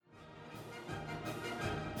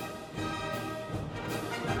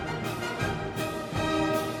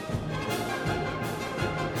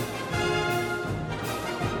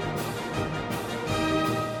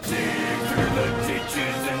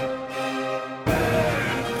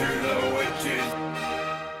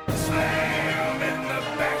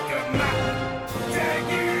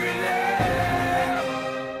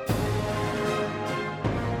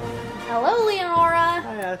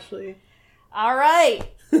actually. All right.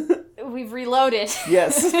 We've reloaded.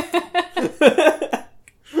 Yes.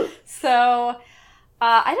 So,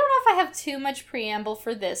 I don't know if I have too much preamble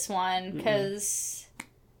for this one, because,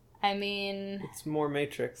 I mean... It's more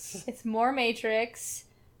Matrix. It's more Matrix.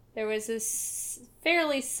 There was this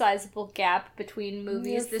fairly sizable gap between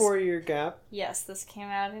movies. Yeah, 4-year gap. Yes, this came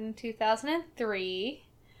out in 2003.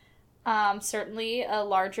 Certainly a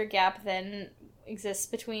larger gap than exists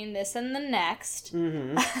between this and the next.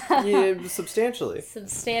 Mm-hmm. Yeah, substantially.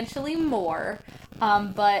 Substantially more.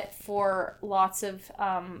 But for lots of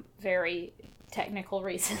very technical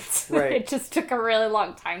reasons. Right. It just took a really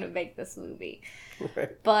long time to make this movie.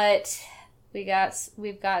 Right. But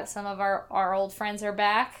we've got some of our old friends are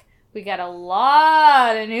back. We got a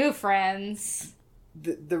lot of new friends.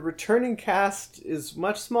 The returning cast is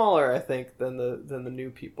much smaller, I think, than the new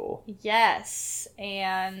people. Yes,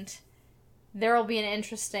 and there will be an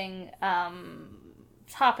interesting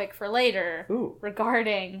topic for later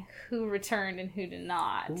regarding who returned and who did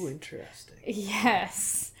not. Ooh, interesting.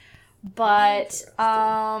 Yes. But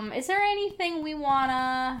is there anything we want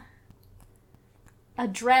to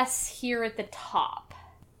address here at the top?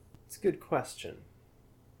 It's a good question.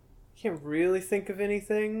 Can't really think of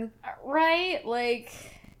anything. Right? Like,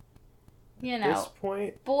 you know. At this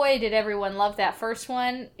point. Boy, did everyone love that first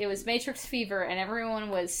one. It was Matrix Fever, and everyone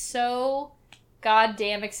was so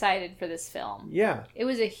goddamn excited for this film. Yeah. It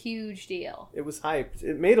was a huge deal. It was hyped.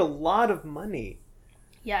 It made a lot of money.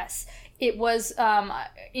 Yes. It was,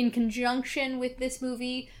 in conjunction with this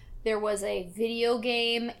movie, there was a video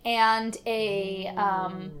game and a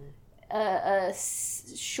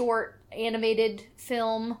short animated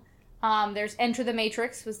film. There's Enter the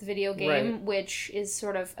Matrix was the video game, right. which is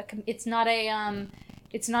sort of it's not a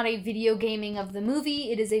video gaming of the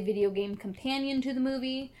movie. It is a video game companion to the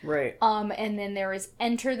movie. Right. And then there is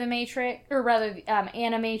Enter the Matrix, or rather,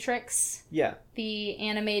 Animatrix. Yeah. The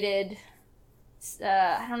animated.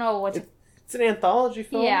 I don't know what. It's an anthology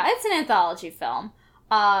film. Yeah, it's an anthology film.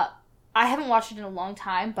 I haven't watched it in a long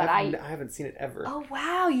time, but I haven't seen it ever. Oh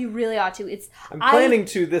wow, you really ought to. I'm planning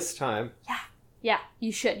to this time. Yeah,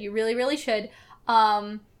 you should. You really, really should.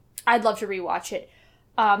 I'd love to rewatch it.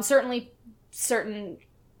 Certainly, certain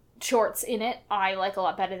shorts in it I like a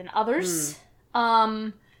lot better than others.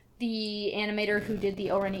 The animator who did the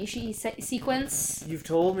Oranishi sequence. You've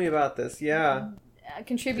told me about this, yeah.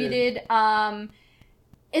 Contributed.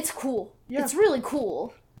 It's cool. Yeah. It's really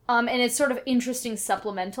cool. And it's sort of interesting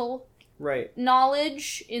supplemental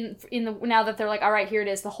knowledge in the now that they're like, all right, here it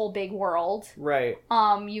is, the whole big world. Right.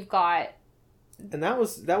 You've got. And that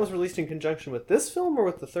was released in conjunction with this film or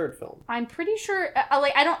with the third film? I'm pretty sure.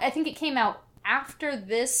 I think it came out after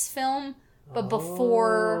this film, but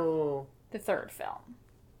before the third film.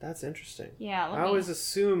 That's interesting. Yeah. I always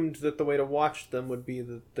assumed that the way to watch them would be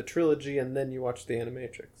the trilogy, and then you watch the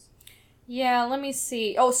Animatrix. Yeah, let me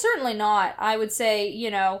see. Oh, certainly not. I would say,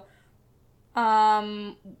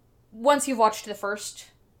 once you've watched the first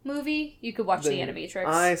movie, you could watch the Animatrix.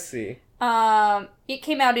 I see. It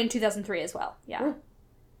came out in 2003 as well. Yeah.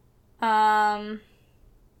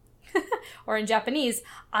 Or in Japanese,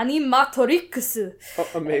 Animatrix. Oh,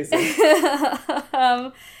 amazing.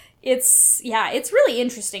 It's really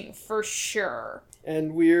interesting for sure.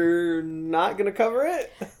 And we're not going to cover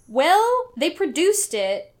it? Well, they produced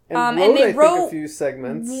it. And they wrote a few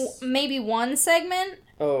segments. Maybe one segment.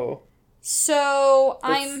 Oh. So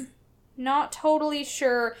I'm not totally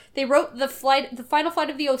sure. They wrote the final flight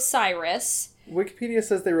of the Osiris. Wikipedia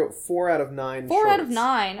says they wrote 4 out of 9 4 shorts. out of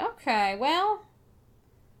 9. Okay, well,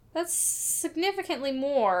 that's significantly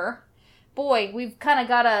more. Boy, we've kind of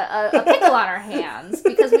got a pickle on our hands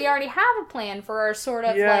because we already have a plan for our sort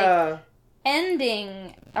of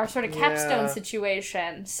ending, our sort of capstone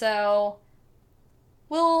situation. So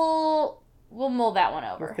we'll mull that one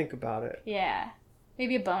over. We'll think about it. Yeah.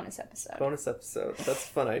 Maybe a bonus episode. That's a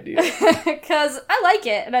fun idea. Because I like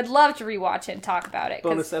it, and I'd love to rewatch it and talk about it.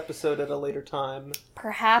 Bonus episode at a later time.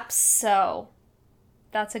 Perhaps so.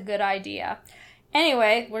 That's a good idea.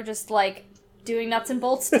 Anyway, we're just, doing nuts and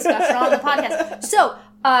bolts discussion on the podcast. So,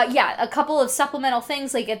 a couple of supplemental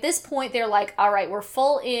things. At this point, they're like, all right, we're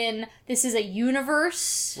full in. This is a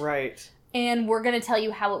universe. Right. And we're going to tell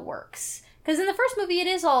you how it works. Because in the first movie, it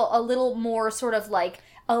is all a little more sort of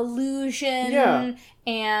illusion. Yeah.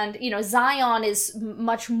 And, Zion is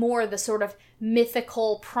much more the sort of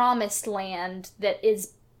mythical promised land that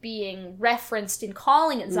is being referenced in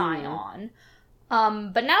calling it Zion.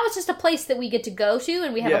 But now it's just a place that we get to go to,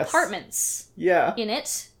 and we have apartments in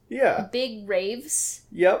it. Yeah. Big raves.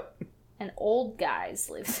 Yep. And old guys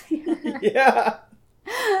live there. Yeah.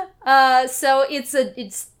 So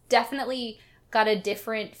it's definitely got a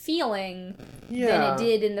different feeling than it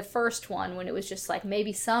did in the first one, when it was just like,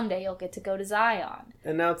 maybe someday you'll get to go to Zion.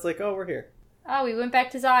 And now it's like, oh, we're here. Oh, we went back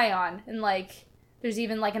to Zion. And, like, there's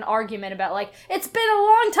even, like, an argument about, like, it's been a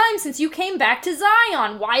long time since you came back to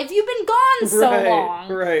Zion. Why have you been gone so long?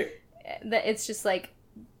 Right. It's just, like,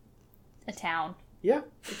 a town. Yeah,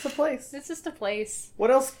 it's a place. It's just a place.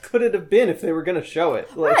 What else could it have been if they were going to show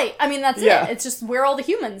it? Like, right. I mean, that's it. It's just where all the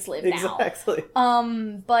humans live now. Exactly.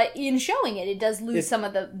 But in showing it, it does lose some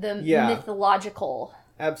of the mythological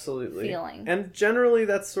feeling. And generally,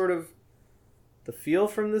 that's sort of the feel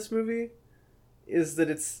from this movie, is that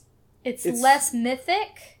it's less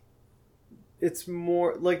mythic. It's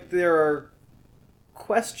more, like, there are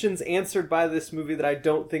questions answered by this movie that I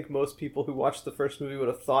don't think most people who watched the first movie would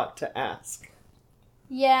have thought to ask.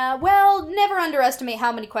 Yeah, well, never underestimate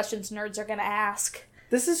how many questions nerds are going to ask.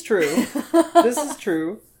 This is true.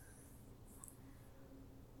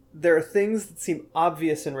 There are things that seem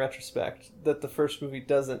obvious in retrospect that the first movie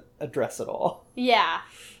doesn't address at all. Yeah,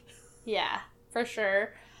 for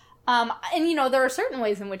sure. And, there are certain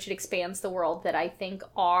ways in which it expands the world that I think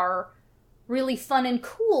are really fun and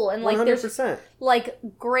cool, and like 100%. There's like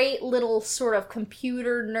great little sort of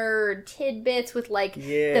computer nerd tidbits with like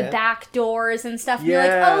the back doors and stuff. And you're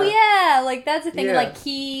like, oh yeah, like that's a thing. And, like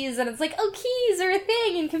keys, and it's like, oh, keys are a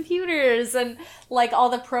thing in computers, and like all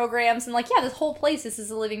the programs, and like this whole place, this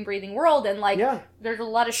is a living, breathing world, and like there's a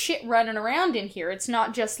lot of shit running around in here. It's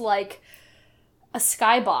not just like a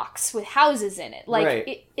skybox with houses in it.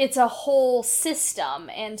 Like, it's a whole system,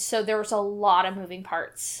 and so there's a lot of moving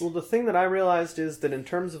parts. Well, the thing that I realized is that in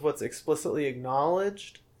terms of what's explicitly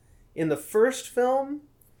acknowledged, in the first film,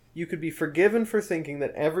 you could be forgiven for thinking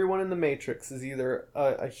that everyone in the Matrix is either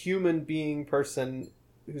a human being person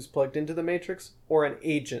who's plugged into the Matrix, or an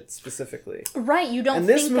agent, specifically. Right, you don't think about...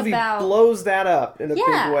 And this movie blows that up in a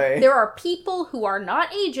big way. There are people who are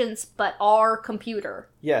not agents, but are computer.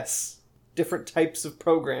 Yes. Different types of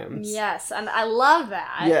programs. Yes, and I love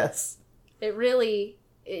that. Yes.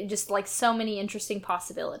 It just, like, so many interesting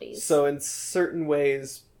possibilities. So in certain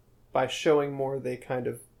ways, by showing more, they kind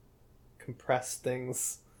of compress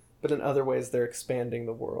things, but in other ways, they're expanding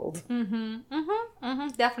the world.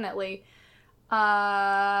 Definitely.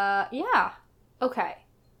 Yeah. Okay.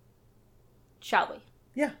 Shall we?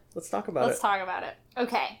 Yeah, let's talk about it. Let's talk about it.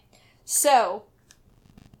 Okay. So,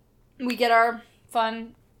 we get our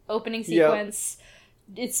fun opening sequence.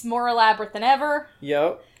 Yep. It's more elaborate than ever.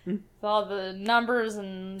 Yep. With all the numbers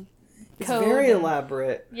and code. It's very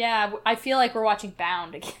elaborate. Yeah, I feel like we're watching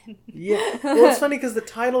Bound again. Yeah. Well, it's funny because the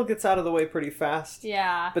title gets out of the way pretty fast.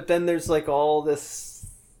 Yeah. But then there's like all this,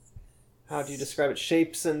 how do you describe it?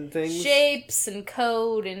 Shapes and things? Shapes and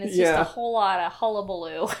code, and it's just a whole lot of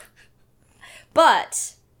hullabaloo.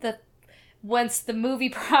 But once the movie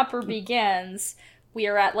proper begins, we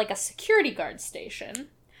are at like a security guard station.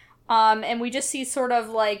 And we just see sort of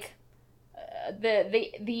like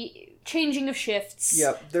the changing of shifts.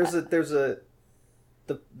 Yep. There's the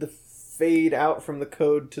fade out from the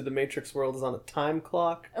code to the Matrix world is on a time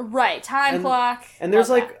clock. Right, clock. And there's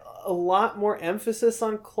like a lot more emphasis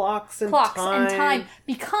on clocks and time.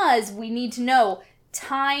 Because we need to know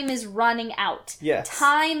time is running out. Yes.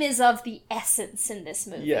 Time is of the essence in this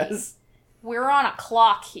movie. Yes. We're on a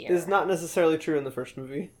clock here. It's not necessarily true in the first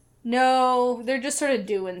movie. No, they're just sort of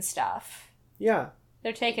doing stuff. Yeah.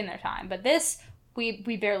 They're taking their time. But this, we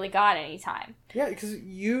barely got any time. Yeah, because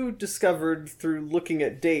you discovered through looking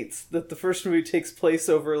at dates that the first movie takes place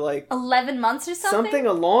over like 11 months or something?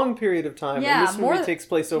 A long period of time. Yeah, and this movie takes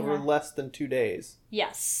place over less than 2 days.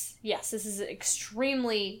 Yes. Yes, this is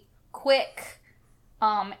extremely quick.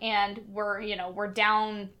 And we're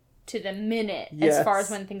down to the minute as far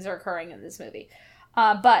as when things are occurring in this movie.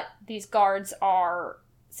 But these guards are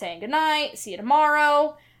saying goodnight, see you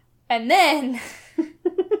tomorrow, and then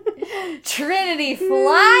Trinity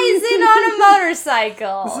flies in on a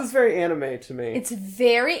motorcycle. This is very anime to me. It's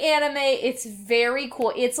very anime. It's very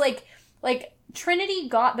cool. It's like Trinity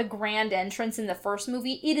got the grand entrance in the first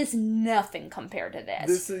movie. It is nothing compared to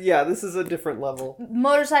this. This is a different level.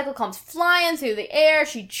 Motorcycle comes flying through the air.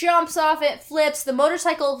 She jumps off it, flips. The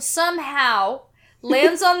motorcycle somehow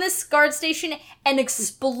lands on this guard station and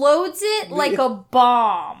explodes it like a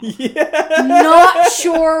bomb. Yeah. Not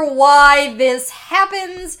sure why this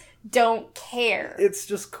happens. Don't care. It's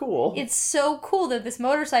just cool. It's so cool that this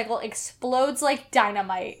motorcycle explodes like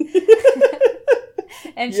dynamite.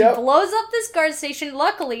 And she blows up this guard station.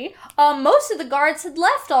 Luckily, most of the guards had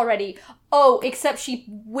left already. Oh, except she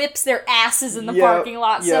whips their asses in the parking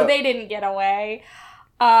lot, so they didn't get away.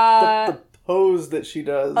 The pose that she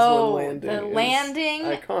does when landing. The landing.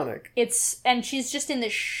 Iconic. And she's just in the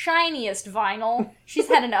shiniest vinyl. She's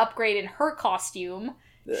had an upgrade in her costume.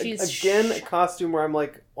 Again, a costume where I'm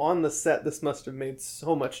like, on the set, this must have made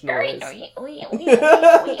so much noise.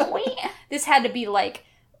 This had to be like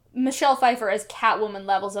Michelle Pfeiffer as Catwoman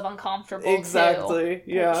levels of uncomfortable. Exactly,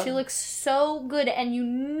 too. yeah. She looks so good,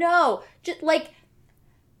 and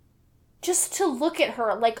just to look at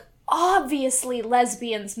her, like, obviously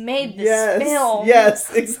lesbians made this film.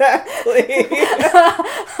 Yes, exactly.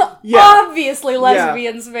 Obviously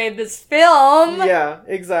lesbians made this film. Yeah,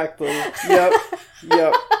 exactly. Yep.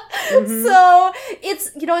 Mm-hmm. So,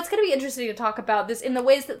 it's going to be interesting to talk about this in the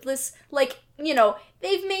ways that this, like,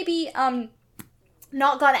 they've maybe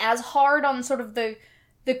not gone as hard on sort of the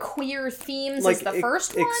queer themes as the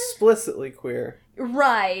first one. Explicitly queer.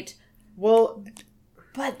 Right. Well...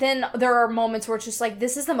 But then there are moments where it's just like,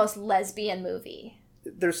 this is the most lesbian movie.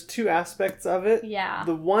 There's two aspects of it. Yeah.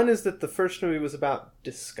 The one is that the first movie was about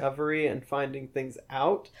discovery and finding things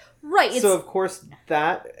out. Right. So, of course,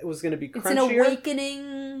 that was going to be crunchier. It's an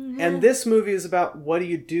awakening. And this movie is about what do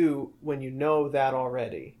you do when you know that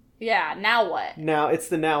already. Yeah, now what? Now, it's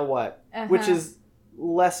the now what, which is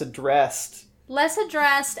less addressed. Less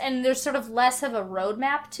addressed, and there's sort of less of a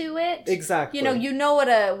roadmap to it. Exactly. You know what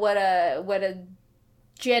a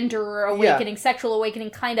gender awakening, sexual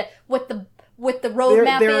awakening, kind of what the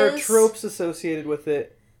roadmap is. There are tropes associated with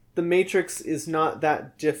it. The Matrix is not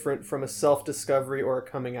that different from a self-discovery or a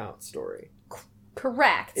coming out story.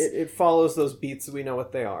 Correct. It follows those beats. We know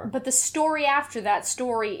what they are. But the story after that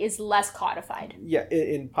story is less codified. Yeah,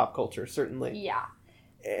 in pop culture, certainly. Yeah.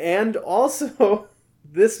 And also,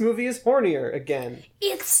 this movie is hornier again.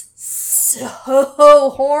 It's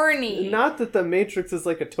so horny. Not that The Matrix is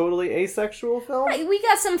like a totally asexual film. Right, we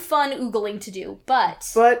got some fun oogling to do, but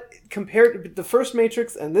compared to the first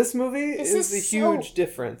Matrix and this movie, this is a huge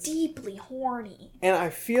difference. Deeply horny. And I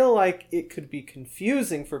feel like it could be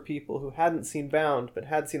confusing for people who hadn't seen Bound but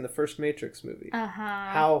had seen the first Matrix movie.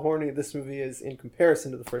 How horny this movie is in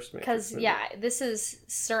comparison to the first Matrix movie. Because, this is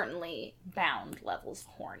certainly Bound levels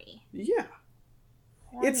horny. Yeah.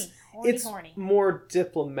 Horny, it's horny. More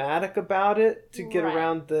diplomatic about it to get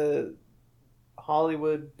around the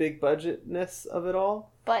Hollywood big budgetness of it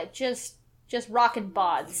all. But just rockin'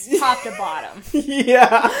 bods, top to bottom.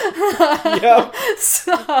 Yeah. Yep.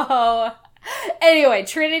 So, anyway,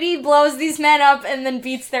 Trinity blows these men up and then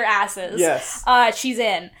beats their asses. Yes. She's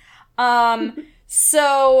in. But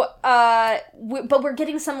we're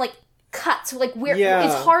getting some, like, cuts. Like,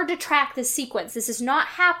 it's hard to track this sequence. This is not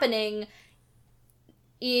happening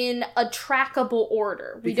in a trackable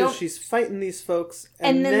order. Because she's fighting these folks,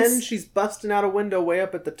 and then she's busting out a window way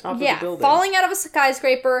up at the top of the building. Falling out of a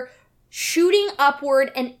skyscraper, shooting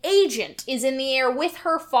upward. An agent is in the air with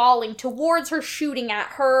her, falling towards her, shooting at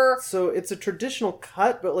her. So it's a traditional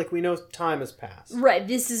cut, but like we know time has passed. Right.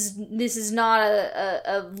 This is not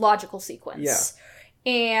a logical sequence.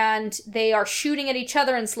 Yeah. And they are shooting at each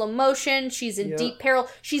other in slow motion. She's in deep peril.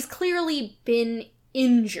 She's clearly been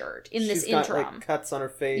injured in this interim. She's got, like, cuts on her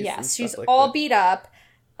face. Yes, she's like all beat up.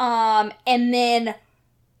 And then,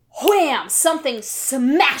 wham! Something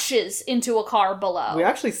smashes into a car below. We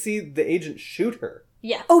actually see the agent shoot her.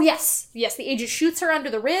 Yeah. Oh, yes. Yes, the agent shoots her under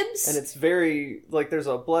the ribs. And it's very, like, there's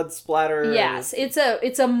a blood splatter. Yes, it's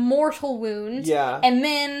a mortal wound. Yeah. And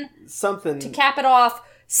then, something to cap it off,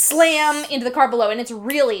 slam into the car below. And it's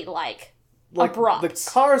really, like abrupt. The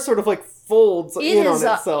car sort of, like, folds in on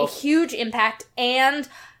itself. It is a huge impact, and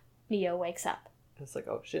Neo wakes up. It's like,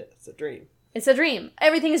 oh shit, it's a dream. It's a dream.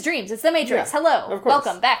 Everything is dreams. It's the Matrix. Yeah, Hello. of course.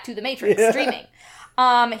 Welcome back to the Matrix. Dreaming.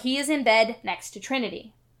 He is in bed next to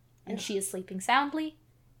Trinity, and she is sleeping soundly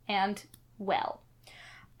and well.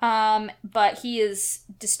 But he is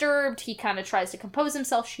disturbed. He kind of tries to compose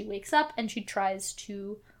himself. She wakes up, and she tries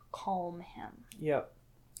to calm him. Yep.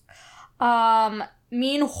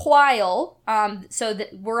 Meanwhile, so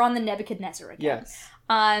that we're on the Nebuchadnezzar again. Yes.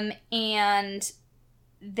 And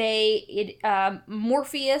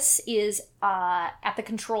Morpheus is at the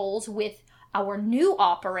controls with our new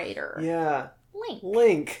operator. Yeah.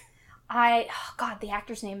 Link. The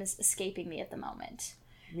actor's name is escaping me at the moment.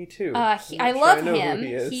 Me too. I love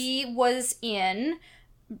him. He was in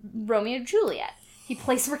Romeo and Juliet. He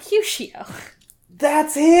plays Mercutio.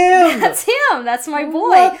 That's him! That's him! That's my boy.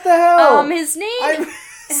 What the hell? His name...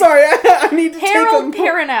 Sorry, I need to Harold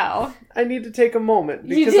Perrineau. I need to take a moment,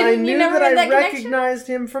 because I knew that I recognized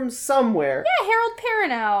him from somewhere. Yeah, Harold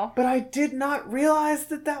Perrineau. But I did not realize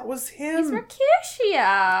that was him. He's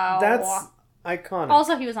Mercutio. That's iconic.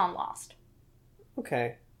 Also, he was on Lost.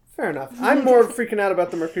 Okay. Fair enough. I'm more freaking out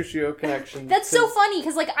about the Mercutio connection. That's so funny,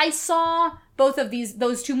 because, like, I saw both of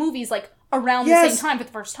those two movies, like, around the same time for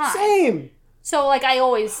the first time. Same! So, like, I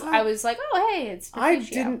was like, oh, hey, it's Mercutio. I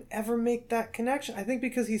didn't ever make that connection. I think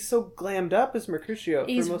because he's so glammed up as Mercutio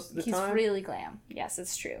for most of the time. He's really glam. Yes,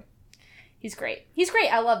 it's true. He's great. He's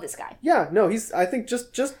great. I love this guy. Yeah, no, I think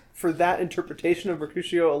just for that interpretation of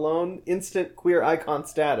Mercutio alone, instant queer icon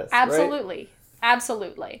status. Absolutely. Right?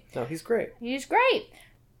 Absolutely. No, he's great. He's great.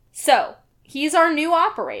 So, he's our new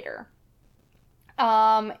operator.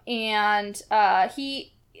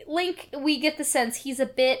 Link, we get the sense he's a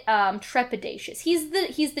bit trepidatious. He's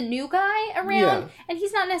the new guy around, and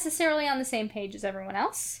he's not necessarily on the same page as everyone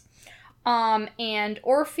else. And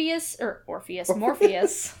Morpheus.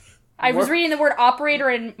 I was reading the word operator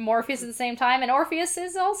and Morpheus at the same time, and Orpheus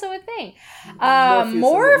is also a thing.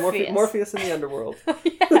 Morpheus in the underworld.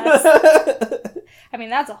 Yes. I mean,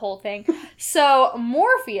 that's a whole thing. So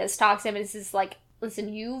Morpheus talks to him and is like,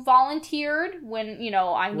 listen, you volunteered when,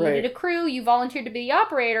 I needed a crew. You volunteered to be the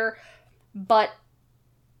operator, but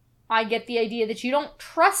I get the idea that you don't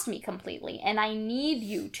trust me completely, and I need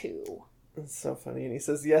you to. It's so funny. And he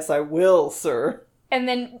says, yes, I will, sir. And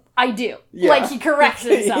then I do. Yeah. Like, he corrects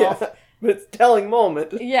himself. Yeah. But it's a telling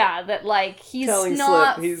moment. Yeah, that, like, he's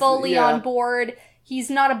not fully on board. He's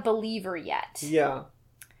not a believer yet. Yeah.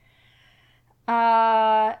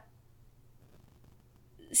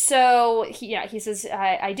 So, he says,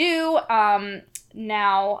 I do.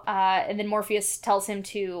 Now, and then Morpheus tells him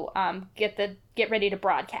to get ready to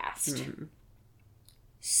broadcast. Mm-hmm.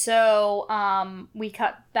 So, we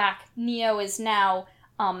cut back. Neo is now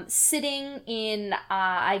sitting in,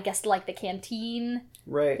 I guess, like the canteen.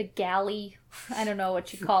 Right. The galley. I don't know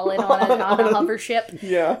what you call it on a hover ship.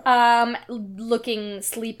 Yeah. Looking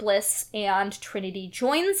sleepless, and Trinity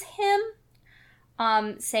joins him,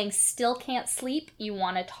 saying, still can't sleep, you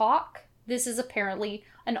want to talk? This is apparently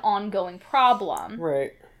an ongoing problem.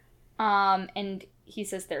 Right. And he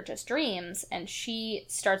says they're just dreams, and she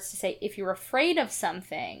starts to say, if you're afraid of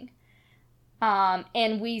something...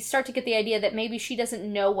 and we start to get the idea that maybe she doesn't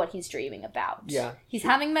know what he's dreaming about. Yeah. He's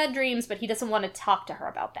having bad dreams, but he doesn't want to talk to her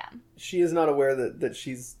about them. She is not aware that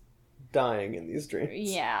she's dying in these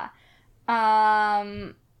dreams. Yeah.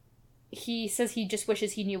 He says he just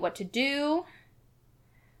wishes he knew what to do.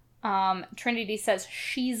 Trinity says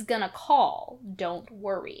she's gonna call. Don't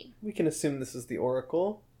worry. We can assume this is the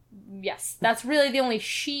Oracle. Yes, that's really the only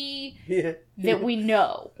she that we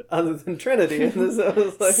know. Other than Trinity.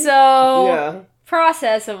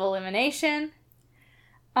 Process of elimination.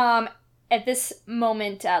 At this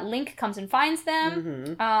moment, Link comes and finds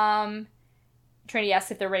them. Mm-hmm. Trinity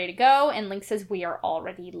asks if they're ready to go, and Link says, we are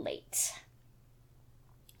already late.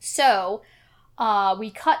 So,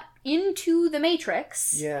 we cut into the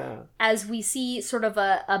Matrix. Yeah. As we see sort of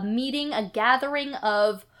a meeting, a gathering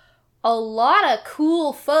of a lot of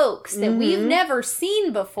cool folks that we've never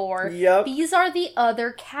seen before. Yep. These are the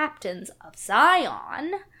other captains of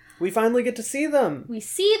Zion. We finally get to see them. We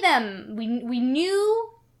see them. We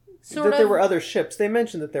knew that there were other ships. They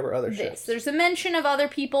mentioned that there were other ships. There's a mention of other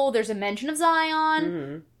people. There's a mention of Zion.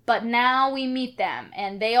 Mm-hmm. But now we meet them,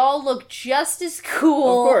 and they all look just as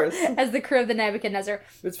cool, of course, as the crew of the Nebuchadnezzar.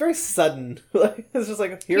 It's very sudden. It's just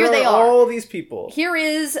like, here are all these people. Here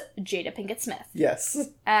is Jada Pinkett Smith. Yes.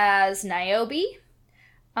 As Niobe,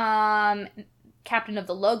 captain of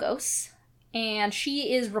the Logos, and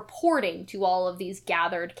she is reporting to all of these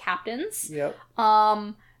gathered captains. Yep.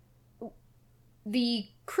 The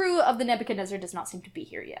crew of the Nebuchadnezzar does not seem to be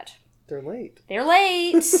here yet. They're late.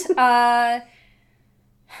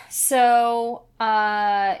 So,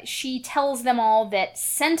 she tells them all that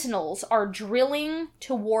sentinels are drilling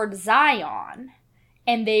toward Zion,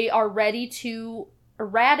 and they are ready to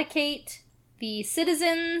eradicate the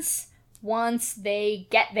citizens once they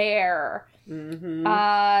get there. Mm-hmm.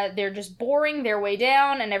 They're just boring their way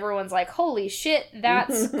down, and everyone's like, holy shit,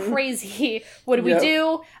 that's crazy. What do we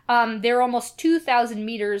do? They're almost 2,000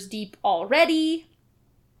 meters deep already.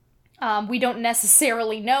 We don't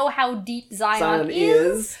necessarily know how deep Zion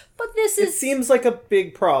is, but it seems like a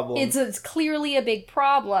big problem. It's clearly a big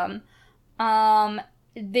problem.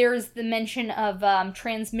 There's the mention of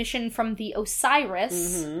transmission from the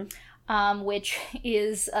Osiris, which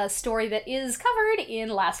is a story that is covered in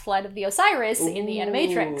Last Flight of the Osiris in the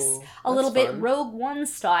Animatrix. A little bit Rogue One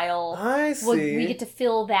style. I see. We get to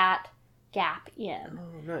fill that gap in.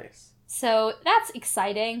 Oh, nice. So that's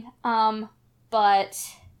exciting. But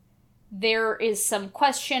there is some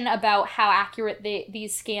question about how accurate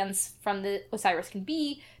these scans from the Osiris can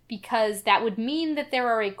be, because that would mean that there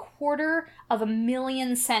are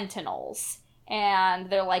 250,000 sentinels, And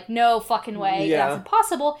they're like, no fucking way, that's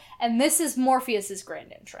impossible. And this is Morpheus's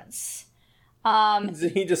grand entrance.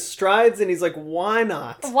 He just strides and he's like, why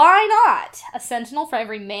not? Why not? A sentinel for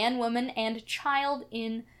every man, woman, and child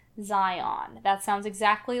in Zion. That sounds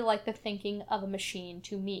exactly like the thinking of a machine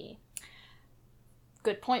to me.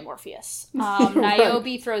 Good point, Morpheus.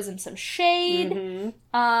 Niobe throws him some shade.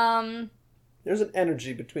 Mm-hmm. There's an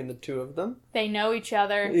energy between the two of them. They know each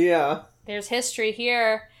other. Yeah. There's history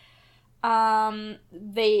here. The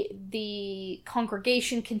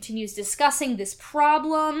congregation continues discussing this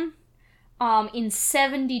problem. In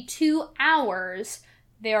 72 hours,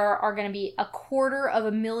 there are going to be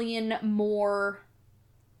 250,000 more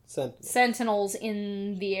sentinels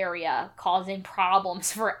in the area, causing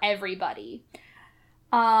problems for everybody.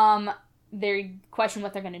 They question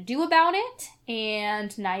what they're going to do about it,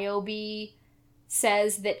 and Niobe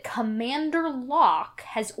says that Commander Locke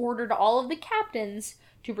has ordered all of the captains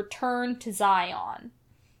to return to Zion.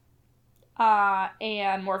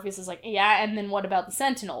 And Morpheus is like, yeah, and then what about the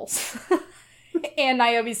Sentinels? And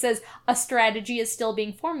Niobe says, a strategy is still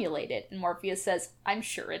being formulated. And Morpheus says, I'm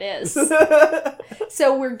sure it is.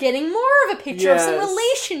 So we're getting more of a picture of some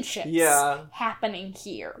relationships happening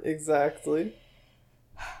here. Exactly.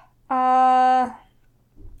 Somebody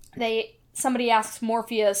asks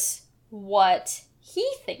Morpheus what he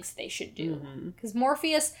thinks they should do. Because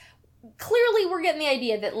Morpheus... Clearly, we're getting the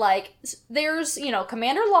idea that, like, there's,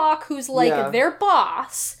 Commander Locke, who's, like, their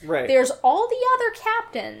boss. Right. There's all the other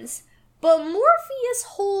captains, but Morpheus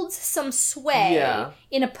holds some sway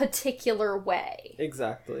in a particular way.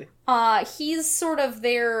 Exactly. He's sort of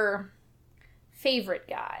their favorite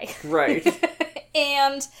guy. Right.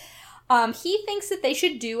 And he thinks that they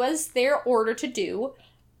should do as they're ordered to do,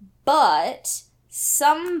 but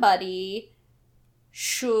somebody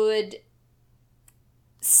should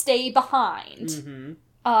stay behind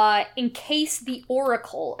in case the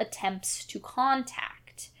Oracle attempts to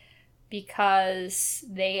contact, because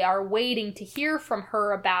they are waiting to hear from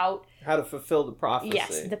her about how to fulfill the prophecy.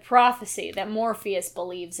 Yes, the prophecy that Morpheus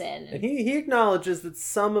believes in. And he acknowledges that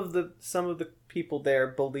some of the people there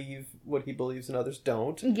believe what he believes and others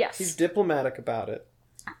don't. Yes. He's diplomatic about it.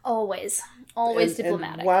 Always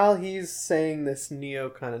diplomatic. And while he's saying this, Neo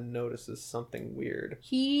kind of notices something weird.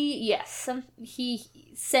 He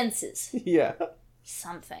senses. Yeah.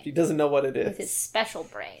 Something. He doesn't know what it is. With his special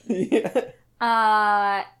brain.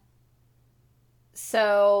 Yeah.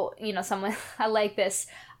 So, someone, I like this.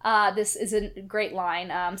 This is a great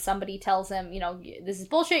line. Somebody tells him, this is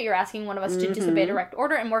bullshit. You're asking one of us to disobey direct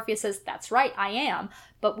order. And Morpheus says, that's right, I am.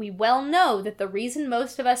 But we well know that the reason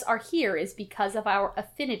most of us are here is because of our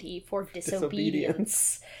affinity for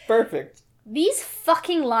disobedience. Perfect. These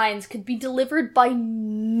fucking lines could be delivered by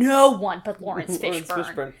no one but Lawrence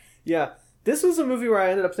Fishburne. Yeah. This was a movie where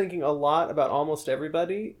I ended up thinking a lot about almost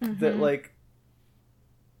everybody. That, like,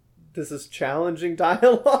 this is challenging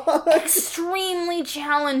dialogue. Extremely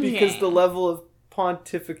challenging. Because the level of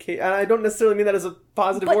pontificate, and I don't necessarily mean that as a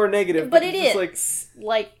positive or negative, but it is.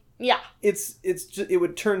 Yeah. It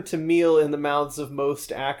would turn Tamil in the mouths of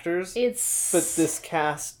most actors. But this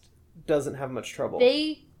cast doesn't have much trouble.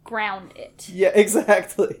 They ground it. Yeah,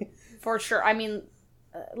 exactly. For sure. I mean,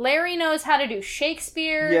 Larry knows how to do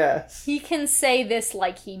Shakespeare. Yes. He can say this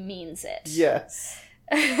like he means it. Yes.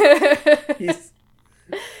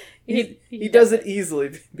 He does it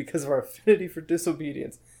easily because of our affinity for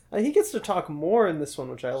disobedience. He gets to talk more in this one,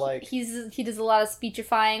 which I like. He does a lot of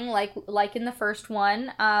speechifying, like in the first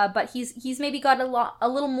one, but he's maybe got a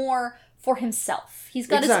little more for himself. He's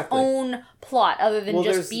got his own plot, other than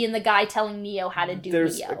just being the guy telling Neo how to do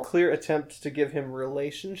there's Neo. There's a clear attempt to give him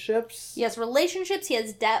relationships. He has relationships, he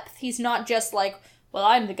has depth. He's not just like, well,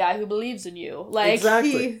 I'm the guy who believes in you. Like,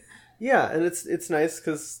 exactly. Yeah, and it's nice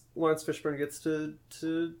because Lawrence Fishburne gets to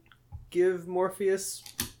give Morpheus...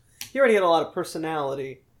 He already had a lot of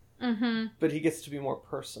personality. But he gets to be more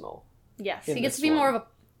personal. Yes, he gets to be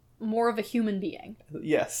more of a human being.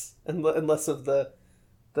 Yes, and less of the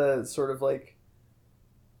sort of like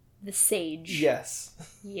the sage. Yes.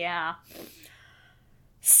 Yeah.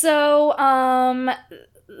 So,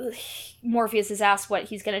 Morpheus is asked what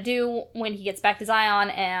he's gonna do when he gets back to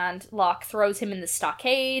Zion, and Locke throws him in the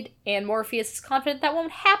stockade, and Morpheus is confident that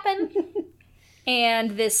won't happen.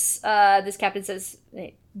 And this captain says,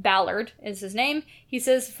 Ballard is his name. He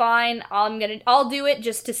says, fine, I'll do it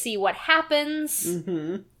just to see what happens.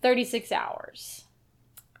 36 hours.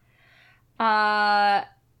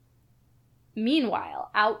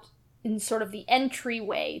 Meanwhile, out in sort of the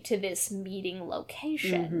entryway to this meeting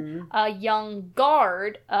location, a young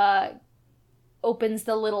guard opens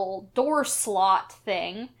the little door slot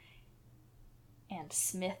thing, and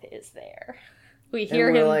Smith is there. We hear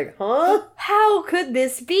and we're him like, huh? How could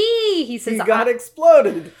this be? He says, He got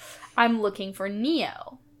exploded. I'm looking for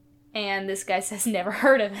Neo. And this guy says, never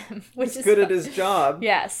heard of him. Which He's good at his job.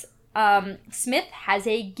 Yes. Smith has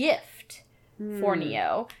a gift for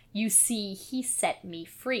Neo. You see, he set me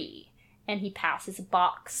free. And he passes a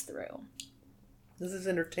box through. This is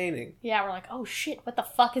entertaining. Yeah, we're like, oh shit, what the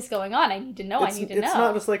fuck is going on? I need to know, It's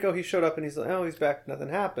not just like, oh, he showed up and he's like, oh, he's back, nothing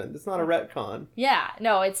happened. It's not a retcon. Yeah,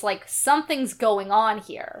 no, it's like, something's going on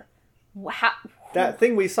here. That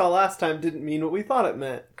thing we saw last time didn't mean what we thought it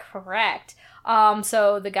meant. Correct.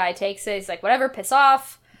 So the guy takes it, he's like, whatever, piss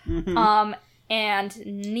off. Mm-hmm. And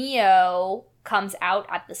Neo comes out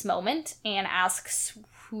at this moment and asks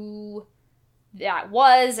who that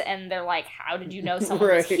was, and they're like, how did you know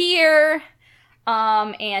someone was here?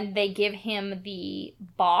 And they give him the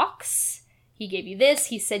box. He gave you this.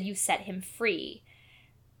 He said you set him free.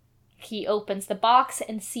 He opens the box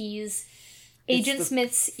and sees Agent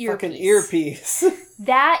Smith's earpiece. Fucking earpiece.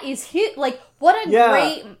 That is huge. Like, what a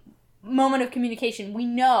great moment of communication. We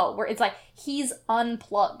know where it's like, he's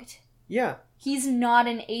unplugged. Yeah. He's not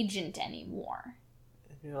an agent anymore.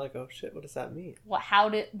 And you're like, oh shit, what does that mean? What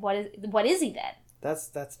is he then?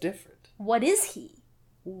 That's different. What is he?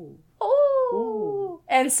 Ooh. Ooh.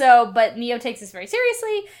 And so, but Neo takes this very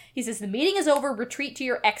seriously. He says, the meeting is over. Retreat to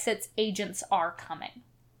your exits. Agents are coming.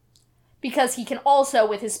 Because he can also,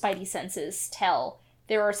 with his spidey senses, tell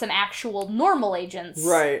there are some actual normal agents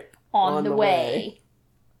on the way.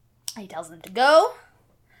 He tells them to go.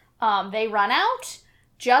 They run out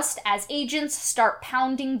just as agents start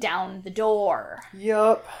pounding down the door.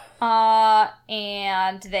 Yup.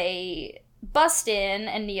 And they bust in,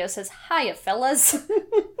 and Neo says, hiya, fellas.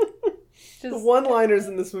 The one-liners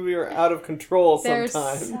in this movie are out of control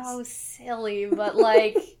sometimes. They're so silly, but,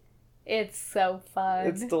 like, it's so fun.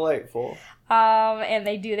 It's delightful. And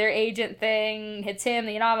they do their agent thing, hits him,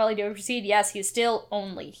 the anomaly, do we proceed? Yes, he's still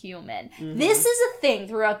only human. Mm-hmm. This is a thing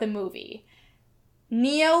throughout the movie.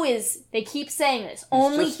 Neo is, they keep saying this,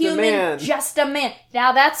 only human, just a man.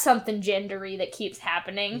 Now that's something gendery that keeps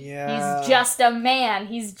happening. Yeah. He's just a man.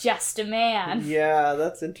 He's just a man. Yeah,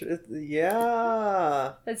 that's interesting.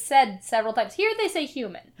 Yeah. That's said several times. Here they say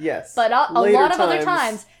human. Yes. But a lot of other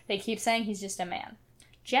times, they keep saying he's just a man.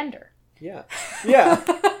 Gender. Yeah. Yeah.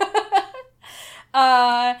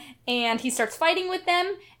 And he starts fighting with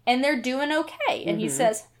them, and they're doing okay. And he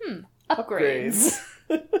says, upgrades.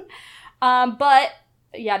 But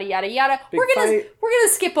yada yada yada. We're gonna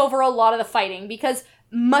skip over a lot of the fighting because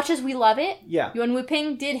much as we love it, Yuan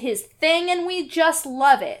Wu-ping did his thing and we just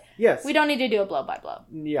love it. Yes. We don't need to do a blow by blow.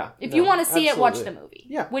 Yeah. If you want to see it, watch the movie.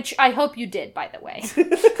 Yeah. Which I hope you did, by the way.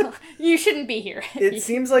 You shouldn't be here. It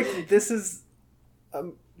seems like this is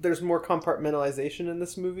there's more compartmentalization in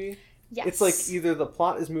this movie. Yes. It's like either the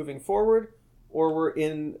plot is moving forward or we're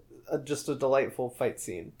in just a delightful fight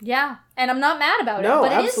scene. Yeah, and I'm not mad about it.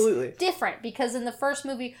 But it is different because in the first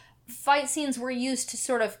movie, fight scenes were used to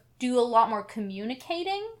sort of do a lot more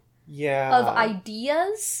communicating of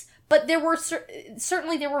ideas. But there were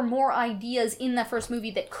certainly there were more ideas in the first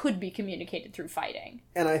movie that could be communicated through fighting.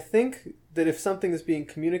 And I think that if something is being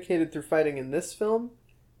communicated through fighting in this film,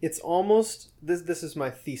 it's almost this is my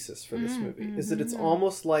thesis for this movie is that it's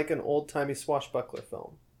almost like an old-timey swashbuckler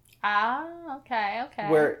film. Ah, okay.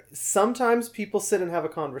 Where sometimes people sit and have a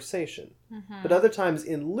conversation, but other times,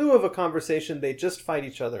 in lieu of a conversation, they just fight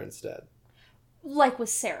each other instead. Like with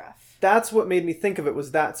Seraph. That's what made me think of it,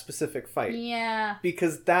 was that specific fight. Yeah.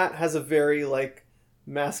 Because that has a very, like,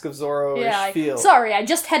 Mask of Zorro-ish feel. Sorry, I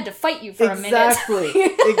just had to fight you for a minute.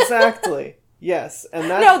 Exactly. Yes. And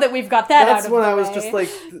now that we've got that out of the way. That's when I was just like...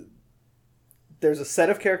 There's a set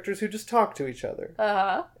of characters who just talk to each other.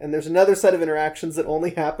 Uh-huh. And there's another set of interactions that only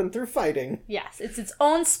happen through fighting. Yes, it's its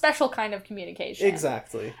own special kind of communication.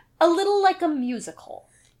 Exactly. A little like a musical.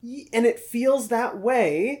 And it feels that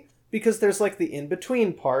way because there's like the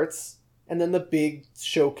in-between parts and then the big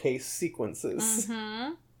showcase sequences.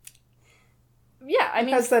 Mm-hmm. Yeah, I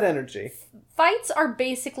mean... It has that energy. Fights are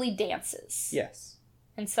basically dances. Yes.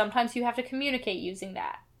 And sometimes you have to communicate using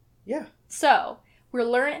that. Yeah. So... we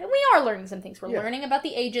are learning some things. We're learning about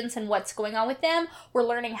the agents and what's going on with them. We're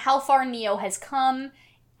learning how far Neo has come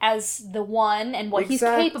as the one and what he's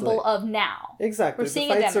capable of now. Exactly. We're seeing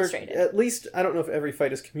it demonstrated. At least, I don't know if every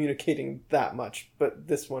fight is communicating that much, but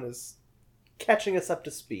this one is catching us up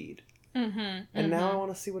to speed. Mm-hmm, and now I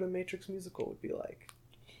want to see what a Matrix musical would be like.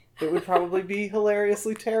 It would probably be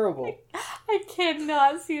hilariously terrible. I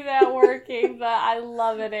cannot see that working, but I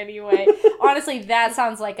love it anyway. Honestly, that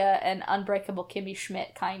sounds like an Unbreakable Kimmy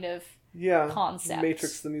Schmidt kind of concept.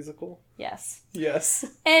 Matrix the musical. Yes. Yes.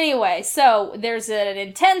 Anyway, so there's an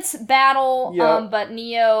intense battle, but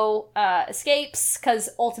Neo escapes, because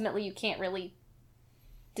ultimately you can't really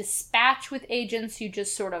dispatch with agents, you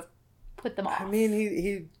just sort of put them off. I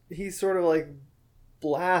mean, he sort of like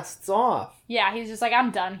blasts off. Yeah, he's just like,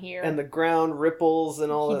 I'm done here. And the ground ripples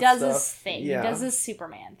and all that stuff. He does his thing. Yeah. He does his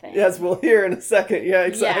Superman thing. Yes, we'll hear in a second. Yeah,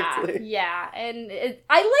 exactly. Yeah. And I like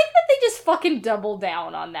that they just fucking double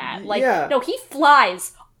down on that. Like, no, he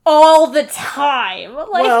flies all the time.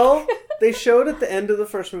 Like... Well, they showed at the end of the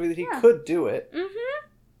first movie that he could do it. Mm-hmm.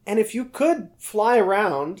 And if you could fly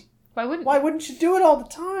around... Why wouldn't you do it all the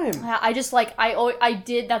time? I just like, I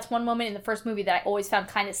did, that's one moment in the first movie that I always found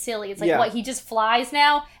kind of silly. It's like, what, he just flies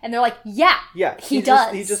now? And they're like, yeah, he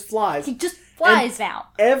does. He just flies. He just flies now.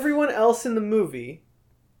 Everyone else in the movie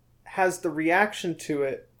has the reaction to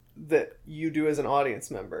it that you do as an audience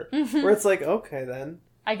member. Mm-hmm. Where it's like, okay then.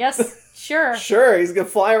 I guess, sure. Sure, he's gonna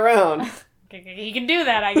fly around. He can do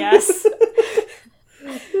that, I guess.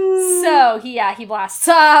 So, he blasts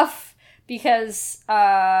off. Because,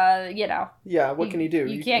 Yeah, what can he do?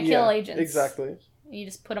 You can't kill agents. Exactly. You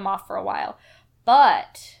just put them off for a while.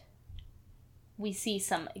 But we see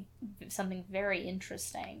something very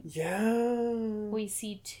interesting. Yeah. We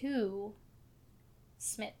see two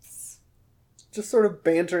Smiths. Just sort of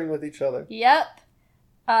bantering with each other. Yep.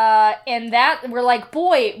 And that, we're like,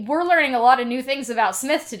 boy, we're learning a lot of new things about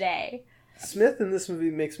Smith today. Smith in this movie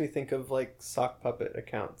makes me think of, like, sock puppet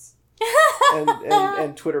accounts.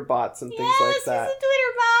 and Twitter bots and things like that. Yes,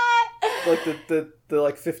 he's a Twitter bot. Like the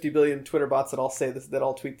like 50 billion Twitter bots that all say this, that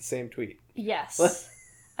all tweet the same tweet. Yes.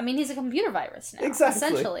 I mean, he's a computer virus now. Exactly.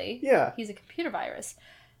 Essentially. Yeah. He's a computer virus.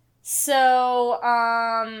 So,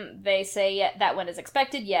 they say that went as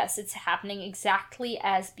expected. Yes, it's happening exactly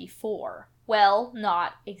as before. Well,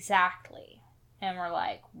 not exactly. And we're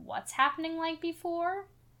like, what's happening like before?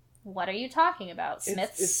 What are you talking about,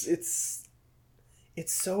 Smiths?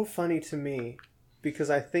 It's so funny to me because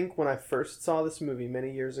I think when I first saw this movie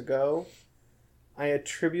many years ago, I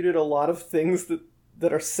attributed a lot of things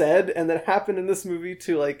that are said and that happen in this movie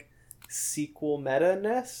to, like, sequel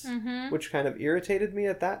meta-ness, which kind of irritated me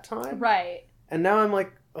at that time. Right. And now I'm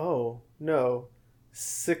like, oh, no,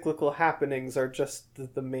 cyclical happenings are just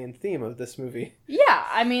the main theme of this movie. Yeah,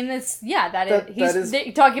 I mean, he's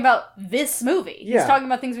talking about this movie. He's talking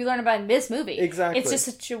about things we learn about in this movie. Exactly. It's just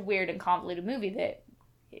such a weird and convoluted movie that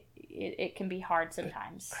it can be hard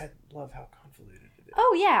sometimes. I love how convoluted it is.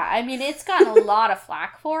 Oh, yeah. I mean, it's gotten a lot of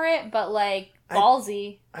flack for it, but, like,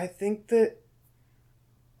 ballsy. I think that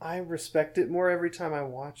I respect it more every time I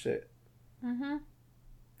watch it. Mm-hmm.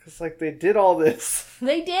 Because, like, they did all this.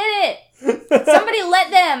 They did it! Somebody let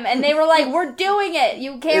them, and they were like, we're doing it!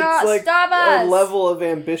 You cannot stop us! It's a level of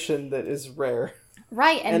ambition that is rare.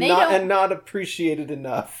 Right, and not appreciated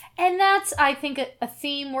enough. And that's, I think, a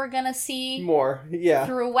theme we're gonna see more,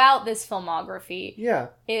 throughout this filmography. Yeah.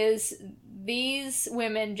 Is these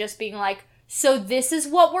women just being like, so this is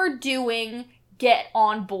what we're doing, get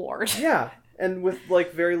on board. Yeah, and with,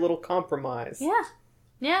 like, very little compromise. Yeah.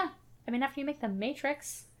 Yeah. I mean, after you make the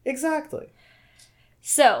Matrix. Exactly.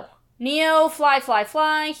 So, Neo, fly.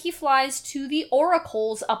 He flies to the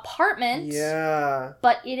Oracle's apartment. Yeah.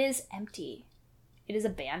 But it is empty. It is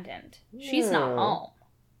abandoned. Yeah. She's not home.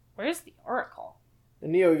 Where's the Oracle?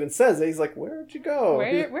 And Neo even says it. He's like, where'd you go?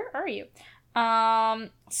 Where are you?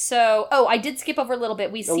 I did skip over a little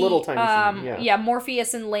bit. We see a little tiny scene, yeah.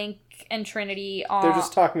 Morpheus and Link and Trinity. They're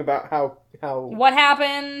just talking about how what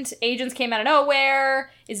happened. Agents came out of nowhere.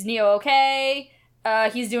 Is Neo okay?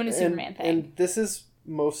 He's doing his Superman thing. And this is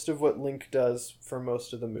most of what Link does for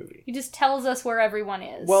most of the movie. He just tells us where everyone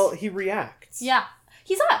is. Well, he reacts. Yeah.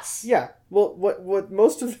 He's us. Yeah. Well, what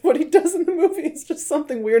most of what he does in the movie is just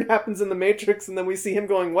something weird happens in the Matrix, and then we see him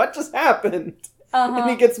going, "What just happened?" And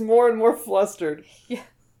he gets more and more flustered. Yeah.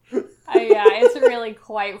 It's really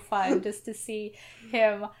quite fun just to see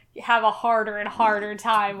him have a harder and harder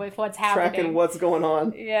time with what's happening. Tracking what's going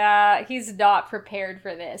on. Yeah, he's not prepared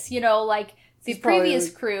for this. You know, like the previous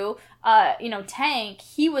crew, Tank,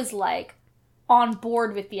 he was like on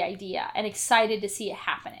board with the idea and excited to see it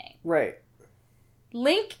happening. Right.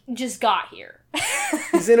 Link just got here.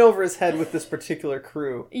 He's in over his head with this particular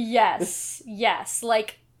crew. Yes.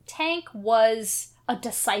 Like, Tank was a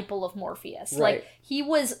disciple of Morpheus. Right. Like, he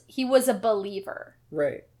was a believer.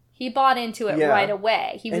 Right. He bought into it right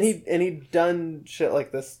away. He'd done shit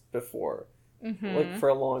like this before. Mm-hmm. Like, for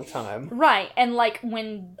a long time. Right. And, like,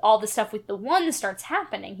 when all the stuff with the One starts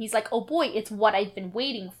happening, he's like, oh boy, it's what I've been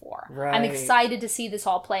waiting for. Right. I'm excited to see this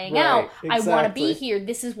all playing out. Exactly. I want to be here.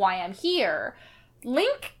 This is why I'm here.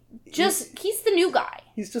 Link he's the new guy.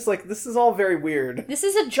 He's just like, this is all very weird. This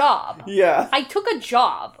is a job. Yeah. I took a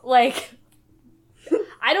job. Like,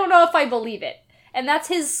 I don't know if I believe it. And that's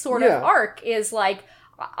his sort of arc, is like,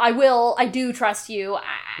 I do trust you.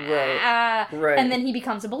 Right. And then he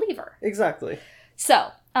becomes a believer. Exactly. So,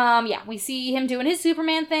 we see him doing his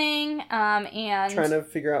Superman thing, and... trying to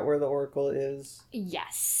figure out where the Oracle is.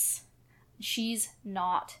 Yes. She's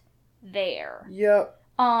not there. Yep.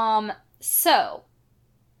 So,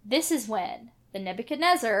 this is when the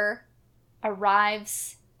Nebuchadnezzar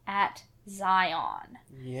arrives at Zion.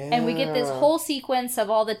 Yeah. And we get this whole sequence of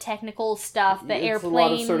all the technical stuff, the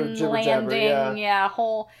airplane sort of landing,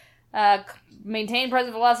 whole maintain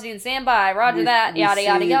present velocity and standby, roger that, yada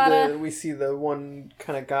yada yada. We see the one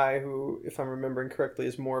kind of guy who, if I'm remembering correctly,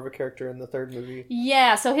 is more of a character in the third movie.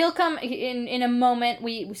 Yeah, so he'll come in a moment.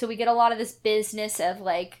 We get a lot of this business of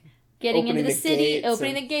like getting into the city,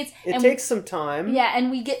 opening the gates. It takes some time. Yeah, and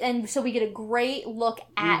we get a great look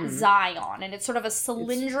at Zion, and it's sort of a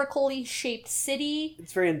cylindrically shaped city.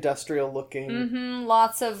 It's very industrial looking. Mm-hmm.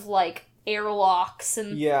 Lots of like airlocks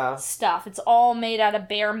and stuff. It's all made out of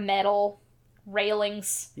bare metal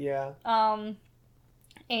railings. Yeah. And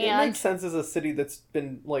it makes sense as a city that's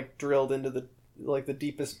been like drilled into the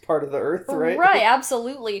deepest part of the earth, right? Right,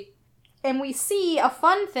 absolutely. And we see a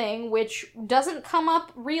fun thing, which doesn't come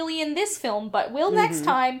up really in this film, but will next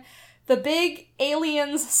time, the big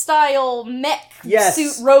aliens-style mech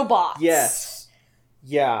suit robots. Yes.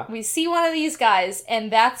 Yeah. We see one of these guys,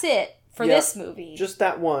 and that's it for this movie. Just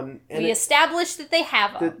that one. And we established that they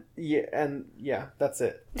have them. That's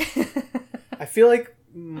it. I feel like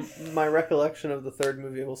my recollection of the third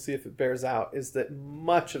movie, we'll see if it bears out, is that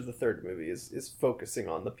much of the third movie is focusing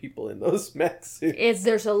on the people in those mech suits.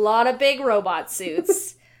 There's a lot of big robot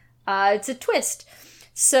suits. It's a twist.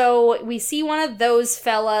 So we see one of those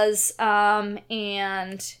fellas,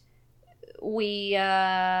 and we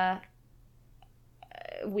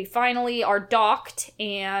finally are docked,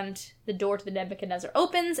 and the door to the Nebuchadnezzar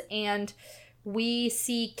opens, and we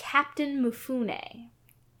see Captain Mifune.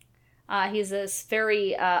 He's this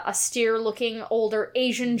very austere-looking older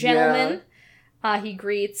Asian gentleman. Yeah. He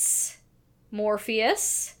greets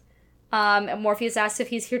Morpheus. And Morpheus asks if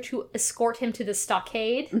he's here to escort him to the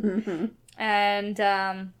stockade. And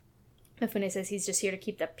Mifune says he's just here to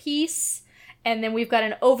keep the peace. And then we've got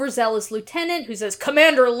an overzealous lieutenant who says,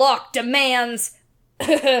 Commander Locke demands...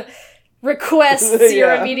 requests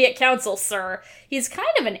your immediate counsel, sir. He's kind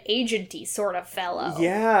of an agenty sort of fellow.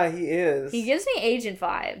 Yeah, he is. He gives me agent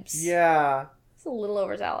vibes. Yeah. He's a little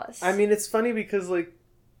overzealous. I mean, it's funny because, like,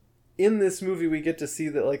 in this movie we get to see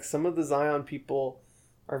that, like, some of the Zion people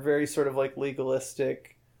are very sort of, like,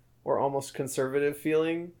 legalistic or almost conservative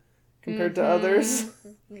feeling compared to others.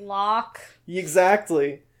 Locke.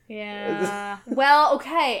 Exactly. Yeah. Well,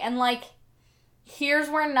 okay, and, like, here's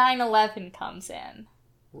where 9/11 comes in.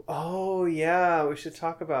 Oh, yeah, we should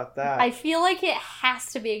talk about that. I feel like it has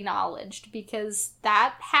to be acknowledged because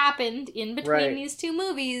that happened in between these two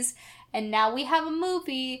movies, and now we have a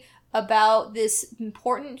movie about this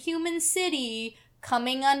important human city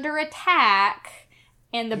coming under attack,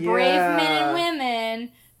 and the brave men and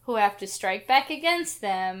women who have to strike back against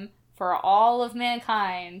them for all of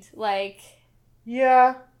mankind. Like...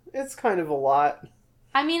 yeah, it's kind of a lot.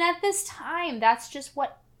 I mean, at this time, that's just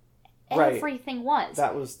what everything was.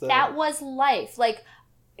 That was life. Like,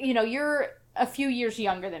 you know, you're a few years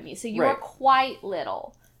younger than me, so you were quite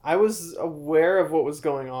little. I was aware of what was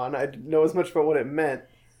going on. I didn't know as much about what it meant.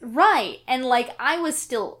 Right. And, like, I was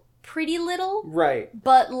still pretty little. Right.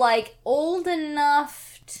 But, like, old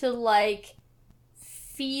enough to, like,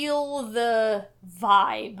 feel the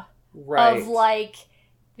vibe of, like,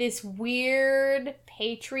 this weird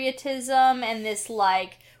patriotism and this,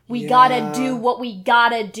 like... we gotta do what we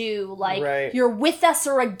gotta do. Like, you're with us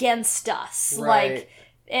or against us. Right. Like,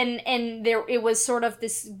 and there, it was sort of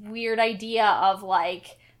this weird idea of,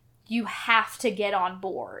 like, you have to get on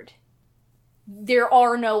board. There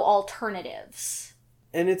are no alternatives.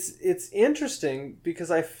 And it's interesting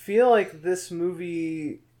because I feel like this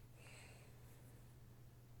movie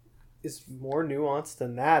is more nuanced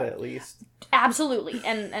than that, at least. Absolutely,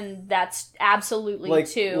 and that's absolutely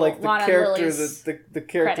too. Like the Ron character the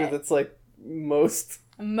character that's like most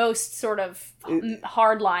sort of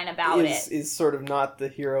hardline about is sort of not the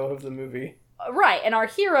hero of the movie, right? And our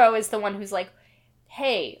hero is the one who's like,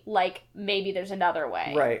 hey, like maybe there's another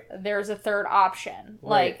way, right? There's a third option,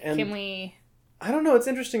 like can we? I don't know. It's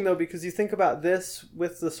interesting though because you think about this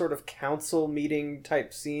with the sort of council meeting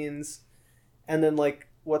type scenes, and then like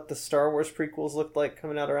what the Star Wars prequels looked like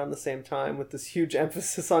coming out around the same time, with this huge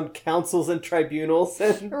emphasis on councils and tribunals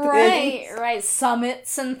and right,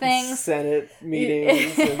 summits and things, Senate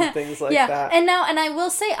meetings and things like that. And I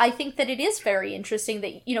will say, I think that it is very interesting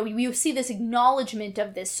that, you know, you see this acknowledgement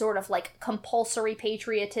of this sort of like compulsory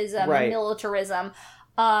patriotism and militarism,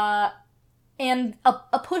 and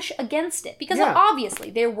a push against it, because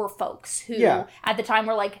obviously there were folks who at the time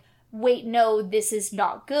were like, wait, no, this is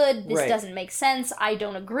not good. This doesn't make sense. I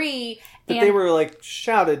don't agree. But they were, like,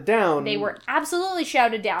 shouted down. They were absolutely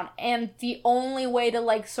shouted down. And the only way to,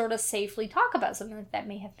 like, sort of safely talk about something like that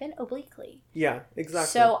may have been obliquely. Yeah,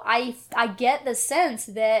 exactly. So I get the sense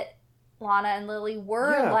that Lana and Lily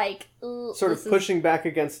were, like... sort of pushing back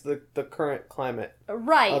against the current climate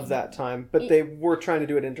of that time. But they were trying to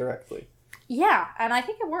do it indirectly. Yeah, and I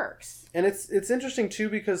think it works. And it's interesting, too,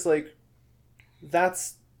 because, like,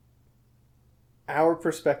 that's... our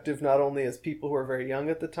perspective, not only as people who are very young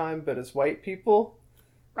at the time, but as white people.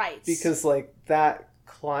 Right. Because, like, that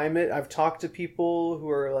climate, I've talked to people who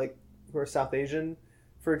are South Asian,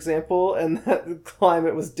 for example, and that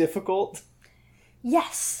climate was difficult.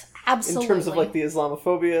 Yes, absolutely. In terms of, like, the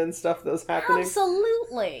Islamophobia and stuff that was happening.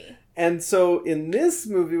 Absolutely. And so, in this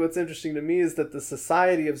movie, what's interesting to me is that the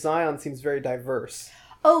society of Zion seems very diverse.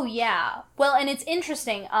 Oh, yeah. Well, and it's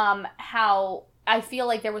interesting how... I feel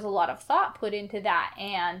like there was a lot of thought put into that,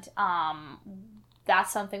 and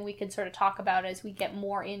that's something we could sort of talk about as we get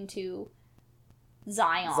more into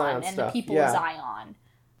Zion and stuff. The people of Zion,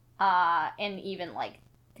 and even, like,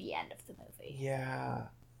 the end of the movie. Yeah.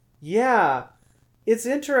 Yeah. It's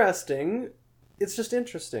interesting. It's just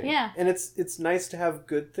interesting. Yeah. And it's nice to have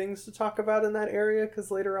good things to talk about in that area, because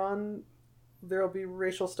later on there'll be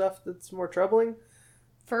racial stuff that's more troubling.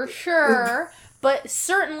 For sure. But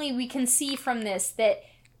certainly we can see from this that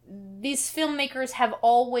these filmmakers have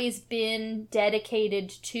always been dedicated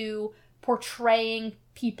to portraying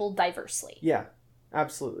people diversely. Yeah,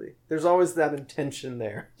 absolutely. There's always that intention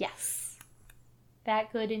there. Yes.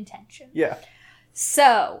 That good intention. Yeah.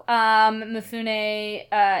 So, Mifune,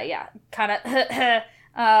 kind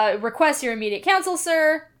of requests your immediate counsel,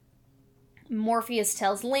 sir. Morpheus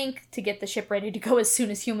tells Link to get the ship ready to go as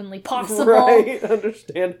soon as humanly possible. Right,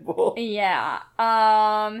 understandable. Yeah.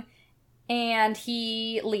 And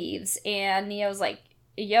he leaves, and Neo's like,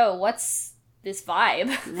 yo, what's this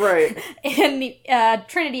vibe? Right. And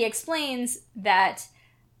Trinity explains that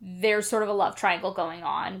there's sort of a love triangle going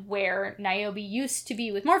on, where Niobe used to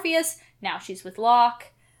be with Morpheus, now she's with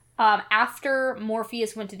Locke. After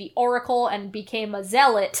Morpheus went to the Oracle and became a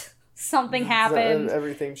zealot... something happened.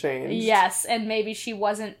 Everything changed. Yes, and maybe she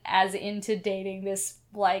wasn't as into dating this,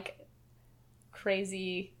 like,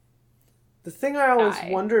 crazy The thing I always guy.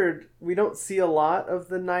 wondered, we don't see a lot of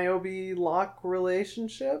the Niobe-Locke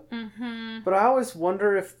relationship, but I always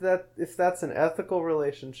wonder if that's an ethical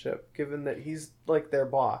relationship, given that he's, like, their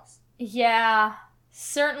boss. Yeah,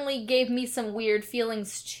 certainly gave me some weird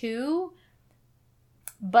feelings, too.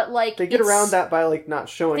 But, like, they get around that by, like, not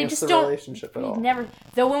showing us the relationship at all.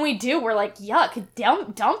 Though when we do, we're like, yuck,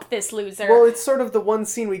 dump this loser. Well, it's sort of the one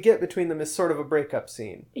scene we get between them is sort of a breakup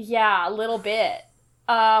scene. Yeah, a little bit.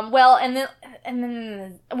 Hey, we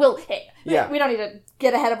don't need to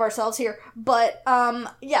get ahead of ourselves here. But,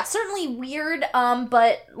 certainly weird,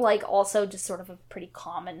 but, like, also just sort of a pretty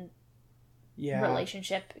common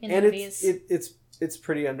relationship in movies. And it's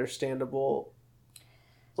pretty understandable.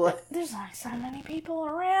 There's only so many people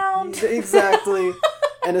around. Exactly.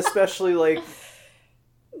 And especially, like,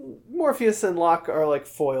 Morpheus and Locke are, like,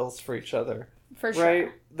 foils for each other. For sure.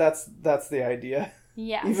 Right? That's the idea.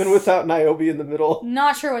 Yes. Even without Niobe in the middle.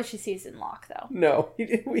 Not sure what she sees in Locke, though. No.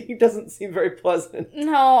 He doesn't seem very pleasant.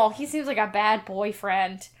 No, he seems like a bad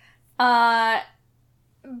boyfriend. But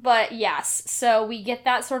yes, so we get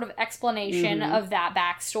that sort of explanation of that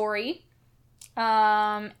backstory.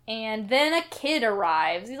 And then a kid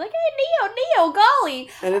arrives. He's like, hey, Neo, golly.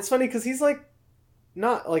 And it's funny because he's, like,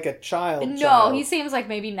 not, like, a child. No, he seems like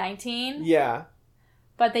maybe 19. Yeah.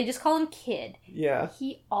 But they just call him Kid. Yeah.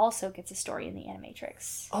 He also gets a story in the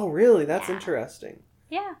Animatrix. Oh, really? That's interesting.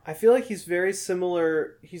 Yeah. I feel like he's very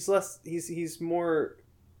similar. He's more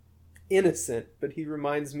innocent, but he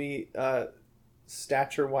reminds me,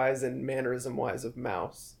 stature-wise and mannerism-wise of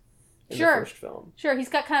Mouse. In the first film. Sure, he's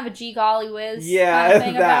got kind of a G golly whiz kind of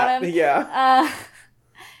thing about him. Yeah.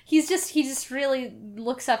 He just really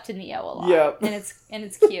looks up to Neo a lot. Yeah. And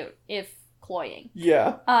it's cute, if cloying.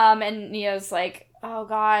 Yeah. And Neo's like, oh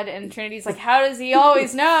god, and Trinity's like, how does he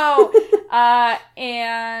always know?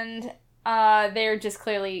 And They're just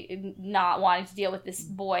clearly not wanting to deal with this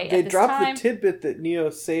boy They at this dropped time. the tidbit that Neo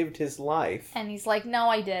saved his life. And he's like, no,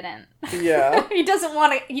 I didn't. Yeah. He doesn't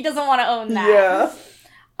want to own that.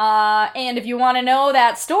 Yeah. And if you want to know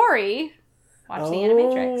that story, watch The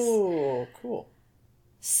Animatrix. Oh, cool.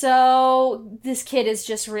 So this kid is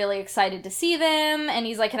just really excited to see them, and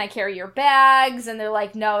he's like, can I carry your bags? And they're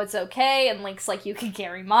like, no, it's okay. And Link's like, you can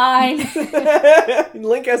carry mine.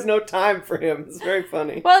 Link has no time for him. It's very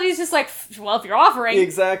funny. Well, he's just like, well, if you're offering,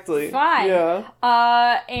 exactly. Fine.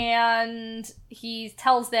 Yeah. And he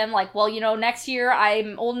tells them, like, well, next year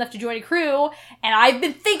I'm old enough to join a crew, and I've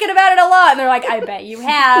been thinking about it a lot. And they're like, I bet you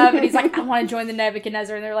have. And he's like, I want to join the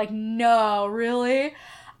Nebuchadnezzar. And they're like, no, really?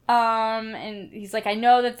 And he's like, I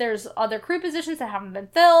know that there's other crew positions that haven't been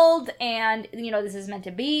filled, and, this is meant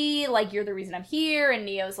to be, like, you're the reason I'm here. And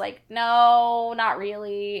Neo's like, no, not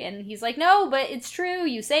really. And he's like, no, but it's true,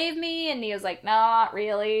 you saved me. And Neo's like, not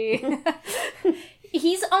really.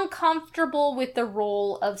 He's uncomfortable with the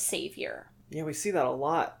role of savior. Yeah, we see that a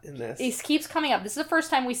lot in this. It keeps coming up. This is the first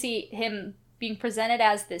time we see him being presented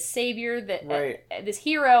as this savior, this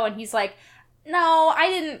hero, and he's like, no,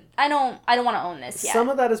 I don't want to own this yet. Some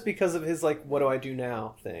of that is because of his, like, what do I do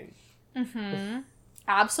now thing. Mm-hmm.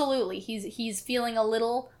 Absolutely. He's feeling a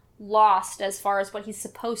little lost as far as what he's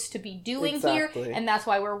supposed to be doing here, and that's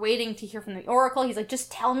why we're waiting to hear from the Oracle. He's like,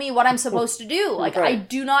 just tell me what I'm supposed to do. Like, right. I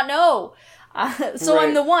do not know. So right.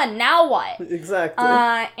 I'm the one. Now what? Exactly.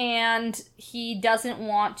 And he doesn't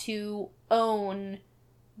want to own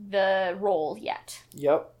the role yet.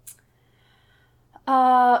 Yep.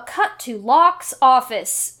 Cut to Locke's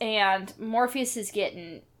office, and Morpheus is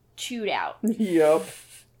getting chewed out. Yep.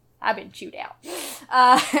 I've been chewed out.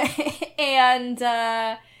 And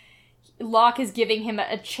Locke is giving him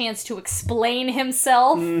a chance to explain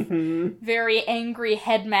himself. Mm-hmm. Very angry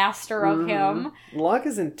headmaster of him. Locke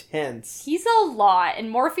is intense. He's a lot, and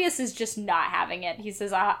Morpheus is just not having it. He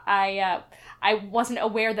says, I wasn't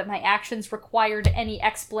aware that my actions required any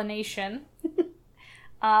explanation.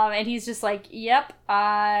 And he's just like, yep,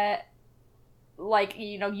 like,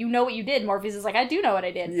 you know what you did. Morpheus is like, I do know what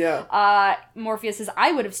I did. Yeah. Morpheus says,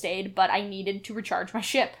 I would have stayed, but I needed to recharge my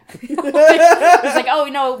ship. He's like, oh,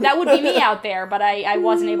 no, that would be me out there, but I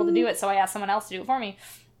wasn't able to do it, so I asked someone else to do it for me.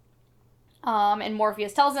 And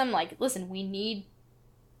Morpheus tells him, like, listen, we need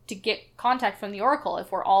to get contact from the Oracle.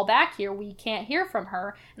 If we're all back here, we can't hear from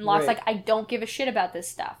her. And Locke's like, I don't give a shit about this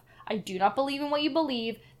stuff. I do not believe in what you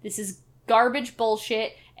believe. This is garbage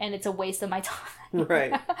bullshit, and it's a waste of my time.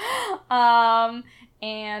 Right.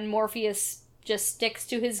 And Morpheus just sticks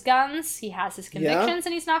to his guns. He has his convictions,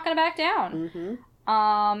 and he's not going to back down. Mm-hmm.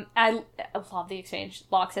 I love the exchange.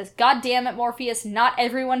 Locke says, God damn it, Morpheus, not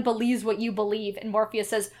everyone believes what you believe. And Morpheus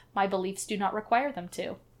says, my beliefs do not require them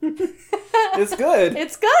to. It's good.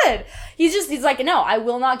 It's good. He's like, no, I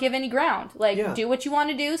will not give any ground. Like, do what you want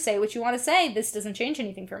to do, say what you want to say. This doesn't change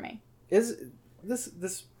anything for me.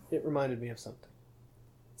 It reminded me of something.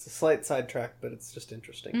 It's a slight sidetrack, but it's just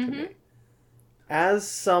interesting to me. As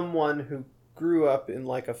someone who grew up in,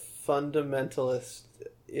 like, a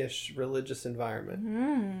fundamentalist-ish religious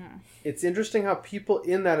environment, it's interesting how people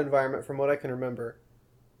in that environment, from what I can remember,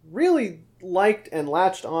 really liked and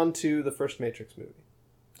latched onto the first Matrix movie.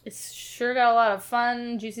 It's sure got a lot of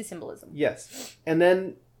fun, juicy symbolism. Yes. And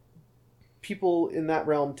then people in that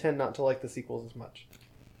realm tend not to like the sequels as much.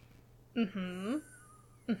 Mm-hmm.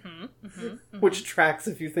 Mm-hmm, mm-hmm, mm-hmm. Which tracks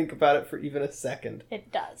if you think about it for even a second.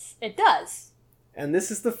 It does. It does. And this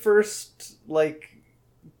is the first, like,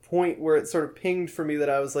 point where it sort of pinged for me that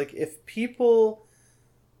I was like, if people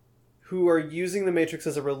who are using the Matrix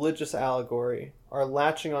as a religious allegory are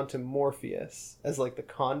latching onto Morpheus as, like, the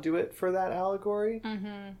conduit for that allegory,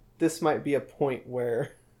 this might be a point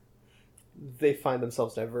where they find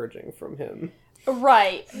themselves diverging from him.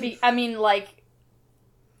 Right. I mean, like...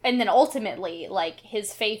 And then ultimately, like,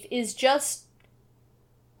 his faith is just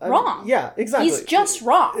wrong. Yeah, exactly. He's just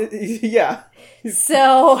wrong. Yeah.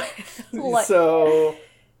 So...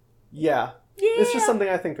 Yeah. It's just something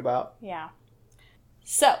I think about. Yeah.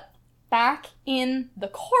 So, back in the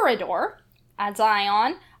corridor at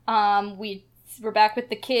Zion, we're back with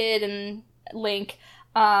the kid and Link,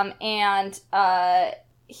 the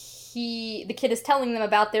kid is telling them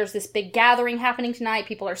about there's this big gathering happening tonight.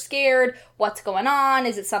 People are scared. What's going on?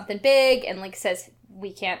 Is it something big? And Link says,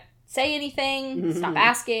 we can't say anything. Stop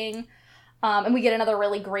asking. And we get another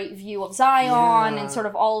really great view of Zion and sort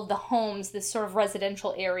of all of the homes, this sort of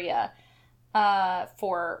residential area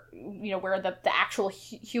for, where the actual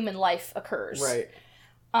human life occurs. Right.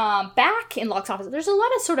 back in Locke's office, there's a lot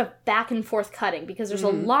of sort of back and forth cutting because there's a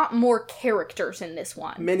lot more characters in this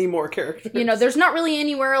one. Many more characters. You know, there's not really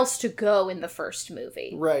anywhere else to go in the first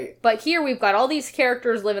movie. Right. But here we've got all these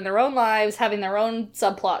characters living their own lives, having their own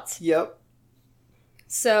subplots. Yep.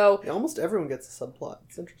 So... almost everyone gets a subplot.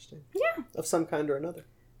 It's interesting. Yeah. Of some kind or another.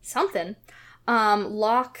 Something.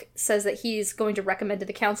 Locke says that he's going to recommend to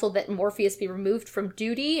the council that Morpheus be removed from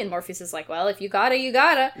duty, and Morpheus is like, well, if you gotta, you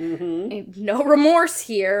gotta. Mm-hmm. No remorse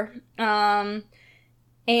here. And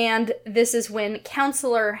this is when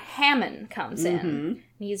Counselor Hammond comes in.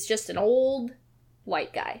 He's just an old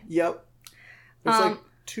white guy. Yep. There's like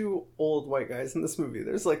two old white guys in this movie.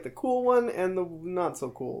 There's like the cool one and the not so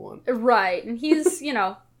cool one. Right. And he's, you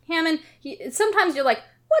know, Hammond, sometimes you're like,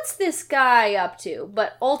 what's this guy up to?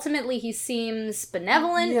 But ultimately he seems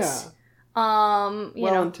benevolent. Yeah.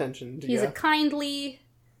 Well-intentioned. He's a kindly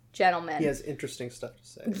gentleman. He has interesting stuff to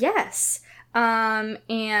say. Yes.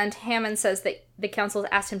 And Hammond says that the council has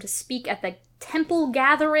asked him to speak at the temple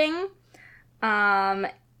gathering.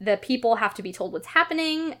 The people have to be told what's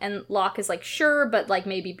happening. And Locke is like, sure, but like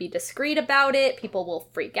maybe be discreet about it. People will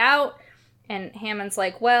freak out. And Hammond's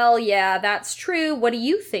like, well, yeah, that's true. What do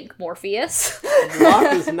you think, Morpheus?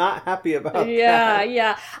 Locke is not happy about that.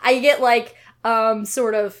 Yeah. I get, like,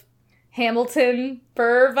 sort of Hamilton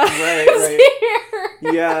vibes right.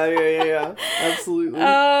 Yeah. Absolutely.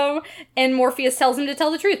 And Morpheus tells him to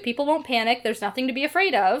tell the truth. People won't panic. There's nothing to be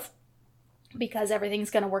afraid of. Because everything's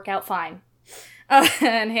going to work out fine.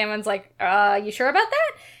 And Hammond's like, you sure about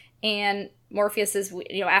that? And Morpheus is,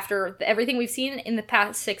 you know, after everything we've seen in the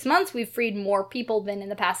past 6 months, we've freed more people than in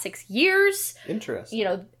the past 6 years. Interesting. You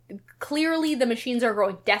know, clearly the machines are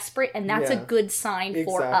growing desperate, and that's a good sign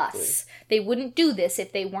for us. They wouldn't do this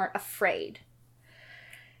if they weren't afraid.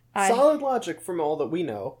 Solid logic from all that we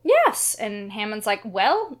know. Yes. And Hammond's like,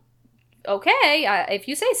 well, okay, if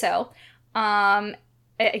you say so.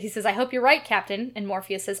 He says, I hope you're right, Captain. And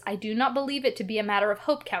Morpheus says, I do not believe it to be a matter of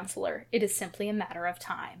hope, Counselor. It is simply a matter of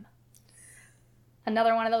time.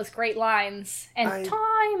 Another one of those great lines. And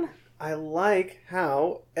time! I like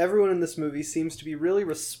how everyone in this movie seems to be really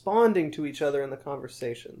responding to each other in the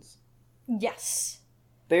conversations. Yes.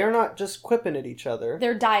 They are not just quipping at each other.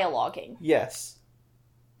 They're dialoguing. Yes.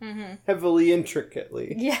 Heavily,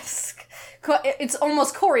 intricately. Yes. It's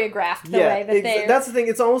almost choreographed the way that they're... That's the thing.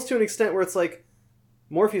 It's almost to an extent where it's like,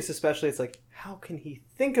 Morpheus especially, it's like, how can he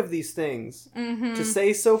think of these things to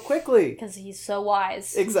say so quickly? Because he's so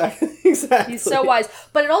wise. Exactly. He's so wise.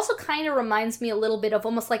 But it also kind of reminds me a little bit of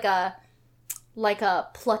almost like a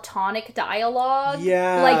platonic dialogue.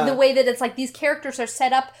 Yeah. Like the way that it's like these characters are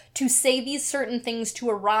set up to say these certain things to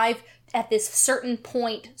arrive at this certain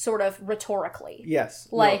point sort of rhetorically. Yes.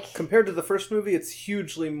 Like... no, compared to the first movie, it's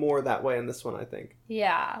hugely more that way in this one, I think.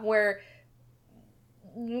 Yeah, where...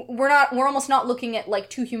 we're almost not looking at like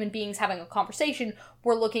two human beings having a conversation.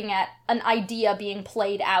 We're looking at an idea being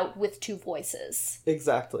played out with two voices.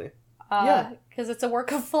 Exactly. Because it's a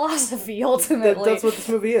work of philosophy, ultimately. That's what this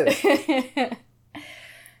movie is.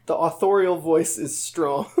 The authorial voice is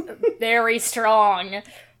strong. Very strong.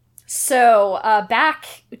 So, back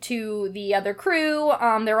to the other crew,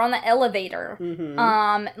 they're on the elevator.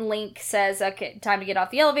 Link says, okay, time to get off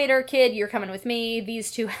the elevator, kid, you're coming with me,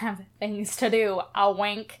 these two have things to do, I'll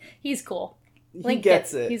wink. He's cool. Link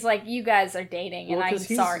gets it. He's like, you guys are dating, and I'm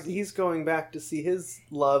sorry. He's going back to see his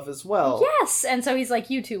love as well. Yes, and so he's like,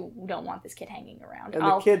 you two don't want this kid hanging around. And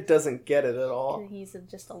the kid doesn't get it at all. He's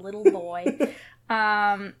just a little boy.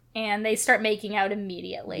 And they start making out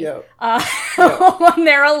immediately. Yep. When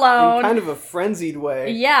they're alone. In kind of a frenzied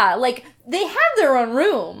way. Yeah, like, they have their own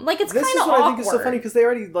room. Like, it's kind of awkward. This is what I think is so funny, because they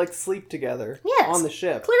already, like, sleep together on the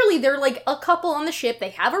ship. Clearly, they're, like, a couple on the ship.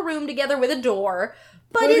 They have a room together with a door.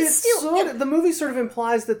 But it's still... the movie sort of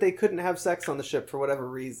implies that they couldn't have sex on the ship for whatever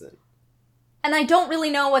reason. And I don't really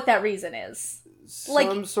know what that reason is.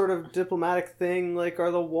 Some sort of diplomatic thing, like,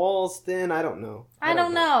 are the walls thin? I don't know. I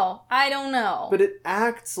don't know. But it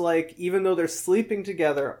acts like, even though they're sleeping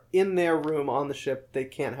together in their room on the ship, they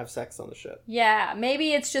can't have sex on the ship. Yeah,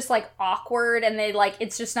 maybe it's just, like, awkward, and they, like,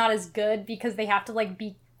 it's just not as good because they have to, like,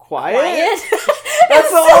 be quiet?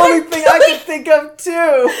 That's the only thing I can think of, too.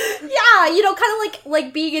 Yeah, you know, kind of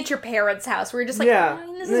like being at your parents' house, where you're just like,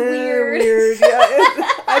 this is weird.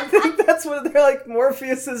 I think that's what they're like,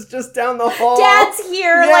 Morpheus is just down the hall. Dad's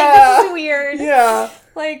here, like, this is weird. Yeah.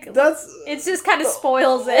 Like, it just kind of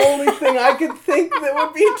spoils it. The only thing I could think that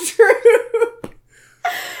would be true.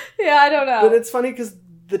 Yeah, I don't know. But it's funny because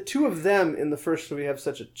the two of them in the first movie have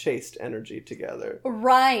such a chaste energy together.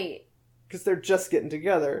 Right. Because they're just getting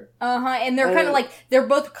together. And they're kind of like, they're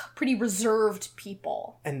both pretty reserved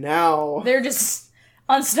people. And now... They're just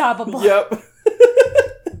unstoppable. Yep.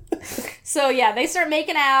 So yeah, they start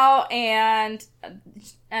making out, and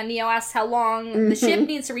Neo asks how long the ship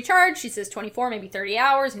needs to recharge. She says 24, maybe 30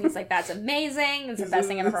 hours, and he's like, that's amazing. It's the best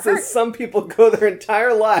thing I've ever heard. Some people go their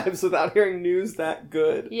entire lives without hearing news that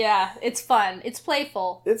good. Yeah, it's fun. It's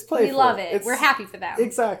playful. It's playful. We love it. We're happy for them.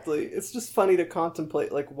 Exactly. It's just funny to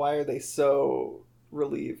contemplate, like, why are they so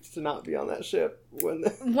relieved to not be on that ship?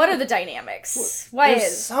 What are the dynamics?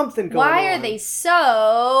 There's something going on. Why are they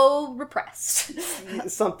so repressed?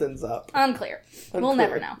 Something's up. Unclear. We'll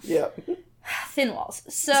never know. Yep. Thin walls.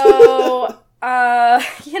 So, the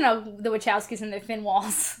Wachowskis and their thin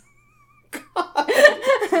walls. God.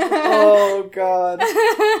 Oh, God.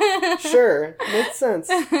 Sure. Makes sense.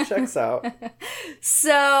 Checks out.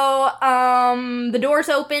 So, the doors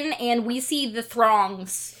open and we see the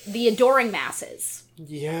throngs, the adoring masses.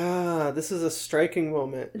 Yeah, this is a striking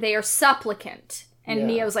moment. They are supplicant. And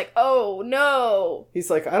Neo's like, oh, no. He's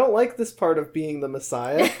like, I don't like this part of being the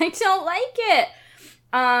Messiah. I don't like it.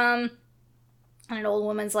 And an old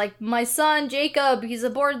woman's like, my son, Jacob, he's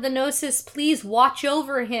aboard the Gnosis. Please watch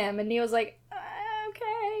over him. And Neo's like,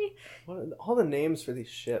 okay. All the names for these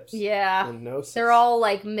ships. Yeah. The Gnosis. They're all,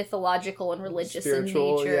 like, mythological and religious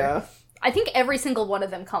Spiritual, in nature. Yeah. I think every single one of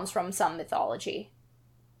them comes from some mythology.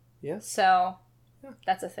 Yeah. So,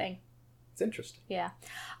 that's a thing. It's interesting. Yeah.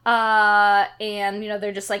 And,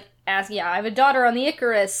 they're just like, I have a daughter on the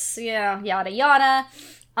Icarus. Yeah, yada, yada.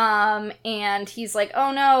 And he's like,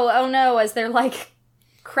 oh no, as they're, like,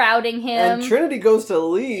 crowding him. And Trinity goes to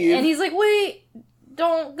leave. And he's like, wait,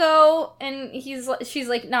 don't go. And she's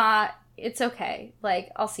like, nah, it's okay.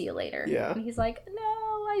 Like, I'll see you later. Yeah. And he's like, no,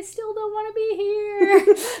 I still don't want to be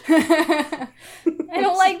here. I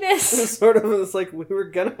don't like this. It's like, we were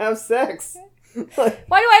gonna have sex. Like,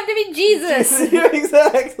 why do I have to be Jesus? Yeah,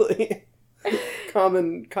 exactly.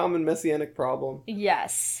 Common messianic problem.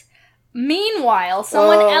 Yes. Meanwhile,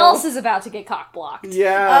 someone else is about to get cock-blocked.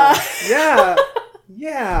 Yeah.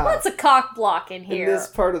 Yeah. Lots of cock-block in here. In this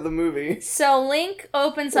part of the movie. So Link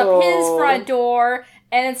opens up his front door,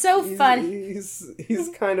 and it's so fun. He's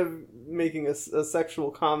kind of making a sexual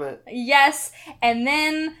comment. Yes, and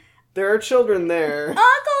then... there are children there. Uncle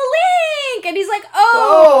Link! And he's like,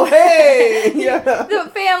 oh! Hey! Yeah. The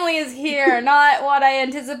family is here, not what I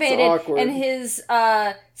anticipated. It's awkward. And his,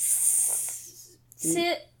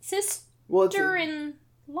 sister-in-law?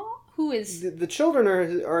 Who is... The children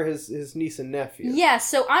are his niece and nephew. Yeah,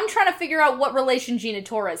 so I'm trying to figure out what relation Gina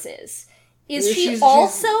Torres is. Is she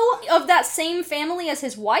also of that same family as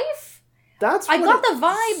his wife? I got the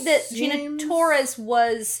vibe that Gina Torres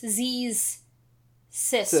was Z's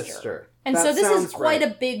sister. And so this is quite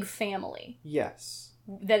a big family. Yes.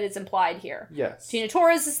 That is implied here. Yes. Gina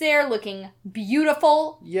Torres is there looking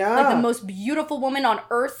beautiful. Yeah. Like the most beautiful woman on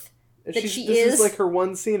earth This is like her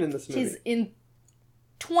one scene in this movie. She's in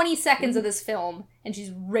 20 seconds of this film, and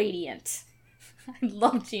she's radiant. I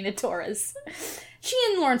love Gina Torres. She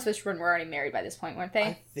and Lawrence Fishburne were already married by this point, weren't they?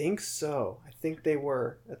 I think so. I think they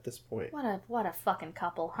were at this point. What a fucking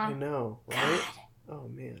couple, huh? I know, right? God. Oh,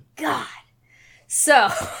 man. God. So,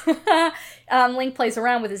 Link plays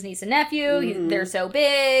around with his niece and nephew. Mm-hmm. They're so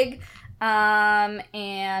big.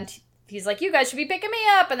 And he's like, you guys should be picking me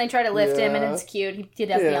up. And they try to lift him, and it's cute. He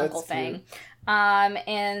does the uncle thing.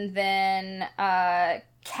 And then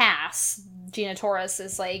Cass, Gina Torres,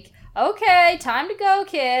 is like, okay, time to go,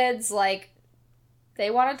 kids. Like,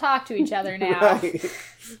 they want to talk to each other now. Right.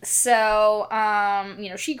 So,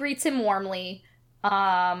 she greets him warmly.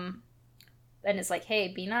 And it's like, hey,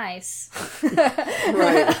 be nice.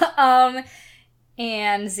 Right.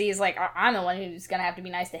 And Z's like, I'm the one who's going to have to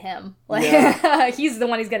be nice to him. Like, he's the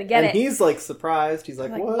one who's going to get it. And he's, like, surprised. He's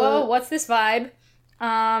like, what? Whoa, what's this vibe?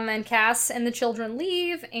 And Cass and the children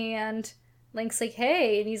leave, and Link's like,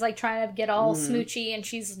 hey. And he's, like, trying to get all smoochy, and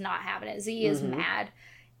she's not having it. Z is mad.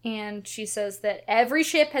 And she says that every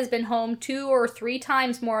ship has been home 2 or 3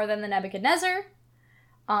 times more than the Nebuchadnezzar.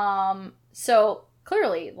 So...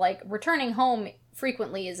 clearly, like, returning home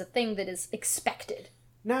frequently is a thing that is expected.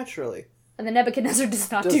 Naturally. And the Nebuchadnezzar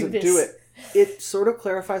does not do this. Do it. It sort of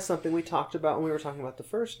clarifies something we talked about when we were talking about the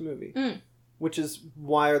first movie. Which is,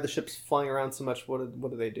 why are the ships flying around so much? What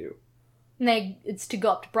do they do? It's to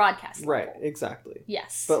go up to broadcast level. Right, exactly.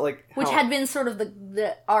 Yes. But, like, which had been sort of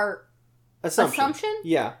our assumption?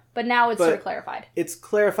 Yeah. But now it's sort of clarified. It's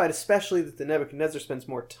clarified, especially that the Nebuchadnezzar spends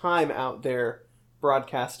more time out there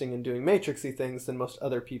broadcasting and doing matrixy things than most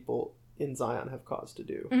other people in Zion have cause to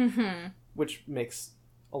do. Mm-hmm. Which makes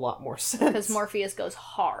a lot more sense. Because Morpheus goes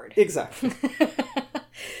hard. Exactly.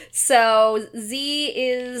 So, Z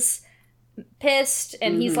is pissed,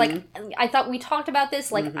 and he's like, I thought we talked about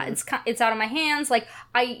this, like, it's out of my hands, like,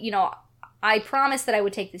 I promised that I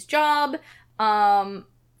would take this job,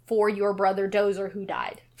 for your brother Dozer who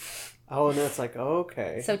died. Oh, and that's like,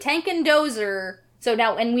 okay. So Tank and Dozer, so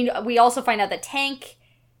now, and we also find out that Tank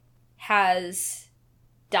has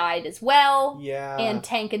died as well. Yeah. And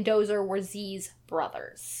Tank and Dozer were Z's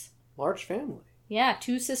brothers. Large family. Yeah,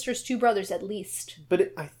 2 sisters, 2 brothers at least.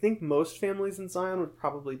 But I think most families in Zion would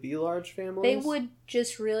probably be large families. They would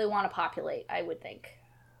just really want to populate, I would think.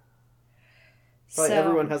 Probably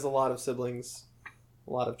everyone has a lot of siblings,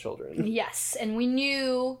 a lot of children. Yes, and we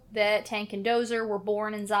knew that Tank and Dozer were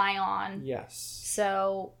born in Zion. Yes.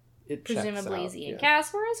 So, it presumably Z and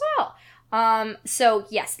Cass were as well. So,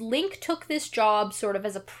 yes, Link took this job sort of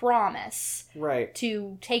as a promise. Right.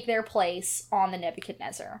 To take their place on the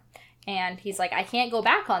Nebuchadnezzar. And he's like, I can't go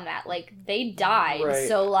back on that. Like, they died. Right.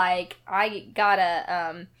 So, like, I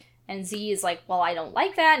gotta, and Z is like, well, I don't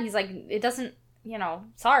like that. And he's like, it doesn't,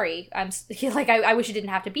 sorry. I wish it didn't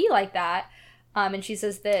have to be like that. And she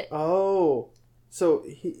says that. Oh. So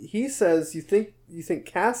he says, you think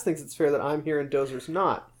Cass thinks it's fair that I'm here and Dozer's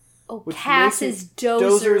not. Oh, Cass is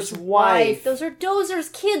Dozer's wife. Those are Dozer's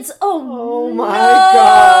kids. Oh my no!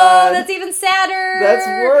 God. That's even sadder. That's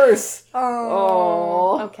worse.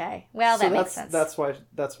 Oh. Okay. Well, that makes sense. That's why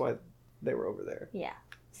they were over there. Yeah.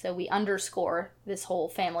 So we underscore this whole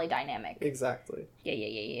family dynamic. Exactly.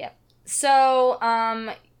 Yeah. So,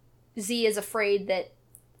 Z is afraid that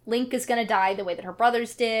Link is going to die the way that her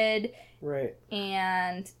brothers did. Right.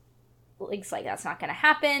 And Link's like, that's not going to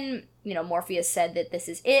happen. Morpheus said that this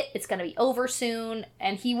is it. It's going to be over soon.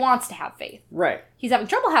 And he wants to have faith. Right. He's having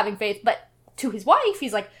trouble having faith, but to his wife,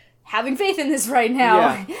 he's like, having faith in this right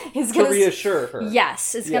now is going to reassure her.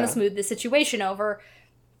 Yes, it's going to smooth the situation over.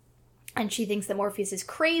 And she thinks that Morpheus is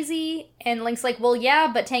crazy. And Link's like, well,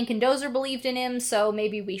 yeah, but Tank and Dozer believed in him, so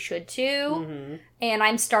maybe we should too. Mm-hmm. And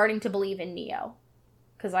I'm starting to believe in Neo.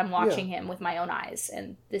 Because I'm watching him with my own eyes.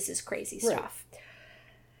 And this is crazy stuff.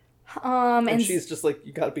 And she's just like,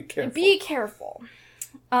 you gotta be careful. Be careful.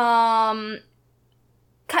 Cut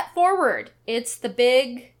forward. It's the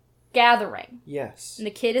big gathering. Yes. And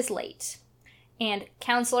the kid is late. And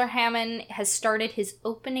Counselor Hammond has started his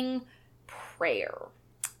opening prayer.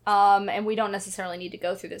 And we don't necessarily need to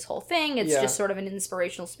go through this whole thing. It's just sort of an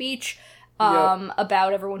inspirational speech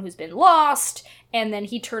about everyone who's been lost. And then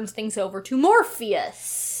he turns things over to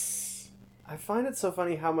Morpheus. I find it so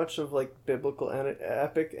funny how much of, like, biblical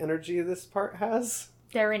epic energy this part has.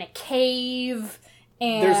 They're in a cave.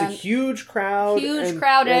 And there's a huge crowd.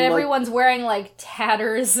 And everyone's wearing, like,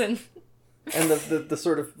 tatters and... and the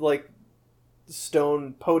sort of, like,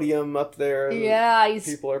 stone podium up there. Yeah.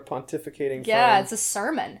 People are pontificating from. It's a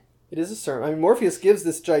sermon. It is a sermon. I mean, Morpheus gives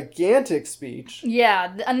this gigantic speech.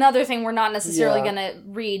 Yeah, another thing we're not necessarily going to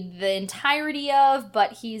read the entirety of,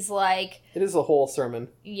 but he's like... It is a whole sermon.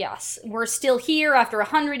 Yes. We're still here after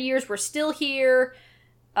 100 years. We're still here.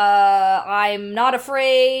 I'm not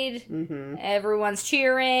afraid. Mm-hmm. Everyone's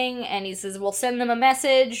cheering. And he says, we'll send them a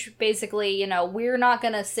message. Basically, we're not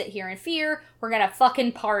going to sit here in fear. We're going to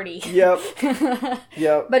fucking party. Yep.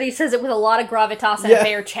 Yep. But he says it with a lot of gravitas and a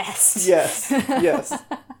bare chest. Yes.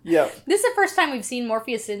 Yep. This is the first time we've seen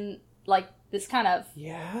Morpheus in, like, this kind of...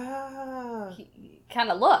 Yeah. Kind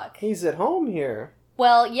of look. He's at home here.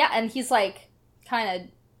 Well, yeah, and he's, like, kind of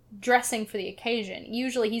dressing for the occasion.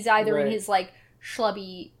 Usually he's either in his, like,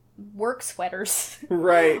 schlubby work sweaters.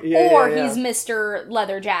 Right, or he's Mr.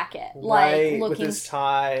 Leather Jacket. Right, like, looking... with his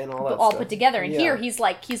tie and all that all stuff. Put together. And here he's,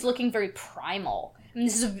 like, he's looking very primal. And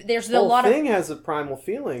there's a lot of... The whole thing of... has a primal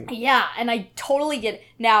feeling. Yeah, and I totally get it.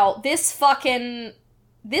 Now, this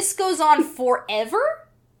goes on forever?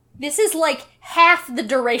 This is, like, half the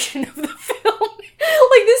duration of the film.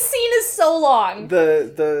 Like, this scene is so long.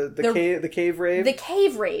 The cave rave? The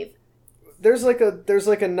cave rave. There's like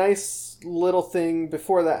a nice little thing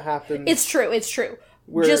before that happens. It's true.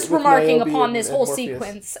 Just remarking Niobe upon this whole Morpheus.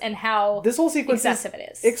 sequence and how this whole sequence excessive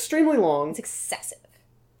it is. Extremely long. It's excessive.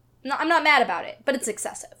 No, I'm not mad about it, but it's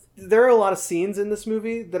excessive. There are a lot of scenes in this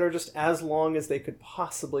movie that are just as long as they could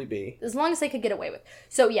possibly be. As long as they could get away with.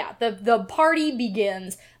 So yeah, the party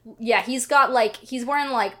begins. Yeah, he's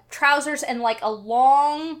wearing like trousers and like a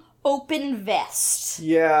long open vest.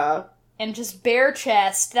 Yeah. And just bare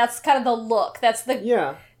chest. That's kind of the look. That's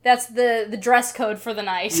the dress code for the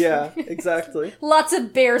night. Yeah, exactly. Lots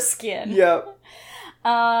of bare skin. Yep.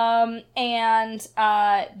 And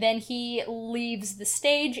then he leaves the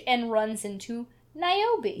stage and runs into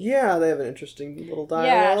Niobe. Yeah, they have an interesting little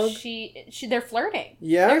dialogue. Yeah, they're flirting.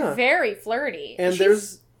 Yeah. They're very flirty. And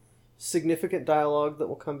there's significant dialogue that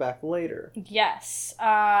will come back later. Yes.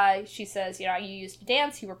 She says, you used to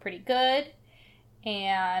dance, you were pretty good.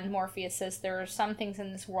 And Morpheus says there are some things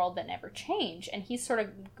in this world that never change. And he sort of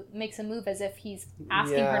makes a move as if he's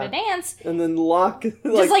asking her to dance. And then Locke...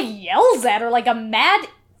 just, yells at her like a mad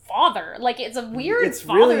father. Like, it's a weird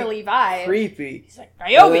fatherly really vibe. Creepy. He's like,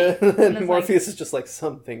 Niobe! And Morpheus is just like,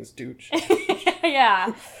 some things do change.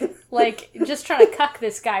 Yeah. Just trying to cuck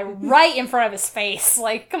this guy right in front of his face.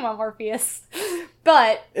 Like, come on, Morpheus.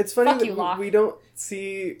 But, it's funny fuck you, Locke. We don't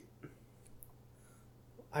see...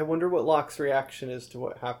 I wonder what Locke's reaction is to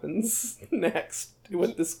what happens next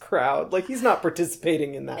with this crowd. Like, he's not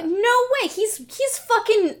participating in that. No way! He's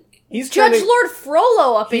fucking Judge Lord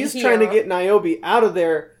Frollo up in here. He's trying to get Niobe out of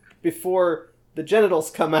there before the genitals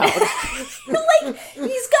come out.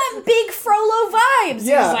 He's got big Frollo vibes.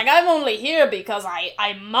 Yeah. He's like, I'm only here because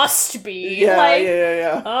I must be. Yeah,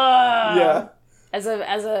 yeah. As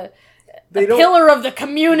a pillar of the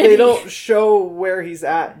community. They don't show where he's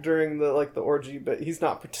at during the orgy, but he's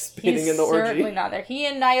not participating in the orgy. He's certainly not there. He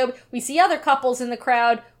and Niobe, we see other couples in the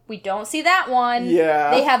crowd. We don't see that one.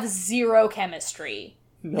 Yeah. They have zero chemistry.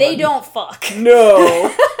 None. They don't fuck.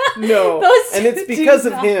 No. And it's because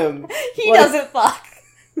of him. He doesn't fuck.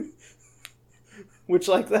 Which,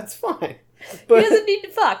 that's fine. But he doesn't need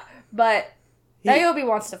to fuck. But Niobe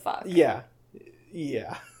wants to fuck. Yeah.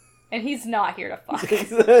 And he's not here to fuck.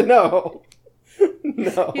 No.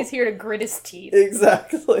 He's here to grit his teeth.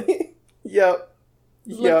 Exactly. Yep.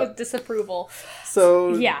 Look with disapproval.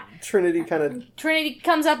 So, Trinity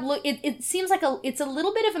comes up. Look, it seems like it's a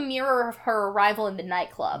little bit of a mirror of her arrival in the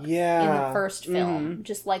nightclub. Yeah. In the first film.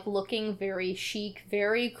 Just, looking very chic,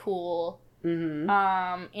 very cool.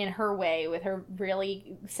 Mm-hmm. In her way, with her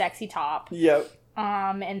really sexy top. Yep.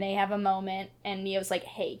 And they have a moment, and Neo's like,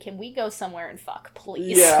 hey, can we go somewhere and fuck,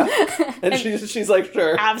 please? Yeah. And she's like,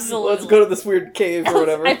 sure. Absolutely. Let's go to this weird cave or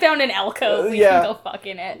whatever. I found an alcove. We can go fuck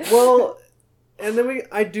in it. Well, and then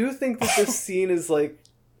I do think that this scene is,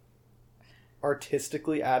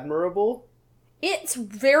 artistically admirable. It's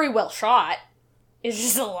very well shot. It's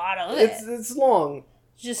just a lot of it. It's long.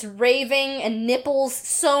 Just raving and nipples.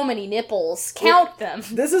 So many nipples. Count them.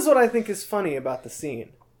 This is what I think is funny about the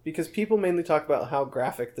scene. Because people mainly talk about how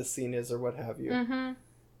graphic this scene is or what have you. Mm-hmm.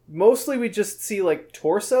 Mostly we just see,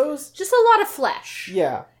 torsos. Just a lot of flesh.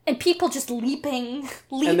 Yeah. And people just leaping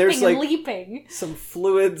and there's, leaping. Some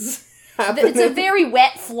fluids happening. It's a very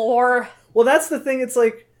wet floor. Well, that's the thing. It's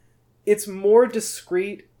it's more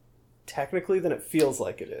discreet technically than it feels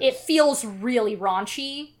like it is. It feels really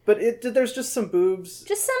raunchy. But there's just some boobs.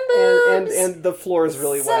 Just some boobs. And the floor is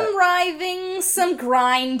really wet. Some writhing, some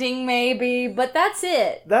grinding maybe, but that's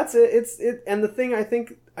it. That's it. And the thing, I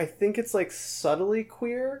think it's subtly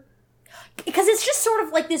queer. Because it's just sort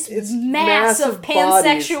of this mass of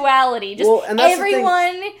pansexuality. Just well, and that's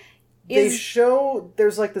everyone They show,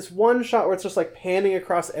 there's this one shot where it's just panning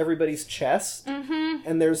across everybody's chest. Mm-hmm.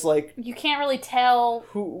 And there's you can't really tell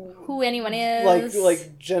who anyone is.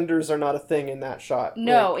 Genders are not a thing in that shot.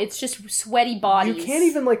 No, it's just sweaty bodies. You can't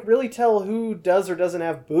even really tell who does or doesn't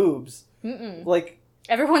have boobs. Mm-mm.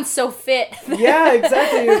 Everyone's so fit. Yeah,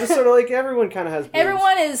 exactly. You're just sort of everyone kind of has boobs.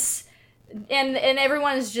 Everyone is... And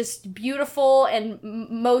everyone is just beautiful and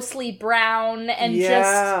mostly brown and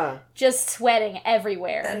just sweating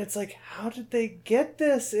everywhere. And it's how did they get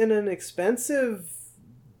this in an expensive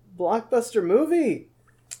blockbuster movie?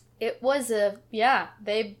 It was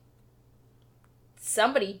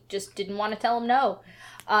somebody just didn't want to tell them no.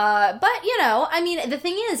 But the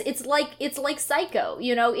thing is, it's like Psycho.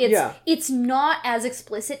 It's not as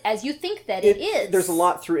explicit as you think that it is. There's a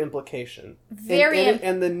lot through implication.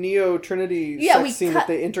 And the Neo Trinity sex scene that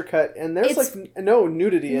they intercut, and there's no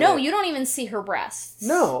nudity. No, you don't even see her breasts.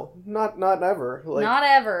 No, not ever. Not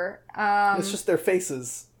ever. It's just their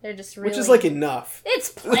faces. They're just really... Which is enough. It's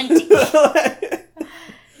plenty.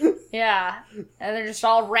 Yeah, and they're just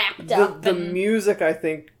all wrapped up. The music, I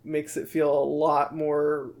think, makes it feel a lot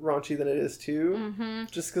more raunchy than it is, too. Mm-hmm.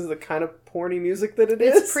 Just because of the kind of porny music that it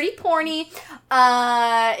is. It's pretty porny.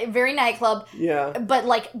 Very nightclub. Yeah.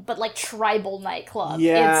 But tribal nightclub.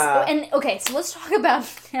 Yeah. So let's talk about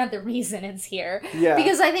the reason it's here. Yeah.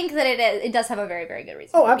 Because I think that it does have a very, very good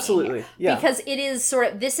reason. Oh, absolutely. Yeah. Because it is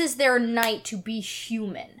this is their night to be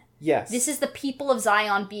human. Yes. This is the people of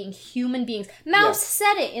Zion being human beings. Mouse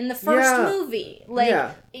said it in the first movie.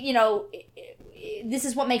 This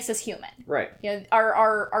is what makes us human. Right.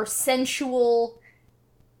 Our sensual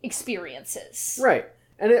experiences. Right.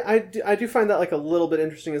 And I do find that a little bit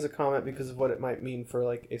interesting as a comment because of what it might mean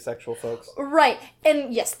for asexual folks. Right.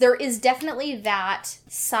 And yes, there is definitely that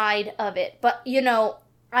side of it. But,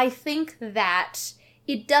 I think that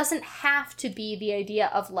it doesn't have to be the idea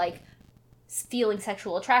of, like, feeling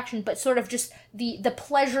sexual attraction, but sort of just the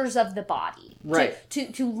pleasures of the body. Right.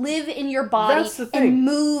 To live in your body That's the thing. and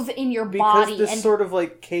move in your body. Because this and sort of,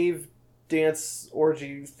 like, cave dance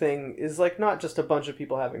orgy thing is, like, not just a bunch of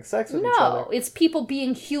people having sex with each other. No, it's people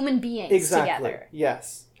being human beings together.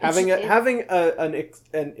 Yes. Having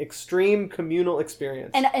an extreme communal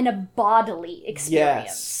experience. And a bodily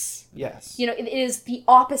experience. Yes. You know, it is the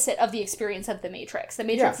opposite of the experience of the Matrix. The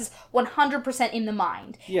Matrix is 100% in the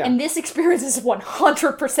mind. Yeah. And this experience is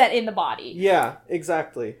 100% in the body. Yeah,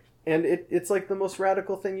 exactly. And it's like the most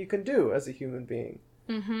radical thing you can do as a human being.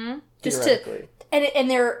 Mm-hmm. Just to...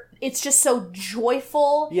 it's just so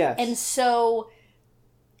joyful. Yes. And so...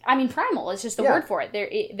 I mean, primal is just the word for it.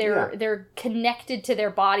 They're connected to their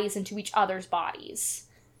bodies and to each other's bodies.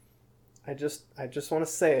 I just want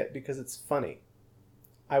to say it because it's funny.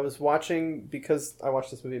 I was watching, because I watched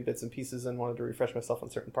this movie in bits and pieces and wanted to refresh myself on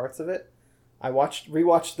certain parts of it. I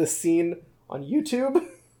rewatched this scene on YouTube,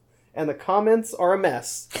 and the comments are a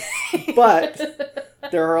mess. But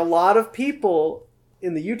there are a lot of people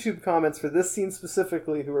in the YouTube comments for this scene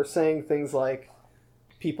specifically who are saying things like,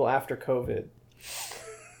 people after COVID.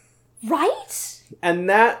 Right? And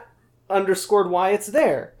that underscored why it's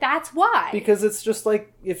there. That's why. Because it's just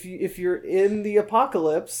like, if you're in the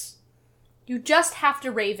apocalypse... You just have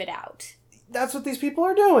to rave it out. That's what these people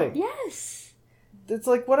are doing. Yes. It's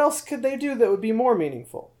like, what else could they do that would be more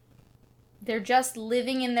meaningful? They're just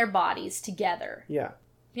living in their bodies together. Yeah.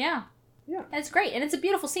 Yeah. Yeah. And it's great. And it's a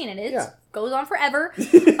beautiful scene. And it Yeah. goes on forever.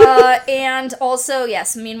 And also,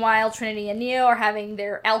 yes, meanwhile, Trinity and Neo are having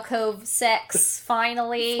their alcove sex,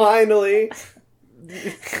 finally. Finally.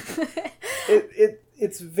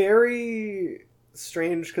 It's very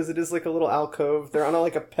strange because it is like a little alcove. They're on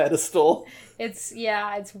like a pedestal. It's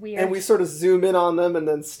weird. And we sort of zoom in on them and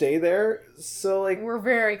then stay there. So like... We're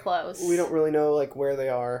very close. We don't really know like where they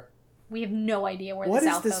are. We have no idea where what this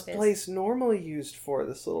is alcove is. What is this place normally used for,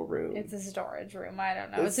 this little room? It's a storage room. I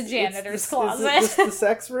don't know. It's a janitor's closet. Is it just the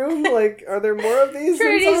sex room? Like, are there more of these?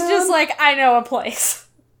 Trinity's just like, I know a place.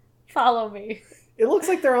 Follow me. It looks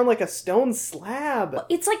like they're on like a stone slab.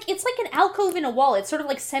 It's like an alcove in a wall. It's sort of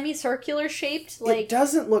like semicircular shaped. Like, it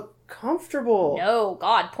doesn't look comfortable. No,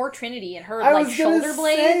 God, poor Trinity and her like shoulder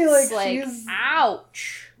blades. Like she's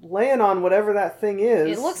ouch. Laying on whatever that thing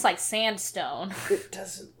is. It looks like sandstone. It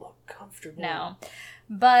doesn't look comfortable. No,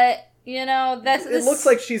 but you know it looks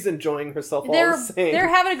like she's enjoying herself all the same. They're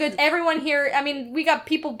having a good. Everyone here. I mean, we got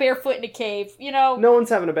people barefoot in a cave. You know, no one's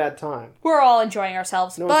having a bad time. We're all enjoying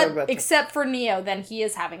ourselves, no one's having a bad time. Except for Neo. Then he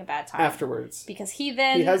is having a bad time afterwards because he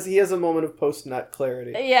has a moment of post-nut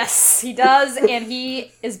clarity. Yes, he does, and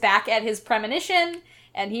he is back at his premonition,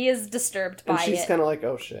 and he is disturbed by it. And she's kind of like,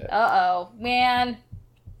 oh shit. Man.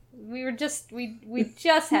 We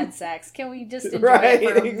just had sex. Can we just enjoy it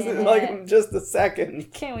for a minute? Like just a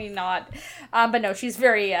second. Can we not? But no, she's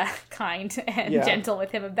very kind and gentle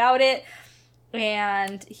with him about it,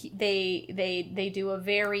 and they do a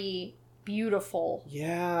very beautiful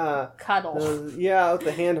cuddle. With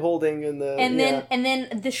the hand holding and the and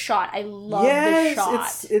then the shot. I love the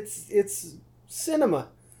shot. It's cinema.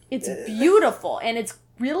 It's beautiful and it's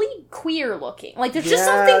really queer looking. Like there's just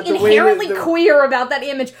something inherently queer about that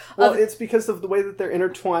image. Well, it's because of the way that they're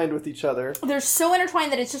intertwined with each other. They're so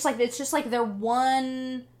intertwined that it's just like they're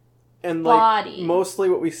one and body. Like mostly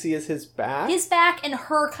what we see is his back. His back and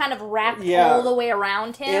her kind of wrapped all the way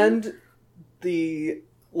around him. And the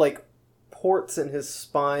like ports in his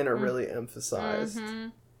spine are really emphasized. Mm-hmm.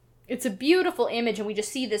 It's a beautiful image and we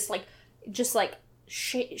just see this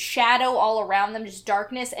shadow all around them, just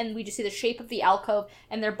darkness, and we just see the shape of the alcove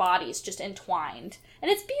and their bodies just entwined. And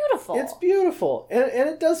it's beautiful. It's beautiful. And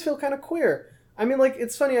it does feel kind of queer. I mean, like,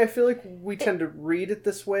 it's funny, I feel like we tend to read it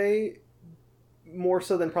this way more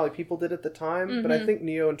so than probably people did at the time, mm-hmm. but I think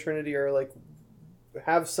Neo and Trinity are, like,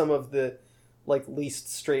 have some of the, like, least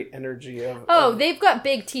straight energy of... they've got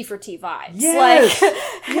big T for T vibes. Yes! Like,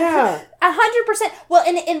 yeah! 100%. Well,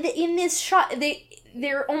 and in this shot,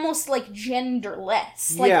 they're almost like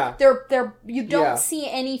genderless. Like they're you don't see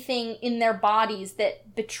anything in their bodies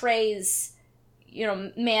that betrays, you know,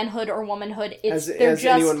 manhood or womanhood. As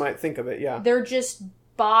anyone might think of it, They're just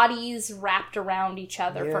bodies wrapped around each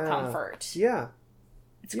other for comfort. Yeah.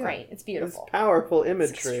 It's great. It's beautiful. It's powerful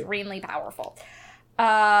imagery. It's extremely powerful.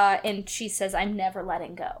 And she says, "I'm never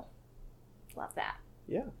letting go." Love that.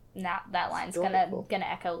 Yeah. That line's gonna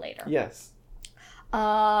echo later. Yes.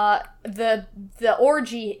 The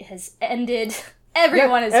orgy has ended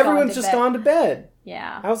Everyone's just gone to bed.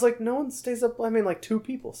 Yeah. I was like, no one stays up. I mean, like 2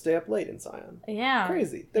 people stay up late in Zion. Yeah.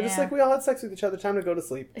 Crazy. They're just like, we all had sex with each other. Time to go to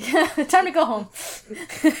sleep. Time to go home.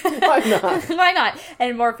 Why not? Why not?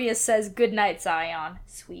 And Morpheus says, good night, Zion.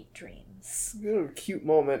 Sweet dreams. Cute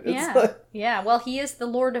moment. It's Yeah. like... Yeah. Well, he is the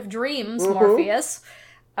Lord of Dreams, Morpheus.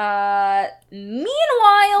 Meanwhile,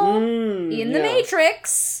 in the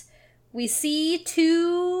Matrix, we see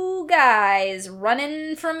 2 guys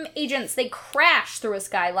running from agents. They crash through a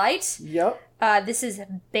skylight. Yep. This is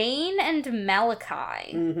Bane and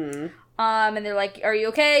Malachi. And they're like, "Are you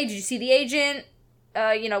okay? Did you see the agent?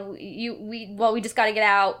 We just got to get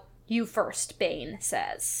out. You first," Bane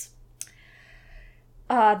says.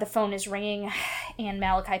 The phone is ringing, and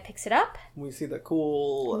Malachi picks it up. We see the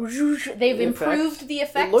cool... They've improved the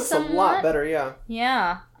effect. It looks somewhat. a lot better, yeah.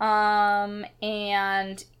 Yeah.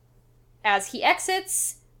 And as he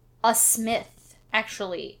exits, a Smith,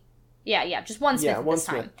 actually. Yeah, just one Smith this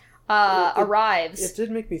time. Arrives. It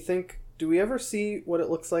did make me think, do we ever see what it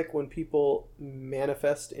looks like when people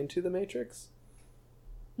manifest into the Matrix?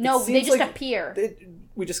 No, they just appear.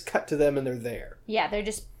 We just cut to them and they're there. Yeah, they're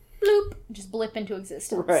just bloop, just blip into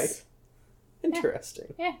existence. Right.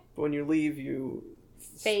 Interesting. Yeah. But when you leave, you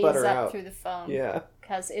phase sputter up out through the phone. Yeah.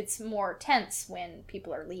 Because it's more tense when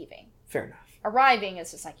people are leaving. Fair enough. Arriving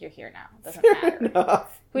is just like, you're here now. Doesn't Fair matter.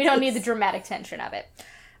 Enough. We don't need the dramatic tension of it.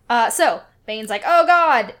 So, Bane's like, oh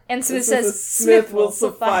god! And Smith says, Smith will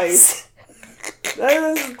suffice. I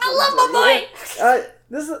love my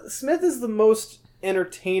boy! Smith is the most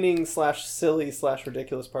entertaining / silly /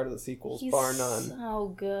 ridiculous part of the sequels, He's bar none.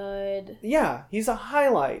 So good. Yeah, he's a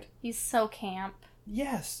highlight. He's so camp.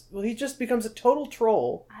 Yes. Well, he just becomes a total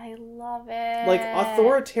troll. I love it. Like,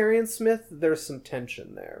 authoritarian Smith, there's some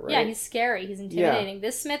tension there, right? Yeah, he's scary. He's intimidating. Yeah.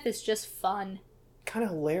 This Smith is just fun. Kind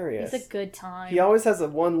of hilarious. He's a good time. He always has a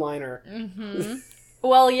one-liner. Mm-hmm.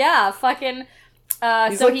 Well, yeah, fucking...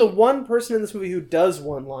 he's so the one person in this movie who does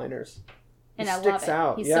one-liners. And I love it.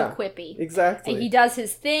 Out. He's so quippy. Exactly. And he does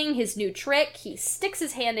his thing, his new trick. He sticks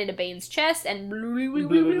his hand into Bane's chest and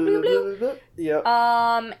blue, yep.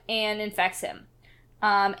 and infects him.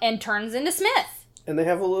 And turns into Smith. And they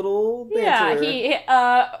have a little banter.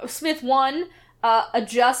 Yeah, Smith 1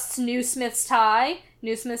 adjusts New Smith's tie.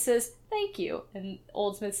 New Smith says, thank you. And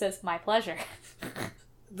Old Smith says, my pleasure.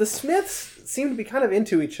 The Smiths seem to be kind of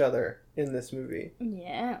into each other in this movie.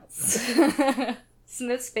 Yes.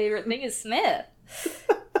 Smith's favorite thing is Smith.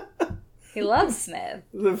 He loves Smith.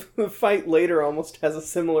 The fight later almost has a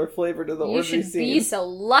similar flavor to the orgy scene. You should be so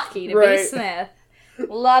lucky to be Smith.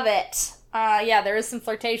 Love it. Yeah, there is some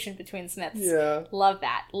flirtation between Smiths. Yeah. Love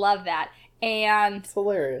that. Love that. And it's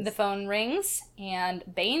hilarious. The phone rings, and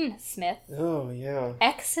Bane Smith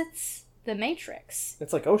exits the Matrix.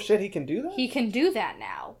 It's like, oh shit, he can do that? He can do that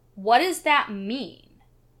now. What does that mean?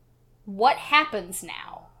 What happens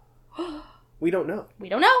now? We don't know. We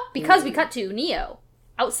don't know, because we cut to Neo.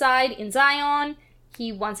 Outside in Zion,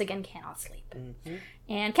 he once again cannot sleep. Mm-hmm.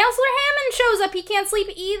 And Counselor Hammond shows up. He can't sleep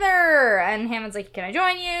either. And Hammond's like, can I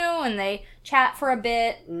join you? And they chat for a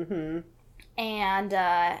bit. Mm-hmm. And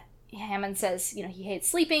Hammond says, he hates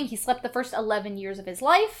sleeping. He slept the first 11 years of his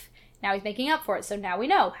life. Now he's making up for it. So now we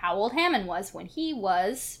know how old Hammond was when he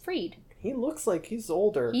was freed. He looks like he's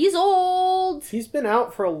older. He's old. He's been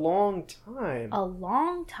out for a long time. A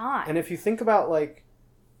long time. And if you think about, like,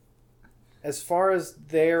 as far as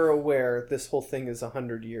they're aware, this whole thing is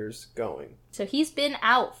 100 years going. So he's been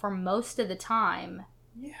out for most of the time.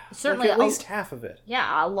 Yeah. Certainly like at least half of it.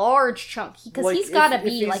 Yeah, a large chunk. Because he's got to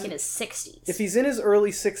be, like, in his 60s. If he's in his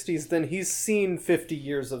early 60s, then he's seen 50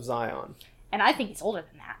 years of Zion. And I think he's older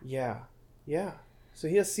than that. Yeah. Yeah. So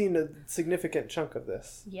he has seen a significant chunk of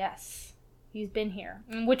this. Yes. He's been here.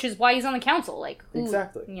 Which is why he's on the council. Like,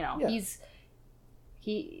 exactly. He's...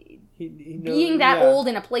 He knows, being that old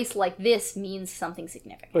in a place like this means something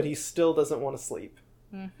significant. But he still doesn't want to sleep.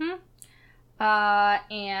 Mm-hmm.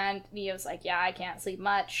 And Neo's like, yeah, I can't sleep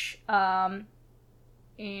much. And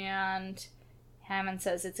Hammond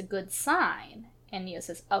says it's a good sign. And Neo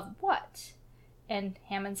says, of what? And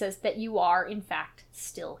Hammond says that you are, in fact,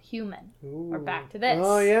 still human. Ooh. We're back to this.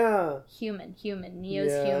 Oh, yeah. Human.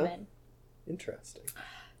 Neo's human. Interesting.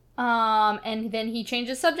 And then he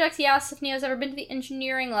changes subjects. He asks if Neo's ever been to the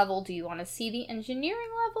engineering level. Do you want to see the engineering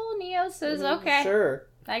level? Neo says, okay. Sure.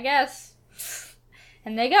 I guess.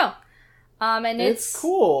 And they go. And it's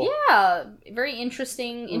cool. Yeah. Very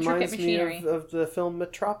interesting, intricate machinery. Reminds me of the film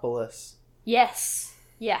Metropolis. Yes.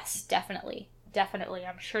 Yes, definitely. Definitely.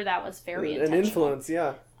 I'm sure that was very intentional. An influence,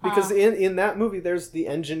 yeah. Because in that movie, there's the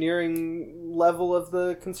engineering level of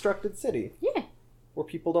the constructed city. Yeah. Where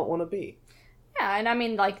people don't want to be. Yeah, and I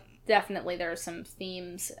mean, like, definitely there are some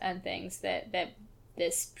themes and things that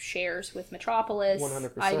this shares with Metropolis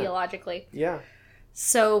 100%. ideologically. Yeah.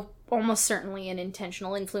 So almost certainly an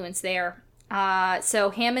intentional influence there.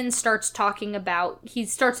 So Hammond starts he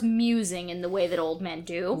starts musing in the way that old men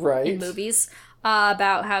do in movies,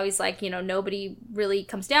 about how he's like, nobody really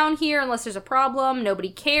comes down here unless there's a problem. Nobody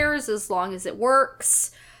cares as long as it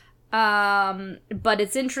works. But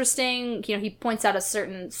it's interesting, he points out a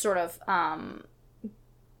certain sort of,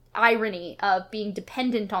 irony of being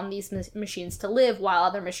dependent on these machines to live while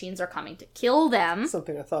other machines are coming to kill them.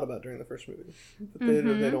 Something I thought about during the first movie, but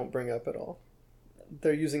they don't bring up at all.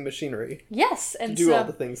 They're using machinery. Yes, and to do all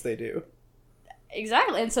the things they do.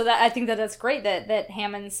 Exactly, and so I think that's great that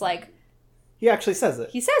Hammond's like... He actually says it.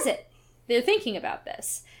 He says it. They're thinking about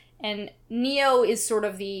this. And Neo is sort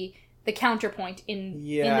of the counterpoint in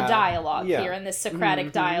the dialogue here, in this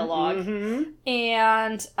Socratic dialogue. Mm-hmm.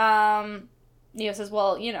 And Neo says,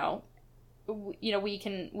 well,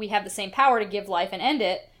 we have the same power to give life and end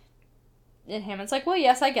it. And Hammond's like, well,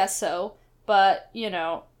 yes, I guess so. But,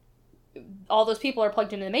 all those people are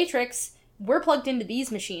plugged into the Matrix. We're plugged into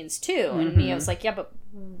these machines, too. Mm-hmm. And Neo's like, yeah, but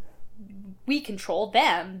we control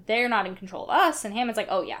them. They're not in control of us. And Hammond's like,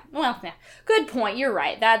 oh, yeah. Well, yeah. Good point. You're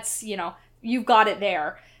right. That's, you've got it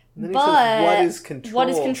there. And then he says, what is control? What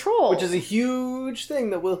is control? Which is a huge thing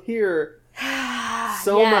that we'll hear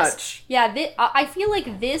so much. Yeah, I feel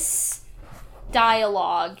like this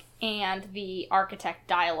dialogue and the architect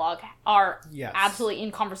dialogue are absolutely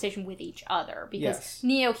in conversation with each other. Because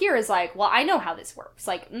Neo here is like, well, I know how this works.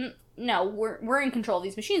 Like, no, we're in control of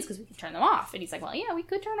these machines because we can turn them off. And he's like, well, yeah, we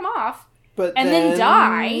could turn them off. But then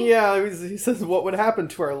die. Yeah, he says, what would happen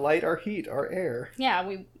to our light, our heat, our air? Yeah,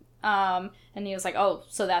 and Neo's like, oh,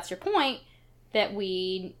 so that's your point, that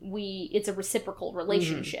it's a reciprocal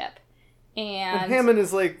relationship. Mm-hmm. And Hammond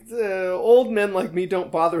is like, old men like me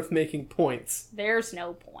don't bother with making points. There's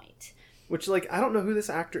no point. Which, I don't know who this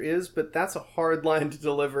actor is, but that's a hard line to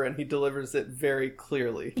deliver, and he delivers it very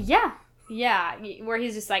clearly. Yeah. Yeah. Where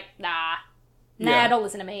he's just like, nah, don't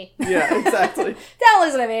listen to me. Yeah, exactly. Don't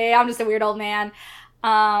listen to me. I'm just a weird old man.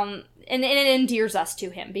 And it endears us to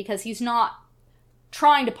him, because he's not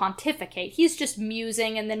trying to pontificate. He's just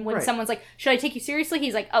musing, and then when someone's like, should I take you seriously?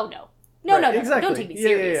 He's like, oh, no. No, exactly. Don't take me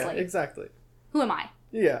seriously. Yeah, exactly. Who am I?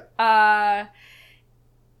 Yeah.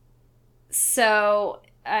 So,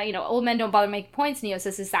 old men don't bother making points. Neo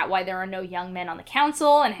says, is that why there are no young men on the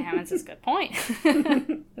council? And Hammond says, good point.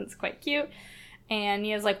 That's quite cute. And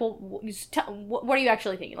Neo's like, well, what are you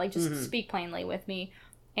actually thinking? Like, just speak plainly with me.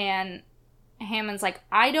 And Hammond's like,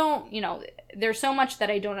 I don't, there's so much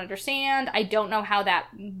that I don't understand. I don't know how that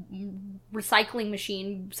recycling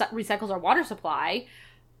machine recycles our water supply.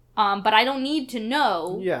 But I don't need to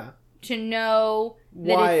know. Yeah. To know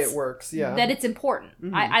that why it works. Yeah. That it's important.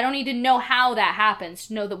 Mm-hmm. I don't need to know how that happens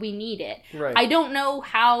to know that we need it. Right. I don't know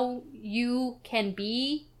how you can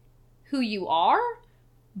be who you are,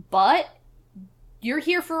 but you're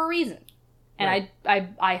here for a reason, and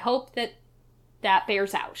I hope that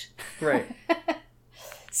bears out. Right.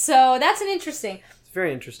 So that's it's a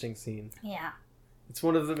very interesting scene. Yeah. It's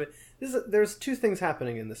one of the... There's two things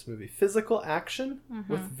happening in this movie. Physical action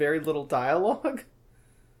with very little dialogue.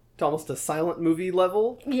 To almost a silent movie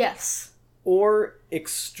level. Yes. Or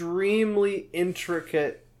extremely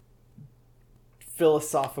intricate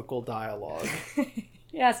philosophical dialogue.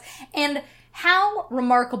 Yes. And how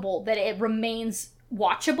remarkable that it remains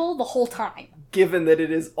watchable the whole time. Given that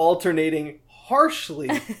it is alternating harshly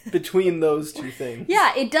between those two things.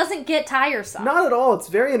 Yeah, it doesn't get tiresome. Not at all. It's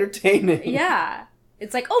very entertaining. Yeah.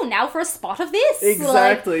 It's like, oh, now for a spot of this.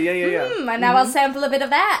 Exactly. Yeah. And now I'll sample a bit of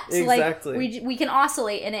that. Exactly. We can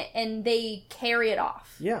oscillate in it, and they carry it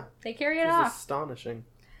off. Yeah. They carry it off. Astonishing.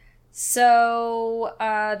 So,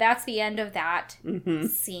 that's the end of that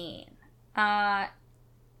scene.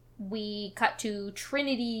 We cut to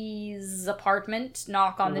Trinity's apartment,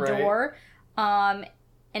 knock on the door, and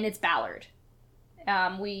it's Ballard.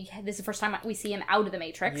 This is the first time we see him out of the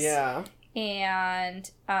Matrix. Yeah. And,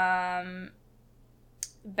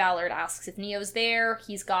 Ballard asks if Neo's there.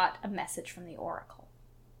 He's got a message from the Oracle.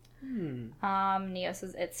 Neo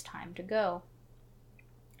says it's time to go.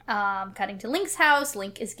 Cutting to Link's house.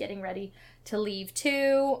 Link is getting ready to leave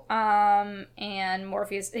too. And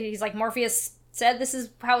Morpheus, he's like, Morpheus said this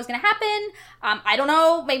is how it's going to happen. I don't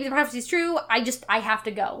know. Maybe the prophecy is true. I have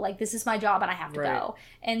to go. Like, this is my job and I have to go.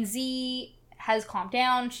 And Z has calmed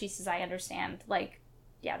down. She says, I understand. Like,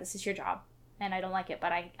 yeah, this is your job. And I don't like it,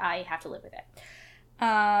 but I have to live with it.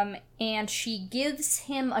 And she gives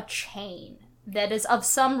him a chain that is of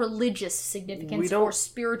some religious significance or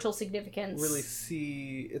spiritual significance. Really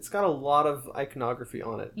see... It's got a lot of iconography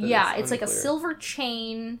on it. Yeah, it's like a silver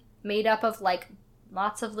chain made up of, like,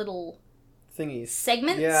 lots of little... thingies.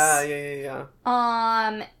 Segments. Yeah.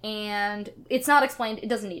 And it's not explained. It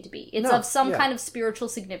doesn't need to be. It's of some kind of spiritual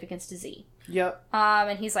significance to Z. Yep.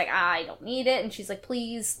 And he's like, I don't need it. And she's like,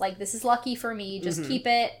 please, like, this is lucky for me. Just keep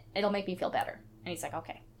it. It'll make me feel better. And he's like,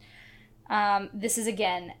 okay. This is,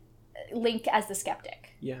 again, Link as the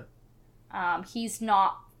skeptic. Yeah. He's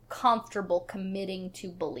not comfortable committing to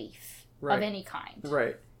belief of any kind.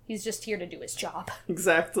 Right. He's just here to do his job.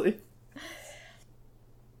 Exactly.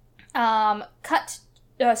 Cut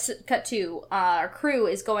to, our crew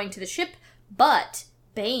is going to the ship, but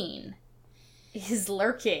Bane is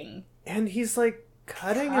lurking. And he's, like,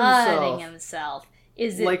 cutting himself.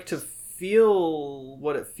 Is it... Like, to feel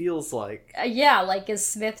what it feels like. Yeah, like, is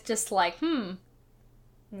Smith just like,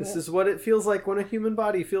 This is what it feels like when a human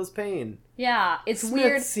body feels pain. Yeah, it's Smith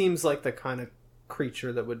weird. Seems like the kind of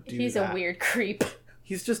creature that would do that. He's a weird creep.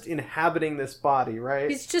 He's just inhabiting this body, right?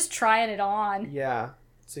 He's just trying it on. Yeah.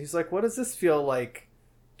 So he's like, what does this feel like?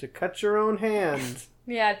 To cut your own hand.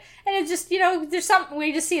 Yeah. And it's just, there's something,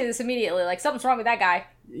 we just see this immediately. Like, something's wrong with that guy.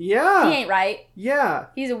 Yeah. He ain't right. Yeah.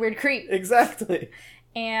 He's a weird creep. Exactly.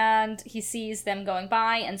 And he sees them going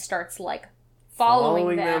by and starts, like,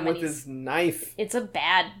 following them with his knife. It's a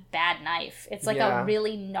bad knife. It's like a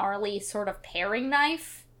really gnarly sort of paring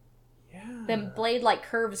knife. Yeah. The blade, like,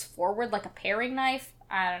 curves forward like a paring knife.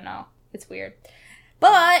 I don't know. It's weird.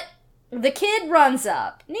 But the kid runs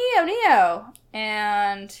up. Neo!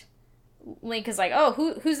 And Link is like, oh,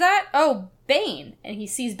 who's that? Oh, Bane. And he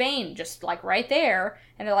sees Bane just, like, right there.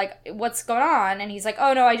 And they're like, what's going on? And he's like,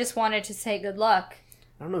 oh, no, I just wanted to say good luck.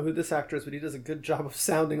 I don't know who this actor is, but he does a good job of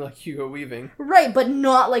sounding like Hugo Weaving. Right, but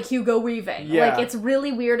not like Hugo Weaving. Yeah. Like, it's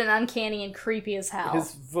really weird and uncanny and creepy as hell.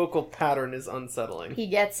 His vocal pattern is unsettling. He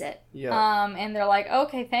gets it. Yeah. And they're like,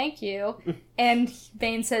 okay, thank you. And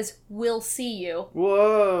Bane says, we'll see you.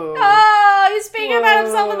 Whoa. Oh, he's speaking about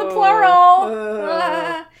himself in the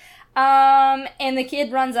plural. And the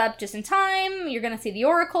kid runs up just in time. You're gonna see the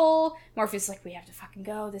Oracle. Morpheus is like, we have to fucking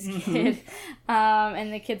go, this kid.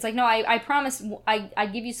 And the kid's like, no, I promise I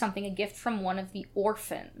give you something, a gift from one of the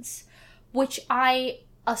orphans. Which I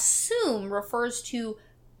assume refers to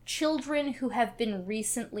children who have been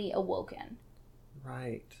recently awoken.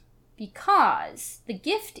 Right. Because the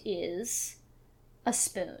gift is a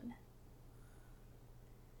spoon.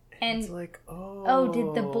 And it's like,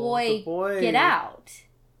 did the boy get out?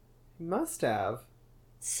 Must have.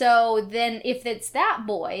 So then, if it's that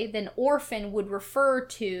boy, then orphan would refer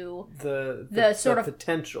to the sort of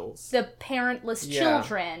potentials, the parentless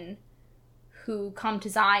children who come to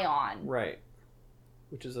Zion, right?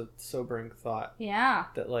 Which is a sobering thought. Yeah,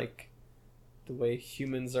 that like the way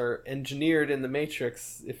humans are engineered in the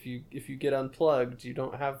Matrix, if you get unplugged, you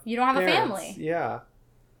don't have parents. A family. Yeah,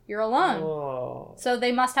 you're alone. Oh. So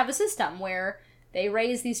they must have a system where they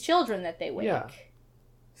raise these children that they wake. Yeah.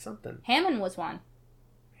 Something. Hammond was one.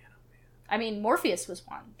 Man, oh man. I mean, Morpheus was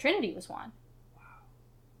one. Trinity was one. Wow.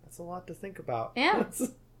 That's a lot to think about. Yeah.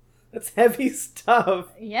 That's heavy stuff.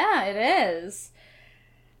 Yeah, it is.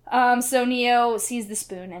 So Neo sees the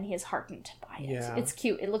spoon and he is heartened by it. Yeah. It's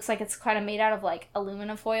cute. It looks like it's kind of made out of like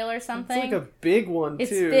aluminum foil or something. It's like a big one too.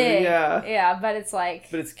 It's big. Yeah. Yeah, but it's like...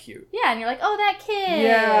 But it's cute. Yeah, and you're like, oh, that kid.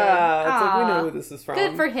 Yeah. It's like, we know who this is from.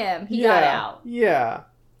 Good for him. He got out. Yeah.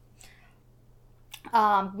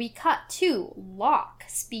 We cut to Locke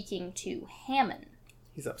speaking to Hammond.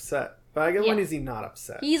 He's upset. But I guess when is he not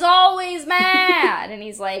upset? He's always mad. And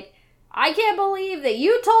he's like, I can't believe that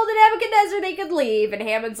you told the Nebuchadnezzar they could leave. And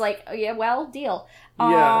Hammond's like, oh, yeah, well, deal.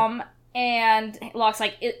 And Locke's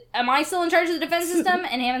like, am I still in charge of the defense system?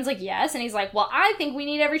 And Hammond's like, yes. And he's like, well, I think we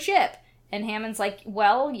need every ship. And Hammond's like,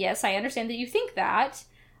 well, yes, I understand that you think that.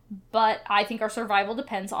 But I think our survival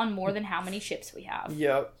depends on more than how many ships we have.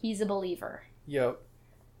 Yep. He's a believer. Yep.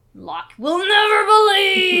 Locke will never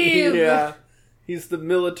believe! Yeah. He's the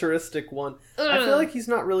militaristic one. I feel like he's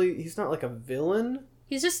not like a villain.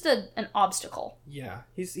 He's just an obstacle. Yeah.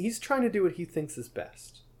 He's trying to do what he thinks is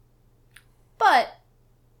best. But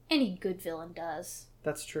any good villain does.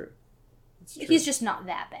 That's true. He's just not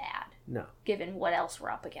that bad. No. Given what else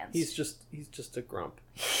we're up against. He's just a grump.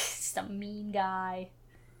 He's just a mean guy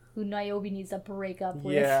who Niobe needs to break up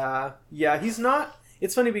with. Yeah. Yeah, he's not...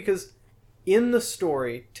 It's funny because in the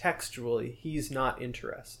story, textually, he's not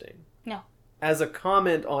interesting. No. As a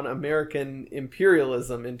comment on American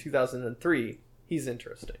imperialism in 2003, he's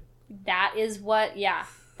interesting. That is what... Yeah.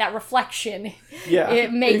 That reflection. Yeah.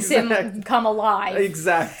 It makes him come alive.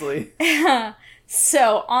 Exactly.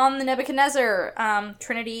 So, on the Nebuchadnezzar,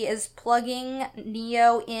 Trinity is plugging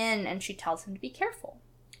Neo in, and she tells him to be careful.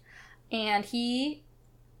 And he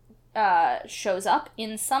shows up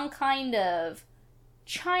in some kind of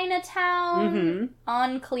Chinatown,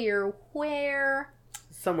 unclear where.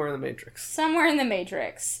 Somewhere in the Matrix. Somewhere in the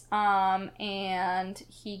Matrix. And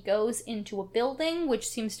he goes into a building, which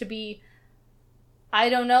seems to be, I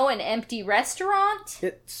don't know, an empty restaurant.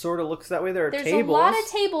 It sort of looks that way. There's tables. There's a lot of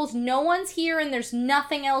tables. No one's here, and there's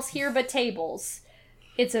nothing else here but tables.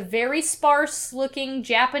 It's a very sparse-looking,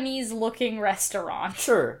 Japanese-looking restaurant.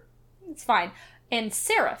 Sure. It's fine. And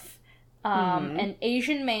Seraph, an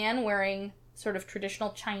Asian man wearing sort of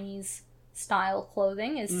traditional Chinese-style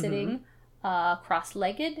clothing, is sitting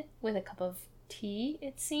cross-legged with a cup of tea,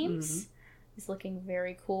 it seems. He's looking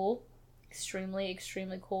very cool. Extremely,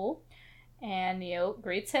 extremely cool. And Neo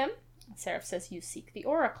greets him. Seraph says, "You seek the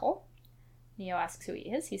Oracle." Neo asks who he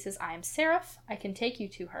is. He says, "I am Seraph. I can take you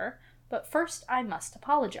to her. But first, I must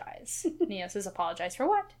apologize." Neo says, "Apologize for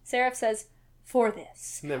what?" Seraph says, "For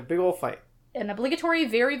this." And they have a big old fight. An obligatory,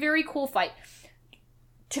 very, very cool fight.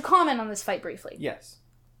 To comment on this fight briefly. Yes.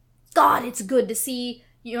 God, it's good to see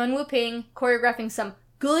Yuan Wu-ping choreographing some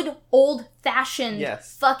good, old-fashioned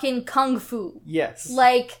fucking kung fu. Yes.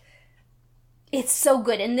 Like, it's so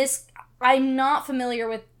good. And this... I'm not familiar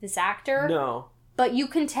with this actor. No. But you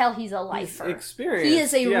can tell he's a lifer. He's experienced. He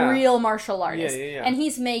is a real martial artist. Yeah. And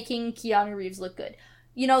he's making Keanu Reeves look good.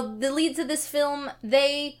 You know, the leads of this film,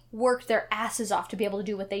 they worked their asses off to be able to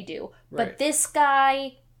do what they do. Right. But this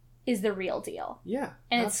guy is the real deal. Yeah,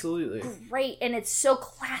 and absolutely. It's great, and it's so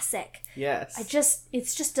classic. Yes.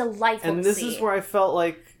 It's just delightful and to see. And this is where I felt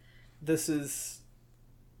like this is...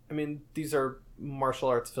 I mean, these are martial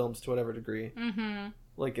arts films to whatever degree.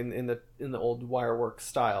 Like in the old Wireworks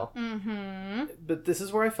style. But this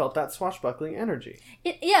is where I felt that swashbuckling energy.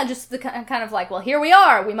 Just the kind of like, well, here we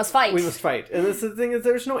are, we must fight. We must fight. And the thing is,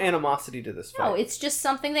 there's no animosity to this fight. No, it's just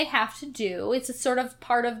something they have to do. It's a sort of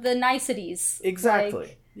part of the niceties. Exactly.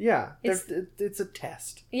 Like, yeah. It's a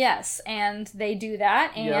test. Yes, and they do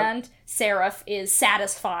that, and Seraph is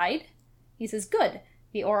satisfied. He says, "Good.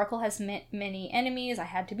 The Oracle has many enemies. I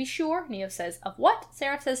had to be sure." Neo says, "Of what?"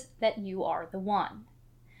 Seraph says, "That you are the one."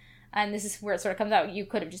 And this is where it sort of comes out. You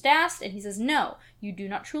could have just asked. And he says, "No, you do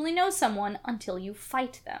not truly know someone until you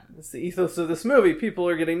fight them." It's the ethos of this movie. People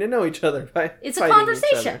are getting to know each other by It's a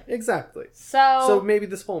conversation. Exactly. So maybe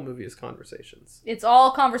this whole movie is conversations. It's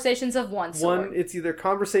all conversations of one sort. It's either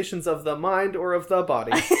conversations of the mind or of the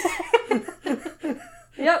body.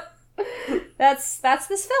 Yep. That's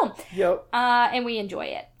this film. Yep. And we enjoy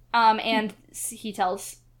it. And he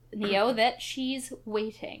tells Neo that she's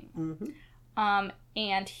waiting.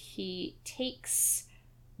 And he takes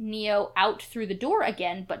Neo out through the door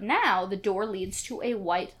again, but now the door leads to a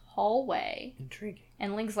white hallway. Intriguing.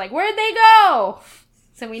 And Link's like, "Where'd they go?"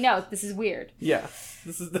 So we know this is weird. Yeah.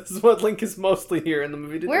 This is what Link is mostly here in the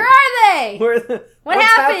movie to Where are they? What's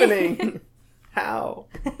happening? How?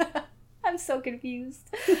 I'm so confused.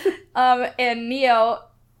 And Neo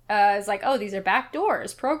is like, "Oh, these are back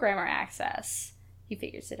doors, programmer access." He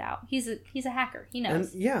figures it out. He's a hacker. He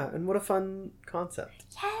knows. And what a fun concept.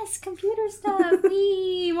 Yes, computer stuff.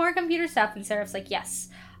 More computer stuff. And Seraph's like, yes.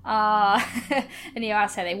 And Neo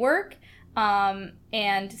asks how they work.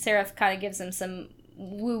 And Seraph kind of gives him some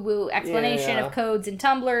woo-woo explanation of codes and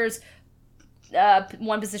tumblers.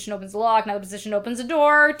 One position opens the lock, another position opens a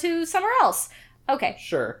door to somewhere else. Okay.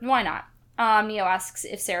 Sure. Why not? Neo asks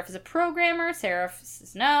if Seraph is a programmer. Seraph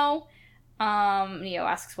says no. Neo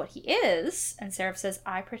asks what he is, and Seraph says,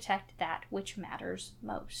 "I protect that which matters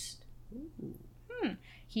most."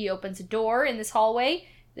 He opens a door in this hallway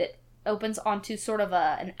that opens onto sort of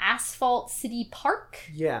an asphalt city park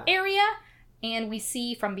area, and we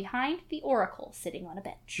see from behind the Oracle sitting on a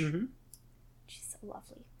bench. She's so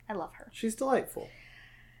lovely. I love her. She's delightful.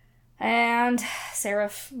 And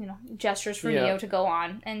Seraph, gestures for Neo to go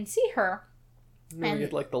on and see her. And we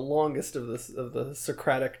get like the longest of the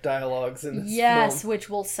Socratic dialogues in this film. Yes, which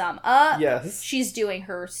will sum up. Yes. She's doing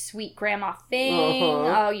her sweet grandma thing.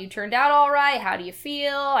 Oh, you turned out all right. How do you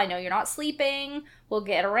feel? I know you're not sleeping. We'll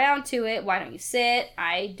get around to it. Why don't you sit?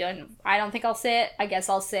 I don't think I'll sit. I guess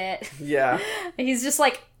I'll sit. Yeah. He's just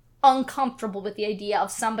like uncomfortable with the idea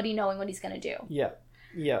of somebody knowing what he's going to do. Yeah.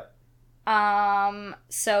 Yeah.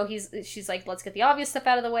 So she's like, "Let's get the obvious stuff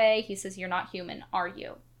out of the way." He says, "You're not human, are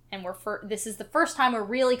you?" And this is the first time we're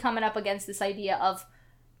really coming up against this idea of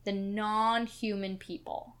the non-human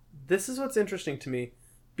people. This is what's interesting to me,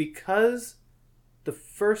 because the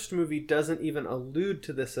first movie doesn't even allude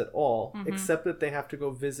to this at all, except that they have to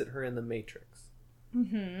go visit her in the Matrix.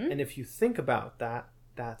 And if you think about that,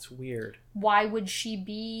 That's weird. Why would she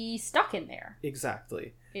be stuck in there?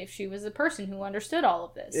 Exactly. If she was a person who understood all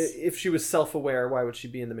of this. If she was self-aware, why would she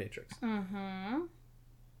be in the Matrix? Mm-hmm.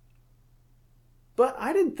 But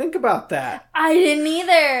I didn't think about that. I didn't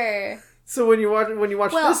either. So when you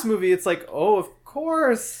watch this movie, it's like, oh, of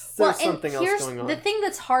course there's something else going on. The thing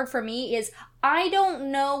that's hard for me is I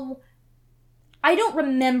don't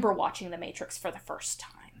remember watching The Matrix for the first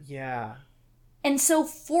time. Yeah. And so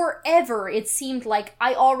forever it seemed like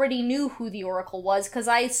I already knew who the Oracle was because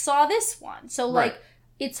I saw this one. So like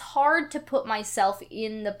it's hard to put myself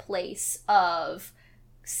in the place of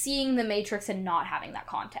seeing The Matrix and not having that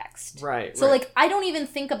context. Right. So like I don't even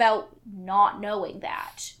think about not knowing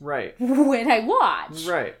that. Right. When I watch.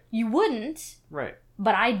 Right. You wouldn't. Right.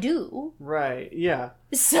 But I do. Right. Yeah.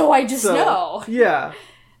 So I just know. Yeah.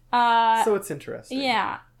 So it's interesting.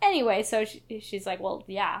 Yeah. Anyway, so she's like, well,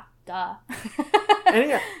 yeah, duh.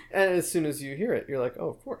 and as soon as you hear it, you're like, oh,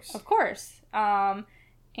 of course. Of course.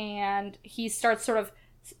 And he starts sort of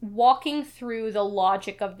walking through the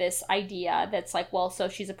logic of this idea that's like, well, so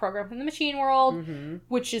she's a program from the machine world,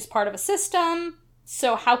 which is part of a system.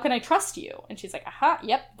 So how can I trust you? And she's like, aha,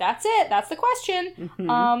 yep, that's it. That's the question.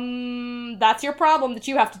 That's your problem that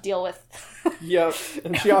you have to deal with. Yep.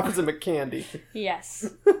 And she offers him a candy. Yes.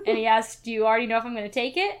 And he asks, do you already know if I'm going to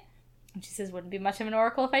take it? And she says, wouldn't be much of an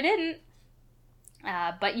oracle if I didn't.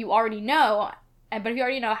 But you already know. But if you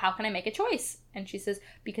already know, how can I make a choice? And she says,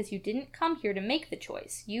 because you didn't come here to make the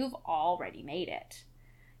choice. You've already made it.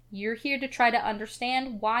 You're here to try to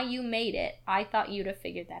understand why you made it. I thought you'd have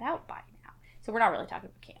figured that out by now. So we're not really talking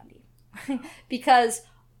about candy. Because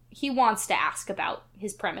he wants to ask about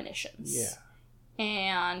his premonitions. Yeah.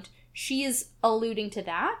 And she is alluding to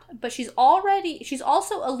that. But she's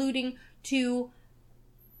also alluding to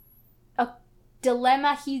a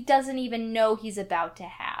dilemma he doesn't even know he's about to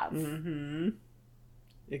have. Mm-hmm.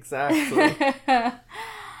 Exactly.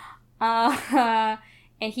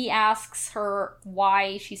 And he asks her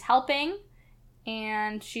why she's helping.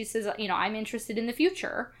 And she says, I'm interested in the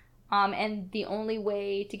future. And the only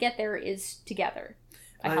way to get there is together.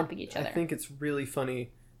 By helping each other. I think it's really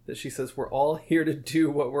funny that she says, we're all here to do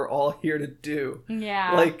what we're all here to do.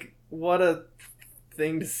 Yeah. Like, what a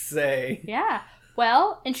thing to say. Yeah.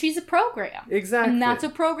 Well, and she's a program. Exactly. And that's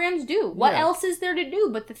what programs do. What else is there to do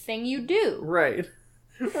but the thing you do? Right.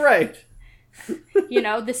 Right.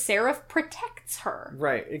 The seraph protects her.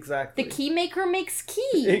 Right, exactly. The keymaker makes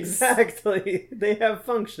keys. Exactly. They have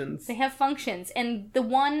functions. And the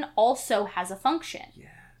one also has a function.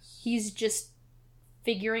 Yes. He's just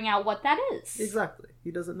figuring out what that is. Exactly.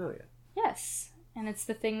 He doesn't know yet. Yes. And it's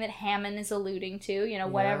the thing that Hammond is alluding to.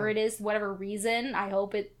 Whatever it is, whatever reason, I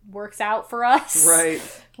hope it works out for us. Right.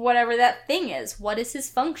 Whatever that thing is. What is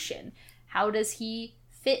his function? How does he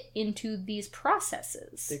fit into these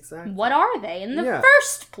processes? Exactly. What are they in the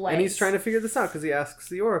first place? And he's trying to figure this out because he asks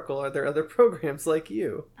the Oracle, are there other programs like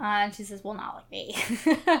you? And she says, well, not like me.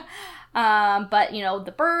 But,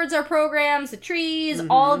 the birds are programs, the trees,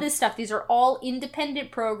 all of this stuff. These are all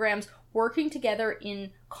independent programs working together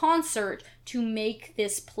in concert to make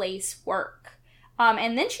this place work.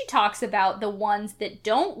 And then she talks about the ones that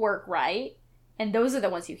don't work right. And those are the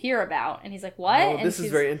ones you hear about. And he's like, what? Oh, this is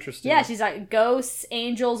very interesting. Yeah, she's like, ghosts,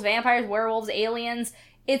 angels, vampires, werewolves, aliens.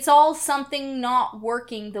 It's all something not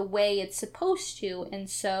working the way it's supposed to. And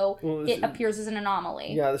so it appears as an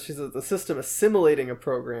anomaly. Yeah, she's the system assimilating a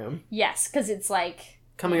program. Yes, because it's like...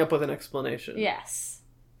 coming up with an explanation. Yes,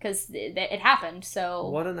 because it happened, so...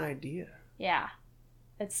 What an idea. Yeah.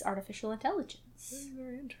 It's artificial intelligence. Very,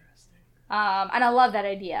 very interesting. And I love that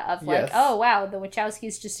idea of like, oh wow, the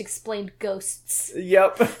Wachowskis just explained ghosts.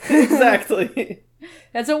 Yep, exactly.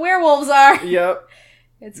 That's what werewolves are. Yep.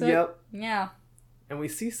 Yeah. And we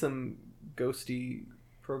see some ghosty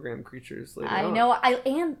program creatures later on. I know,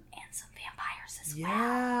 and some vampires as well.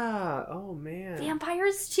 Yeah. Oh man.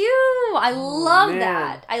 Vampires too. I love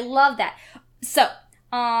that. So,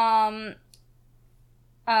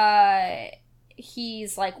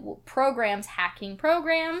 he's like, programs hacking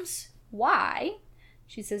programs. Why?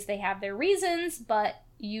 She says they have their reasons, but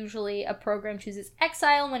usually a program chooses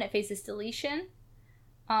exile when it faces deletion.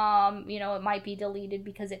 It might be deleted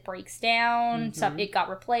because it breaks down, it got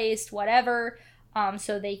replaced, whatever.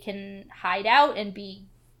 So they can hide out and be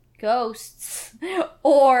ghosts.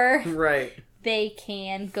 Or they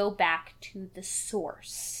can go back to the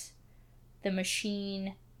source. The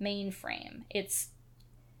machine mainframe. It's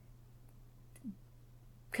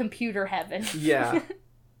computer heaven. Yeah.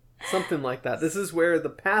 Something like that. This is where the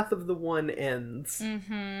path of the one ends.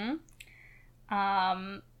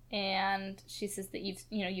 And she says that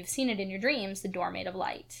you've seen it in your dreams, the door made of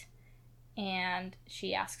light. And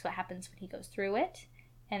she asks what happens when he goes through it.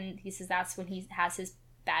 And he says that's when he has his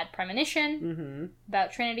bad premonition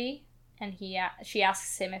about Trinity. And she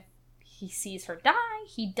asks him if he sees her die.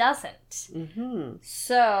 He doesn't.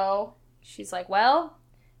 So she's like, well,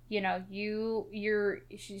 you know,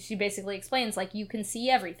 she basically explains, like, you can see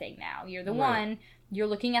everything now. You're the one. You're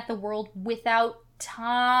looking at the world without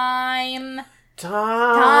time.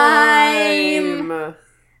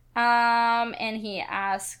 And he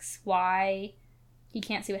asks why he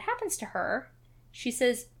can't see what happens to her. She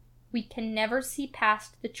says, we can never see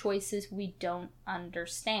past the choices we don't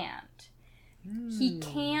understand. He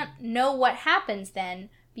can't know what happens then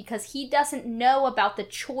because he doesn't know about the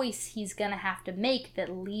choice he's going to have to make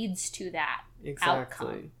that leads to that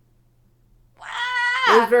outcome.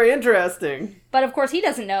 It was very interesting. But of course he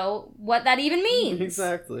doesn't know what that even means.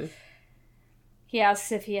 Exactly. He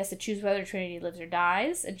asks if he has to choose whether Trinity lives or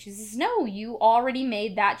dies, and she says, no, you already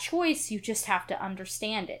made that choice, you just have to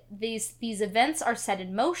understand it. These events are set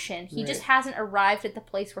in motion, he just hasn't arrived at the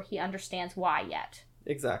place where he understands why yet.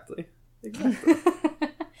 Exactly.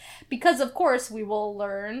 Because, of course, we will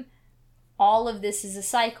learn all of this is a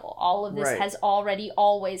cycle. All of this has already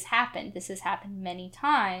always happened. This has happened many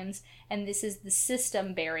times, and this is the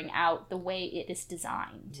system bearing out the way it is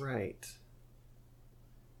designed. Right.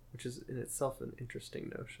 Which is in itself an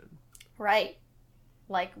interesting notion. Right.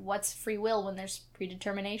 Like, what's free will when there's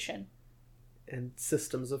predetermination? And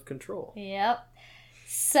systems of control. Yep.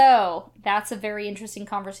 So, that's a very interesting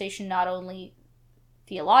conversation, not only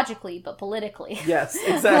theologically, but politically. Yes,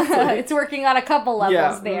 exactly. It's working on a couple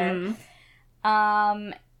levels there.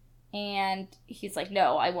 And he's like,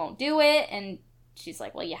 no, I won't do it. And she's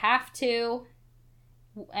like, well, you have to.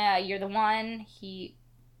 You're the one. He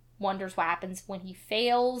wonders what happens when he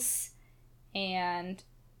fails. And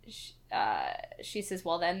she says,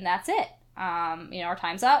 well, then that's it. Our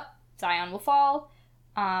time's up. Zion will fall.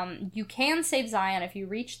 You can save Zion if you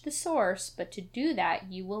reach the source, but to do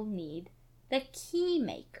that, you will need the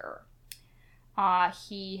Keymaker.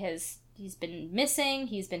 He's been missing.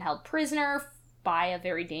 He's been held prisoner by a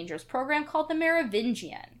very dangerous program called the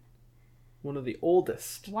Merovingian. One of the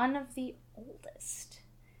oldest.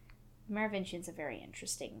 Merovingian's a very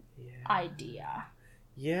interesting idea.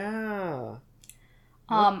 Yeah.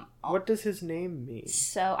 What does his name mean?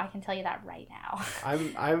 So I can tell you that right now.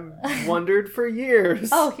 I've wondered for years.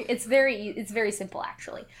 Oh, it's very simple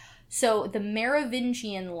actually. So the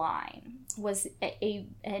Merovingian line was a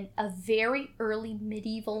very early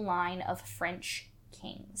medieval line of French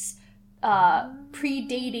kings,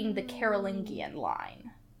 predating the Carolingian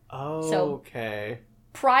line. Oh, so, okay.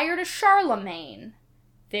 Prior to Charlemagne,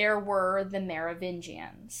 there were the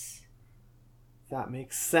Merovingians. That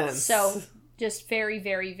makes sense. So, just very,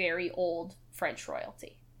 very, very old French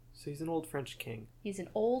royalty. So he's an old French king. He's an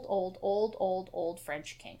old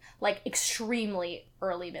French king. Like, extremely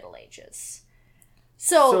early Middle Ages.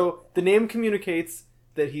 So the name communicates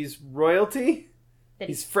that he's royalty, that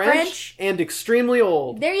he's French, and extremely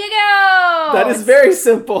old. There you go! That is very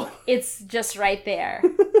simple. It's just right there.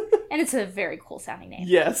 And it's a very cool sounding name.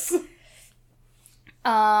 Yes.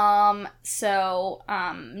 Neo's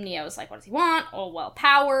like, what does he want? Oh, well,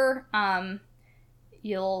 power.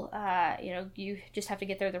 You just have to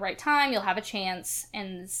get there at the right time. You'll have a chance.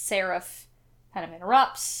 And Seraph kind of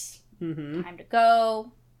interrupts. Time to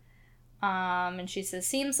go. And she says,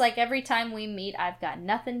 seems like every time we meet, I've got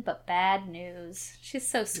nothing but bad news. She's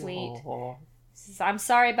so sweet. She says, I'm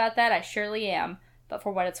sorry about that. I surely am. But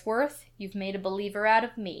for what it's worth, you've made a believer out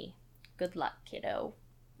of me. Good luck, kiddo.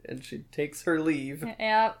 And she takes her leave.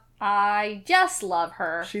 Yep. I just love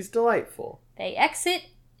her. She's delightful. They exit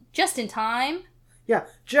just in time. Yeah,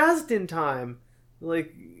 just in time.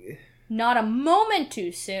 Like, not a moment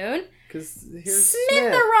too soon. Because here's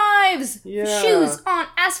Smith arrives! Yeah. Shoes on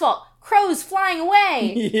asphalt. Crows flying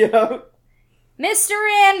away. Yep. Mr.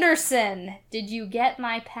 Anderson, did you get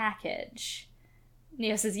my package?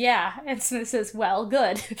 Neo says, yeah. And Smith says, well,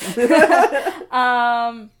 good.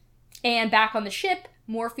 And back on the ship,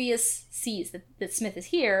 Morpheus sees that Smith is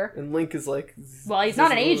here. And Link is like... Well, he's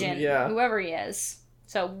not an agent, whoever he is.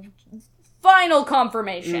 So, final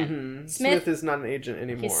confirmation. Smith is not an agent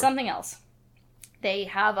anymore. He's something else. They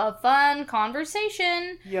have a fun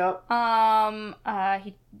conversation. Yep.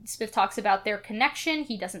 Smith talks about their connection.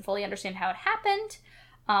 He doesn't fully understand how it happened.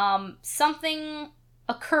 Something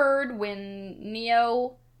occurred when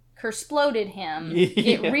Neo kersploded him.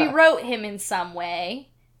 It rewrote him in some way.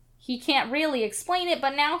 He can't really explain it,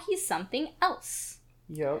 but now he's something else.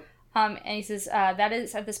 Yep. And he says, that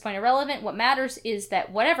is at this point irrelevant. What matters is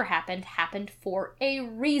that whatever happened for a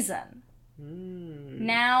reason.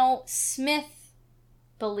 Now, Smith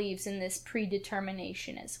believes in this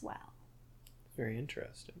predetermination as well. Very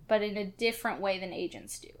interesting. But in a different way than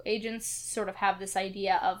agents do. Agents sort of have this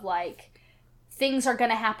idea of, like, things are going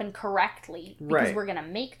to happen correctly because we're going to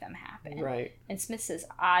make them happen. Right. And Smith says,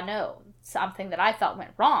 no, something that I thought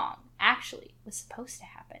went wrong actually was supposed to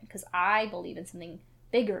happen because I believe in something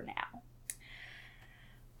bigger now.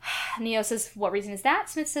 Neo says, what reason is that?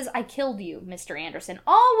 Smith says, I killed you, Mr. Anderson.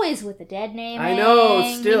 Always with the dead name. I know,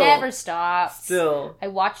 still. He never stops. Still. I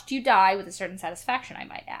watched you die with a certain satisfaction, I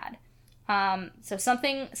might add. So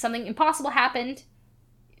something impossible happened.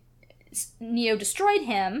 Neo destroyed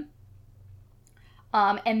him.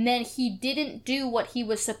 And then he didn't do what he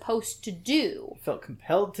was supposed to do. He felt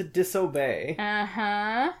compelled to disobey.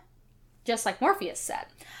 Uh-huh. Just like Morpheus said.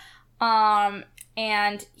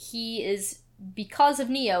 And he is, because of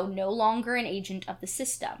Neo, no longer an agent of the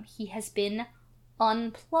system. He has been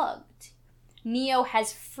unplugged. Neo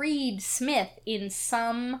has freed Smith in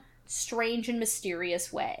some strange and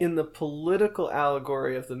mysterious way. In the political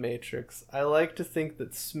allegory of the Matrix, I like to think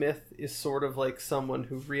that Smith is sort of like someone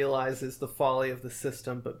who realizes the folly of the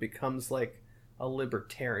system but becomes like a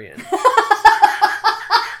libertarian.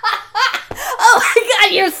 Oh my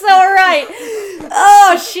god, you're so right!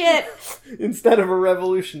 Oh shit! Instead of a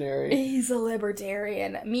revolutionary. He's a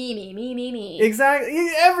libertarian. Me. Exactly.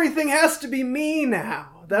 Everything has to be me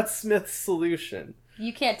now. That's Smith's solution.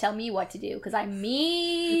 You can't tell me what to do, because I'm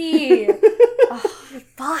me. Oh,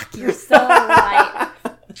 fuck, you're so right.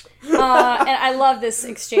 And I love this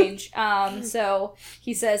exchange. So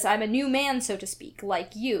he says, I'm a new man, so to speak,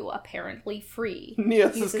 like you, apparently free.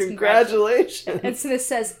 Neo says, congratulations. And Smith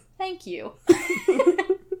says, thank you.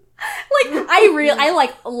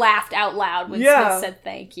 I laughed out loud when Smith said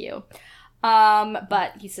thank you.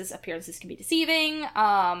 But he says appearances can be deceiving.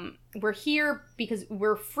 We're here because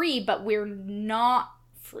we're free, but we're not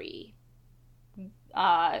free.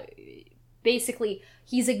 Basically,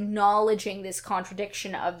 he's acknowledging this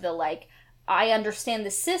contradiction of the, like, I understand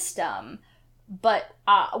the system, but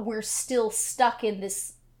we're still stuck in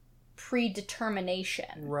this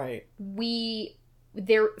predetermination. Right.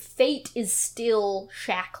 Their fate is still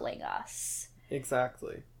shackling us.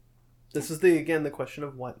 Exactly. This is the question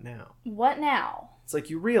of what now? What now? It's like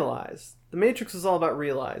you realize. The Matrix is all about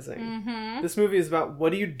realizing. Mm-hmm. This movie is about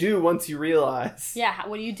what do you do once you realize? Yeah,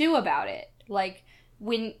 what do you do about it? Like,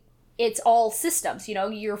 when it's all systems,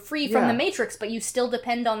 you're free from the Matrix, but you still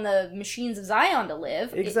depend on the machines of Zion to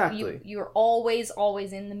live. Exactly. You're always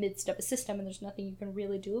in the midst of a system, and there's nothing you can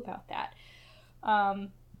really do about that.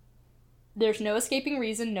 There's no escaping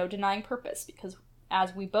reason, no denying purpose, because,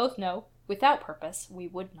 as we both know, without purpose, we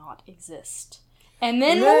would not exist. And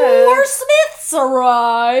then more Smiths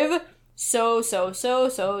arrive! So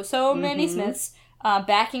many Smiths.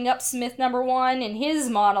 Backing up Smith number 1 in his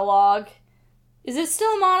monologue. Is it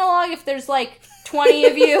still a monologue if there's, like, 20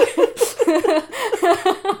 of you?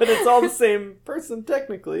 But it's all the same person,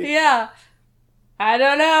 technically. Yeah. I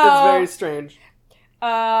don't know. It's very strange.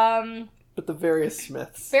 But the various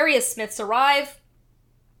Smiths arrive,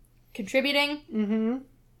 contributing.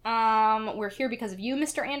 Mm-hmm. We're here because of you,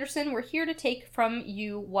 Mr. Anderson. We're here to take from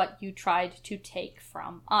you what you tried to take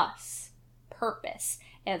from us. Purpose.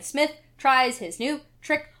 And Smith tries his new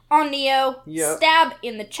trick on Neo. Yep. Stab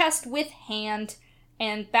in the chest with hand.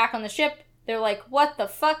 And back on the ship, they're like, what the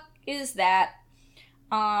fuck is that?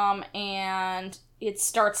 And it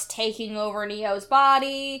starts taking over Neo's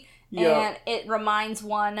body. Yep. And it reminds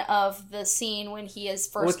one of the scene when he is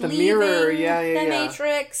first with the leaving mirror. the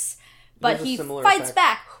Matrix. But he fights effect.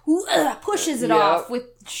 Back, pushes it off with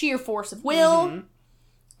sheer force of will.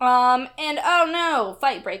 Mm-hmm. And oh no,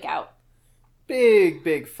 fight breakout.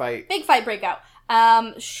 Big fight. Big fight breakout.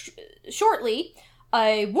 Shortly,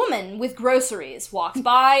 a woman with groceries walks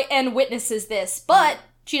by and witnesses this, but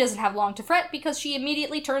she doesn't have long to fret because she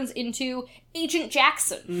immediately turns into Agent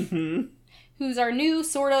Jackson, who's our new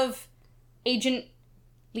sort of agent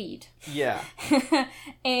lead. Yeah.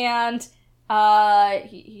 And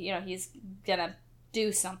he's gonna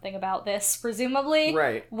do something about this, presumably.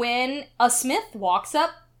 Right. When a Smith walks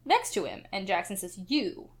up next to him, and Jackson says,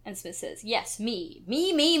 you. And Smith says, yes, me.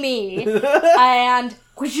 Me. And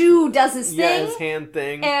Quiju does his thing. Yeah, his hand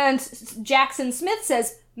thing. And Jackson Smith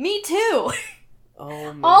says, me too.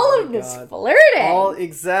 Oh my All of this flirting.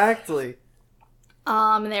 Exactly.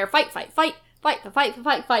 And they're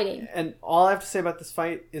fighting. And all I have to say about this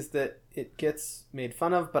fight is that it gets made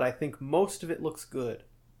fun of, but I think most of it looks good.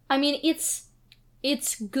 I mean, it's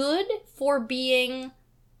good for being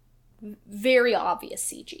very obvious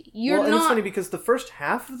CG. And it's funny because the first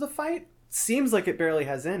half of the fight seems like it barely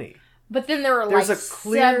has any. But then there are there's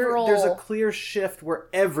several... There's a clear shift where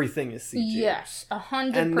everything is CG. Yes,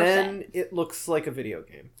 100%. And then it looks like a video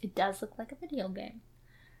game. It does look like a video game.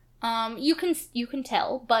 You can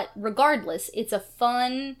tell, but regardless, it's a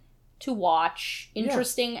fun to watch,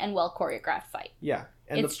 interesting and well choreographed fight. Yeah.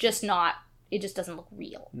 And it's just not... It just doesn't look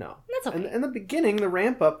real. No. That's okay. And the beginning, the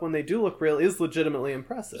ramp up, when they do look real, is legitimately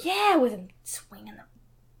impressive. Yeah, with him swinging the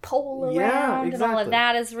pole around and all of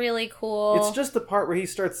that is really cool. It's just the part where he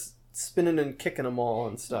starts spinning and kicking them all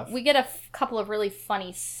and stuff. We get a couple of really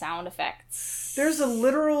funny sound effects. There's a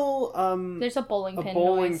literal... There's a bowling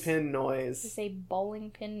pin noise. There's a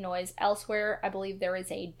bowling pin noise. Elsewhere, I believe there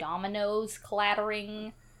is a dominoes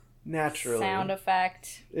clattering sound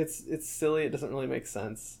effect. It's silly. It doesn't really make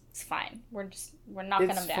sense. It's fine. We're knocking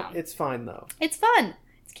them down. It's fine, though. It's fun.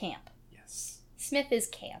 It's camp. Yes. Smith is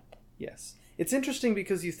camp. Yes. It's interesting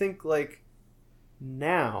because you think, like,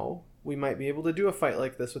 now we might be able to do a fight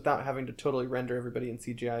like this without having to totally render everybody in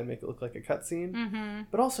CGI and make it look like a cutscene. Mm-hmm.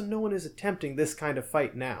 But also, no one is attempting this kind of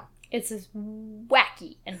fight now. It's this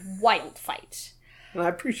wacky and wild fight. And I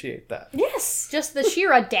appreciate that. Yes, just the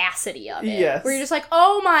sheer audacity of it. Yes. Where you're just like,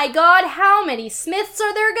 oh my god, how many Smiths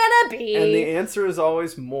are there gonna be? And the answer is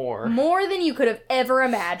always more. More than you could have ever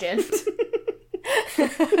imagined.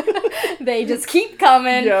 They just keep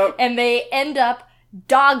coming, and they end up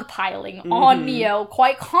dogpiling on Neo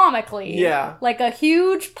quite comically. Yeah. Like a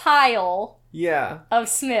huge pile of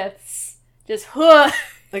Smiths. Just,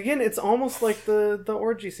 Again, it's almost like the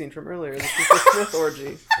orgy scene from earlier. This is the Smith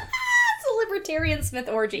orgy. Libertarian Smith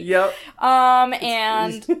orgy. Yep.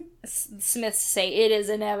 And Smiths say it is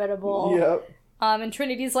inevitable. Yep. And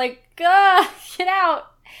Trinity's like, get out.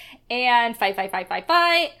 And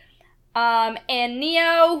fight. And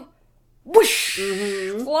Neo, whoosh,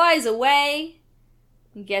 flies away,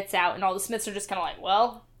 and gets out, and all the Smiths are just kind of like,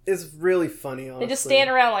 well. It's really funny, honestly. They just stand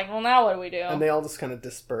around like, well, now what do we do? And they all just kind of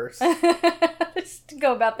disperse. Just to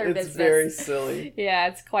go about their business. It's very silly. Yeah,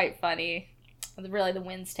 it's quite funny. Really, the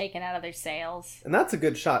wind's taken out of their sails. And that's a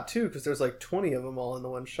good shot, too, because there's like 20 of them all in the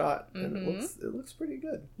one shot. And it looks pretty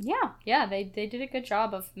good. Yeah, they did a good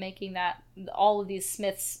job of making all of these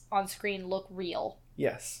Smiths on screen look real.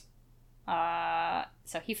 Yes.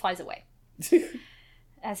 So he flies away.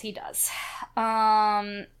 As he does.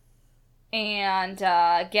 And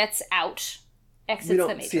gets out. Exits the Matrix.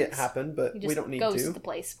 We don't see it happen, but we don't need to. He goes to the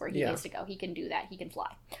place where he needs to go. He can do that. He can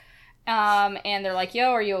fly. And they're like,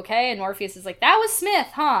 yo, are you okay? And Morpheus is like, that was Smith,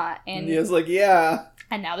 huh? And Neo's like, yeah.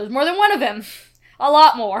 And now there's more than one of him. A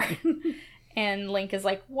lot more. And Link is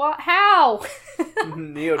like, what? How?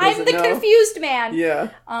 Neo doesn't I'm the confused man. Yeah.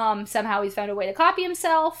 Somehow he's found a way to copy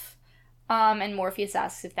himself. And Morpheus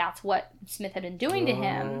asks if that's what Smith had been doing to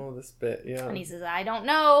him. Oh, this bit, yeah. And he says, I don't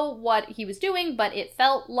know what he was doing, but it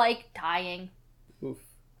felt like dying. Oof.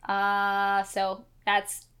 So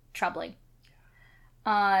that's troubling.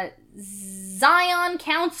 Zion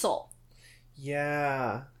Council.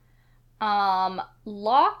 Yeah.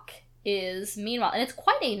 Locke is, meanwhile, and it's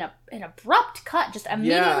quite an abrupt cut, just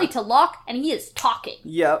immediately to Locke, and he is talking.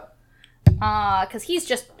 Yep. Because he's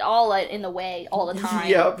just all in the way all the time.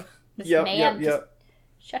 Yep. Just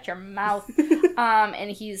shut your mouth. And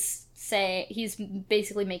he's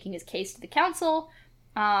basically making his case to the council,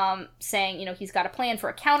 saying, he's got a plan for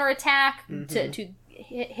a counterattack to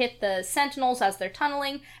hit the Sentinels as they're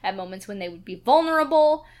tunneling at moments when they would be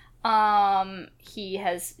vulnerable. He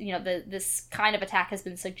has, this kind of attack has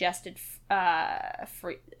been suggested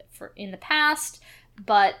for in the past,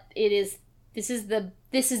 but this is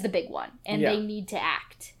the big one, and they need to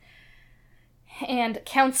act. And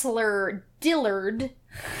Counselor Dillard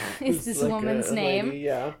is this like woman's name. Lady,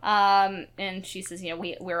 yeah. And she says,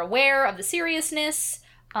 we're aware of the seriousness.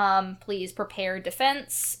 Please prepare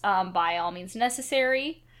defense by all means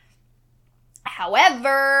necessary.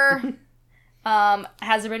 However,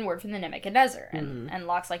 has there been word from the Nebuchadnezzar? And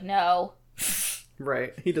Locke's like, no.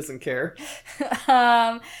 Right. He doesn't care.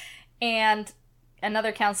 And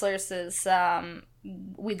another counselor says,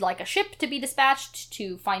 we'd like a ship to be dispatched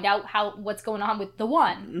to find out what's going on with the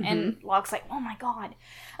one. And Locke's like, oh my god.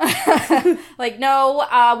 Like,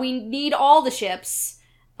 no, we need all the ships.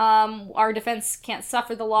 Our defense can't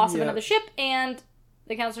suffer the loss of another ship. And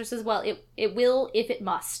the counselor says, well, it will if it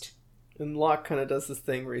must. And Locke kind of does this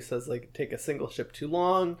thing where he says, like, take a single ship too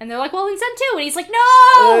long. And they're like, well, then send two. And he's like,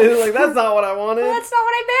 no! He's like, that's not what I wanted. Well, that's not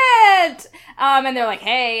what I meant. And they're like,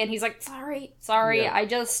 hey. And he's like, sorry. Yeah.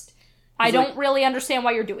 I don't really understand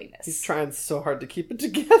why you're doing this. He's trying so hard to keep it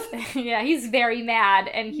together. Yeah, he's very mad,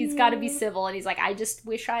 and he's got to be civil. And he's like, I just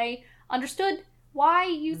wish I understood why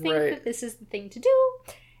you think that this is the thing to do.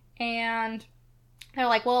 And they're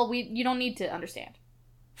like, well, you don't need to understand.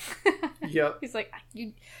 Yep. He's like,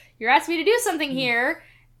 you're asking me to do something here.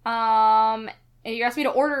 You asked me to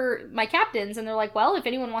order my captains, and they're like, well, if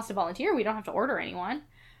anyone wants to volunteer, we don't have to order anyone.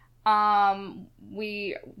 They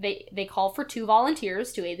call for 2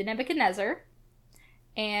 volunteers to aid the Nebuchadnezzar,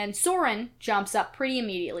 and Soren jumps up pretty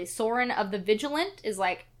immediately. Soren of the Vigilant is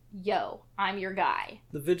like, yo, I'm your guy.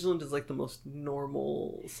 The Vigilant is like the most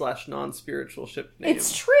normal / non-spiritual ship name.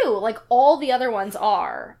 It's true. Like, all the other ones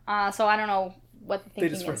are. So I don't know what the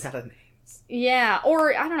thinking is. They just run out of names. Yeah,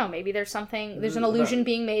 or I don't know, maybe there's an illusion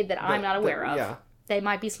being made that I'm not aware of. Yeah. They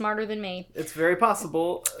might be smarter than me. It's very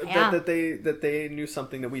possible that they knew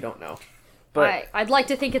something that we don't know. But I'd like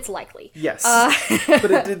to think it's likely. Yes.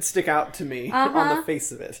 But it did stick out to me on the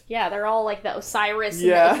face of it. Yeah, they're all like the Osiris and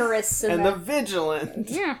the Icarus and the Vigilant.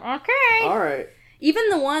 Yeah, okay. All right. Even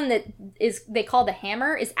the one that they call the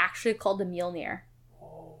Hammer is actually called the Mjolnir.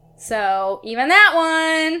 So, even that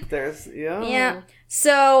one. Yeah.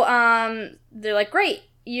 So, they're like, great.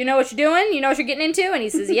 You know what you're doing? You know what you're getting into? And he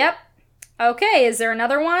says, yep. Okay, is there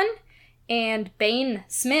another one? And Bane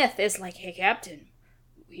Smith is like, hey, Captain,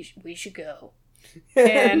 we should go.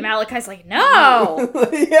 And Malachi's like, no!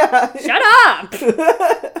 Yeah. Shut up!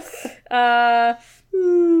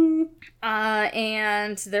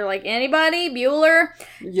 And they're like, anybody? Bueller?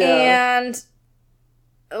 Yeah. And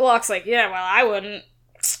Locke's like, yeah, well, I wouldn't.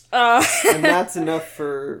 And that's enough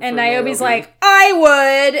for And Niobe's like,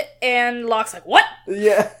 I would! And Locke's like, what?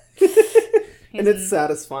 Yeah. And it's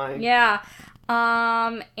satisfying. Yeah.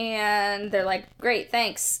 And they're like, great,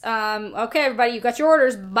 thanks. Okay, everybody, you got your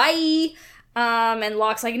orders. Bye! And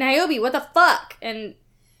Locke's like, Niobe, what the fuck? And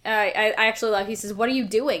I actually love, he says, what are you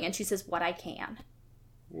doing? And she says, what I can.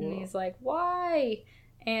 Whoa. And he's like, why?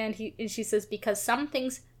 And she says, because some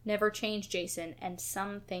things never change, Jason, and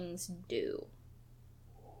some things do.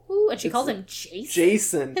 Ooh, and she calls him Jason.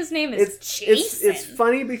 Jason. His name is Jason. It's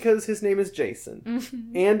funny because his name is Jason.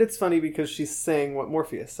 Mm-hmm. And it's funny because she's saying what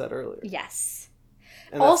Morpheus said earlier. Yes.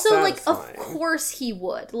 And also, like, of course he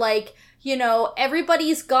would. Like, you know,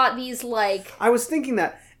 everybody's got these, like... I was thinking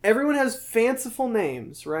that. Everyone has fanciful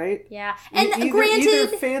names, right? Yeah. And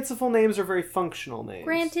either fanciful names or very functional names.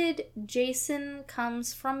 Granted, Jason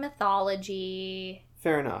comes from mythology.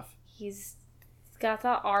 Fair enough. He's got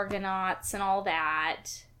the Argonauts and all that.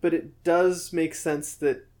 But it does make sense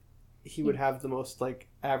that he would have the most, like,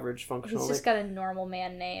 average functional name. He's just got a normal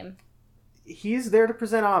man name. He's there to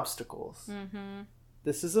present obstacles. Mm-hmm.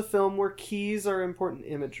 This is a film where keys are important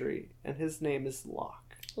imagery, and his name is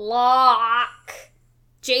Locke. Locke!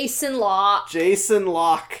 Jason Locke. Jason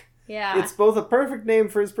Locke. Yeah. It's both a perfect name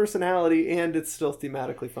for his personality, and it's still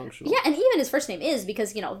thematically functional. Yeah, and even his first name is,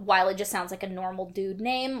 because, you know, while it just sounds like a normal dude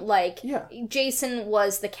name, like, Jason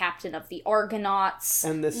was the captain of the Argonauts.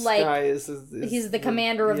 And this guy is he's the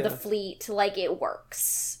commander of the fleet. Like, it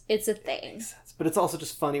works. It's a thing. Makes sense. But it's also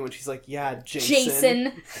just funny when she's like, yeah, Jason.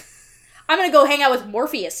 Jason. I'm gonna go hang out with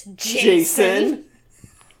Morpheus. Jason.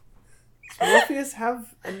 Morpheus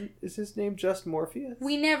is his name just Morpheus?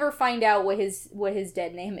 We never find out what his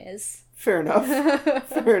dead name is. Fair enough.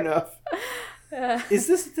 Fair enough. Is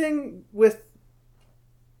this thing with...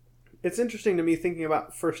 It's interesting to me thinking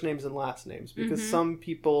about first names and last names, because some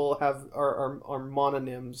people are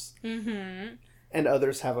mononyms, and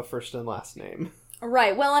others have a first and last name.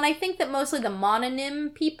 Right. Well, and I think that mostly the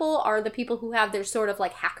mononym people are the people who have their sort of,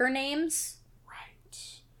 like, hacker names.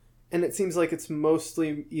 And it seems like it's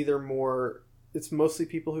mostly people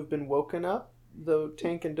who've been woken up, though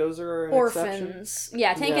Tank and Dozer are an orphans. Exception.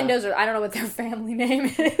 Yeah, Tank and Dozer, I don't know what their family name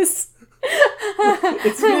is.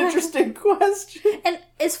 It's an interesting question. And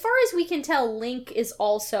as far as we can tell, Link is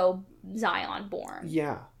also Zion born.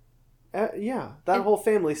 Yeah. That whole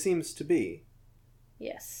family seems to be.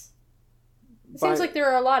 Yes. It seems like there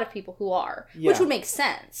are a lot of people who are, which would make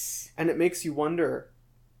sense. And it makes you wonder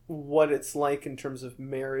what it's like in terms of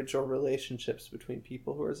marriage or relationships between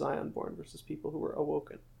people who are Zion-born versus people who are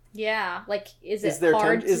awoken. Yeah, like, is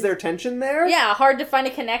there tension there? Yeah, hard to find a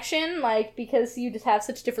connection, like, because you just have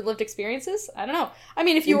such different lived experiences? I don't know. I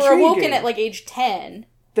mean, if you were awoken at, like, age 10...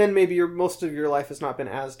 Then maybe most of your life has not been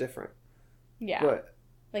as different. Yeah. But,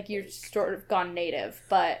 like, you're sort of gone native,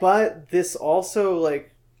 but... But this also, like...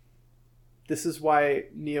 This is why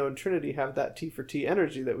Neo and Trinity have that T for T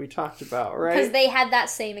energy that we talked about, right? Because they had that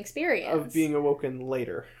same experience. Of being awoken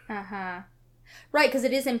later. Uh-huh. Right, because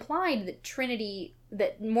it is implied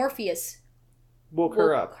that Morpheus woke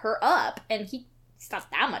her up. And he's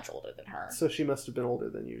not that much older than her. So she must have been older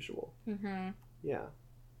than usual. Mm-hmm. Yeah.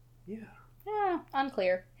 Yeah,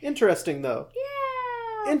 unclear. Interesting, though.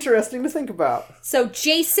 Yeah. Interesting to think about. So,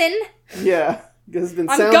 Jason... Yeah. Has been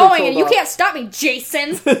I'm going, and you can't stop me,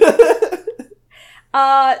 Jason!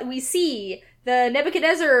 we see the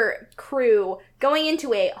Nebuchadnezzar crew going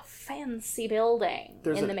into a fancy building.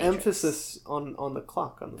 There's in the an Matrix. emphasis on the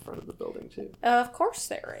clock on the front of the building, too. Of course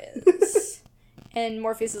there is. And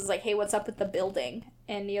Morpheus is like, hey, what's up with the building?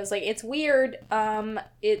 And Neo's like, it's weird.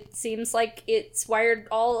 It seems like it's wired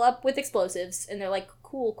all up with explosives. And they're like,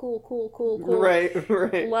 cool. Right.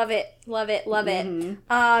 Love it.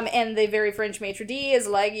 Mm-hmm. And the very French maitre d' is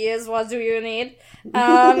like, yes, what do you need?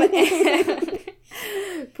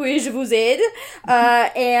 Puis-je vous aide?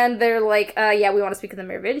 And they're like, yeah, we want to speak to the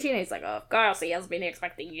Merovingian. And he's like, of course, he has been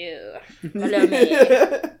expecting you. Follow me.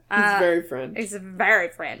 It's very French. It's very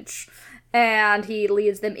French. And he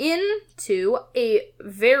leads them in to a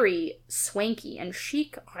very swanky and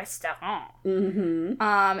chic restaurant. Mm-hmm.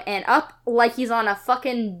 And up like he's on a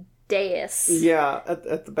fucking dais. Yeah,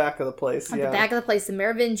 at the back of the place. At the back of the place, the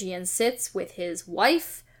Merovingian sits with his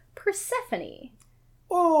wife, Persephone.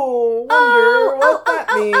 Oh, wonder what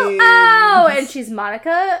that means. Oh, and she's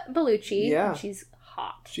Monica Bellucci. Yeah. And she's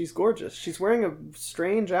hot. She's gorgeous. She's wearing a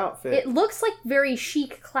strange outfit. It looks like very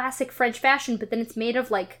chic, classic French fashion, but then it's made of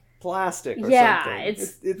like... plastic or something.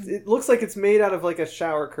 It looks like it's made out of like a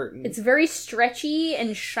shower curtain. It's very stretchy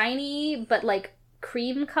and shiny, but like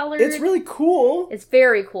cream colored. It's really cool. It's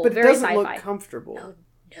very cool. But very it doesn't sci-fi. Look comfortable.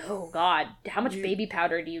 No, God. How much baby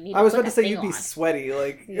powder do you need I was to put about to say you'd on? be sweaty.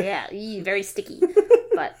 Like Yeah, very sticky.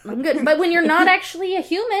 But I'm good. But when you're not actually a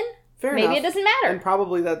human, maybe it doesn't matter. And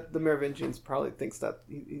probably that the Merovingians probably thinks that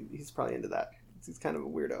he's probably into that. He's kind of a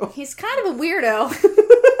weirdo. He's kind of a weirdo.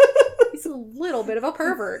 He's a little bit of a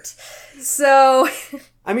pervert. So...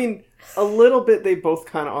 I mean, a little bit they both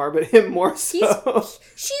kind of are, but him more so.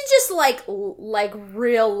 She's just like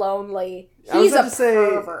real lonely. He's a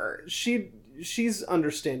pervert. She's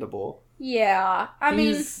understandable. Yeah. I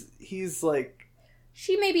mean... He's like...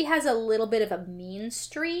 She maybe has a little bit of a mean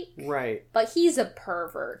streak. Right. But he's a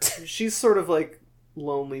pervert. She's sort of like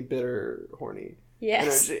lonely, bitter, horny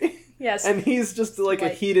energy. Yes. And he's just like a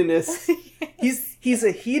hedonist. He's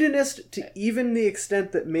a hedonist to even the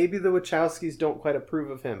extent that maybe the Wachowskis don't quite approve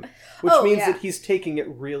of him. Which means that he's taking it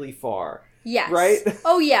really far. Yes. Right?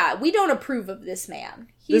 Oh yeah, we don't approve of this man.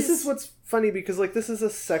 This is what's funny because like this is a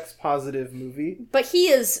sex positive movie. But he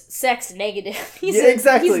is sex negative.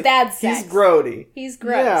 Exactly. He's bad sex. He's grody. He's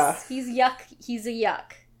gross. Yeah. He's yuck. He's a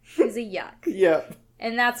yuck. He's a yuck. Yep.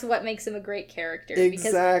 And that's what makes him a great character.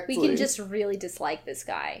 Exactly. Because we can just really dislike this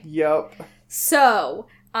guy. Yep. So,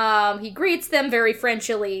 he greets them very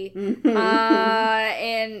Frenchily.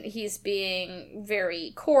 And he's being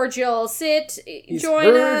very cordial. Sit,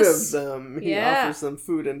 join us. He's heard of them. He offers them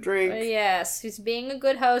food and drink. Yes, he's being a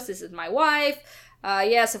good host. This is my wife.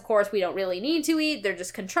 Yes, of course, we don't really need to eat. They're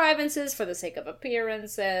just contrivances for the sake of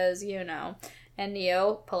appearances, you know. And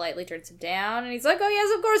Neo politely turns him down, and he's like, oh,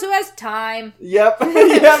 yes, of course, who has time? Yep, I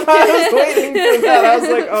was waiting for that. I was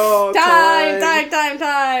like, oh,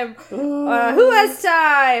 time. Who has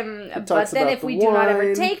time? But then if we do not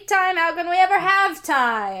ever take time, how can we ever have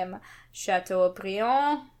time?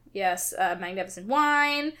 Chateaubriand. Yes, magnificent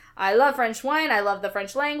wine. I love French wine. I love the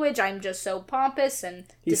French language. I'm just so pompous and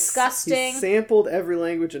disgusting. He sampled every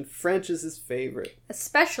language, and French is his favorite.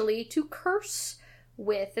 Especially to curse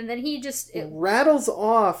with, and then he just rattles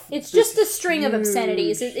off. It's just a string of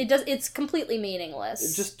obscenities. It's completely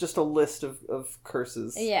meaningless. Just a list of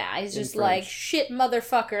curses. Yeah, he's just French. Like shit,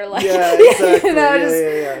 motherfucker. Like yeah, exactly. You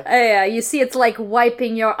know, yeah. You see, it's like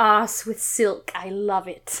wiping your ass with silk. I love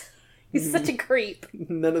it. He's such a creep.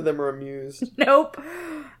 None of them are amused. Nope.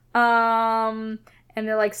 And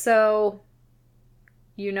they're like, so.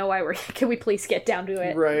 You know why we're here. Can we please get down to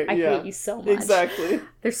it? Right, I hate you so much. Exactly.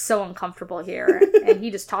 They're so uncomfortable here. And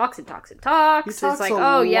he just talks and talks and talks. He talks like, a oh,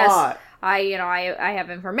 lot. Yes, I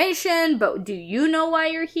have information, but do you know why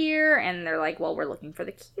you're here? And they're like, well, we're looking for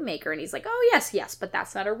the keymaker. And he's like, oh, yes, but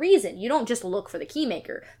that's not a reason. You don't just look for the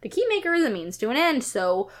keymaker. The keymaker is a means to an end,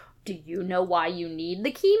 so do you know why you need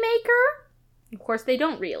the keymaker? Of course, they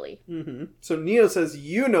don't really. Mm-hmm. So Neo says,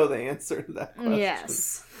 you know the answer to that question.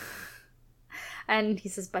 Yes. And he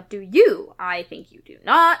says, but do you? I think you do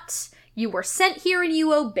not. You were sent here and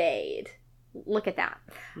you obeyed. Look at that.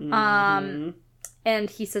 Mm-hmm. And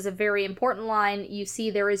he says a very important line. You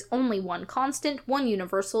see, there is only one constant, one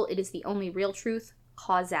universal. It is the only real truth.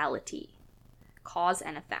 Causality. Cause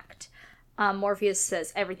and effect. Morpheus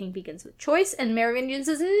says everything begins with choice. And Merovingian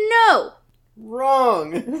says, no!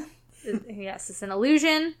 Wrong! Yes, it's an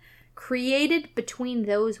illusion created between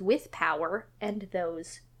those with power and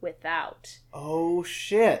those without. Oh,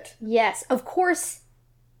 shit. Yes, of course,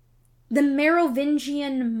 the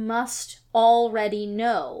Merovingian must already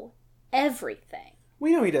know everything.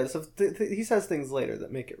 We know he does. He says things later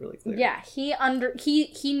that make it really clear. Yeah,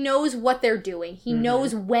 he knows what they're doing. He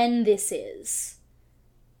knows when this is.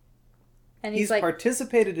 And he's like,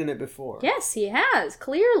 participated in it before. Yes, he has,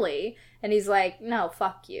 clearly. And he's like, no,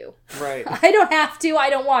 fuck you. Right. I don't have to, I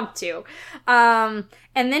don't want to. And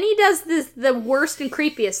then he does the worst and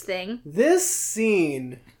creepiest thing. This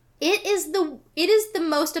scene. It is the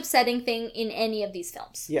most upsetting thing in any of these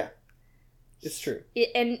films. Yeah. It's true.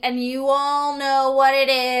 And you all know what it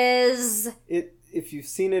is. If you've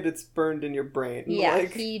seen it, it's burned in your brain. Yeah,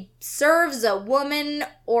 he serves a woman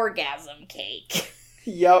orgasm cake.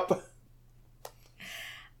 Yup.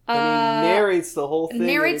 And he narrates the whole thing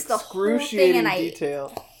in excruciating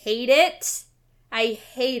detail. I hate it. I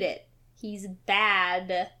hate it. He's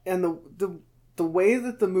bad. And the way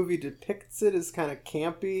that the movie depicts it is kind of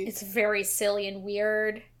campy. It's very silly and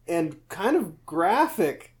weird. And kind of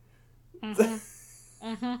graphic. Mm-hmm.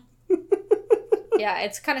 Mm-hmm. Yeah,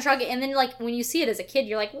 it's kind of shocking. And then, like, when you see it as a kid,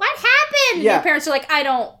 you're like, what happened? Yeah. Your parents are like, I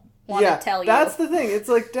don't want to tell you. That's the thing. It's,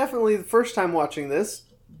 like, definitely the first time watching this,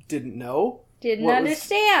 didn't know. Didn't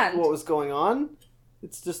understand. What was going on.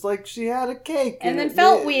 It's just like she had a cake. And then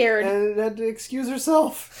felt weird. And had to excuse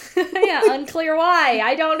herself. Yeah, unclear why.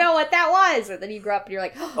 I don't know what that was. And then you grow up and you're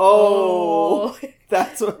like, oh.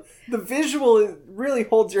 That's what... The visual really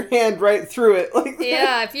holds your hand right through it. Like that.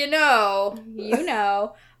 Yeah, if you know, you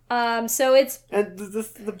know. So it's... And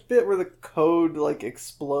the bit where the code, like,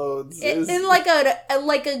 explodes is... In like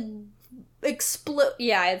a explode...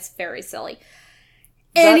 Yeah, it's very silly.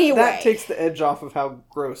 Anyway. That takes the edge off of how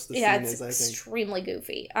gross the scene is, I think. Yeah, it's extremely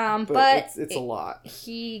goofy. But it's a lot.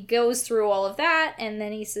 He goes through all of that, and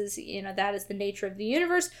then he says, that is the nature of the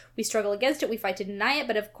universe. We struggle against it, we fight to deny it,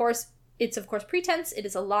 but of course, it's of course pretense. It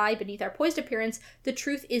is a lie beneath our poised appearance. The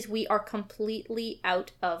truth is we are completely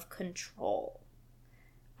out of control.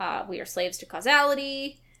 We are slaves to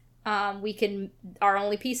causality. Our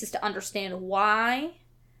only piece is to understand why.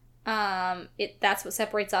 That's what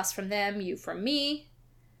separates us from them, you from me.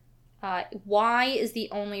 Why is the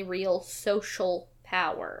only real social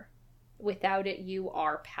power. Without it, you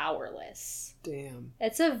are powerless. Damn.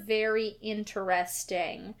 It's a very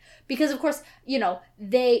interesting... Because, of course,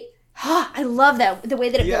 they... I love that, the way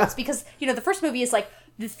that it builds. Because, the first movie is like,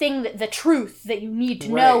 the truth that you need to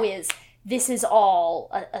know is... This is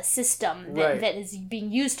all a system that is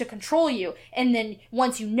being used to control you. And then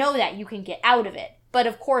once you know that, you can get out of it. But,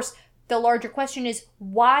 of course, the larger question is,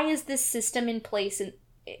 why is this system in place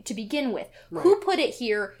to begin with? Right. Who put it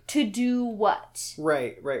here to do what?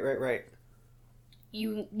 Right.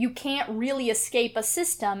 You can't really escape a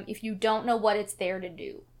system if you don't know what it's there to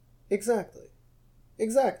do. Exactly.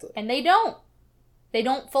 And they don't. They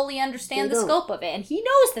don't fully understand the scope of it. And he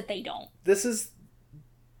knows that they don't. This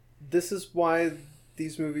is why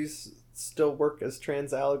these movies still work as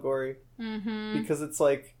trans allegory. Mm-hmm. Because it's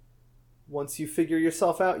like, once you figure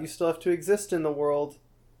yourself out, you still have to exist in the world.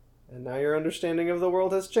 And now your understanding of the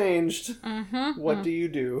world has changed. Mm-hmm. What do you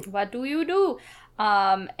do? What do you do?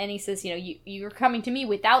 And he says, you're coming to me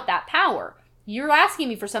without that power. You're asking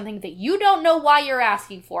me for something that you don't know why you're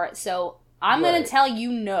asking for it. So I'm going to tell you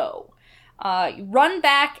no. Run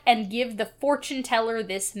back and give the fortune teller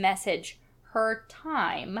this message. Her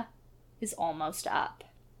time is almost up.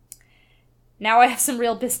 Now I have some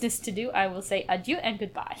real business to do. I will say adieu and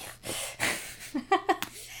goodbye.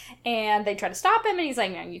 And they try to stop him, and he's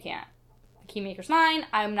like, no, you can't. The Kingmaker's mine.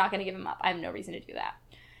 I'm not going to give him up. I have no reason to do that.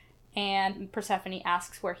 And Persephone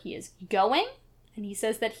asks where he is going, and he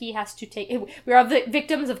says that he has to take... We are the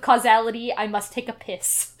victims of causality. I must take a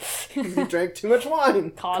piss. He drank too much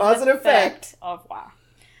wine. Cause and effect. Of wow.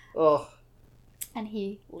 Ugh. And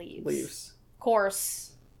he leaves. Of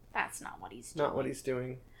course, that's not what he's doing. Not what he's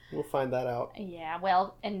doing. We'll find that out. Yeah,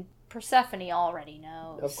 well, and Persephone already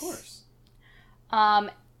knows. Of course.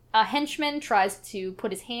 A henchman tries to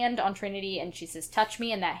put his hand on Trinity, and she says, touch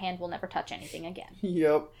me, and that hand will never touch anything again.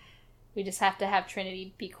 Yep. We just have to have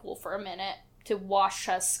Trinity be cool for a minute to wash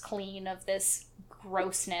us clean of this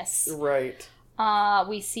grossness. Right.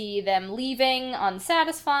 We see them leaving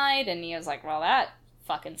unsatisfied, and Neo's like, well, that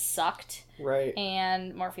fucking sucked. Right.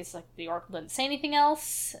 And Morpheus is like, the Oracle didn't say anything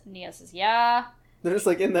else. Neo says, yeah. They're just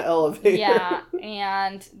like in the elevator. Yeah,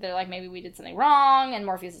 and they're like, maybe we did something wrong, and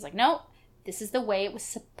Morpheus is like, nope. This is the way it was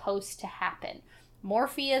supposed to happen.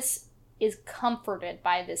 Morpheus is comforted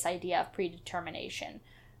by this idea of predetermination.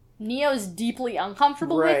 Neo's deeply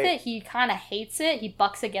uncomfortable with it. He kind of hates it. He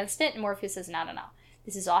bucks against it. And Morpheus says, no.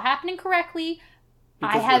 This is all happening correctly.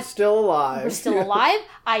 Because we're still alive. We're still alive.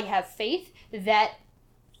 I have faith that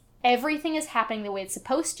everything is happening the way it's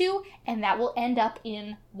supposed to. And that will end up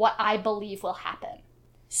in what I believe will happen.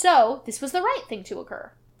 So, this was the right thing to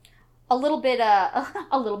occur. A little bit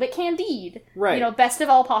Candide. Right. You know, best of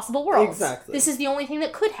all possible worlds. Exactly. This is the only thing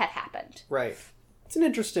that could have happened. Right. It's an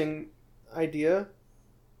interesting idea.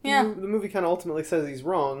 Yeah. The movie kind of ultimately says he's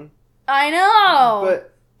wrong. I know!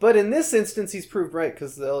 But in this instance, he's proved right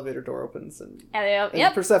because the elevator door opens and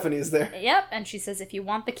Persephone is there. Yep, and she says, if you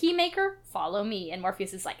want the key maker, follow me. And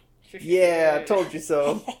Morpheus is like, yeah, I told you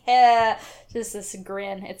so. Just this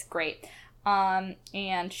grin. It's great.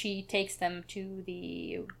 And she takes them to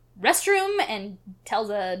the restroom and tells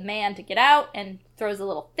a man to get out and throws a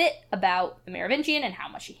little fit about the Merovingian and how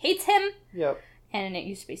much she hates him. Yep. And it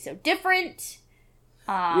used to be so different.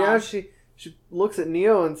 Yeah, she looks at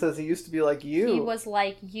Neo and says he used to be like you. He was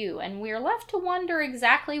like you. And we're left to wonder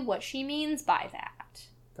exactly what she means by that.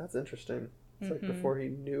 That's interesting. It's like before he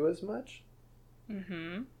knew as much.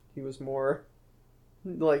 Mm-hmm. He was more,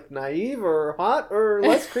 like, naive or hot or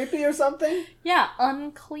less creepy or something? Yeah,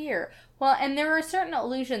 unclear. Well, and there are certain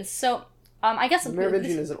allusions. So, I guess... The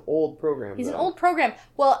Merovingian is an old program, He's an old program.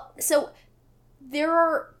 Well, so, there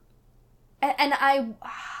are... And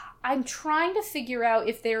I'm trying to figure out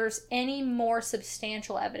if there's any more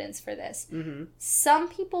substantial evidence for this. Mm-hmm. Some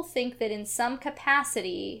people think that in some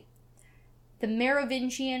capacity, the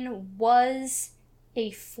Merovingian was a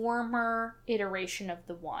former iteration of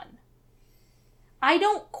the One. I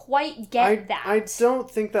don't quite get that. I don't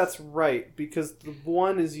think that's right, because the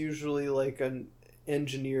One is usually like an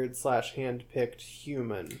engineered / hand-picked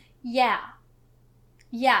human. Yeah.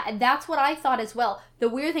 Yeah, and that's what I thought as well. The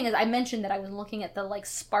weird thing is, I mentioned that I was looking at the, like,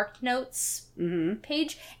 Spark Notes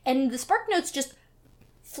page, and the Spark Notes just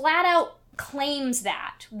flat out claims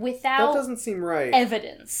that without... That doesn't seem right.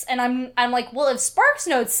 ...evidence. And I'm like, well, if Sparks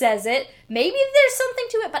Notes says it, maybe there's something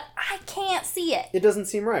to it, but I can't see it. It doesn't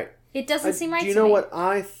seem right. It doesn't seem right to me. Do you know what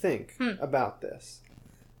I think about this?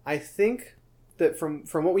 I think that from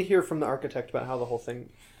what we hear from the architect about how the whole thing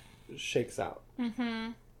shakes out,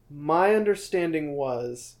 my understanding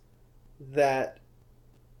was that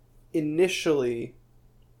initially,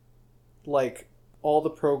 like, all the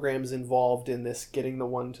programs involved in this getting the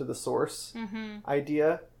One to the source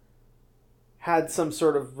idea had some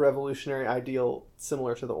sort of revolutionary ideal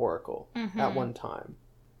similar to the Oracle at one time.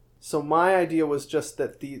 So my idea was just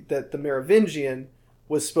that the Merovingian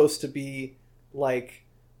was supposed to be like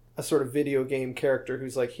a sort of video game character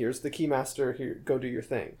who's like, here's the Keymaster, here, go do your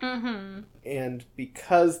thing. And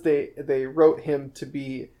because they wrote him to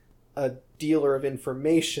be a dealer of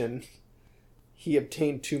information, he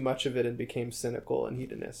obtained too much of it and became cynical and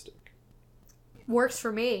hedonistic. Works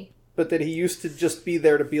for me. But that he used to just be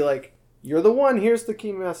there to be like, you're the one, here's the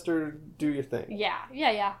Keymaster, do your thing. Yeah.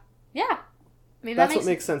 I mean, that's what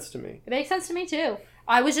makes sense to me. It makes sense to me, too.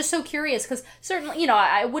 I was just so curious, because certainly, you know,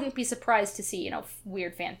 I wouldn't be surprised to see, you know,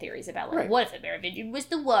 weird fan theories about, like, what if the Merovingian was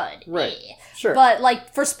the One? Right. Sure. But,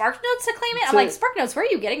 like, for Spark Notes to claim it, I'm like, Spark Notes, where are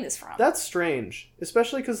you getting this from? That's strange.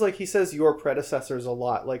 Especially because, like, he says your predecessors a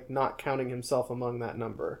lot, like, not counting himself among that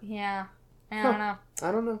number. Yeah. I don't know.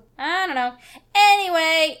 I don't know.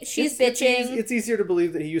 Anyway, she's bitching. It's easier to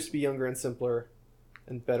believe that he used to be younger and simpler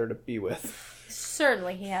and better to be with.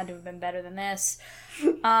 Certainly he had to have been better than this.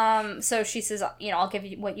 So she says, you know, I'll give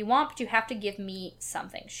you what you want, but you have to give me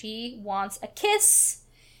something. She wants a kiss.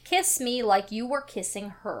 Kiss me like you were kissing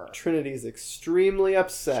her. Trinity's extremely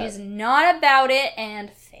upset. She's not about it,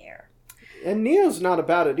 and fair. And Neo's not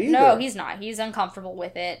about it either. No, he's not. He's uncomfortable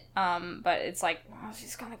with it. But it's like, oh,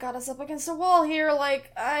 she's kind of got us up against a wall here.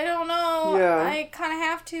 Like, I don't know. Yeah. I kind of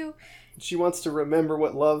have to. She wants to remember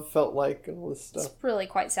what love felt like and all this stuff. It's really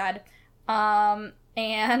quite sad.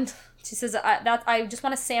 And she says, I just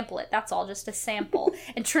want to sample it. That's all, just a sample.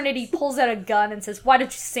 And Trinity pulls out a gun and says, why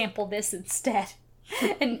don't you sample this instead?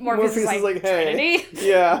 And Morpheus is like, hey, Trinity?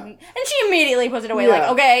 Yeah. And she immediately puts it away, like,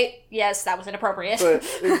 okay, yes, that was inappropriate. But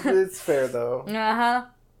it's fair, though. Uh-huh.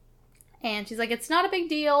 And she's like, it's not a big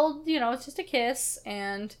deal, you know, it's just a kiss.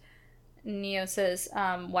 And Neo says,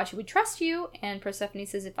 why should we trust you? And Persephone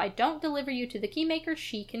says, if I don't deliver you to the Keymaker,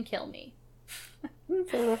 she can kill me.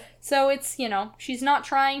 So it's, you know, she's not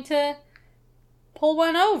trying to pull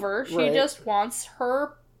one over. She just wants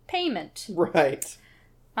her payment. Right.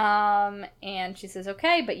 And she says,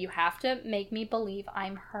 okay, but you have to make me believe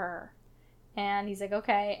I'm her. And he's like,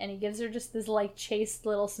 okay. And he gives her just this, like, chaste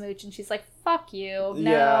little smooch. And she's like, fuck you.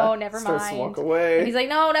 No, never mind. Starts to walk away. And he's like,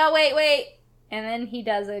 no, wait. And then he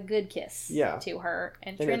does a good kiss to her.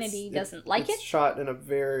 And Trinity doesn't like it. It's shot in a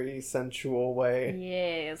very sensual way.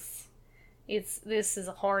 Yes. This is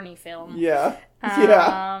a horny film. Yeah.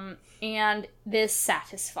 And this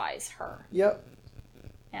satisfies her. Yep.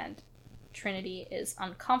 And Trinity is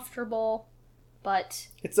uncomfortable. but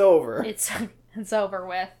it's over. It's over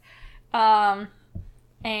with.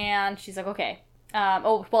 And she's like, okay.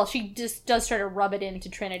 She just does try to rub it into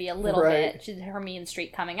Trinity a little bit. She's her mean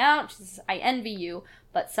streak coming out. She says, I envy you,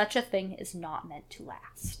 but such a thing is not meant to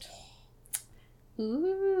last.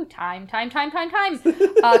 Ooh, time. Come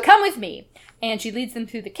with me. And she leads them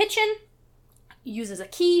through the kitchen, uses a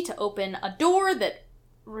key to open a door that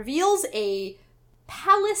reveals a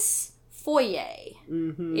palace foyer.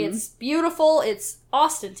 Mm-hmm. It's beautiful. It's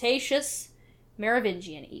ostentatious.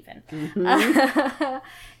 Merovingian, even. Mm-hmm.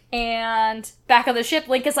 And back on the ship,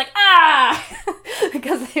 Link is like,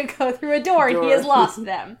 because they go through a door and he has lost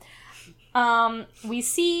them. We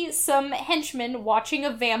see some henchmen watching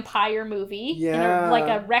a vampire movie in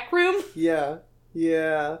a rec room. Yeah.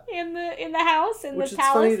 In the house, in the palace. Which is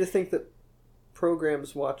funny to think that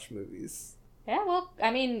programs watch movies. Yeah, well,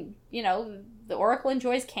 I mean, the Oracle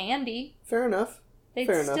enjoys candy. Fair enough. They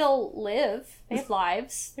still live. They have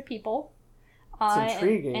lives. They're people. It's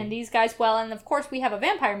intriguing. And these guys, and of course we have a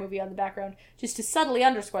vampire movie on the background, just to subtly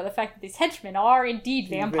underscore the fact that these henchmen are indeed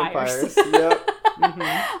vampires. Yep.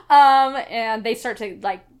 Mm-hmm. And they start to,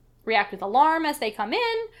 react with alarm as they come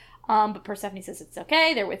in, but Persephone says it's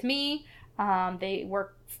okay, they're with me.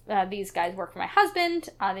 These guys work for my husband,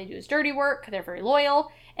 they do his dirty work, they're very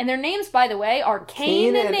loyal, and their names, by the way, are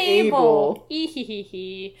Cain and Abel.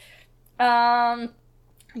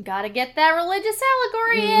 Gotta get that religious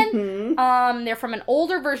allegory in. They're from an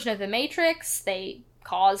older version of the Matrix. They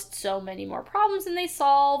caused so many more problems than they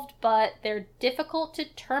solved, but they're difficult to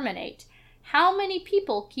terminate. How many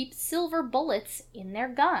people keep silver bullets in their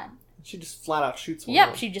gun? She just flat out shoots one.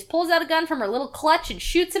 Yep, she just pulls out a gun from her little clutch and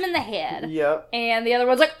shoots him in the head. Yep. And the other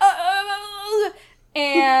one's like,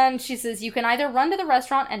 and she says, you can either run to the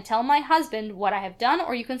restaurant and tell my husband what I have done,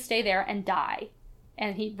 or you can stay there and die.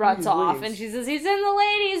 And he runs off, and she says, he's in the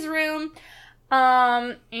ladies' room.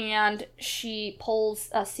 And she pulls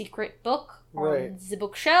a secret book on the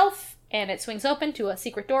bookshelf, and it swings open to a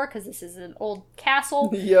secret door, because this is an old castle.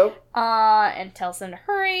 Yep. And tells them to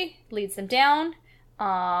hurry, leads them down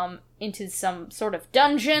into some sort of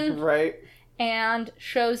dungeon. Right. And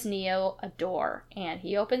shows Neo a door. And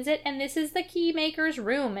he opens it, and this is the key maker's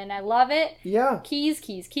room, and I love it. Yeah. Keys.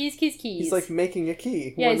 He's, making a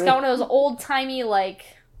key. Yeah, he's got one of those old-timey,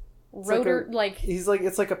 rotor,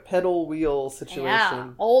 it's like a pedal wheel situation. Yeah,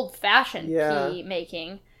 old-fashioned key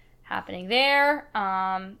making happening there.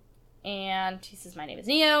 And he says, my name is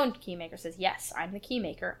Neo, and Keymaker says, yes, I'm the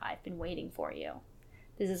Keymaker. I've been waiting for you.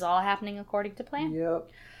 This is all happening according to plan.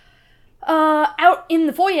 Yep. Out in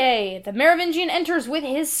the foyer, the Merovingian enters with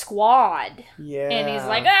his squad. Yeah. And he's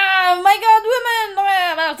like, my God, women!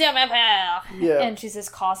 Yeah. And she says,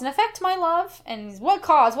 cause and effect, my love. And he's, what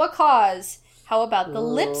cause? How about the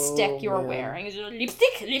lipstick you're wearing? Is it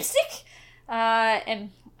lipstick?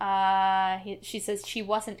 She says, she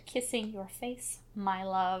wasn't kissing your face, my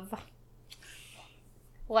love.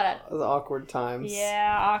 What the awkward times.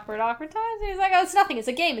 Yeah, awkward times. And he's like, it's nothing, it's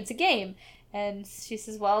a game. And she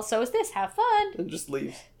says, well, so is this. Have fun. And just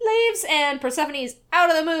leaves. And Persephone's out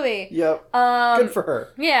of the movie. Yep. Good for her.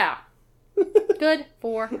 Yeah. Good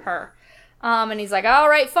for her. And he's like, all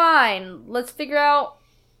right, fine. Let's figure out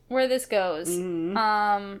where this goes.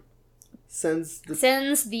 Mm-hmm. Sends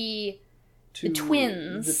the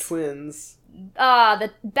twins. The twins.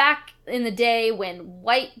 Back in the day when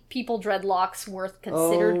white people dreadlocks were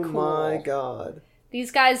considered cool. Oh my God.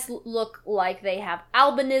 These guys look like they have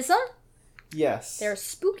albinism. Yes. They're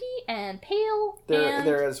spooky and pale.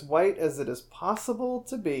 They're as white as it is possible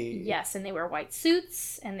to be. Yes, and they wear white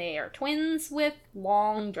suits, and they are twins with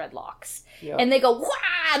long dreadlocks. Yep. And they go, wah,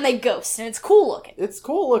 and they ghost, and it's cool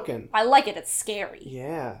looking. I like it. It's scary.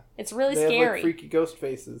 Yeah. It's really scary. They have freaky ghost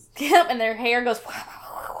faces. Yep, and their hair goes...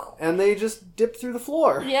 And they just dip through the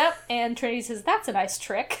floor. Yep, and Trinity says, that's a nice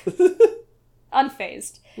trick.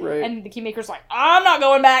 Unfazed. Right. And the Keymaker's like, I'm not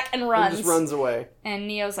going back, and runs. And just runs away. And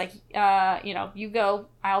Neo's like, you go,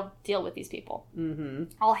 I'll deal with these people. Mm-hmm.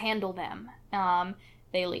 I'll handle them.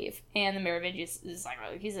 They leave. And the Merovingian is like,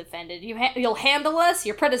 oh, he's offended. You'll handle us?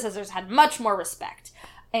 Your predecessors had much more respect.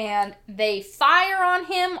 And they fire on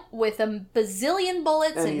him with a bazillion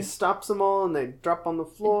bullets. And he stops them all, and they drop on the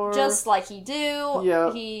floor. Just like he do.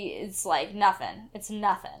 Yep. It's like nothing. It's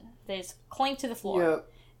nothing. They just clink to the floor. Yep.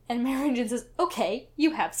 And Merovingian says, okay,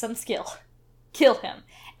 you have some skill. Kill him.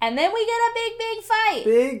 And then we get a big fight.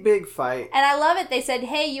 Big fight. And I love it. They said,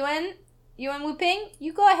 hey, Yuan Wu Ping,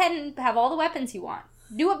 you go ahead and have all the weapons you want.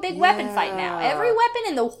 Do a big weapon fight now. Every weapon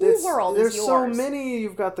in the whole world is yours. There's so many.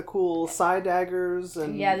 You've got the cool side daggers.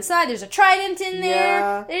 And there's a trident in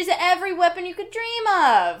there. There's every weapon you could dream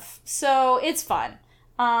of. So it's fun.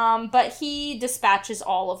 But he dispatches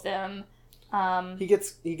all of them. He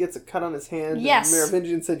gets a cut on his hand. Yes. And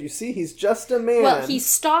Merovingian said, "You see, he's just a man." Well, he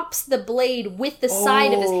stops the blade with the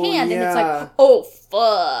side of his hand, and it's yeah. like, oh,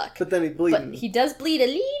 fuck. But then he's bleeding. But he does bleed a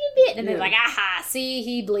little bit, and then like, aha, see,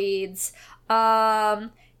 he bleeds.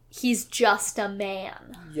 He's just a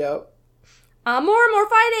man. Yep. More and more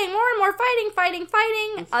fighting,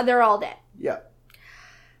 fighting. They're all dead. Yep.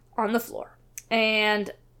 On the floor.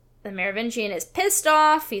 And the Merovingian is pissed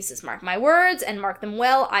off. He says, mark my words, and mark them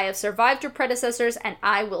well. I have survived your predecessors, and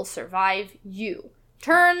I will survive you.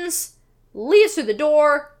 Turns, leaves through the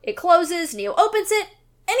door, it closes, Neo opens it,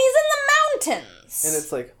 and he's in the mountains. And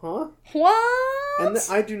it's like, huh? What? And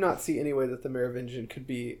I do not see any way that the Merovingian could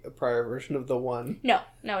be a prior version of the One. No,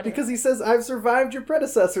 it doesn't. Because he says, I've survived your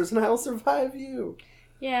predecessors, and I'll survive you.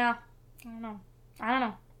 Yeah. I don't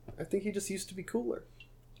know. I think he just used to be cooler.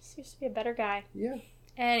 Just used to be a better guy. Yeah.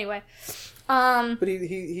 Anyway. But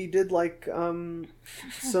he did like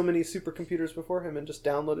so many supercomputers before him and just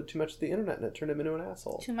downloaded too much of the internet and it turned him into an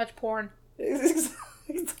asshole. Too much porn.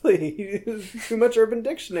 Exactly. Too much Urban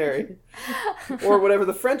Dictionary. Or whatever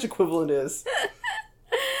the French equivalent is.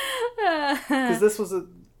 Because this was a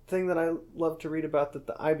thing that I love to read about, that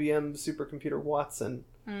the IBM supercomputer Watson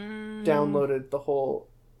downloaded the whole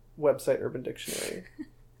website Urban Dictionary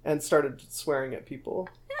and started swearing at people.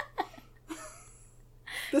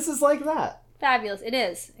 This is like that. Fabulous. It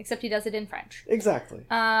is. Except he does it in French. Exactly.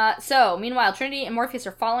 So, meanwhile, Trinity and Morpheus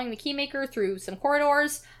are following the Keymaker through some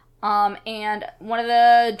corridors. And one of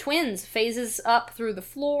the twins phases up through the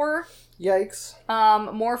floor. Yikes.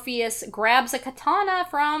 Morpheus grabs a katana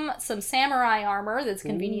from some samurai armor that's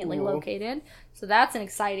conveniently located. So that's an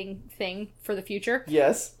exciting thing for the future.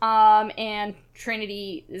 Yes. And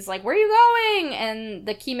Trinity is like, where are you going? And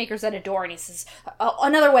the Keymaker's at a door, and he says,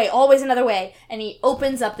 another way, always another way. And he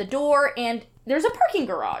opens up the door, and there's a parking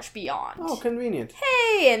garage beyond. Oh, convenient.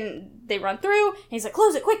 Hey! And they run through, and he's like,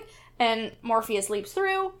 close it, quick! And Morpheus leaps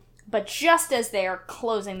through, but just as they're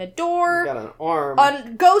closing the door... Got an arm. A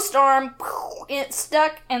ghost arm, it's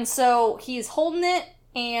stuck, and so he's holding it,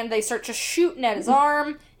 and they start just shooting at his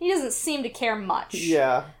arm. He doesn't seem to care much.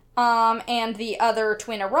 Yeah. And the other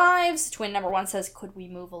twin arrives. Twin number one says, could we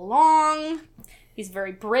move along? He's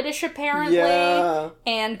very British, apparently. Yeah.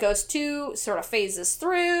 And Ghost 2 sort of phases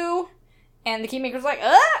through. And the Keymaker's like,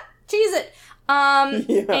 cheese it.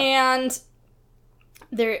 Yeah. And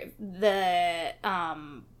the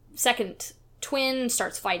second twin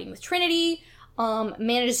starts fighting with Trinity.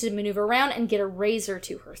 Manages to maneuver around and get a razor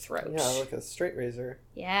to her throat. Yeah, like a straight razor.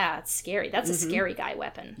 Yeah, it's scary. That's a scary guy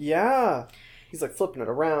weapon. Yeah. He's like flipping it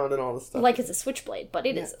around and all this stuff. Like it's a switchblade, but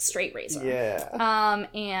it is a straight razor. Yeah.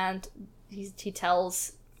 And he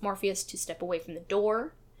tells Morpheus to step away from the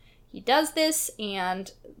door. He does this,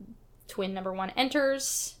 and twin number one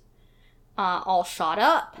enters, all shot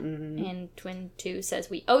up. Mm-hmm. And twin two says,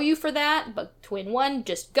 we owe you for that, but twin one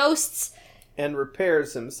just ghosts. And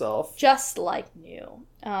repairs himself. Just like new.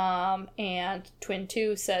 And twin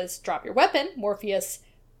two says, drop your weapon. Morpheus,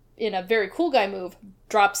 in a very cool guy move,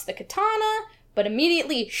 drops the katana, but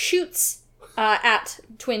immediately shoots at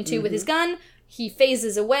twin two with his gun. He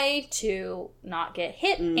phases away to not get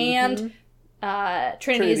hit, and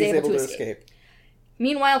Trinity is able to escape.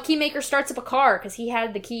 Meanwhile, Keymaker starts up a car, because he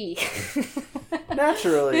had the key.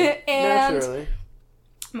 Naturally. Naturally.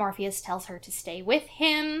 Morpheus tells her to stay with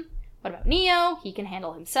him. What about Neo? He can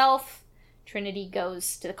handle himself. Trinity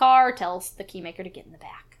goes to the car, tells the Keymaker to get in the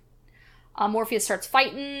back. Morpheus starts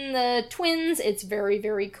fighting the twins. It's very,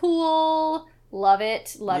 very cool. Love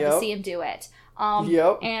it. Love to see him do it.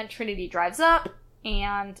 And Trinity drives up,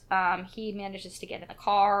 and he manages to get in the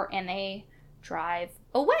car, and they drive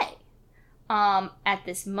away. At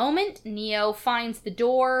this moment, Neo finds the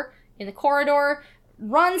door in the corridor,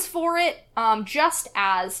 runs for it, just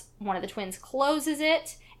as one of the twins closes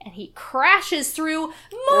it, and he crashes through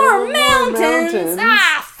more mountains!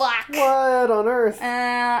 Ah, fuck! What on earth?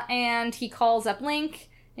 And he calls up Link,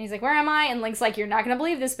 and he's like, where am I? And Link's like, you're not gonna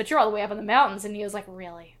believe this, but you're all the way up in the mountains. And Neo's like,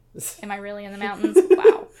 really? Am I really in the mountains?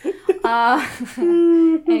 Wow.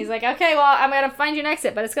 And he's like, okay, well, I'm gonna find you an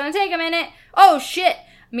exit, but it's gonna take a minute. Oh, shit!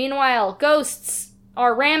 Meanwhile, ghosts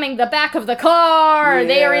are ramming the back of the car! Yeah.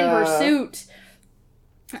 They are in pursuit.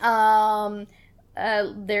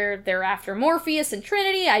 They're after Morpheus and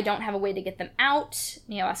Trinity. I don't have a way to get them out.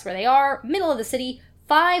 Neo asks where they are. Middle of the city,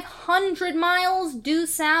 500 miles due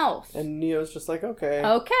south. And Neo's just like, okay.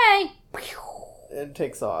 Okay. And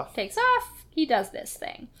takes off. He does this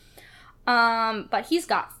thing. But he's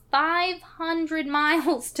got 500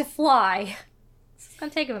 miles to fly. It's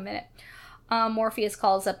gonna take him a minute. Morpheus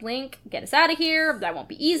calls up Link, get us out of here, that won't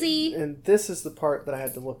be easy. And this is the part that I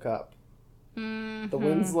had to look up. Mm-hmm. The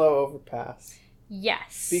Winslow Overpass.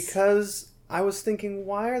 Yes. Because I was thinking,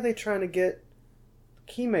 why are they trying to get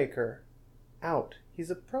Keymaker out?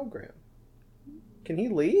 He's a program. Can he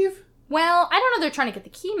leave? Well, I don't know they're trying to get the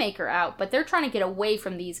Keymaker out, but they're trying to get away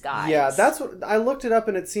from these guys. Yeah, that's what... I looked it up,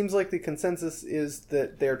 and it seems like the consensus is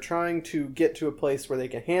that they're trying to get to a place where they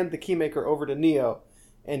can hand the Keymaker over to Neo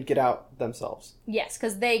and get out themselves. Yes,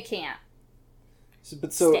 because they can't.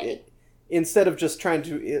 Instead of just trying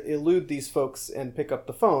to elude these folks and pick up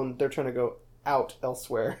the phone, they're trying to go out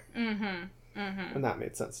elsewhere. Mm-hmm. Mm-hmm. And that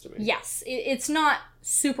made sense to me. Yes. It's not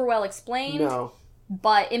super well explained. No.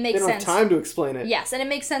 But it makes sense. They don't have time to explain it. Yes, and it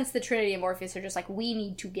makes sense that Trinity and Morpheus are just like, we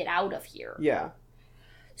need to get out of here. Yeah.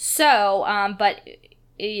 So, but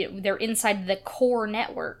they're inside the core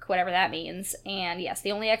network, whatever that means. And yes,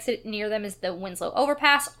 the only exit near them is the Winslow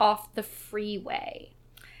Overpass off the freeway.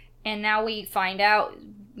 And now we find out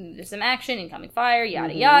there's some action, incoming fire,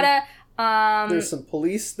 yada yada. There's some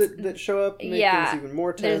police that show up and make things even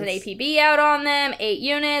more tense. There's an APB out on them, 8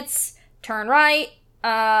 units, turn right.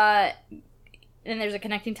 And there's a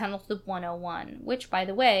connecting tunnel to the 101, which, by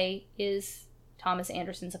the way, is Thomas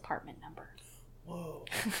Anderson's apartment number. Whoa.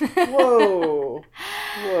 Whoa.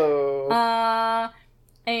 Whoa.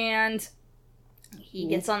 And he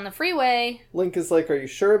gets on the freeway. Link is like, are you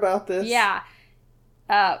sure about this? Yeah.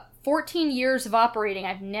 14 years of operating.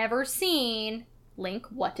 I've never seen... Link,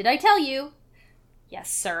 what did I tell you?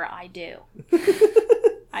 Yes, sir, I do.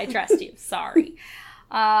 I trust you. Sorry.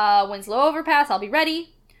 Winslow Overpass, I'll be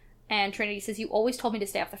ready. And Trinity says, you always told me to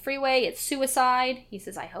stay off the freeway. It's suicide. He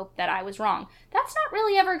says, I hope that I was wrong. That's not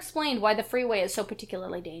really ever explained why the freeway is so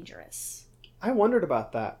particularly dangerous. I wondered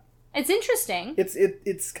about that. It's interesting.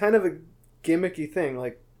 It's kind of a gimmicky thing.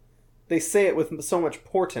 Like, they say it with so much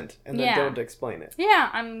portent and then don't explain it.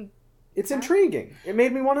 Yeah, It's intriguing. It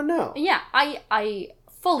made me want to know. Yeah, I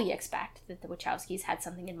fully expect that the Wachowskis had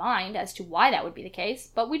something in mind as to why that would be the case,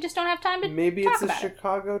 but we just don't have time to Maybe talk it's a about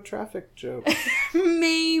Chicago traffic joke.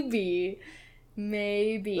 Maybe.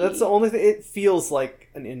 That's the only thing. It feels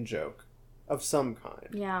like an in-joke of some kind.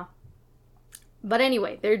 Yeah. But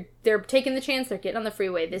anyway, they're taking the chance. They're getting on the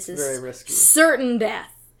freeway. This is very risky. Certain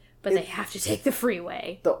death. But they have to take the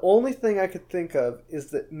freeway. The only thing I could think of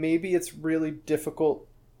is that maybe it's really difficult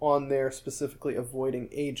on there specifically avoiding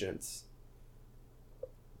agents.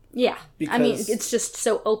 Yeah. I mean, it's just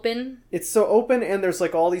so open. It's so open, and there's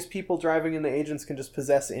like all these people driving, and the agents can just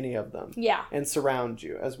possess any of them. Yeah. And surround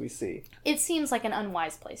you, as we see. It seems like an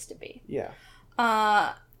unwise place to be. Yeah.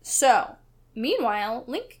 So, meanwhile,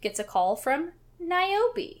 Link gets a call from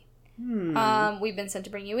Niobe. We've been sent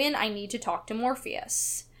to bring you in. I need to talk to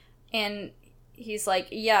Morpheus. And he's like,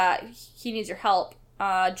 yeah, he needs your help.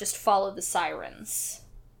 Just follow the sirens.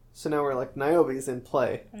 So now we're like, Niobe's in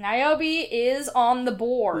play. Niobe is on the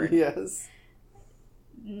board. Yes.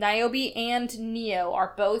 Niobe and Neo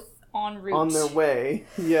are both en route. On their way,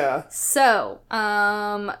 yeah. So,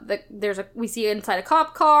 we see inside a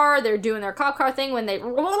cop car. They're doing their cop car thing when they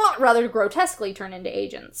rather grotesquely turn into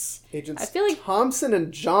agents. Agents I feel like Thompson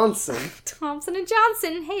and Johnson. Thompson and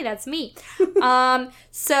Johnson. Hey, that's me. I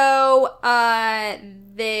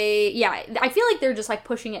feel like they're just like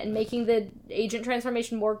pushing it and making the agent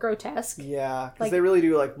transformation more grotesque. Yeah, because like, they really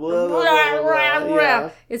do like blah, blah, blah, blah, blah.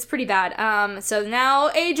 Yeah. It's pretty bad. So now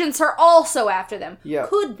agents are also after them. Yeah.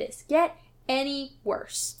 Could this get any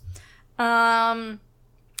worse? Freeway,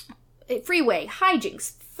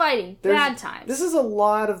 hijinks, fighting, bad times. This is a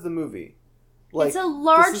lot of the movie. Like, it's a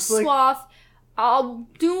large swath. I'll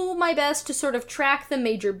do my best to sort of track the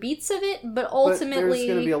major beats of it, but ultimately... But there's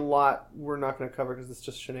going to be a lot we're not going to cover because it's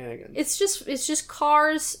just shenanigans. It's just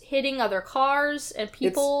cars hitting other cars and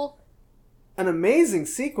people... It's an amazing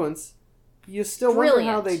sequence. You still wonder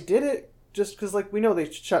how they did it, just because, like, we know they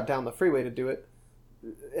shut down the freeway to do it,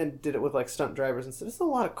 and did it with, like, stunt drivers and stuff. It's a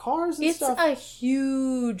lot of cars and stuff. It's a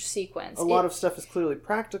huge sequence. A lot of stuff is clearly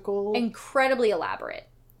practical. Incredibly elaborate.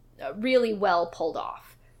 Really well pulled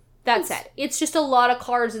off. That said, it's just a lot of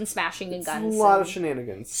cars and smashing and guns. A lot of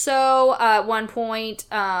shenanigans. So, at one point,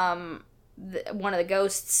 one of the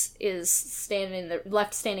ghosts is standing in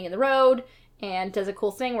the road and does a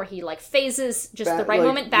cool thing where he, like, phases just the right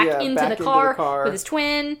moment back into the car with his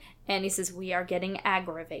twin, and he says, "We are getting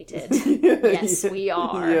aggravated." Yes, we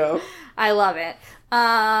are. Yeah. I love it.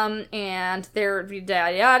 And they're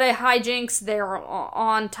yada hijinks. They're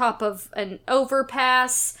on top of an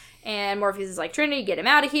overpass. And Morpheus is like, Trinity, get him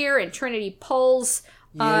out of here. And Trinity pulls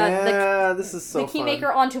this is so the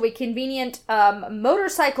Keymaker onto a convenient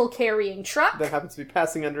motorcycle carrying truck. That happens to be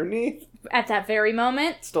passing underneath. At that very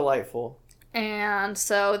moment. It's delightful. And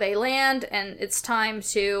so they land, and it's time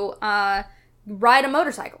to ride a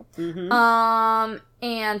motorcycle.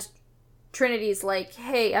 And Trinity's like,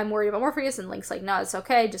 hey, I'm worried about Morpheus, and Link's like, no, it's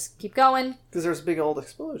okay, just keep going. Because there's a big old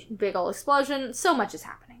explosion. So much is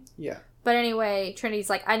happening. Yeah. But anyway, Trinity's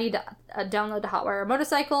like, I need to download the Hotwire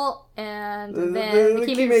motorcycle, and then the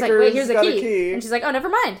keymaker's like, wait, here's a key. And she's like, oh, never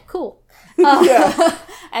mind, cool. Yeah.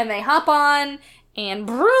 And they hop on, and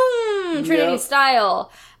broom, Trinity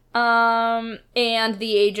style. And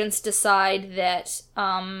the agents decide that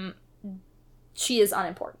she is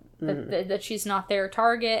unimportant. That she's not their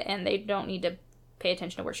target, and they don't need to pay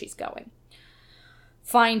attention to where she's going.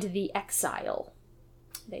 Find the exile,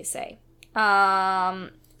 they say.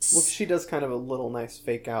 Well, she does kind of a little nice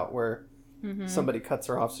fake out where somebody cuts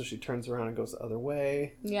her off, so she turns around and goes the other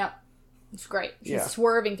way. Yeah. It's great. She's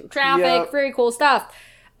swerving through traffic. Very cool stuff.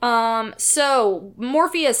 So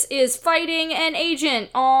Morpheus is fighting an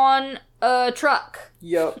agent on a truck.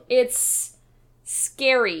 Yep. It's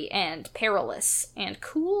scary and perilous and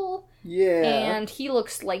cool. Yeah. And he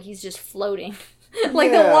looks like he's just floating.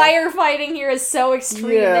 Like the wire fighting here is so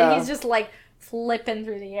extreme that he's just like flipping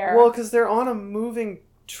through the air. Well, because they're on a moving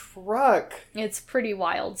truck. It's pretty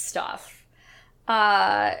wild stuff.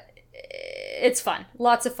 It's fun.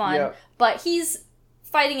 Lots of fun. Yep. But he's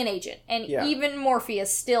fighting an agent. And even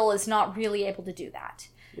Morpheus still is not really able to do that.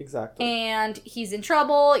 Exactly. And he's in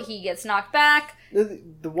trouble. He gets knocked back.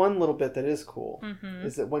 The one little bit that is cool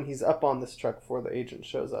is that when he's up on this truck before the agent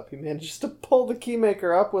shows up, he manages to pull the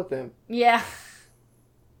keymaker up with him. Yeah.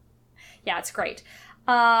 Yeah, it's great.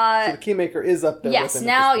 So the keymaker is up there with him.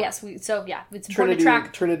 It's important to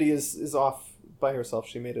track. Trinity is off by herself.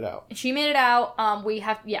 She made it out. The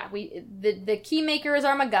keymaker is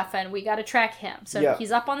our MacGuffin. We got to track him. So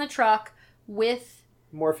he's up on the truck with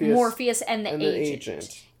Morpheus and the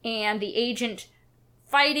agent. And the agent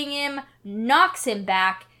fighting him, knocks him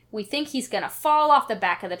back. We think he's going to fall off the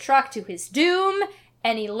back of the truck to his doom.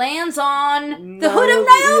 And he lands on the hood of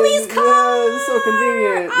Naomi's car! Yeah, it's so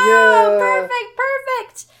convenient. Oh,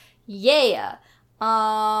 perfect. Yeah.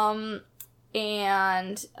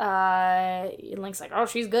 And Link's like, oh,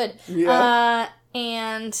 she's good. Yeah.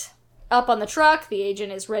 And up on the truck, the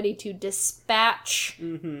agent is ready to dispatch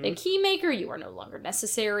the keymaker. You are no longer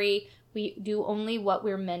necessary. We do only what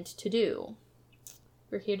we're meant to do.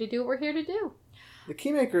 We're here to do what we're here to do. The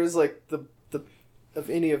keymaker is like the of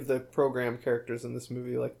any of the program characters in this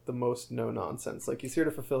movie, like the most no nonsense. Like he's here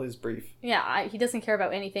to fulfill his brief. Yeah, he doesn't care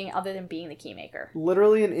about anything other than being the keymaker.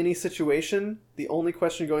 Literally in any situation, the only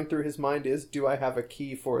question going through his mind is, do I have a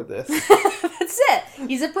key for this? That's it.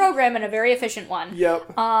 He's a program and a very efficient one.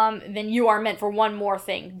 Yep. Then you are meant for one more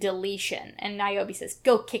thing, deletion. And Niobe says,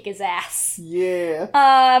 go kick his ass.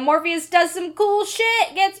 Yeah. Morpheus does some cool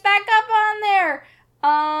shit, gets back up on there.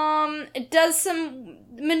 Does some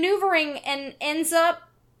maneuvering and ends up,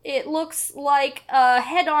 it looks like a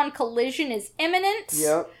head-on collision is imminent.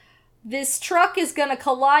 Yep. This truck is gonna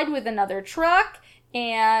collide with another truck,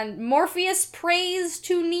 and Morpheus prays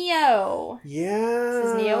to Neo. Yeah.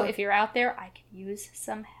 Says, Neo, if you're out there, I could use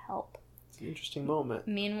some help. It's an interesting moment.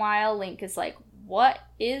 Meanwhile, Link is like, what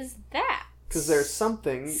is that? Because there's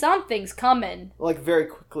something... Something's coming. Like, very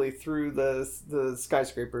quickly through the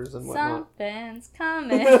skyscrapers and whatnot. Something's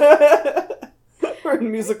coming. We're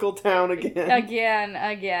in musical town again.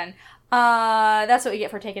 Again. That's what we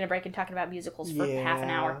get for taking a break and talking about musicals for half an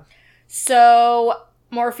hour. So,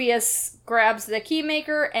 Morpheus grabs the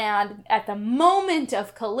keymaker, and at the moment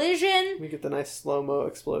of collision... we get the nice slow-mo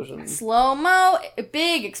explosion. Slow-mo,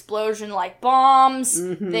 big explosion like bombs.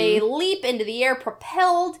 They leap into the air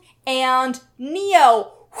propelled, and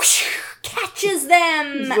Neo whoosh, catches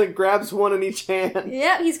them. He like grabs one in each hand.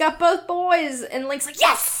 Yep, he's got both boys, and Link's like,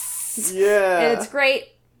 yes! Yeah. And it's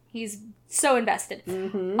great. He's so invested.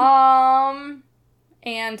 And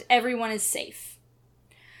everyone is safe.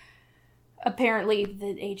 Apparently,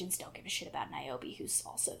 the agents don't give a shit about Niobe, who's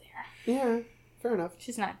also there. Yeah, fair enough.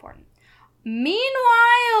 She's not important.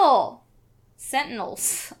 Meanwhile,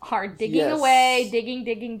 Sentinels are digging away,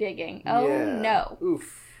 digging. Oh no.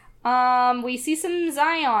 Oof. We see some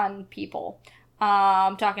Zion people.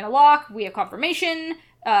 Talking to Locke, we have confirmation.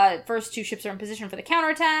 First two ships are in position for the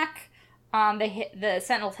counterattack. The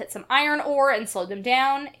Sentinels hit some iron ore and slowed them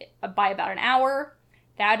down by about an hour.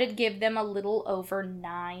 That'd give them a little over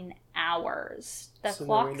 9 hours. The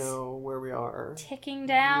clock's now we know where we are. Ticking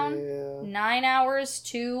down. Yeah. 9 hours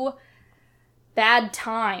to bad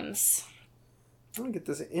times. I'm gonna get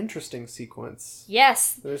this interesting sequence.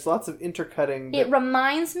 Yes. There's lots of intercutting. It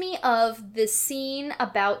reminds me of the scene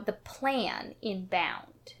about the plan in Bound.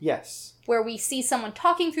 Yes. Where we see someone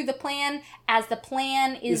talking through the plan as the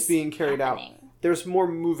plan is being carried happening. out. There's more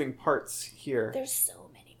moving parts here. There's so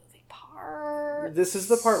many moving parts. This is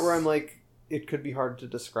the part where I'm like, it could be hard to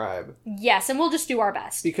describe. Yes, and we'll just do our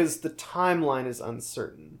best. Because the timeline is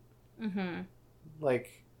uncertain. Mm-hmm.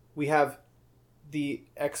 Like, we have the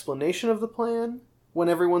explanation of the plan when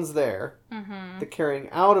everyone's there. Mm-hmm. The carrying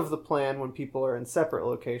out of the plan when people are in separate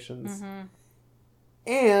locations. Mm-hmm.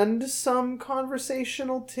 And some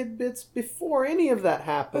conversational tidbits before any of that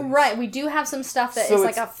happens. Right, we do have some stuff that is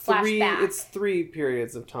like a flashback. It's 3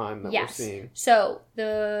 periods of time that we're seeing. So,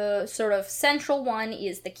 the sort of central one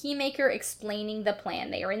is the Keymaker explaining the plan.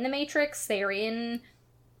 They are in the Matrix, they are in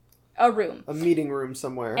a room. A meeting room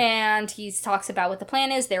somewhere. And he talks about what the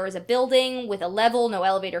plan is. There is a building with a level no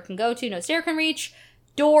elevator can go to, no stair can reach,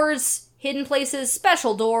 doors, hidden places,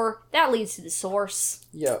 special door, that leads to the source.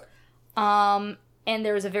 Yep. And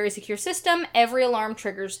there is a very secure system. Every alarm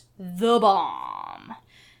triggers the bomb.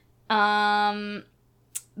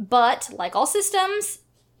 But, like all systems,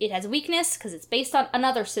 it has a weakness because it's based on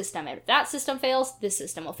another system. If that system fails, this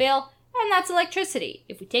system will fail. And that's electricity.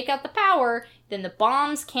 If we take out the power, then the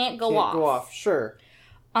bombs can't go off. Sure.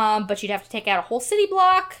 But you'd have to take out a whole city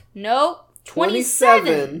block. No,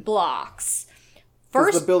 27 blocks.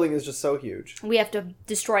 First, the building is just so huge. We have to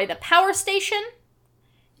destroy the power station.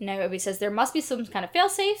 Nairobi says there must be some kind of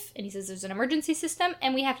failsafe, and he says there's an emergency system,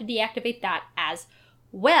 and we have to deactivate that as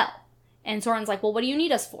well. And Soren's like, well, what do you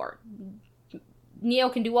need us for? Neo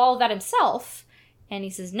can do all of that himself. And he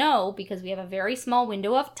says no, because we have a very small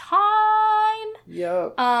window of time.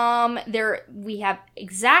 Yep. We have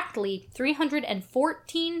exactly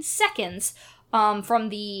 314 seconds from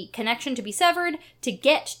the connection to be severed to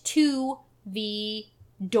get to the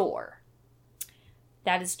door.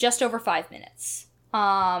 That is just over 5 minutes.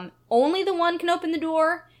 Only the one can open the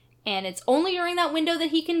door, and it's only during that window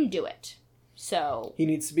that he can do it. So he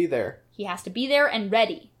needs to be there. He has to be there and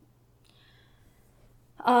ready.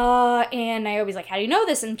 And Niobe's like, how do you know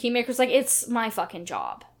this? And Keymaker's like, it's my fucking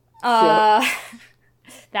job.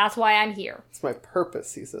 That's why I'm here. It's my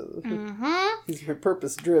purpose, he says. Mm-hmm. He's very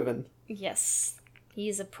purpose-driven. Yes.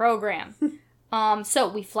 He's a program. So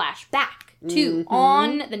we flash back to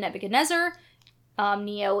on the Nebuchadnezzar.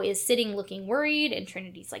 Neo is sitting looking worried, and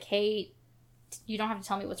Trinity's like, hey, you don't have to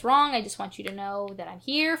tell me what's wrong. I just want you to know that I'm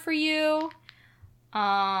here for you.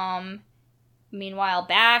 Meanwhile,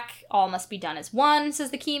 back, all must be done as one,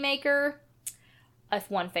 says the Keymaker. If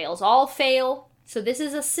one fails, all fail. So this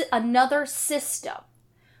is another system.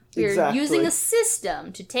 We're using a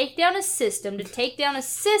system to take down a system to take down a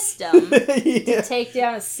system to take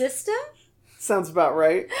down a system? Sounds about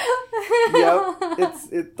right. Yep.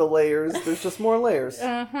 It's the layers. There's just more layers.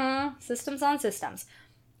 Systems on systems.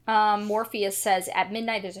 Morpheus says at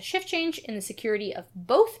midnight there's a shift change in the security of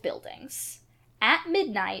both buildings. At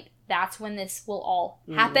midnight, that's when this will all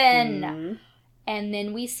happen. And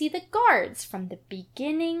then we see the guards from the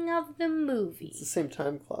beginning of the movie. It's the same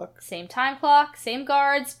time clock. Same time clock, same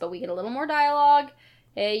guards, but we get a little more dialogue.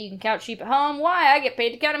 Hey, you can count sheep at home. Why? I get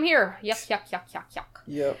paid to count them here. Yuck, yuck, yuck, yuck, yuck.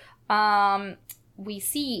 Yep. We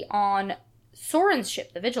see on Soren's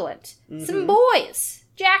ship, the Vigilant, some boys.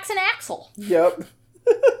 Jax and Axel. Yep.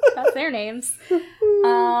 That's their names.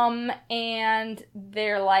 And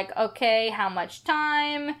they're like, okay, how much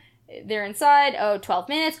time? They're inside. Oh, 12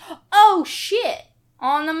 minutes. Oh, shit.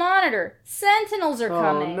 On the monitor. Sentinels are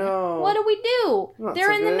coming. Oh, no. What do we do? Not They're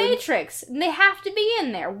so in good. the Matrix. They have to be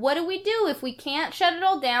in there. What do we do if we can't shut it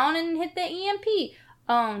all down and hit the EMP?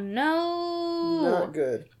 Oh, no. Not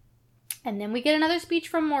good. And then we get another speech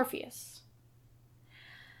from Morpheus.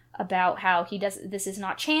 About how this is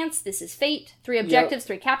not chance, this is fate. 3 objectives,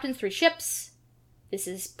 3 captains, 3 ships. This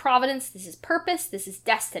is providence, this is purpose, this is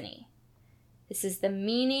destiny. This is the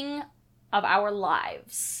meaning of our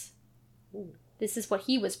lives. Ooh. This is what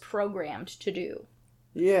he was programmed to do.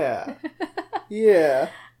 Yeah. Yeah.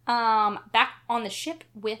 Back on the ship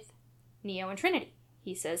with Neo and Trinity.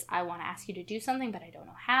 He says, I want to ask you to do something, but I don't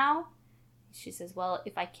know how. She says, well,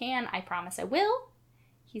 if I can, I promise I will.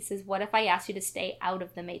 He says, what if I ask you to stay out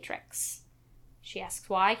of the Matrix? She asks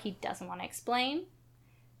why. He doesn't want to explain.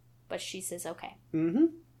 But she says, okay.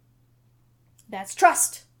 That's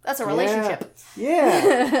trust. That's a relationship.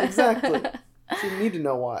 Yeah, exactly. She need to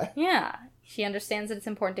know why. Yeah. She understands that it's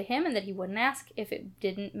important to him and that he wouldn't ask if it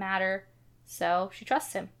didn't matter. So she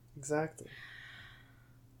trusts him. Exactly.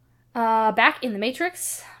 Back in the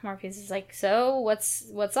Matrix, Morpheus is like, so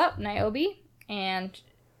what's up, Niobe? And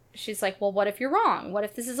she's like, well, what if you're wrong? What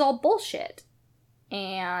if this is all bullshit?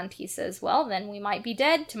 And he says, well, then we might be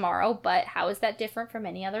dead tomorrow, but how is that different from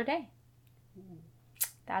any other day?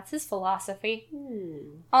 That's his philosophy.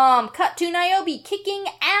 Ooh. Cut to Niobe kicking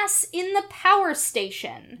ass in the power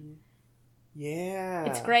station. Yeah.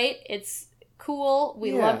 It's great. It's cool.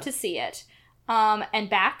 We Yeah. love to see it. And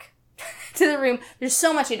back to the room. There's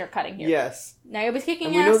so much intercutting here. Yes. Niobe's kicking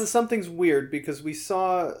and ass. we know that something's weird because we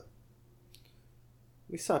saw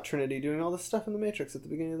Trinity doing all this stuff in the Matrix at the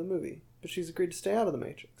beginning of the movie, but she's agreed to stay out of the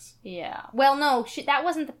Matrix. Yeah. Well, no, that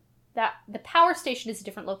wasn't the power station is a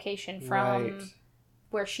different location from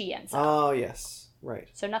where she ends up. Oh, yes. Right.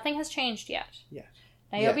 So nothing has changed yet. Yet.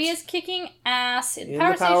 Niobe Yet. is kicking ass in the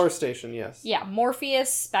power power station. station, yes. Yeah,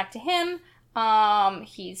 Morpheus, back to him.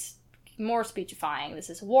 He's more speechifying. This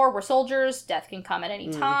is a war. We're soldiers. Death can come at any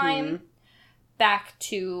time. Mm-hmm. Back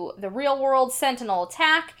to the real world. Sentinel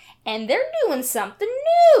attack. And they're doing something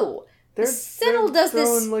new. Sentinel does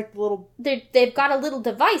this. Like little. They've got a little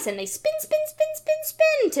device and they spin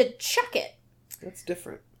to chuck it. That's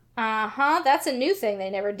different. That's a new thing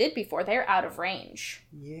they never did before. They're out of range.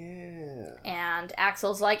 Yeah. And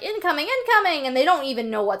Axel's like, incoming, and they don't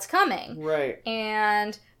even know what's coming. Right.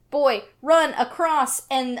 And, boy, run across,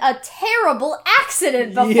 and a terrible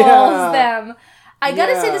accident befalls them. I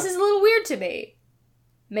gotta say, this is a little weird to me.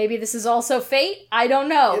 Maybe this is also fate? I don't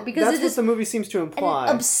know. Because that's what the movie seems to imply.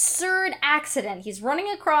 An absurd accident. He's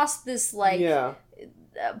running across this,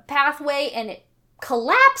 pathway, and it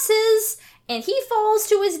collapses, and he falls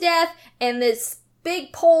to his death, and this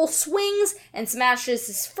big pole swings and smashes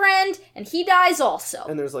his friend, and he dies also.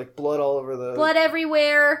 And there's, blood all over the... Blood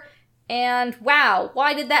everywhere, and wow,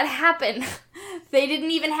 why did that happen? They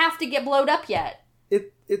didn't even have to get blowed up yet.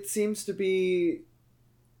 It seems to be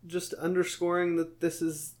just underscoring that this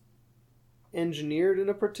is engineered in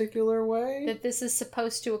a particular way. That this is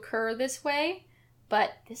supposed to occur this way,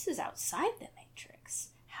 but this is outside the Matrix.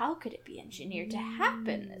 How could it be engineered to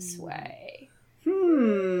happen this way?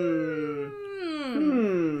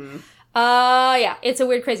 Yeah, it's a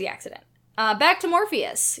weird, crazy accident. Back to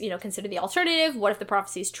Morpheus. Consider the alternative. What if the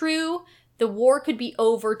prophecy is true? The war could be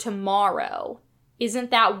over tomorrow. Isn't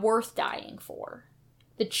that worth dying for?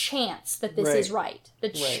 The chance that this is right. The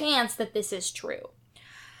chance that this is true.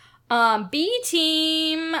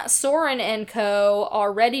 B-Team, Soren and co.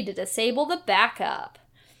 are ready to disable the backup.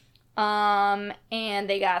 And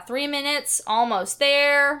they got 3 minutes, almost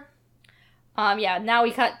there. Now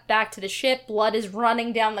we cut back to the ship. Blood is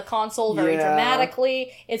running down the console very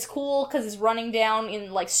dramatically. It's cool because it's running down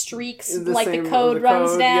in, streaks, the code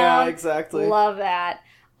runs down. Yeah, exactly. Love that.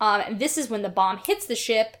 And this is when the bomb hits the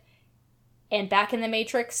ship, and back in the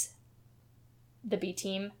Matrix, the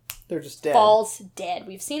B-Team... They're just dead. Falls dead.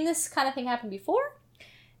 We've seen this kind of thing happen before.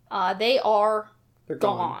 They're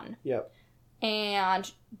gone. Yep.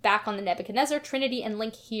 And back on the Nebuchadnezzar, Trinity and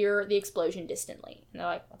Link hear the explosion distantly. And they're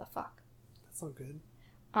like, what the fuck? That's not good.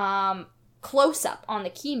 Close up on the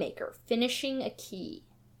keymaker, finishing a key.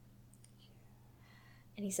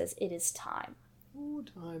 And he says, it is time. Ooh,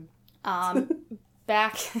 time.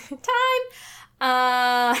 Back... time!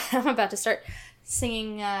 I'm about to start...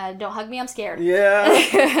 singing Don't Hug Me, I'm Scared. Yeah.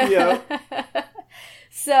 Yeah.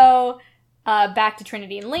 So, back to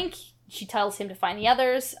Trinity and Link. She tells him to find the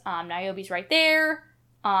others. Niobe's right there.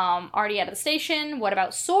 Already out of the station. What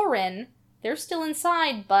about Soren? They're still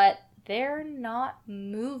inside, but they're not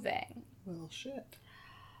moving. Well, shit.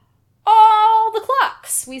 All the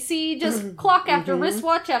clocks. We see just clock after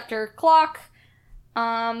wristwatch after clock.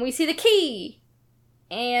 We see the key.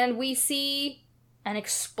 And we see an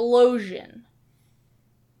explosion.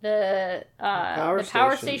 The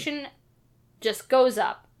power station just goes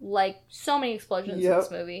up, like so many explosions in this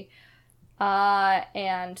movie.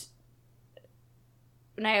 And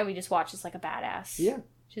Niobe just watches like a badass. Yeah.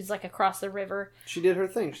 She's across the river. She did her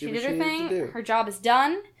thing. She did her thing. Her job is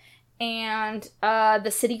done. And the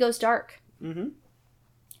city goes dark. Mm-hmm.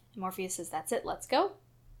 Morpheus says, that's it, let's go.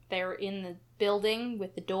 They're in the building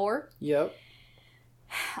with the door. Yep.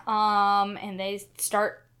 And they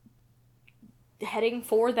start heading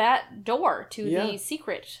for that door to the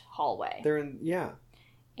secret hallway. They're in,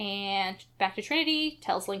 And back to Trinity,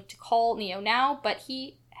 tells Link to call Neo now, but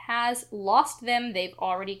he has lost them. They've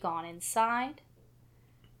already gone inside.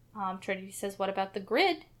 Trinity says, what about the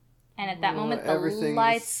grid? And at that moment, the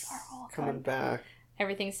lights are all coming back.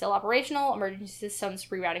 Everything's still operational. Emergency systems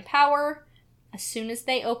rerouting power. As soon as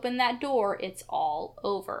they open that door, it's all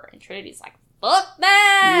over. And Trinity's like, fuck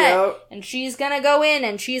that! Yep. And she's gonna go in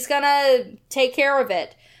and she's gonna take care of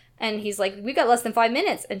it. And he's like, we got less than 5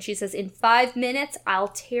 minutes. And she says, in 5 minutes, I'll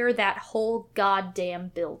tear that whole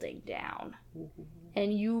goddamn building down. Mm-hmm.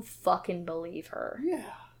 And you fucking believe her.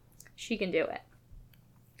 Yeah. She can do it.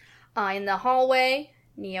 In the hallway,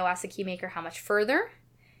 Neo asks the keymaker how much further.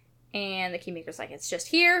 And the Keymaker's like, it's just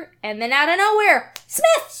here. And then out of nowhere,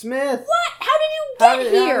 Smith! What? How did you get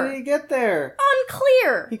here? How did he get there?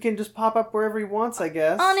 Unclear. He can just pop up wherever he wants, I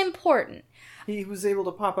guess. Unimportant. He was able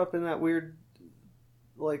to pop up in that weird,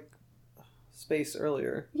 space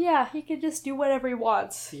earlier. Yeah, he could just do whatever he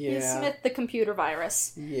wants. Yeah. He's Smith the computer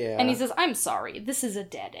virus. Yeah. And he says, I'm sorry, this is a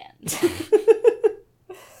dead end.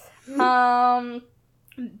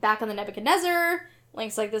 Back on the Nebuchadnezzar,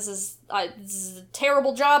 Link's like, this is a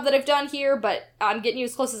terrible job that I've done here, but I'm getting you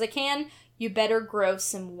as close as I can. You better grow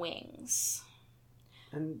some wings.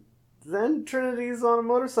 And then Trinity's on a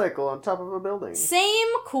motorcycle on top of a building. Same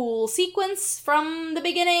cool sequence from the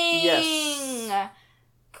beginning. Yes.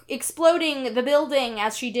 Exploding the building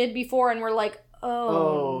as she did before, and we're like,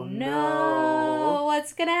 oh no,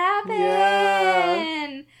 what's gonna happen?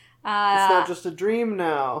 Yeah. It's not just a dream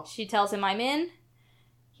now. She tells him, I'm in.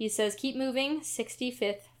 He says, keep moving,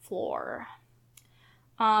 65th floor.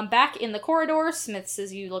 Back in the corridor, Smith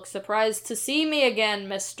says, you look surprised to see me again,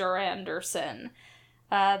 Mr. Anderson.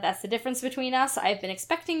 That's the difference between us. I've been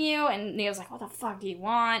expecting you. And Neo's like, what the fuck do you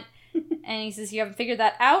want? And he says, you haven't figured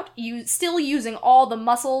that out? You still using all the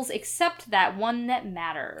muscles except that one that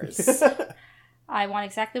matters. I want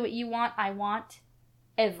exactly what you want. I want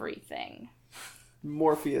everything.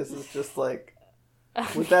 Morpheus is just like,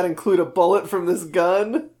 would that include a bullet from this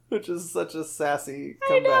gun? Which is such a sassy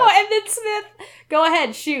comeback. I know, and then Smith, go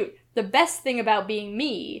ahead, shoot. The best thing about being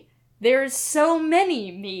me, there's so many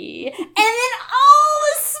me. And then all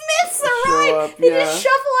the Smiths arrive. They just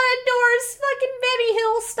shuffle out of doors, fucking Benny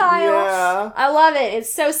Hill style. Yeah. I love it.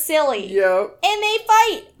 It's so silly. Yep. And they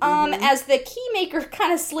fight. As the Keymaker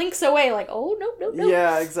kind of slinks away, like, oh, no.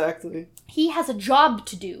 Yeah, exactly. He has a job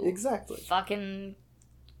to do. Exactly. Fucking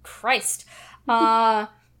Christ.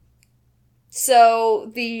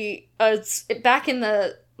 So the back in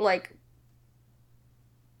the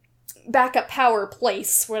backup power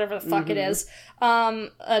place, whatever the fuck it is,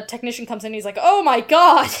 a technician comes in and he's like, oh my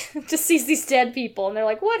god, just sees these dead people, and they're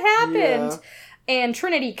like, what happened? Yeah. And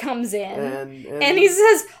Trinity comes in and he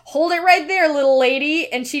says, hold it right there, little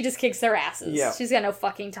lady, and she just kicks their asses. Yeah. She's got no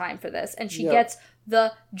fucking time for this, and she gets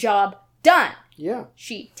the job done. Yeah.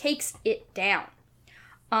 She takes it down.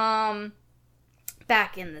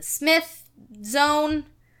 Back in the Smith zone,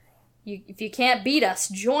 if you can't beat us,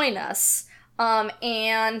 join us.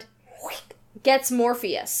 And gets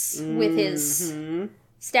Morpheus with his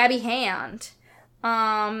stabby hand.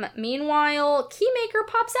 Meanwhile, Keymaker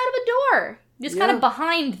pops out of a door, just kind of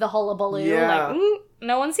behind the hullabaloo, like, ooh,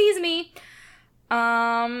 no one sees me.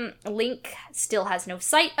 Link still has no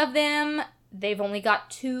sight of them. They've only got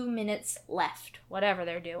 2 minutes left, whatever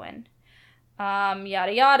they're doing.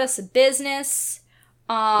 Yada yada, some business.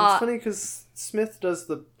 It's funny because Smith does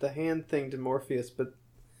the hand thing to Morpheus,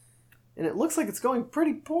 and it looks like it's going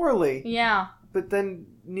pretty poorly. Yeah. But then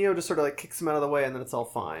Neo just sort of kicks him out of the way, and then it's all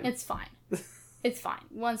fine. It's fine. It's fine.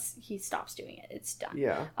 Once he stops doing it, it's done.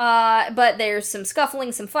 Yeah. But there's some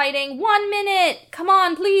scuffling, some fighting. 1 minute! Come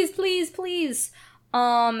on, please. The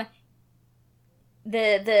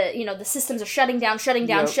systems are shutting down.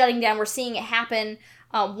 We're seeing it happen,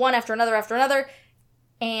 one after another.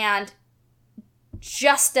 And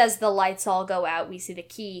just as the lights all go out, we see the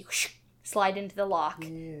key slide into the lock.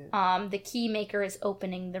 Yeah. The Keymaker is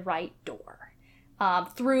opening the right door.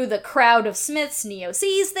 Through the crowd of Smiths, Neo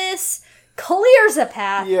sees this, clears a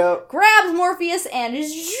path, grabs Morpheus, and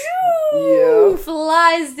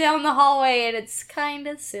flies down the hallway, and it's kind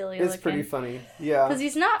of silly looking. It's pretty funny, yeah. Because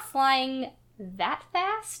he's not flying that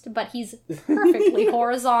fast, but he's perfectly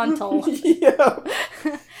horizontal.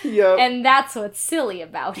 Yeah. And that's what's silly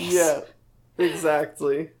about it. Yeah,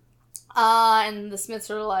 exactly. And the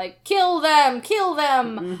Smiths are like, kill them!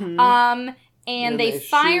 And they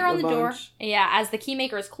fire on the door. Yeah, as the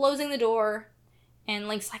Keymaker is closing the door, and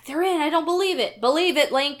Link's like, they're in, I don't believe it. Believe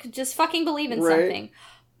it, Link, just fucking believe in something.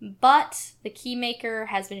 But the Keymaker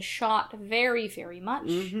has been shot very, very much.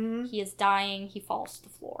 He is dying, he falls to the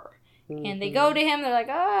floor. And they go to him, they're like,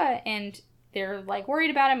 and they're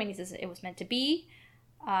worried about him, and he says, it was meant to be.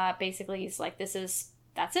 Basically, he's like, that's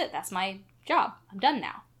it, that's my job, I'm done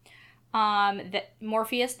now.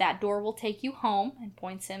 Morpheus, that door will take you home, and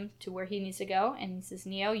points him to where he needs to go, and he says,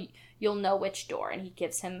 Neo, you'll know which door, and he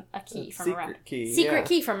gives him a key from secret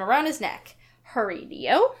key from around his neck. Hurry,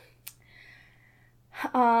 Neo.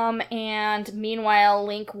 And meanwhile,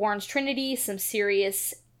 Link warns Trinity some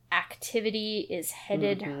serious activity is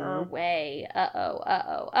headed her way.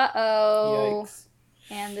 Uh-oh. Yikes.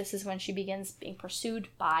 And this is when she begins being pursued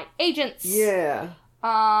by agents. Yeah.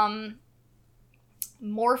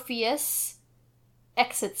 Morpheus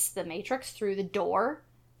exits the Matrix through the door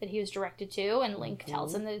that he was directed to, and Link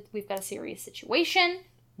tells him that we've got a serious situation.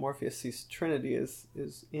 Morpheus sees Trinity is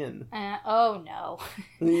in. Oh no.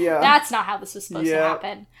 Yeah. That's not how this was supposed to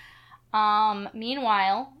happen.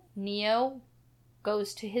 Meanwhile, Neo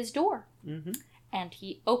goes to his door. Mm-hmm. And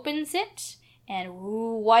he opens it, and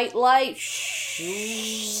white light,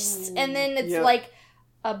 and then it's like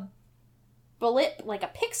a blip, like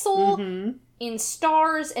a pixel in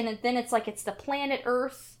stars, and then it's like it's the planet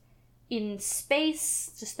Earth in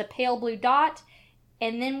space, just the pale blue dot,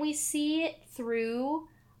 and then we see it through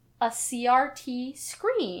a CRT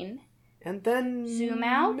screen. And then zoom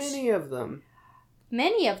out. Many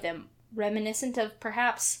of them, reminiscent of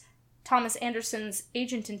perhaps Thomas Anderson's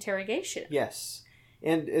Agent Interrogation. Yes.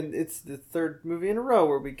 And it's the third movie in a row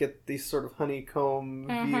where we get this sort of honeycomb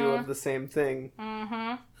view of the same thing.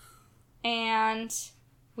 Mm-hmm. And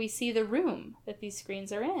we see the room that these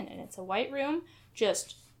screens are in. And it's a white room,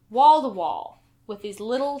 just wall to wall, with these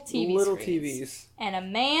little TV screens. TVs. And a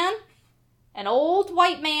man, an old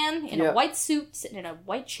white man in a white suit, sitting in a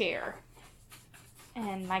white chair.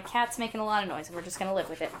 And my cat's making a lot of noise, and we're just going to live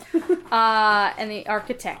with it. And the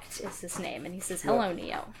architect is his name, and he says, "Hello,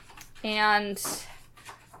 Neo." And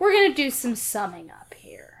we're going to do some summing up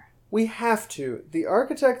here. We have to. The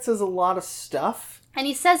architect says a lot of stuff. And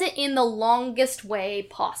he says it in the longest way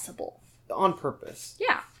possible. On purpose.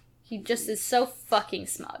 Yeah. He just is so fucking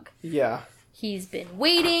smug. Yeah. He's been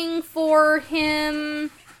waiting for him.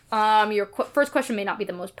 Your first question may not be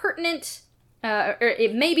the most pertinent. Or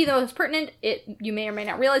it may be the most pertinent. You may or may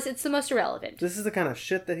not realize it's the most irrelevant. This is the kind of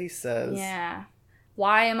shit that he says. Yeah.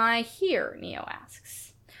 Why am I here? Neo asks.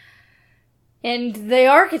 And the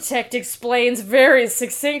architect explains very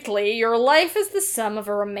succinctly, your life is the sum of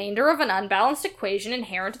a remainder of an unbalanced equation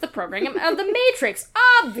inherent to the programming of the Matrix,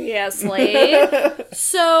 obviously.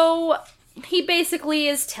 So, he basically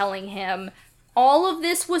is telling him, all of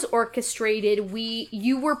this was orchestrated,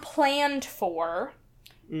 you were planned for,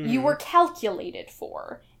 you were calculated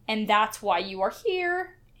for, and that's why you are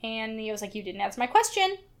here. And Neo's like, you didn't answer my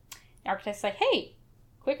question. The architect's like, hey,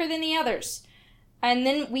 quicker than the others. And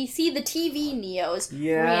then we see the TV Neos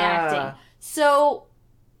reacting. So,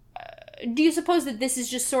 do you suppose that this is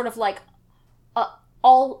just sort of like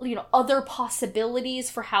other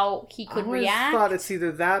possibilities for how he could react? I thought it's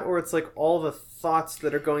either that or it's like all the thoughts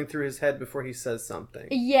that are going through his head before he says something.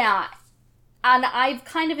 Yeah. And I've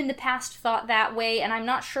kind of in the past thought that way, and I'm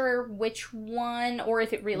not sure which one or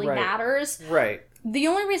if it really matters. Right. The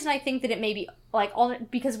only reason I think that it may be like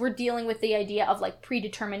because we're dealing with the idea of like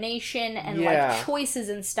predetermination and like choices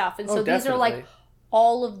and stuff, and so these are like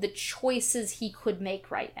all of the choices he could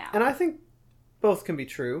make right now. And I think both can be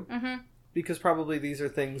true because probably these are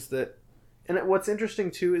things that. And what's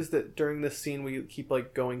interesting too is that during this scene we keep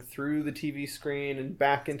like going through the TV screen and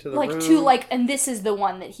back into the room, and this is the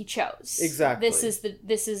one that he chose. Exactly. This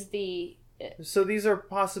is the. So these are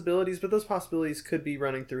possibilities, but those possibilities could be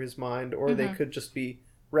running through his mind, or they could just be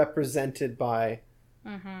represented by...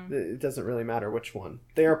 It doesn't really matter which one.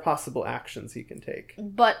 They are possible actions he can take.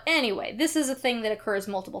 But anyway, this is a thing that occurs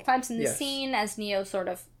multiple times in the scene as Neo sort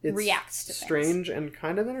of reacts to things. It's strange and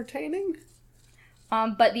kind of entertaining.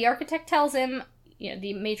 But the architect tells him,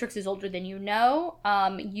 the Matrix is older than you know.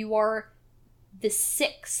 You are the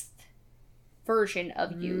sixth version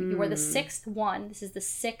of you. You are the sixth one. This is the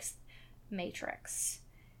sixth Matrix.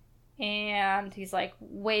 And he's like,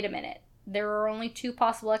 wait a minute. There are only two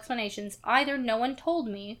possible explanations. Either no one told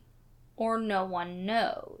me, or no one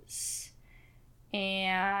knows.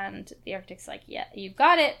 And the architect's like, yeah, you've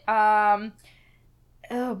got it.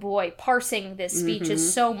 Oh boy, parsing this speech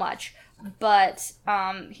is so much. But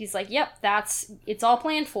he's like, yep, it's all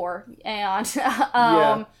planned for. And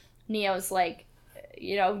Neo's like,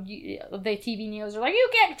 the TV Neos are like, you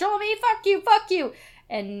can't control me, fuck you.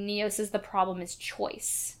 And Neo says the problem is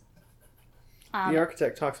choice. The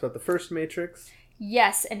architect talks about the first Matrix.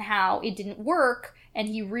 Yes, and how it didn't work, and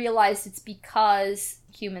he realized it's because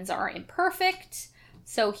humans are imperfect,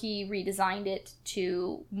 so he redesigned it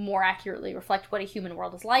to more accurately reflect what a human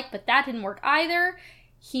world is like, but that didn't work either.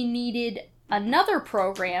 He needed another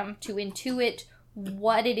program to intuit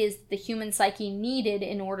what it is the human psyche needed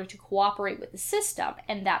in order to cooperate with the system,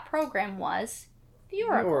 and that program was the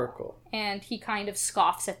Oracle. And he kind of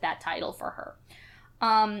scoffs at that title for her.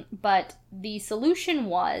 But the solution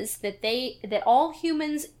was that all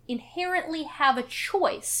humans inherently have a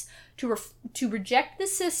choice to reject the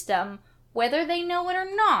system, whether they know it or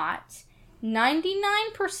not.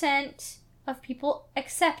 99% of people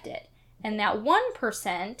accept it. And that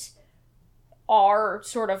 1% are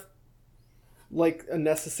sort of like a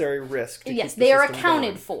necessary risk. Yes, they are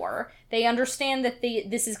accounted for. They understand that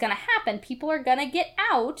this is going to happen. People are going to get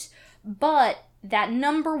out, but that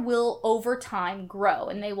number will over time grow,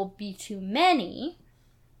 and they will be too many.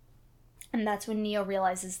 And that's when Neo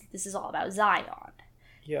realizes that this is all about Zion.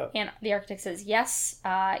 Yeah. And the architect says, yes,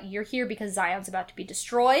 you're here because Zion's about to be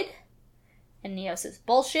destroyed. And Neo says,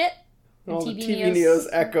 bullshit. And all the TV Neos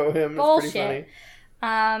echo him. Bullshit. It's pretty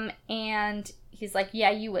funny. And he's like,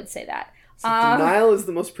 yeah, you would say that. So denial is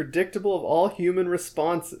the most predictable of all human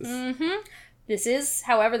responses. Mm-hmm. This is,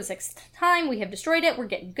 however, the 6th time we have destroyed it. We're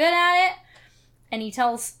getting good at it. And he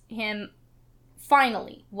tells him,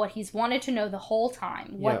 finally, what he's wanted to know the whole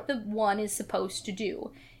time. What the one is supposed to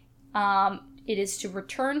do. It is to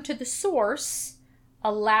return to the source,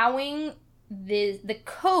 allowing the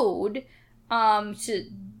code to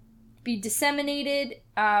be disseminated,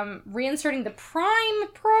 reinserting the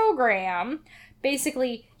prime program.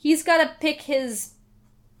 Basically, he's got to pick his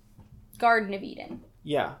Garden of Eden.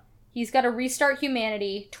 Yeah. He's got to restart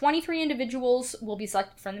humanity. 23 individuals will be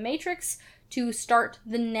selected from the Matrix to start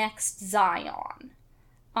the next Zion.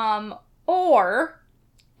 Or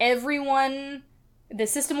everyone, the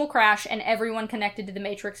system will crash and everyone connected to the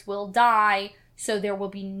Matrix will die, so there will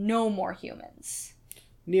be no more humans.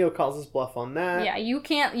 Neo calls his bluff on that. Yeah, you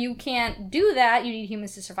can't do that. You need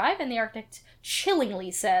humans to survive. And the architect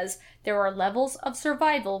chillingly says, there are levels of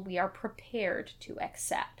survival we are prepared to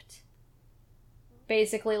accept.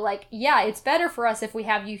 Basically, like, yeah, it's better for us if we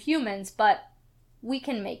have you humans, but we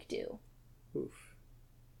can make do. Oof.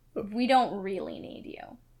 We don't really need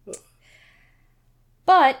you. Oof.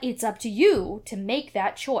 But it's up to you to make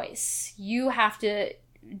that choice. You have to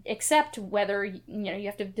accept whether, you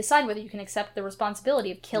have to decide whether you can accept the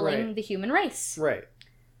responsibility of killing the human race. Right.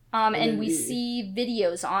 And we see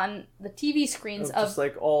videos on the TV screens of just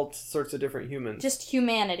like all sorts of different humans. Just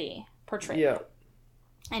humanity portrayed. Yeah.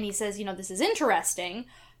 And he says, this is interesting.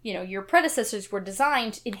 Your predecessors were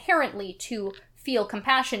designed inherently to feel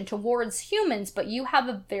compassion towards humans, but you have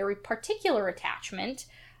a very particular attachment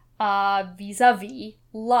vis-a-vis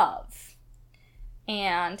love.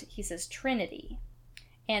 And he says Trinity.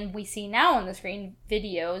 And we see now on the screen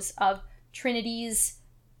videos of Trinity's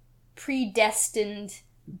predestined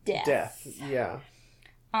death. Yeah.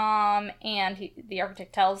 And the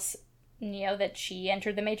architect tells Neo that she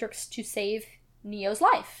entered the Matrix to save Neo's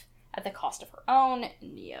life at the cost of her own.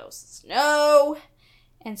 Neo says no.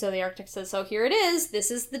 And so the architect says, so here it is.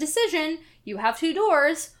 This is the decision. You have 2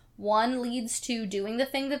 doors. One leads to doing the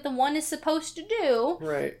thing that the one is supposed to do.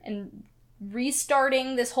 Right. And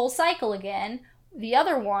restarting this whole cycle again. The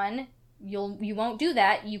other one, you won't do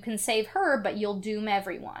that. You can save her, but you'll doom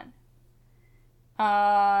everyone. He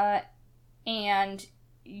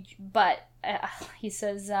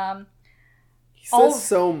says, he says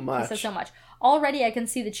so much. He says so much. Already I can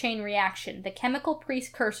see the chain reaction, the chemical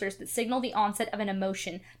precursors that signal the onset of an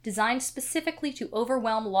emotion designed specifically to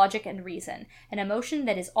overwhelm logic and reason, an emotion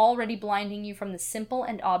that is already blinding you from the simple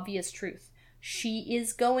and obvious truth. She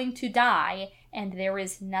is going to die, and there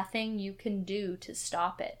is nothing you can do to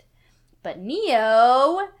stop it. But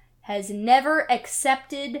Neo has never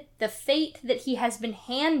accepted the fate that he has been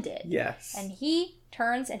handed. Yes. And he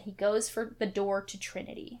turns and he goes for the door to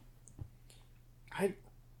Trinity.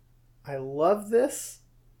 I love this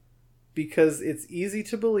because it's easy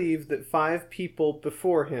to believe that 5 people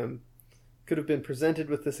before him could have been presented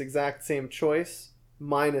with this exact same choice,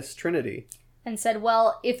 minus Trinity. And said,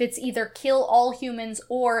 well, if it's either kill all humans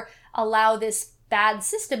or allow this bad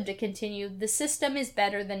system to continue, the system is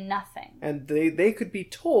better than nothing. And they could be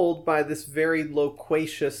told by this very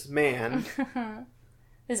loquacious man,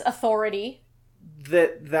 this authority,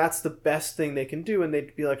 that that's the best thing they can do, and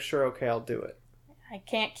they'd be like, sure, okay, I'll do it. I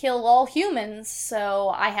can't kill all humans, so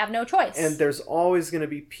I have no choice. And there's always going to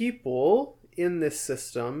be people in this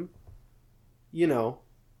system,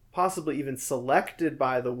 possibly even selected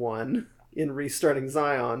by the one in restarting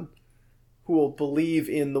Zion, who will believe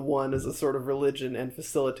in the one as a sort of religion and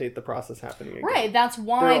facilitate the process happening again. Right, that's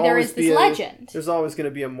why there is this legend. There's always going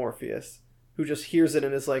to be a Morpheus who just hears it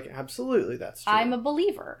and is like, absolutely, that's true. I'm a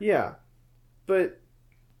believer. Yeah. But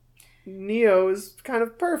Neo is kind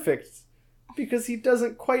of perfect because he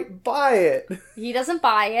doesn't quite buy it. He doesn't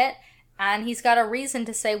buy it, and he's got a reason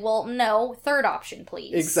to say, well, no, third option,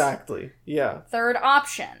 please. Exactly, yeah. Third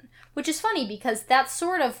option. Which is funny because that's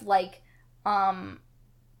sort of like,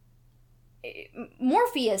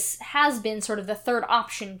 Morpheus has been sort of the third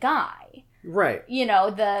option guy. Right.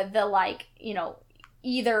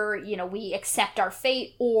 either, we accept our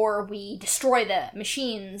fate or we destroy the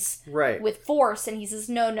machines with force. And he says,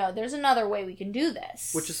 no, there's another way we can do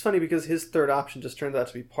this. Which is funny because his third option just turns out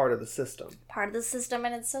to be part of the system. Part of the system,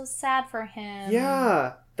 and it's so sad for him.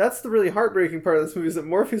 Yeah. That's the really heartbreaking part of this movie, is that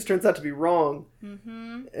Morpheus turns out to be wrong.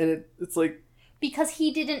 Mm-hmm. And it's like... Because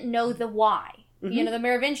he didn't know the why. Mm-hmm. The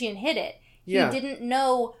Merovingian hid it. He Yeah. didn't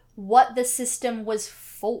know what the system was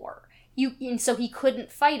for. And so he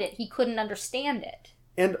couldn't fight it. He couldn't understand it.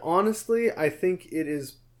 And honestly, I think it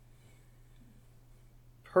is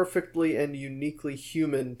perfectly and uniquely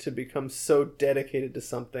human to become so dedicated to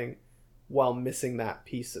something while missing that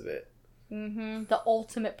piece of it. Mm-hmm. The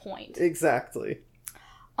ultimate point. Exactly.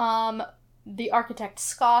 The architect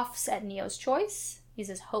scoffs at Neo's choice. He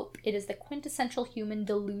says, hope. It is the quintessential human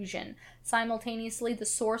delusion, simultaneously the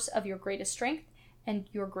source of your greatest strength and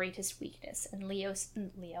your greatest weakness. And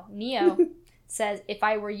Neo says, if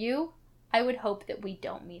I were you, I would hope that we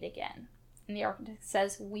don't meet again. And the architect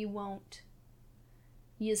says, we won't.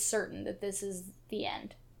 He is certain that this is the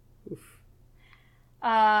end. Oof.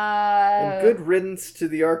 And good riddance to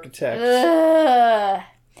the architect.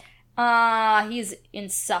 He's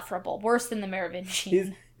insufferable. Worse than the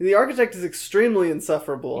Merovingian. The architect is extremely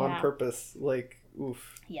insufferable on purpose. Like,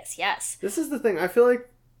 oof. Yes. This is the thing. I feel like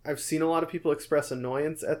I've seen a lot of people express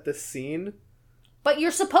annoyance at this scene. But you're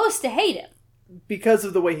supposed to hate him. Because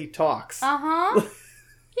of the way he talks. Uh-huh.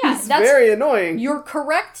 Yeah, He's very annoying. You're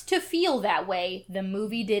correct to feel that way. The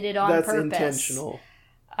movie did it on purpose. That's intentional.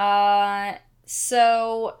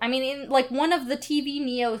 So, I mean, one of the TV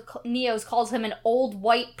Neos calls him an old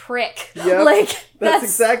white prick. Yep, that's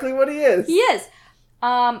exactly what he is. He is.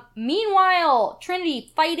 Meanwhile,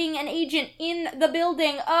 Trinity fighting an agent in the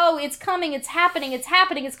building. Oh, it's coming, it's happening, it's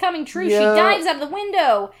coming true. Yep. She dives out of the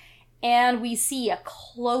window. And we see a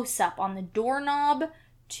close-up on the doorknob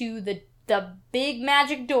to the big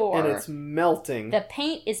magic door. And it's melting. The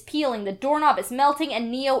paint is peeling, the doorknob is melting, and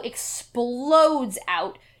Neo explodes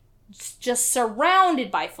out, just surrounded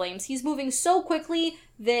by flames. He's moving so quickly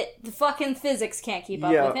that the fucking physics can't keep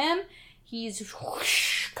up with him. He's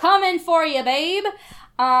coming for you, babe.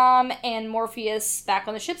 And Morpheus, back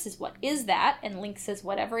on the ship, says, what is that? And Link says,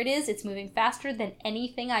 whatever it is, it's moving faster than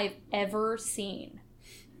anything I've ever seen.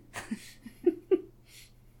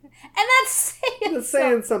 And that's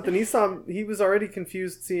saying something. He was already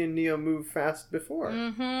confused seeing Neo move fast before.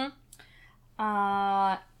 Mm-hmm.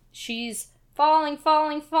 She's falling.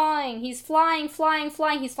 He's flying. He's flying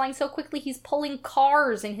so quickly he's pulling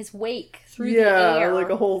cars in his wake through the air. Yeah, like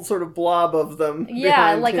a whole sort of blob of them.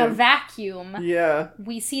 Yeah, like him. a vacuum. Yeah.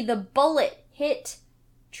 We see the bullet hit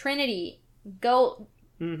Trinity, go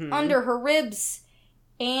under her ribs,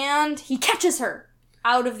 and he catches her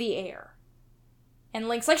out of the air. And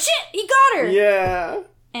Link's like, shit, he got her! Yeah.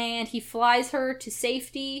 And he flies her to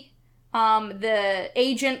safety. The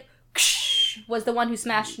agent was the one who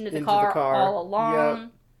smashed into the car all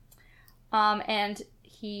along. Yep. And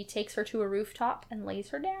he takes her to a rooftop and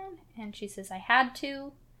lays her down. And she says, I had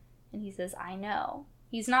to. And he says, I know.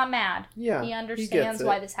 He's not mad. Yeah, he understands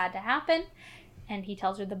why this had to happen. And he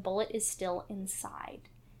tells her the bullet is still inside.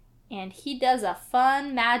 And he does a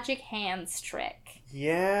fun magic hands trick.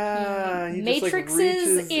 Yeah. He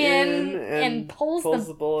matrixes just in and pulls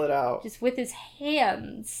the bullet out. Just with his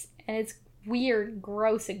hands. And it's weird,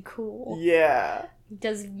 gross, and cool. Yeah. He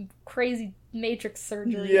does crazy matrix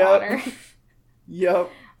surgery on her. Yep.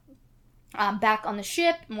 Back on the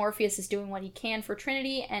ship, Morpheus is doing what he can for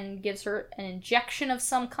Trinity and gives her an injection of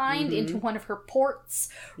some kind into one of her ports.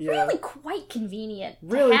 Yeah. Really quite convenient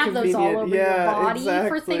to have those all over your body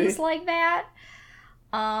for things like that.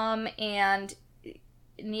 And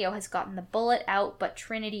Neo has gotten the bullet out, but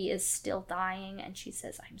Trinity is still dying, and she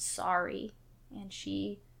says, I'm sorry. And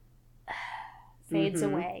she fades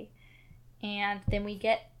away. And then we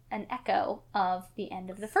get an echo of the end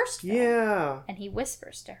of the first film. Yeah. And he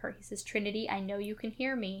whispers to her. He says, Trinity, I know you can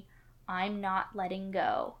hear me. I'm not letting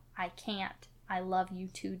go. I can't. I love you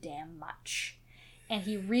too damn much. And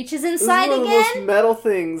he reaches inside again. This is one of the most metal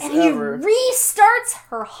things ever. He restarts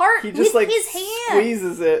her heart with his hand.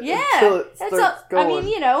 Squeezes it until it starts going. I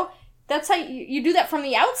mean, that's how you do that from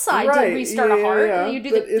the outside to restart a heart. Yeah. You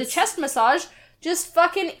do the chest massage just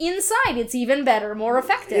fucking inside. It's even better, more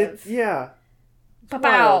effective.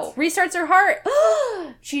 Pow! Restarts her heart.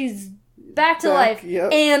 She's back to life.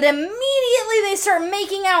 Yep. And immediately they start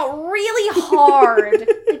making out really hard.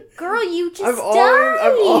 Like, girl, you just died.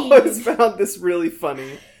 I've always found this really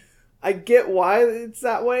funny. I get why it's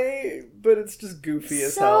that way, but it's just goofy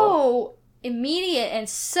as hell. So immediate and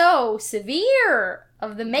so severe.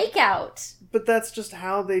 of the makeout. But that's just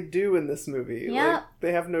how they do in this movie. Yeah. Like,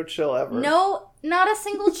 they have no chill ever. No, not a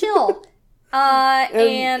single chill.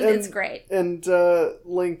 And it's great. And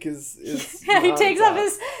Link is he takes off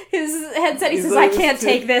his headset. He says, like, I can't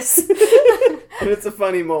take this. And it's a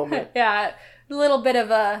funny moment. Yeah, a little bit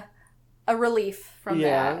of a relief from that.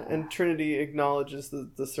 Yeah, and Trinity acknowledges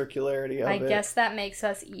the circularity of it. I guess that makes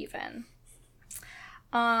us even.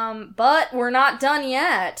 But we're not done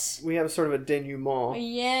yet. We have sort of a denouement.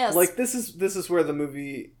 Yes. Like, this is where the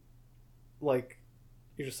movie, like,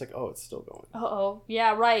 you're just like, oh, it's still going. Uh-oh.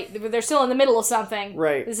 Yeah, right. They're still in the middle of something.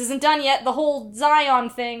 Right. This isn't done yet. The whole Zion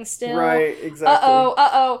thing still. Right, exactly.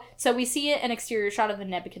 Uh-oh. So we see an exterior shot of the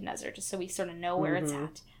Nebuchadnezzar, just so we sort of know where it's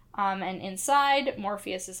at. And inside,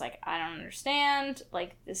 Morpheus is like, I don't understand.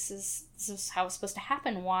 Like, this is how it's supposed to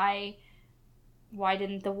happen. Why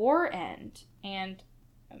didn't the war end? And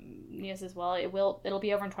Neo says, well, it'll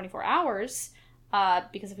be over in 24 hours,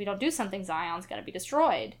 because if we don't do something, Zion's gonna be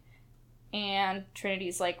destroyed. And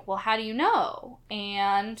Trinity's like, well, how do you know?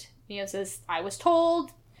 And Neo says, I was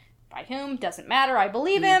told. By whom? Doesn't matter. I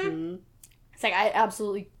believe him. It's like, I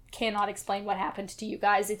absolutely cannot explain what happened to you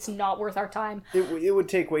guys. It's not worth our time. It would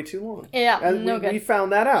take way too long. Yeah, and no good. We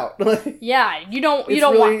found that out. Yeah, you don't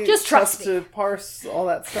really want. Just trust me. To parse all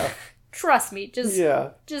that stuff. Trust me. Just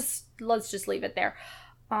let's just leave it there.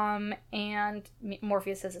 And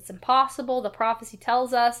Morpheus says it's impossible. The prophecy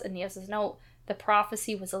tells us, and Neo says no. The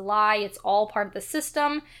prophecy was a lie. It's all part of the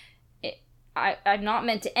system. I'm not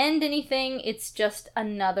meant to end anything. It's just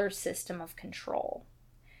another system of control.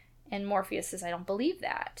 And Morpheus says, I don't believe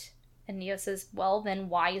that. And Neo says, well, then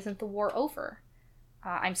why isn't the war over?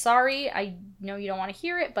 I'm sorry. I know you don't want to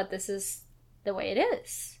hear it, but this is the way it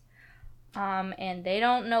is. And they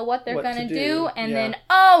don't know what they're going to do. And then,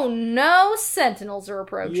 oh no, Sentinels are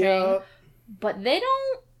approaching. Yep. But they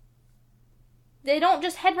don't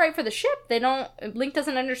just head right for the ship. Link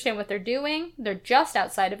doesn't understand what they're doing. They're just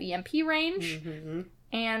outside of EMP range.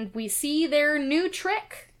 And we see their new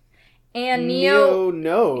trick. And Neo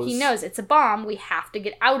knows. He knows it's a bomb. We have to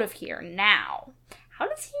get out of here now. How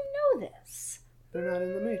does he know this? They're not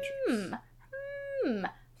in the Matrix.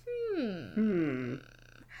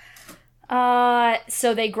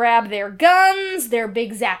 So they grab their guns, their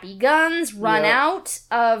big zappy guns, run out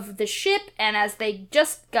of the ship, and as they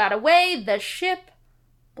just got away, the ship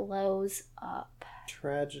blows up.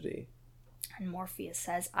 Tragedy. And Morpheus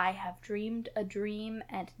says, I have dreamed a dream,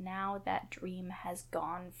 and now that dream has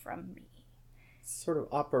gone from me. Sort of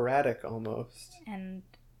operatic, almost. And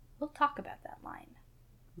we'll talk about that line.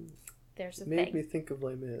 There's a thing. Made me think of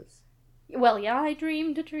Les Mis. Well, yeah, I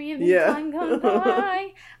dreamed a dream in time gone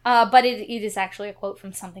by. But it is actually a quote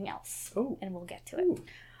from something else. Oh. And we'll get to it.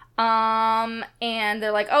 And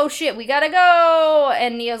they're like, oh shit, we gotta go!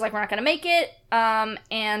 And Neo's like, we're not gonna make it.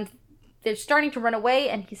 And they're starting to run away,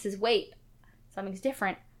 and he says, wait, something's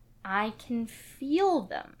different. I can feel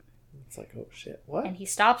them. It's like, oh shit, what? And he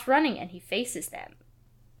stops running, and he faces them.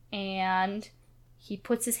 And he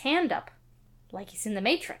puts his hand up, like he's in the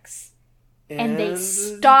Matrix. And they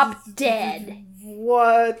stop dead.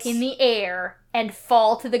 What? In the air and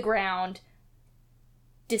fall to the ground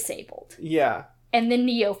disabled. Yeah. And then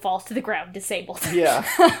Neo falls to the ground disabled. Yeah.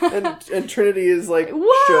 And Trinity is like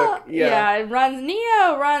whoa! Shook. Yeah. It runs.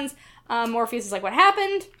 Neo runs. Morpheus is like, what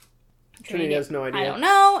happened? Trinity has no idea. I don't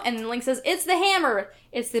know. And then Link says, it's the hammer.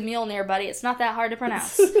 It's the Mjolnir, buddy. It's not that hard to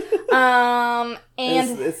pronounce. And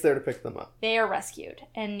it's there to pick them up. They are rescued.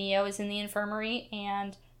 And Neo is in the infirmary,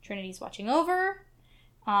 and Trinity's watching over.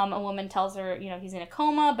 A woman tells her, he's in a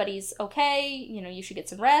coma, but he's okay. You should get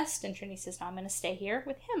some rest. And Trinity says, no, I'm going to stay here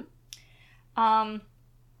with him.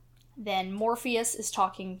 Then Morpheus is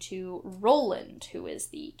talking to Roland, who is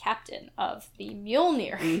the captain of the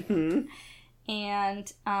Mjolnir. Mm-hmm.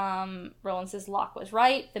 And Roland says Locke was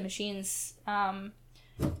right. The machines, the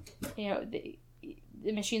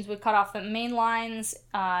machines would cut off the main lines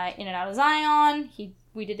in and out of Zion.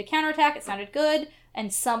 We did the counterattack. It sounded good.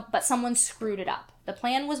 But someone screwed it up. The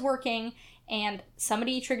plan was working, and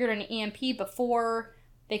somebody triggered an EMP before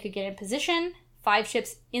they could get in position. 5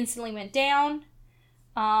 ships instantly went down.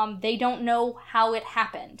 They don't know how it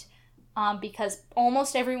happened, because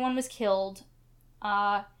almost everyone was killed.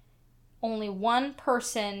 Only one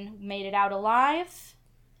person made it out alive.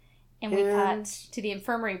 And we cut to the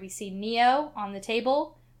infirmary. We see Neo on the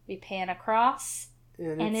table. We pan across.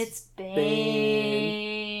 And it's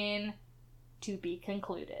Bane. To be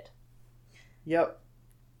concluded. Yep.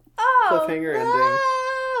 Oh, cliffhanger ending.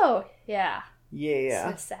 Oh, yeah.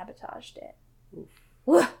 Yeah. So sabotaged it.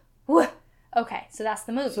 Woo. Okay, so that's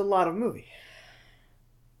the movie. It's a lot of movie.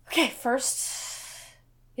 Okay, first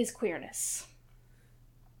is queerness.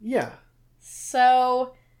 Yeah.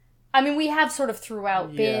 So, I mean, we have sort of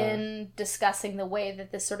throughout been discussing the way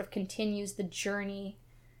that this sort of continues the journey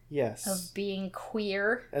of being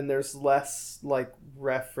queer. And there's less, like,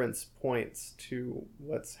 reference points to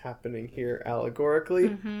what's happening here allegorically.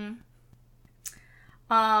 Mm-hmm.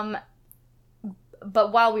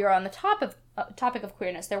 But while we were on the topic of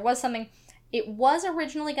queerness, there was something... It was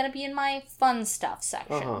originally going to be in my fun stuff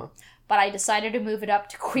section, but I decided to move it up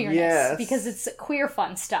to queerness because it's queer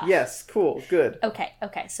fun stuff. Yes, cool, good. Okay.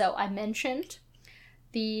 So I mentioned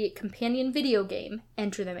the companion video game,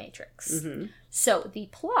 Enter the Matrix. Mm-hmm. So the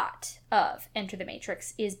plot of Enter the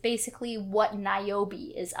Matrix is basically what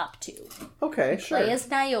Niobe is up to. Okay, sure. Play as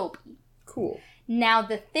Niobe. Cool. Now,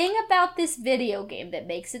 the thing about this video game that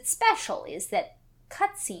makes it special is that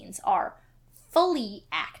cutscenes are fully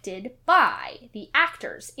acted by the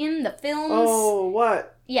actors in the films. Oh,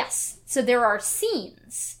 what? Yes. So there are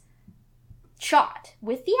scenes shot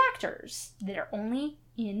with the actors that are only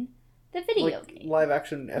in the video game. Live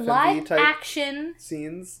action FMV live type action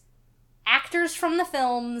scenes. Actors from the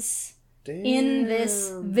films Damn. in this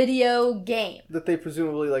video game. That they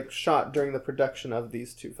presumably like shot during the production of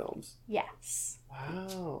these two films. Yes.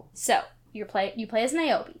 Wow. So you play as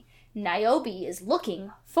Niobe. Niobe is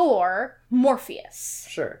looking for Morpheus.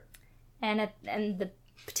 Sure. And the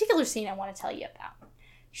particular scene I want to tell you about.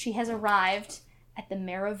 She has arrived at the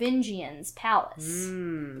Merovingians' palace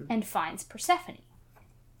and finds Persephone.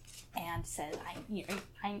 And says,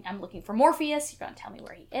 I'm looking for Morpheus. You're going to tell me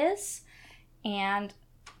where he is. And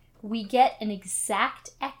we get an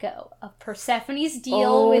exact echo of Persephone's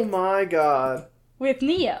deal with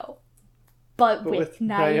Neo. But with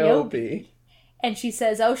Niobe. And she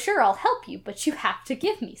says, oh, sure, I'll help you, but you have to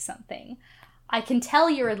give me something. I can tell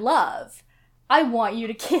you're in love. I want you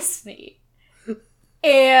to kiss me.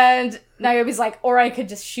 And Niobe's like, or I could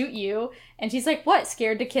just shoot you. And she's like, what,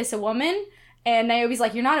 scared to kiss a woman? And Niobe's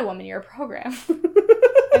like, you're not a woman, you're a program.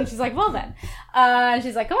 And she's like, well then.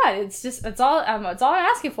 She's like, come on, that's all I'm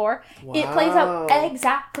asking for. Wow. It plays out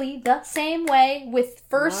exactly the same way with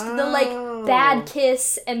first the, like, bad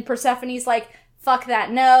kiss, and Persephone's like, fuck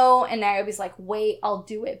that, no. And Niobe's like, wait, I'll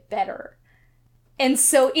do it better. And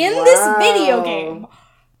so in this video game,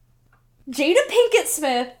 Jada Pinkett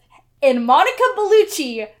Smith and Monica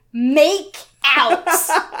Bellucci make out.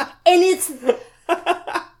 And it's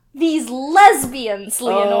these lesbians,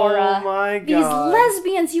 Leonora. Oh my god. These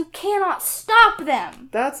lesbians, you cannot stop them.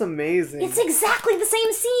 That's amazing. It's exactly the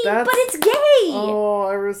same scene, but it's gay. Oh,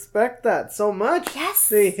 I respect that so much. Yes.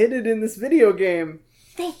 They hid it in this video game.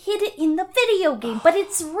 They hid it in the video game, but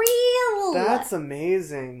it's real. That's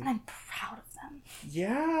amazing. And I'm proud of them.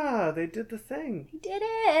 Yeah, they did the thing. They did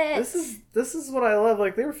it. This is what I love.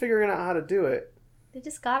 Like, they were figuring out how to do it. They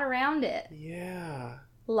just got around it. Yeah.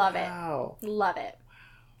 Love it. Wow. Love it.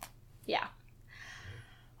 Yeah.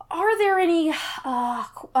 Are there any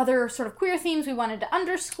other sort of queer themes we wanted to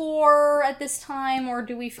underscore at this time, or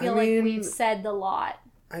do we feel like we've said a lot?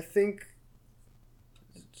 I think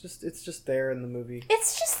it's just there in the movie.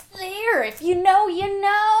 It's just there. If you know, you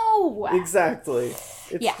know. Exactly.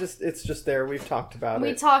 It's just there. We've talked about it.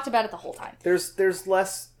 We talked about it the whole time. There's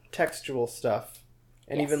less textual stuff.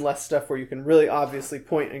 And even less stuff where you can really obviously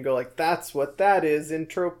point and go like, that's what that is in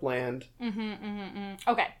Trope Land.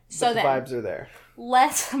 Okay, so the vibes are there.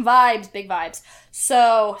 Less vibes, big vibes.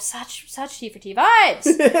 So, such T for T vibes.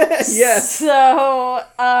 Yes. So,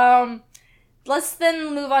 let's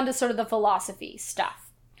then move on to sort of the philosophy stuff.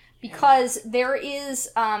 Because there is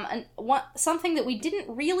something that we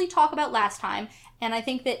didn't really talk about last time, and I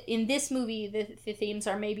think that in this movie the themes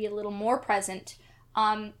are maybe a little more present,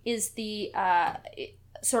 is the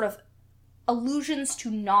sort of allusions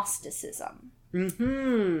to Gnosticism.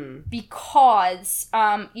 Mm-hmm. Because,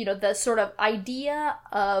 the sort of idea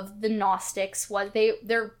of the Gnostics was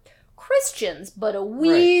they're Christians, but a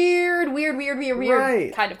weird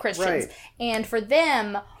kind of Christians. Right. And for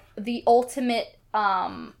them, the ultimate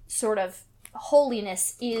sort of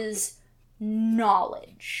holiness is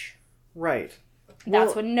knowledge. Right.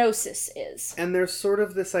 That's what gnosis is. And there's sort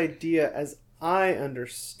of this idea, as I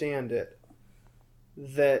understand it,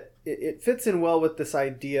 that it fits in well with this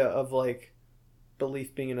idea of, like,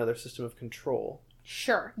 belief being another system of control.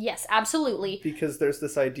 Sure. Yes, absolutely. Because there's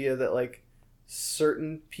this idea that, like,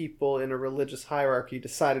 certain people in a religious hierarchy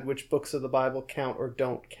decided which books of the Bible count or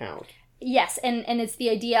don't count. Yes, and it's the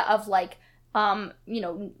idea of, like,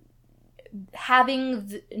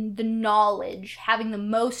 having the knowledge, having the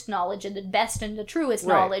most knowledge and the best and the truest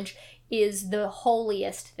knowledge is the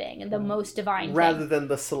holiest thing and the most divine thing. Rather than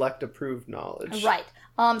the select approved knowledge. Right.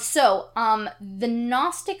 The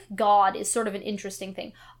Gnostic God is sort of an interesting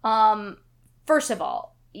thing. First of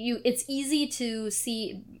all, it's easy to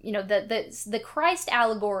see, the Christ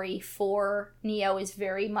allegory for Neo is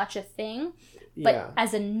very much a thing, but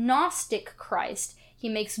as a Gnostic Christ, he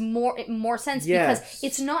makes more sense because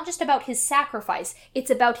it's not just about his sacrifice, it's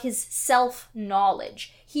about his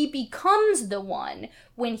self-knowledge. He becomes the one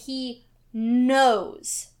when he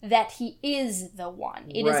knows that he is the one.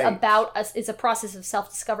 It is about us. It's a process of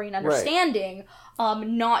self-discovery and understanding,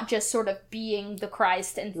 not just sort of being the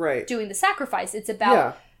Christ and doing the sacrifice. It's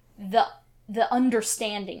about the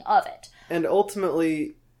understanding of it. And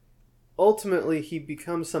ultimately he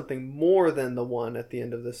becomes something more than the one at the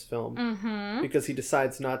end of this film, because he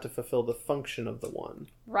decides not to fulfill the function of the one.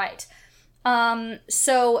 Right.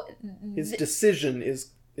 So his decision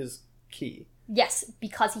is key. Yes,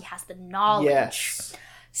 because he has the knowledge. Yes.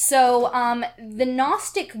 So, the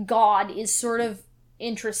Gnostic God is sort of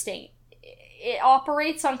interesting. It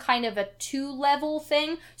operates on kind of a 2-level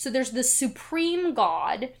thing. So there's the Supreme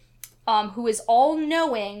God, who is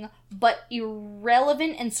all-knowing, but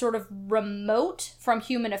irrelevant and sort of remote from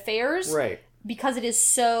human affairs. Right. Because it is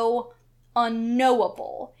so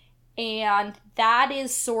unknowable. And that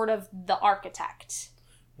is sort of the architect.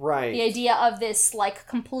 Right. The idea of this, like,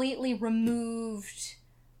 completely removed...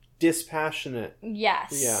 dispassionate.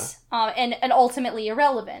 Yes. Yeah. And ultimately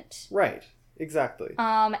irrelevant. Right. Exactly.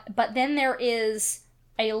 But then there is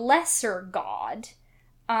a lesser god,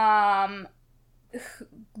 the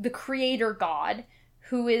creator god,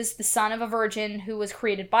 who is the son of a virgin who was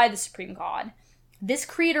created by the supreme god. This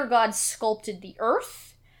creator god sculpted the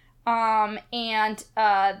earth, and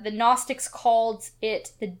the Gnostics called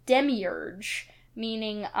it the demiurge,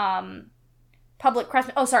 meaning public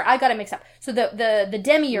craftsman. Oh, sorry, I got it mixed up. So the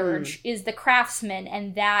demiurge is the craftsman,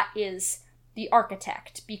 and that is the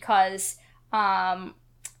architect, because it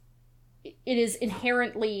is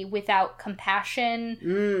inherently without compassion,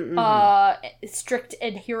 strict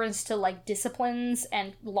adherence to, like, disciplines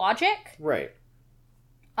and logic. Right.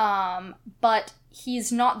 But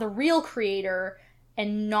he's not the real creator,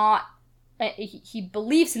 and not... he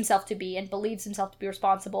believes himself to be, and believes himself to be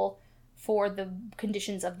responsible for the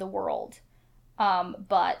conditions of the world.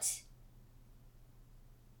 But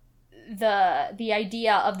the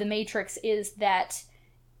idea of the Matrix is that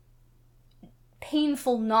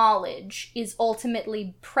painful knowledge is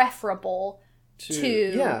ultimately preferable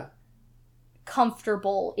to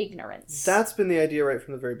comfortable ignorance. That's been the idea right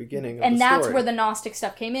from the very beginning of and the that's story. where the Gnostic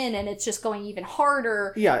stuff came in, and it's just going even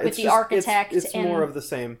harder with the just, architect. It's more of the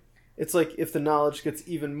same. It's like, if the knowledge gets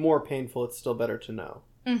even more painful, it's still better to know.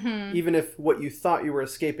 Mm-hmm. Even if what you thought you were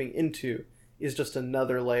escaping into is just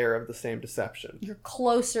another layer of the same deception. You're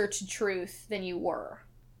closer to truth than you were.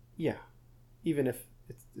 Yeah. Even if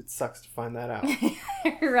it sucks to find that out.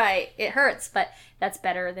 Right. It hurts, but that's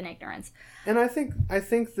better than ignorance. And I think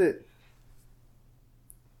that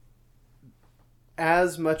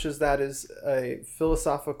as much as that is a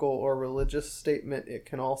philosophical or religious statement, it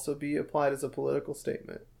can also be applied as a political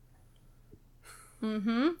statement.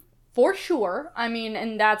 Mm-hmm. For sure. I mean,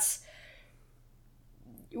 and that's...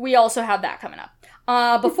 we also have that coming up.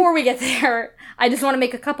 Before we get there, I just want to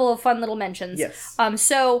make a couple of fun little mentions. Yes.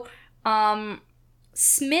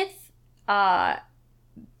 Smith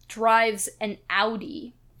drives an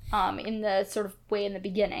Audi in the sort of way in the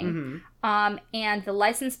beginning. Mm-hmm. And the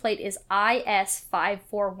license plate is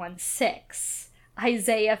IS5416,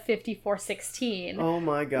 Isaiah 54:16. Oh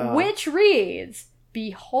my God. Which reads,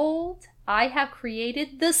 "Behold, I have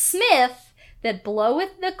created the smith that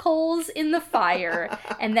bloweth the coals in the fire,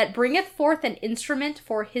 and that bringeth forth an instrument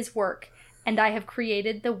for his work. And I have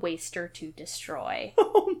created the waster to destroy."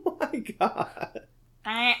 Oh my God.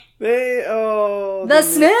 The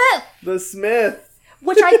Smith! The Smith!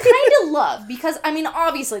 Which I kind of love, because, I mean,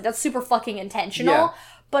 obviously, that's super fucking intentional. Yeah.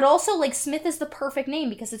 But also, like, Smith is the perfect name,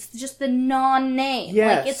 because it's just the non-name.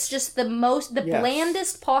 Yes. Like, it's just the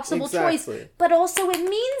blandest possible choice. But also, it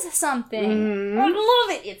means something. Mm-hmm. I love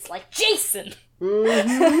it. It's like Jason.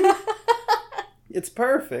 Mm-hmm. It's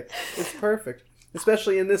perfect. It's perfect.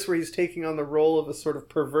 Especially in this, where he's taking on the role of a sort of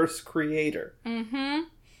perverse creator. Mm-hmm.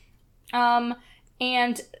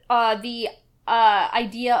 And the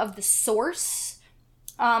idea of the source,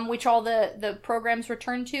 which all the programs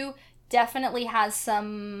return to, definitely has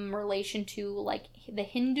some relation to, like, the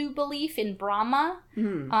Hindu belief in Brahma,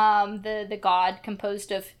 the god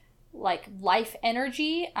composed of, like, life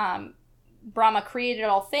energy. Brahma created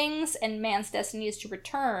all things, and man's destiny is to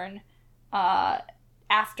return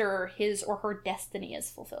after his or her destiny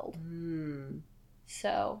is fulfilled.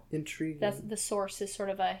 So intriguing. The source is sort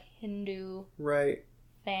of a Hindu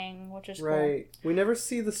thing, which is right. Cool. We never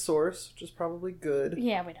see the source, which is probably good.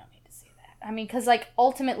 Yeah, we don't need to see that. I mean, because, like,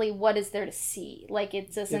 ultimately, what is there to see? Like,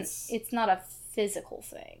 it doesn't... It's not a physical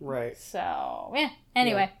thing. Right. So, yeah.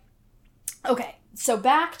 Anyway. Yeah. Okay. So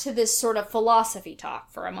back to this sort of philosophy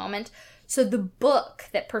talk for a moment. So the book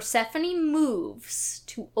that Persephone moves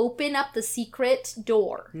to open up the secret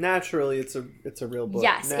door. Naturally, it's a real book.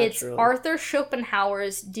 Yes, Naturally. it's Arthur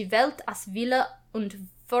Schopenhauer's Die Welt als Wille und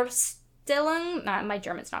Vorstellung. My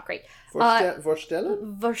German's not great.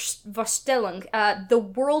 Vorstellung? Vorstellung. The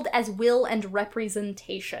World as Will and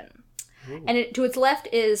Representation. Ooh. And to its left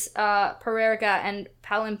is Parerga and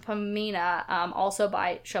Palimpamina, also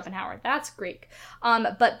by Schopenhauer. That's Greek.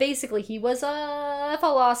 But basically, he was a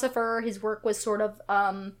philosopher. His work was sort of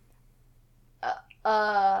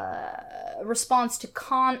a response to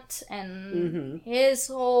Kant and his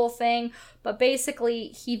whole thing. But basically,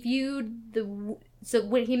 he viewed so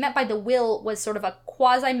what he meant by the will was sort of a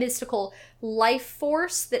quasi-mystical life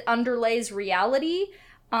force that underlays reality.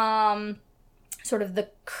 Sort of the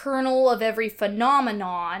kernel of every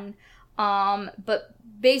phenomenon, but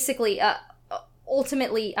basically,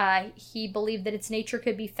 ultimately, he believed that its nature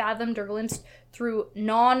could be fathomed or glimpsed through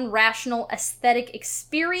non-rational aesthetic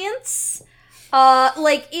experience. I'm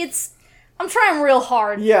trying real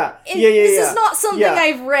hard. Yeah. This is not something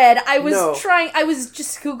I've read. I was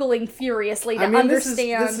just Googling furiously to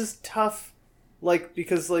understand. This is tough,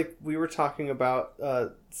 because we were talking about,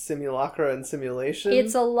 simulacra and simulation.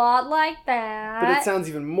 It's a lot like that. But it sounds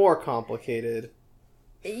even more complicated.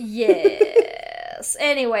 Yes.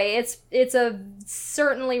 Anyway, it's a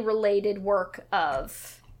certainly related work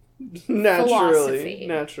of philosophy.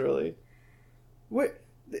 Naturally.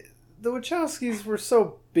 The Wachowskis were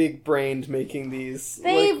so big-brained making these.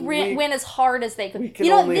 They went as hard as they could.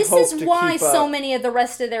 This is why so many of the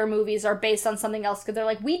rest of their movies are based on something else, because they're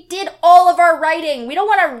like, we did all of our writing. We don't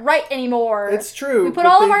want to write anymore. It's true. We put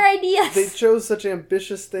all of our ideas. They chose such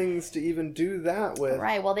ambitious things to even do that with.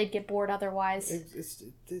 Right, well, they'd get bored otherwise.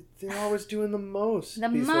 They're always doing the most.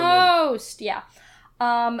 Yeah.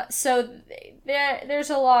 So there's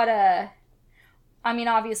a lot of... I mean,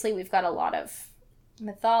 obviously, we've got a lot of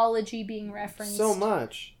mythology being referenced so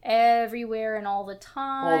much everywhere and all the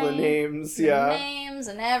time. All the names, names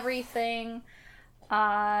and everything.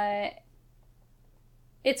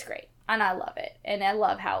 It's great, and I love it, and I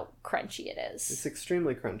love how crunchy it is. It's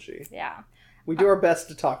extremely crunchy. Yeah, we do our best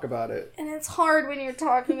to talk about it, and it's hard when you're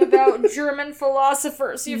talking about German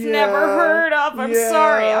philosophers you've never heard of. I'm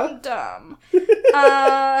sorry, I'm dumb.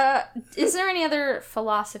 Is there any other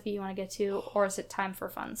philosophy you want to get to, or is it time for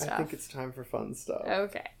fun stuff? I think it's time for fun stuff.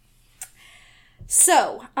 Okay.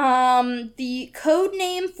 So, the code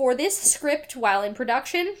name for this script while in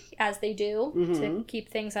production, as they do to keep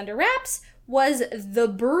things under wraps, was The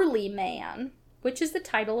Burly Man, which is the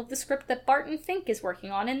title of the script that Barton Fink is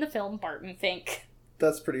working on in the film Barton Fink.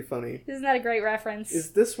 That's pretty funny. Isn't that a great reference?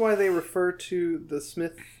 Is this why they refer to the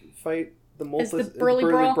Smith fight the Burly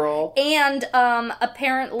Brawl? And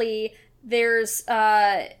apparently there's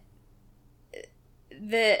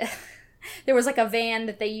there was a van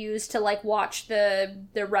that they used to watch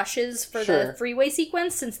the rushes for the freeway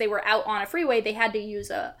sequence. Since they were out on a freeway, they had to use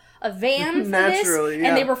a van for this,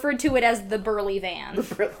 and they referred to it as the Burly Van. The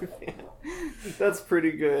Burly Van. That's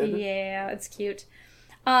pretty good. Yeah, it's cute.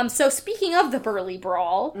 So speaking of the Burly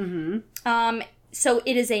Brawl, so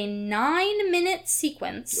it is a 9-minute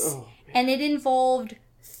sequence, and it involved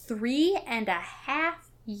 3.5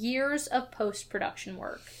 years of post-production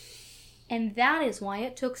work. And that is why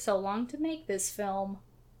it took so long to make this film.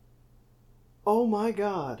 Oh my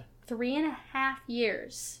god. 3.5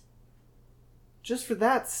 years. Just for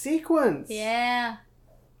that sequence? Yeah.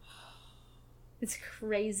 It's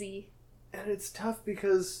crazy. And it's tough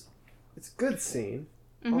because it's a good scene.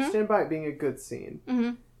 I'll stand by it being a good scene.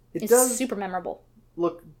 It does super memorable.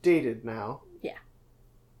 Look dated now. Yeah.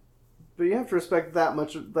 But you have to respect that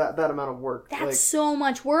much, that amount of work. That's so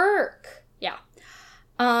much work. Yeah.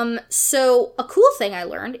 So a cool thing I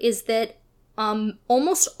learned is that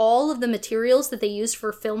almost all of the materials that they used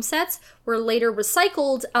for film sets were later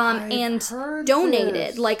recycled and donated.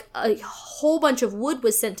 This. Like a whole bunch of wood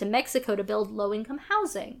was sent to Mexico to build low-income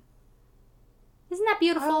housing. Isn't that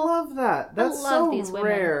beautiful? I love that. That's so these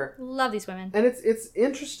rare. Love these women. And it's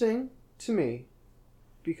interesting to me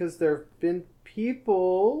because there have been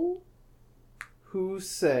people who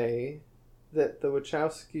say that the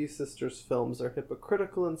Wachowski sisters' films are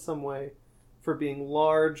hypocritical in some way for being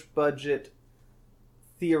large-budget,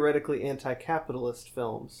 theoretically anti-capitalist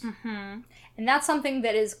films. And that's something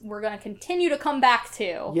that we're going to continue to come back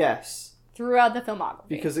to. Yes. Throughout the filmography.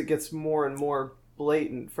 Because it gets more and more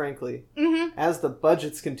blatant, frankly. As the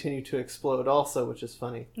budgets continue to explode also, which is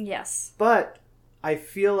funny. Yes. But I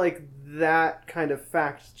feel like that kind of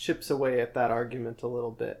fact chips away at that argument a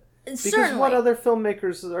little bit. Because Certainly. what other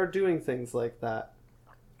filmmakers are doing things like that?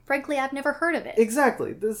 Frankly, I've never heard of it.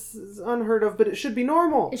 Exactly. This is unheard of, but it should be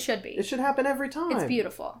normal. It should be. It should happen every time. It's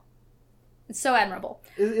beautiful. It's so admirable.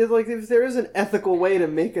 Like, if there is an ethical way to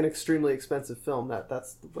make an extremely expensive film,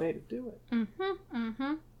 that's the way to do it. Mm-hmm,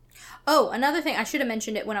 mm-hmm. Oh, another thing, I should have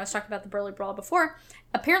mentioned it when I was talking about the Burley Brawl before.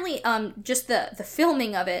 Apparently, just the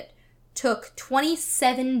filming of it took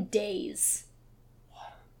 27 days.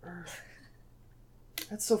 What on earth?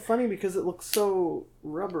 That's so funny because it looks so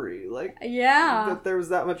rubbery. Like, yeah. That there was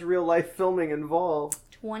that much real life filming involved.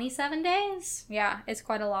 27 days? Yeah, it's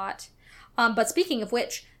quite a lot. But speaking of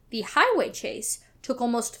which, the highway chase took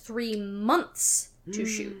almost 3 months to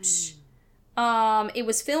shoot. It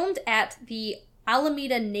was filmed at the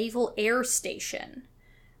Alameda Naval Air Station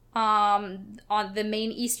on the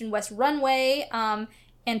main east and west runway, and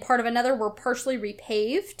part of another were partially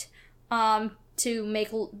repaved to make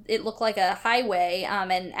it look like a highway,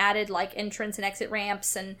 and added like entrance and exit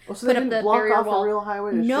ramps and so put they up the didn't block barrier off wall. A real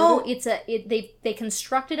highway to No, shoot it? they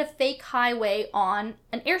constructed a fake highway on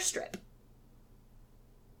an airstrip.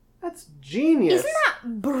 That's genius. Isn't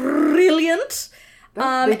that brilliant?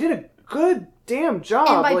 They did a good damn job.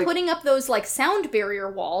 And by putting up those like sound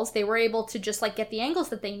barrier walls, they were able to just like get the angles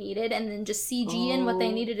that they needed and then just CG in what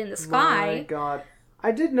they needed in the sky. Oh my god.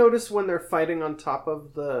 I did notice when they're fighting on top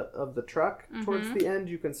of the truck towards the end,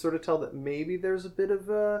 you can sort of tell that maybe there's a bit of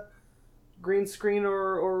a green screen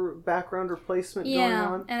or background replacement going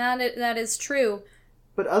on. Yeah, and that is true.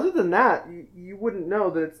 But other than that, you wouldn't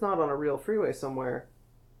know that it's not on a real freeway somewhere.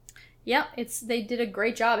 Yeah, they did a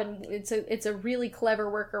great job, and it's a really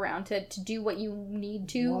clever workaround to do what you need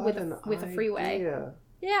to with a freeway. Idea.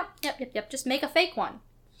 Yeah, yep. Just make a fake one.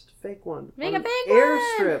 Just a fake one. Make a fake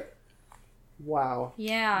airstrip. one. Wow.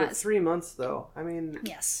 Yeah. But 3 months though. I mean.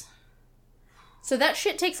 Yes. So that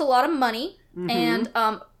shit takes a lot of money, and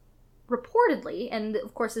reportedly, and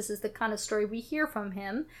of course this is the kind of story we hear from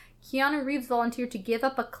him, Keanu Reeves volunteered to give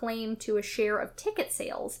up a claim to a share of ticket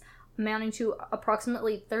sales amounting to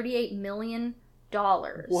approximately $38 million.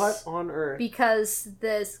 What on earth? Because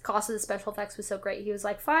the cost of the special effects was so great. He was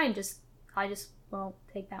like, fine, I just won't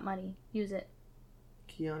take that money. Use it.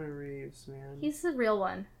 Keanu Reeves, man. He's the real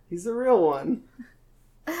one. He's the real one.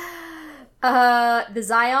 The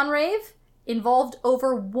Zion rave involved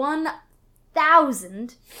over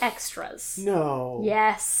 1,000 extras. No.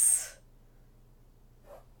 Yes.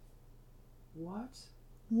 What?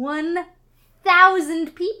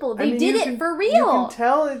 1,000 people. They did it for real. You can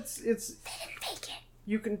tell it's. They didn't fake it.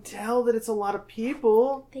 You can tell that it's a lot of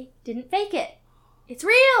people. They didn't fake it. It's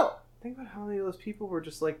real. Think about how many of those people were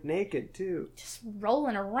just like naked too. Just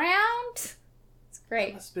rolling around. It's great.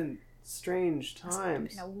 It must have been strange times.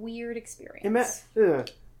 It's been a weird experience.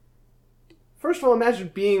 First of all,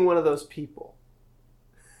 imagine being one of those people.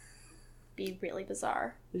 Be really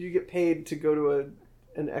bizarre. You get paid to go to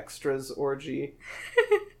an extras orgy.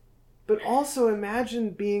 But also imagine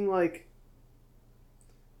being like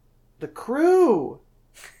the crew.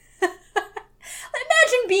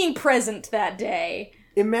 Imagine being present that day.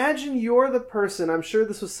 Imagine you're the person, I'm sure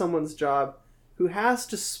this was someone's job, who has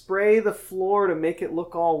to spray the floor to make it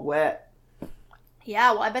look all wet.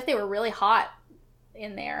 Yeah, well, I bet they were really hot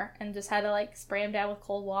in there and just had to, like, spray them down with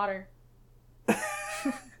cold water.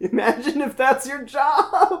 Imagine if that's your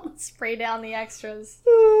job! Spray down the extras.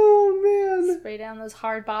 Oh, man. Spray down those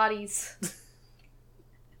hard bodies.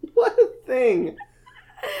 What a thing.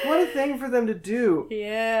 What a thing for them to do.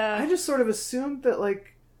 Yeah. I just sort of assumed that,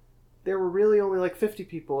 like, there were really only, like, 50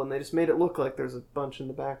 people, and they just made it look like there's a bunch in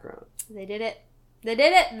the background. They did it. They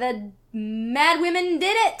did it. The mad women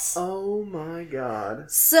did it. Oh, my God.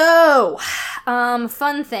 So,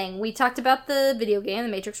 fun thing. We talked about the video game, The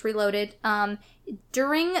Matrix Reloaded.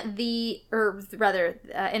 During Enter the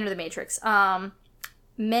Matrix,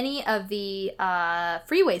 many of the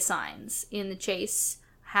freeway signs in the chase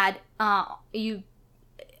had, apparently,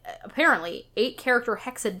 8-character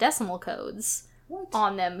hexadecimal codes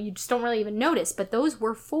on them. You just don't really even notice, but those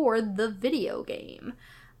were for the video game.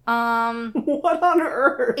 What on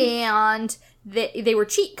earth? And they were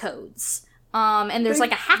cheat codes. And there's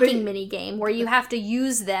like a hacking mini game where you have to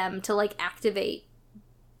use them to like activate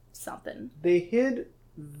something. They hid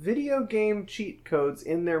video game cheat codes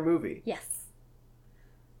in their movie. Yes.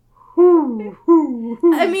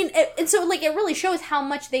 I mean, and so like it really shows how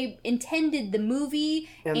much they intended the movie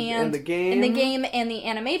and the game and the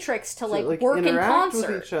animatrix to like work in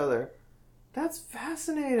concert with each other. That's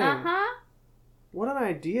fascinating. Uh-huh. What an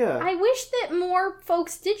idea. I wish that more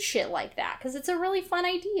folks did shit like that, because it's a really fun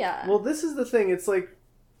idea. Well, this is the thing. It's like,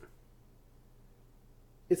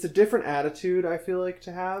 it's a different attitude, I feel like,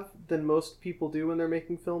 to have than most people do when they're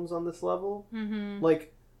making films on this level. Mm-hmm.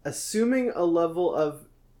 Like, assuming a level of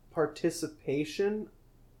participation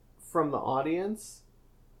from the audience.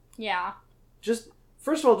 Yeah.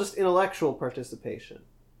 First of all, just intellectual participation.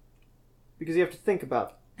 Because you have to think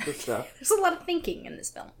about this stuff. There's a lot of thinking in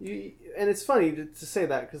this film. And it's funny to say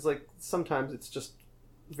that, because, like, sometimes it's just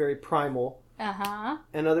very primal. Uh-huh.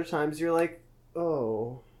 And other times you're like,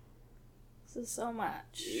 oh... This is so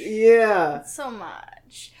much. Yeah. It's so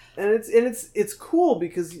much. And it's cool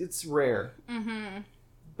because it's rare. Mm-hmm.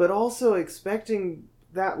 But also expecting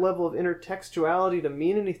that level of intertextuality to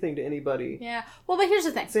mean anything to anybody. Yeah. Well, but here's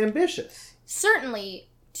the thing. It's ambitious. Certainly,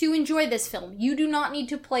 to enjoy this film, you do not need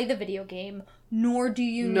to play the video game, nor do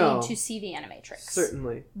you need to see the Animatrix.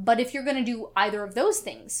 Certainly. But if you're going to do either of those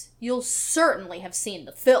things, you'll certainly have seen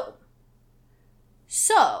the film.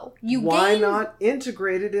 So, Why not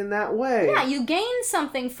integrate it in that way? Yeah, you gain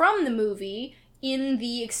something from the movie in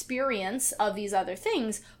the experience of these other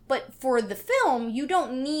things, but for the film, you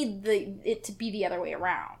don't need it to be the other way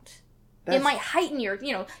around. It might heighten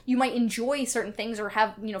you might enjoy certain things or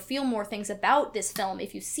have, feel more things about this film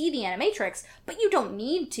if you see the Animatrix, but you don't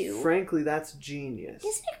need to. Frankly, that's genius.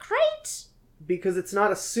 Isn't it great? Because it's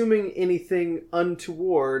not assuming anything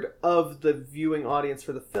untoward of the viewing audience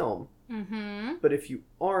for the film. Mm-hmm. But if you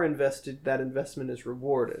are invested, that investment is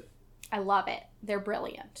rewarded. I love it. They're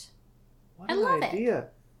brilliant. What an idea.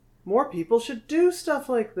 More people should do stuff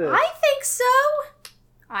like this. I think so.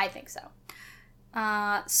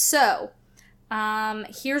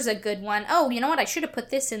 Here's a good one. Oh, you know what? I should have put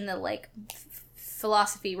this in the,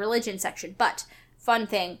 philosophy, religion section. But, fun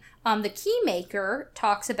thing. The Keymaker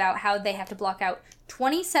talks about how they have to block out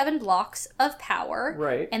 27 blocks of power.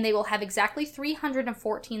 Right. And they will have exactly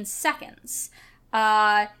 314 seconds.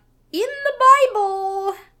 In the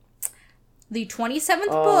Bible, the 27th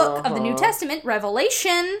book of the New Testament,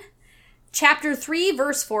 Revelation, chapter 3,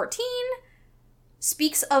 verse 14,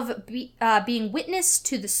 speaks of being witness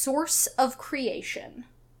to the source of creation.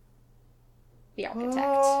 The architect.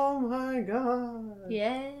 Oh my god.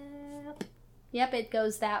 Yep, it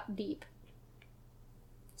goes that deep.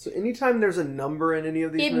 So anytime there's a number in any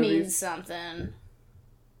of these movies... It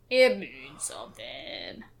means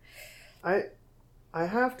something. I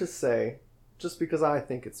have to say, just because I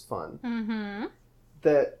think it's fun, Mm-hmm.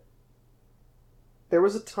 that there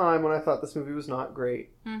was a time when I thought this movie was not great.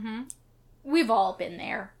 Mm-hmm. We've all been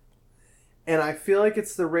there. And I feel like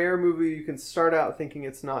it's the rare movie you can start out thinking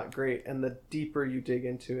it's not great, and the deeper you dig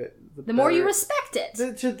into it, the more you respect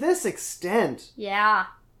it. To this extent. Yeah.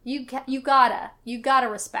 You gotta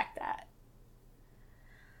respect that.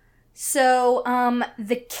 So,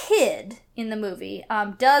 the kid in the movie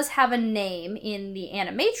does have a name in the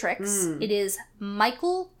Animatrix. It is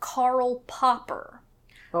Michael Karl Popper.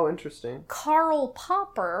 Oh, interesting. Karl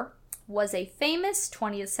Popper was a famous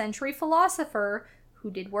 20th century philosopher who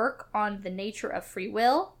did work on the nature of free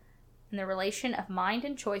will and the relation of mind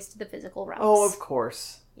and choice to the physical realms. Oh, of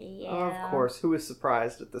course. Yeah. Of course. Who is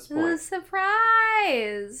surprised at this point? Who's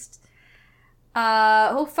surprised?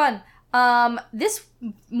 Fun. This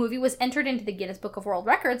movie was entered into the Guinness Book of World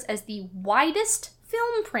Records as the widest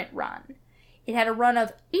film print run. It had a run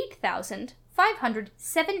of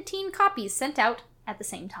 8,517 copies sent out at the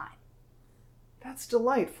same time. That's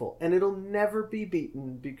delightful. And it'll never be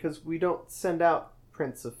beaten because we don't send out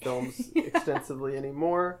prints of films extensively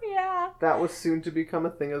anymore. Yeah. That was soon to become a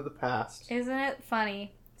thing of the past. Isn't it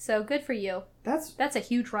funny? So good for you. That's a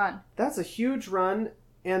huge run. That's a huge run,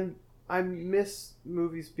 and I miss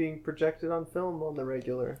movies being projected on film on the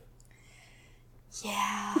regular.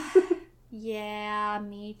 Yeah. Yeah,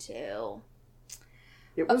 me too.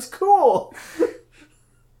 It was cool!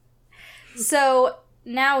 So,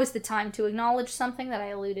 now is the time to acknowledge something that I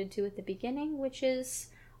alluded to at the beginning, which is,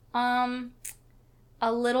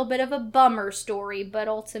 a little bit of a bummer story, but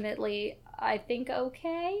ultimately, I think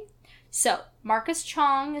okay. So, Marcus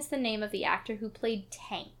Chong is the name of the actor who played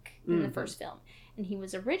Tank in the first film. And he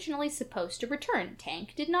was originally supposed to return.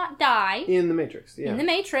 Tank did not die. In The Matrix, yeah. In The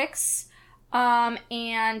Matrix.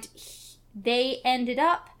 They ended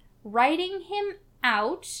up writing him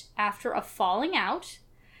out after a falling out.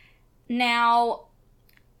 Now,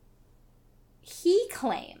 he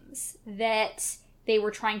claims that they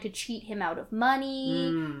were trying to cheat him out of money,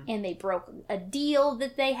 and they broke a deal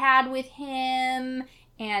that they had with him,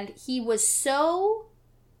 and he was so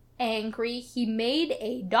angry, he made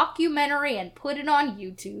a documentary and put it on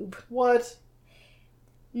YouTube. What?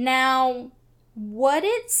 Now, what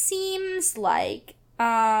it seems like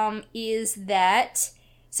is that...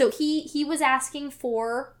 So he was asking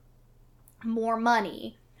for more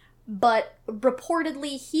money but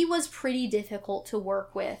reportedly he was pretty difficult to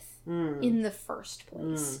work with in the first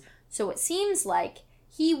place. So it seems like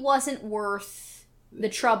he wasn't worth the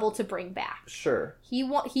trouble to bring back. Sure. He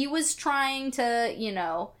was trying to, you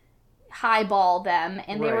know, highball them,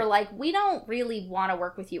 and they were like, we don't really want to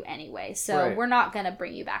work with you anyway, so we're not going to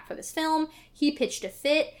bring you back for this film. He pitched a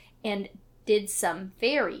fit and did some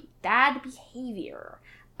very bad behavior.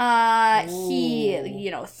 He, you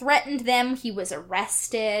know, threatened them. He was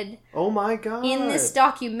arrested. Oh my god. In this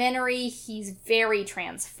documentary, he's very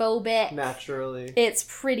transphobic. Naturally. It's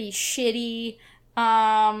pretty shitty.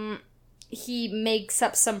 He makes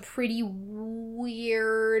up some pretty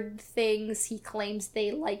weird things. He claims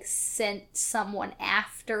they, like, sent someone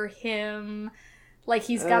after him. Like,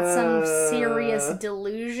 he's got some serious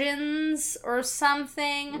delusions or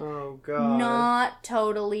something. Oh, God. Not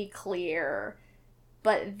totally clear.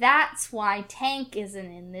 But that's why Tank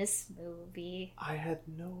isn't in this movie. I had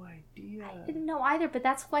no idea. I didn't know either, but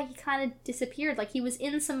that's why he kind of disappeared. Like, he was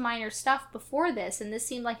in some minor stuff before this, and this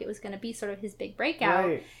seemed like it was going to be sort of his big breakout.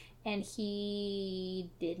 Right. And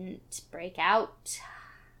he didn't break out.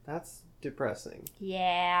 That's depressing.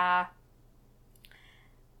 Yeah.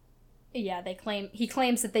 Yeah, he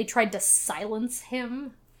claims that they tried to silence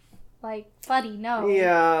him. Like, buddy, no.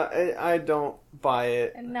 Yeah, I don't buy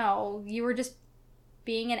it. No, you were just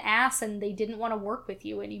being an ass and they didn't want to work with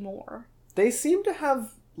you anymore. They seem to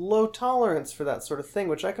have low tolerance for that sort of thing,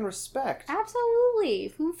 which I can respect.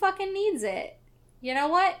 Absolutely. Who fucking needs it? You know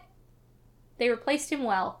what? They replaced him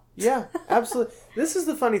well. Yeah, absolutely. This is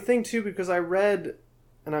the funny thing, too, because I read,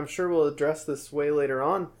 and I'm sure we'll address this way later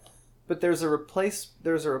on, but there's a replaced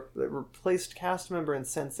cast member in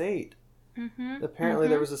Sense8. Mm-hmm. Apparently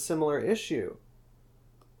there was a similar issue.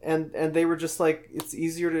 And they were just like, it's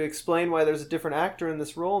easier to explain why there's a different actor in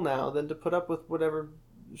this role now than to put up with whatever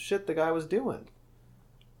shit the guy was doing.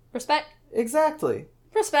 Respect. Exactly.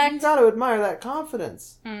 Respect. You gotta admire that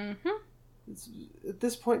confidence. Mm-hmm. At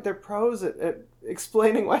this point, they're pros at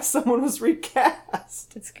explaining why someone was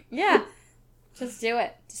recast. Yeah. Just do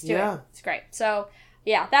it. Just do it. It's great. So,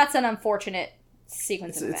 yeah, that's an unfortunate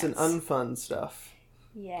sequence of events. It's an unfun stuff.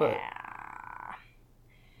 Yeah. But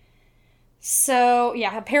so,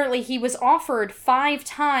 yeah, apparently he was offered 5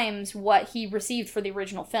 times what he received for the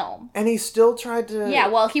original film. And he still tried to... Yeah,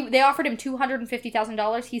 well, they offered him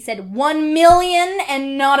 $250,000. He said $1 million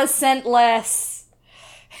and not a cent less.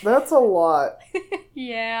 That's a lot.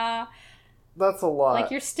 Yeah. That's a lot. Like,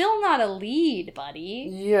 you're still not a lead, buddy.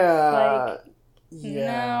 Yeah. Like,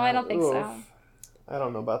 no, I don't think so. I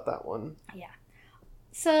don't know about that one. Yeah.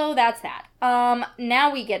 So that's that.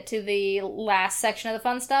 Now we get to the last section of the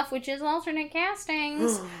fun stuff, which is alternate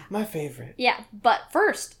castings. My favorite. Yeah, but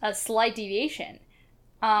first, a slight deviation.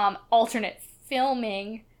 Alternate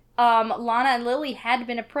filming. Lana and Lily had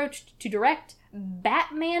been approached to direct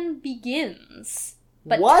Batman Begins,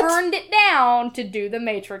 but turned it down to do the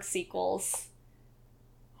Matrix sequels.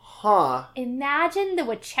 Huh. Imagine the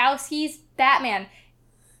Wachowskis Batman.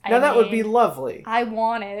 Now that would be lovely. I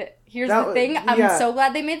want it. Here's the thing. I'm so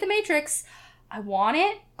glad they made The Matrix. I want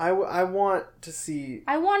it. I want to see...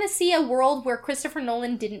 I want to see a world where Christopher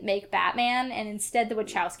Nolan didn't make Batman and instead the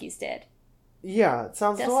Wachowskis did. Yeah, it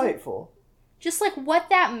sounds delightful. Just like what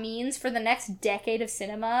that means for the next decade of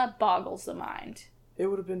cinema boggles the mind. It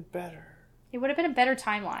would have been better. It would have been a better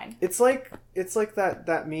timeline. It's like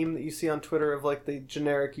that meme that you see on Twitter of like the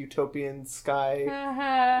generic utopian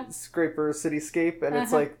sky scraper cityscape, and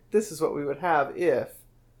it's like, this is what we would have if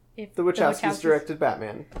the Wachowskis directed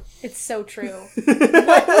Batman. It's so true.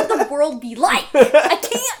 What would the world be like? I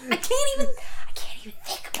can't even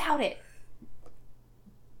think about it.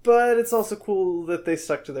 But it's also cool that they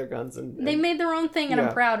stuck to their guns and they made their own thing, and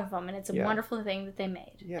I'm proud of them, and it's a wonderful thing that they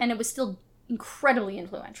made. Yeah. And it was still incredibly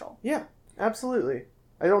influential. Yeah. Absolutely.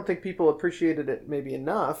 I don't think people appreciated it maybe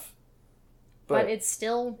enough. But it's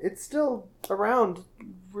still around.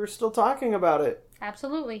 We're still talking about it.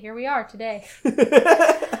 Absolutely. Here we are today.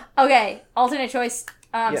 Okay. Alternate choice.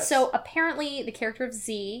 Yes. So apparently the character of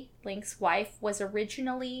Z, Link's wife, was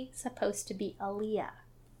originally supposed to be Aaliyah.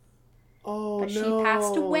 Oh, but she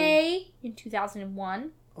passed away in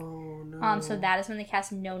 2001. Oh, no. So that is when they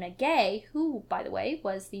cast Nona Gay, who, by the way,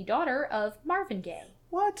 was the daughter of Marvin Gaye.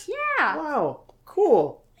 What? Yeah. Wow.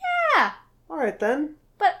 Cool. Yeah. All right, then.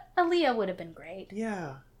 But Aaliyah would have been great.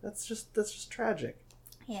 Yeah. That's just tragic.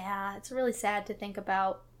 Yeah. It's really sad to think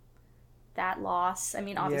about that loss. I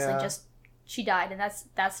mean, obviously, just she died, and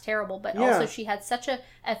that's terrible. But also, she had such a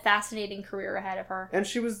fascinating career ahead of her. And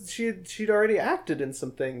she'd already acted in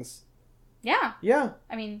some things. Yeah. Yeah.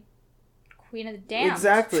 I mean, Queen of the Damned.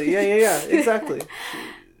 Exactly. Yeah. Exactly.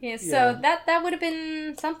 Yeah, so that would have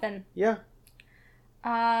been something. Yeah.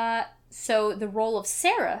 So the role of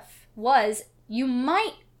Seraph was, you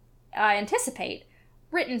might anticipate,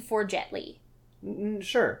 written for Jet Li.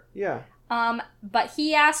 Sure, yeah. But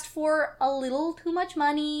he asked for a little too much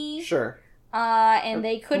money. Sure. And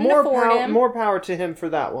they couldn't afford him. More power to him for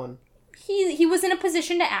that one. He was in a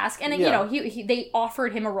position to ask, and they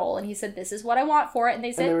offered him a role, and he said, "This is what I want for it," and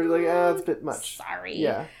they said, and they were like, "It's a bit much." Sorry.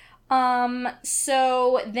 Yeah.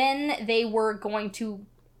 So then they were going to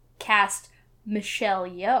cast Michelle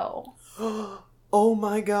Yeoh. Oh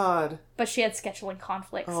my god. But she had scheduling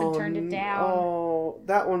conflicts and turned it down. Oh,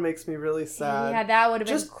 that one makes me really sad. Yeah, that would have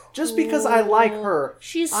been cool. Just because I like her.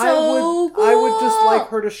 She's so cool. I would just like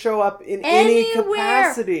her to show up in any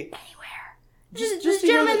capacity. Anywhere. Just the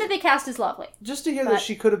gentleman that they cast is lovely. Just to hear that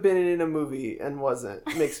she could have been in a movie and wasn't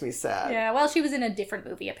makes me sad. Yeah, well, she was in a different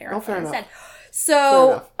movie apparently. Oh, fair enough.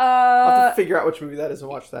 So, I'll have to figure out which movie that is and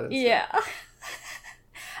watch that instead. Yeah.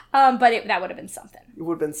 But that would have been something. It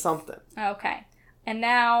would have been something. Okay. And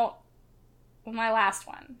now, my last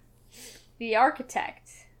one. The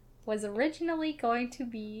architect was originally going to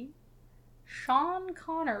be Sean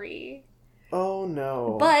Connery. Oh,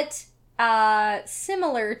 no. But,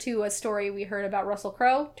 similar to a story we heard about Russell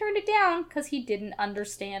Crowe, turned it down because he didn't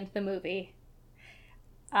understand the movie.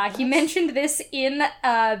 He mentioned this in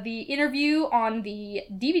the interview on the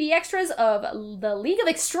DVD extras of The League of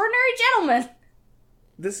Extraordinary Gentlemen.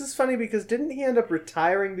 This is funny because didn't he end up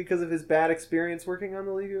retiring because of his bad experience working on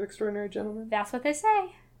The League of Extraordinary Gentlemen? That's what they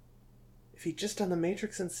say. If he'd just done The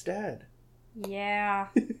Matrix instead. Yeah.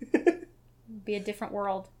 Be a different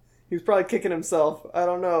world. He was probably kicking himself. I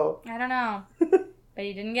don't know. But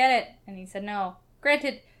he didn't get it, and he said no.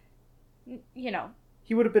 Granted,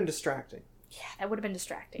 he would have been distracting. Yeah, that would have been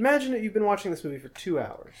distracting. Imagine that you've been watching this movie for 2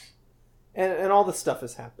 hours. And all this stuff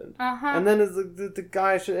has happened. Uh-huh. And then the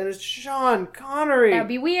guy, and it's Sean Connery. That'd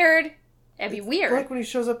be weird. That'd be weird. Like when he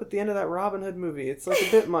shows up at the end of that Robin Hood movie. It's like a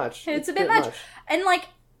bit much. It's a bit much. And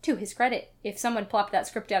to his credit, if someone plopped that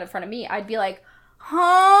script down in front of me, I'd be like,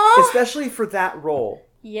 huh? Especially for that role.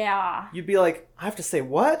 Yeah. You'd be like, I have to say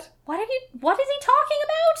what? What is he talking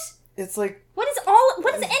about? It's like... What is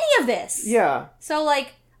any of this? Yeah. So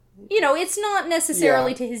it's not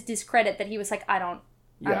necessarily to his discredit that he was like, I don't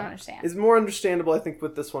understand. It's more understandable, I think,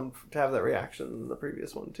 with this one to have that reaction than the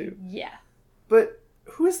previous one, too. Yeah. But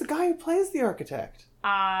who is the guy who plays the architect?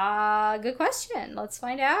 Good question. Let's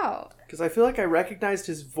find out. Because I feel like I recognized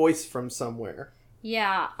his voice from somewhere.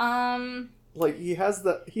 Yeah, he has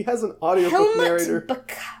an audiobook narrator.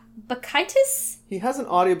 Bakaitis? He has an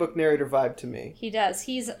audiobook narrator vibe to me. He does.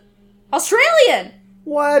 He's Australian!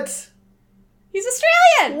 What? He's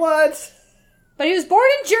Australian! What? But he was born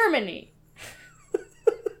in Germany.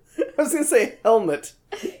 I was going to say Helmut.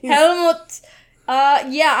 Helmut.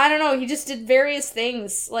 Yeah, I don't know. He just did various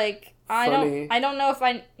things. I don't know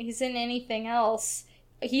if he's in anything else.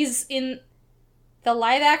 He's in the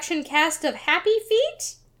live action cast of Happy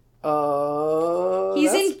Feet.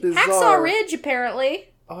 He's in bizarre. Hacksaw Ridge,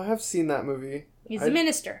 apparently. Oh, I have seen that movie. He's the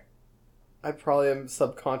minister. I probably am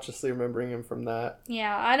subconsciously remembering him from that.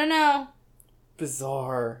 Yeah, I don't know.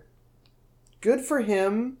 Bizarre. Good for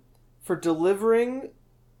him for delivering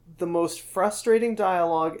the most frustrating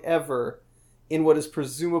dialogue ever in what is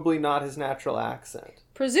presumably not his natural accent.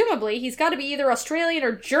 Presumably, he's got to be either Australian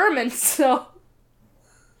or German, so...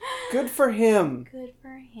 Good for him. Good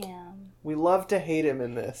for him. We love to hate him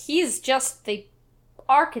in this. He's just the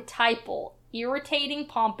archetypal, irritating,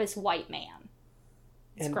 pompous white man.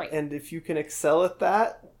 It's great. And if you can excel at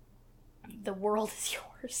that... The world is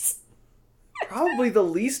yours. Probably the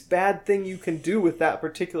least bad thing you can do with that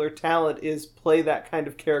particular talent is play that kind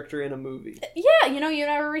of character in a movie. Yeah, you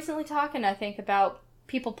and I were recently talking, I think, about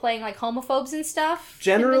people playing homophobes and stuff.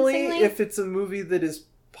 Generally, if it's a movie that is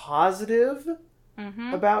positive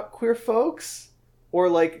about queer folks, or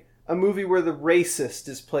a movie where the racist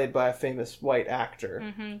is played by a famous white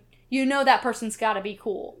actor. That person's gotta be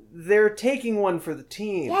cool. They're taking one for the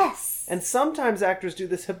team. Yes! And sometimes actors do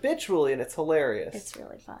this habitually, and it's hilarious. It's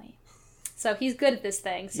really funny. So he's good at this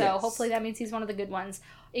thing, so hopefully that means he's one of the good ones.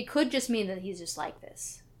 It could just mean that he's just like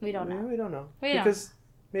this. We don't know. We don't know. Because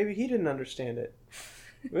maybe he didn't understand it.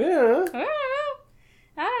 We don't know.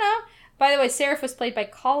 I don't know. By the way, Seraph was played by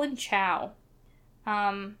Colin Chow.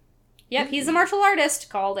 Yep, he's a martial artist,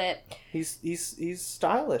 called it. He's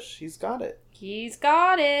stylish. He's got it. He's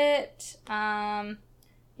got it.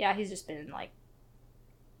 Yeah, he's just been in,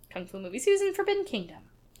 kung fu movies. He was in Forbidden Kingdom.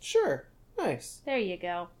 Sure. Nice. There you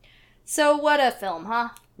go. So what a film, huh?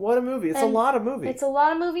 What a movie. It's a lot of movie. It's a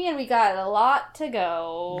lot of movie, and we got a lot to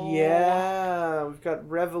go. Yeah, we've got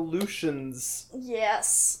Revolutions.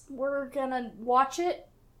 Yes. We're gonna watch it.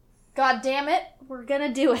 God damn it. We're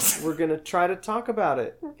gonna do it. We're gonna try to talk about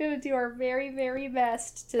it. We're gonna do our very, very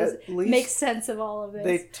best to make sense of all of this.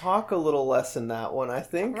 They talk a little less in that one, I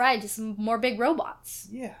think. Right, just more big robots.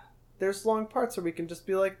 Yeah. There's long parts where we can just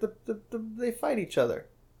be like, they fight each other.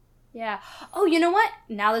 Yeah. Oh, you know what?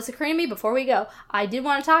 Now that's occurring to me before we go. I did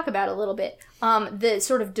want to talk about a little bit. The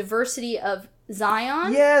sort of diversity of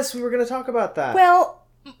Zion. Yes, we were going to talk about that. Well,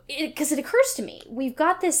 because it occurs to me, we've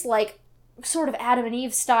got this, like, sort of Adam and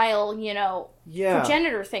Eve style,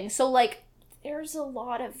 progenitor thing. So, like, there's a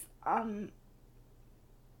lot of,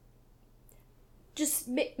 just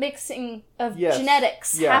mixing of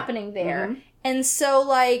genetics happening there. Mm-hmm. And so,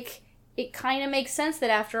 like, it kind of makes sense that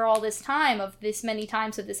after all this time, of this many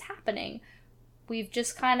times of this happening, we've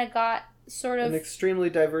just kind of got sort of... an extremely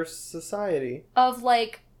diverse society. Of,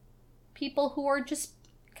 like, people who are just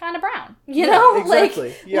kind of brown, you know?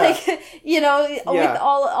 Exactly. With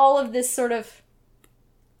all of this sort of...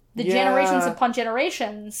 the generations upon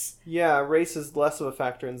generations. Yeah, race is less of a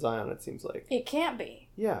factor in Zion, it seems like. It can't be.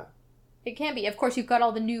 Yeah. It can't be. Of course, you've got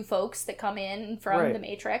all the new folks that come in from the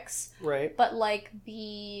Matrix. Right. But, like,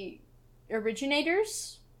 the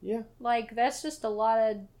originators... yeah. Like, that's just a lot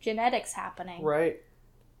of genetics happening. Right.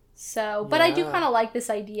 So, but I do kind of like this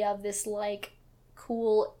idea of this, like,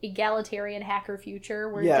 cool egalitarian hacker future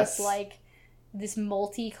where just, like, this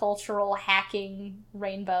multicultural hacking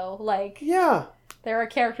rainbow. Like... yeah. There are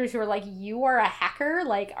characters who are like, you are a hacker?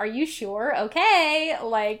 Like, are you sure? Okay.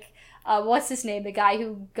 Like, what's his name? The guy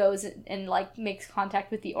who goes and, like, makes contact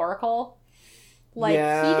with the Oracle. Like, he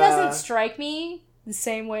doesn't strike me the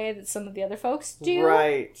same way that some of the other folks do.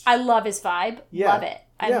 Right. I love his vibe. Yeah. Love it.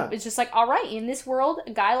 It's just like, all right, in this world,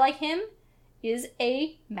 a guy like him is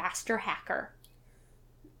a master hacker.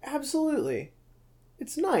 Absolutely.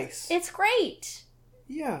 It's nice. It's great.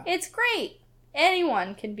 Yeah. It's great.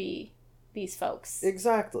 Anyone can be these folks.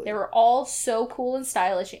 Exactly. They were all so cool and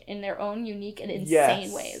stylish in their own unique and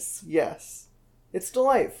insane ways. Yes. It's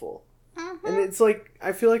delightful. Mm-hmm. And it's like,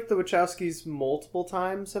 I feel like the Wachowskis multiple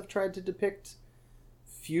times have tried to depict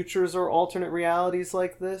futures or alternate realities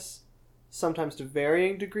like this, sometimes to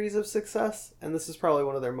varying degrees of success, and this is probably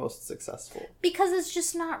one of their most successful. Because it's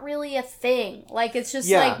just not really a thing. Like, it's just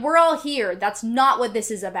like, we're all here. That's not what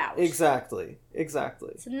this is about. Exactly.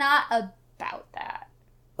 It's not about that.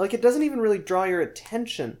 Like, it doesn't even really draw your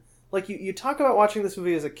attention. Like, you talk about watching this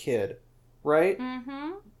movie as a kid, right?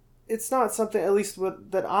 Mm-hmm. It's not something, at least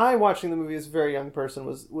that I, watching the movie as a very young person,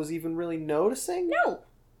 was even really noticing. No.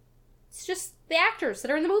 It's just the actors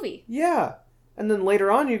that are in the movie. Yeah. And then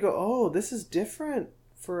later on you go, oh, this is different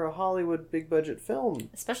for a Hollywood big-budget film.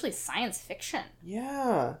 Especially science fiction.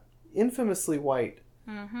 Yeah. Infamously white.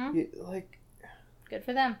 Mm-hmm. Good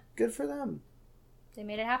for them. Good for them. They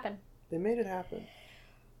made it happen.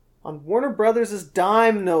 On Warner Brothers'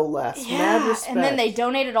 dime, no less. Yeah, mad respect. And then they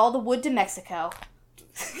donated all the wood to Mexico.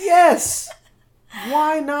 Yes!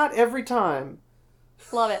 Why not every time?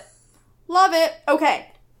 Love it. Okay.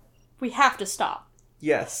 We have to stop.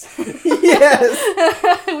 Yes.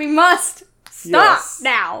 Yes! We must stop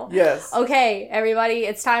now. Yes. Okay, everybody,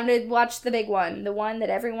 it's time to watch the big one. The one that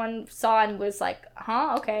everyone saw and was like,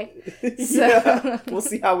 huh? Okay. Yeah. We'll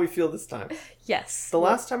see how we feel this time. Yes. The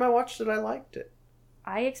last time I watched it, I liked it.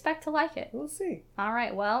 I expect to like it. We'll see. All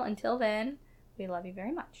right. Well, until then, we love you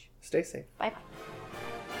very much. Stay safe. Bye-bye.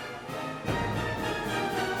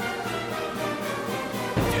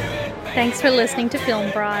 Thanks for listening to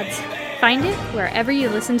Film Broads. Find it wherever you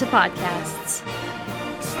listen to podcasts.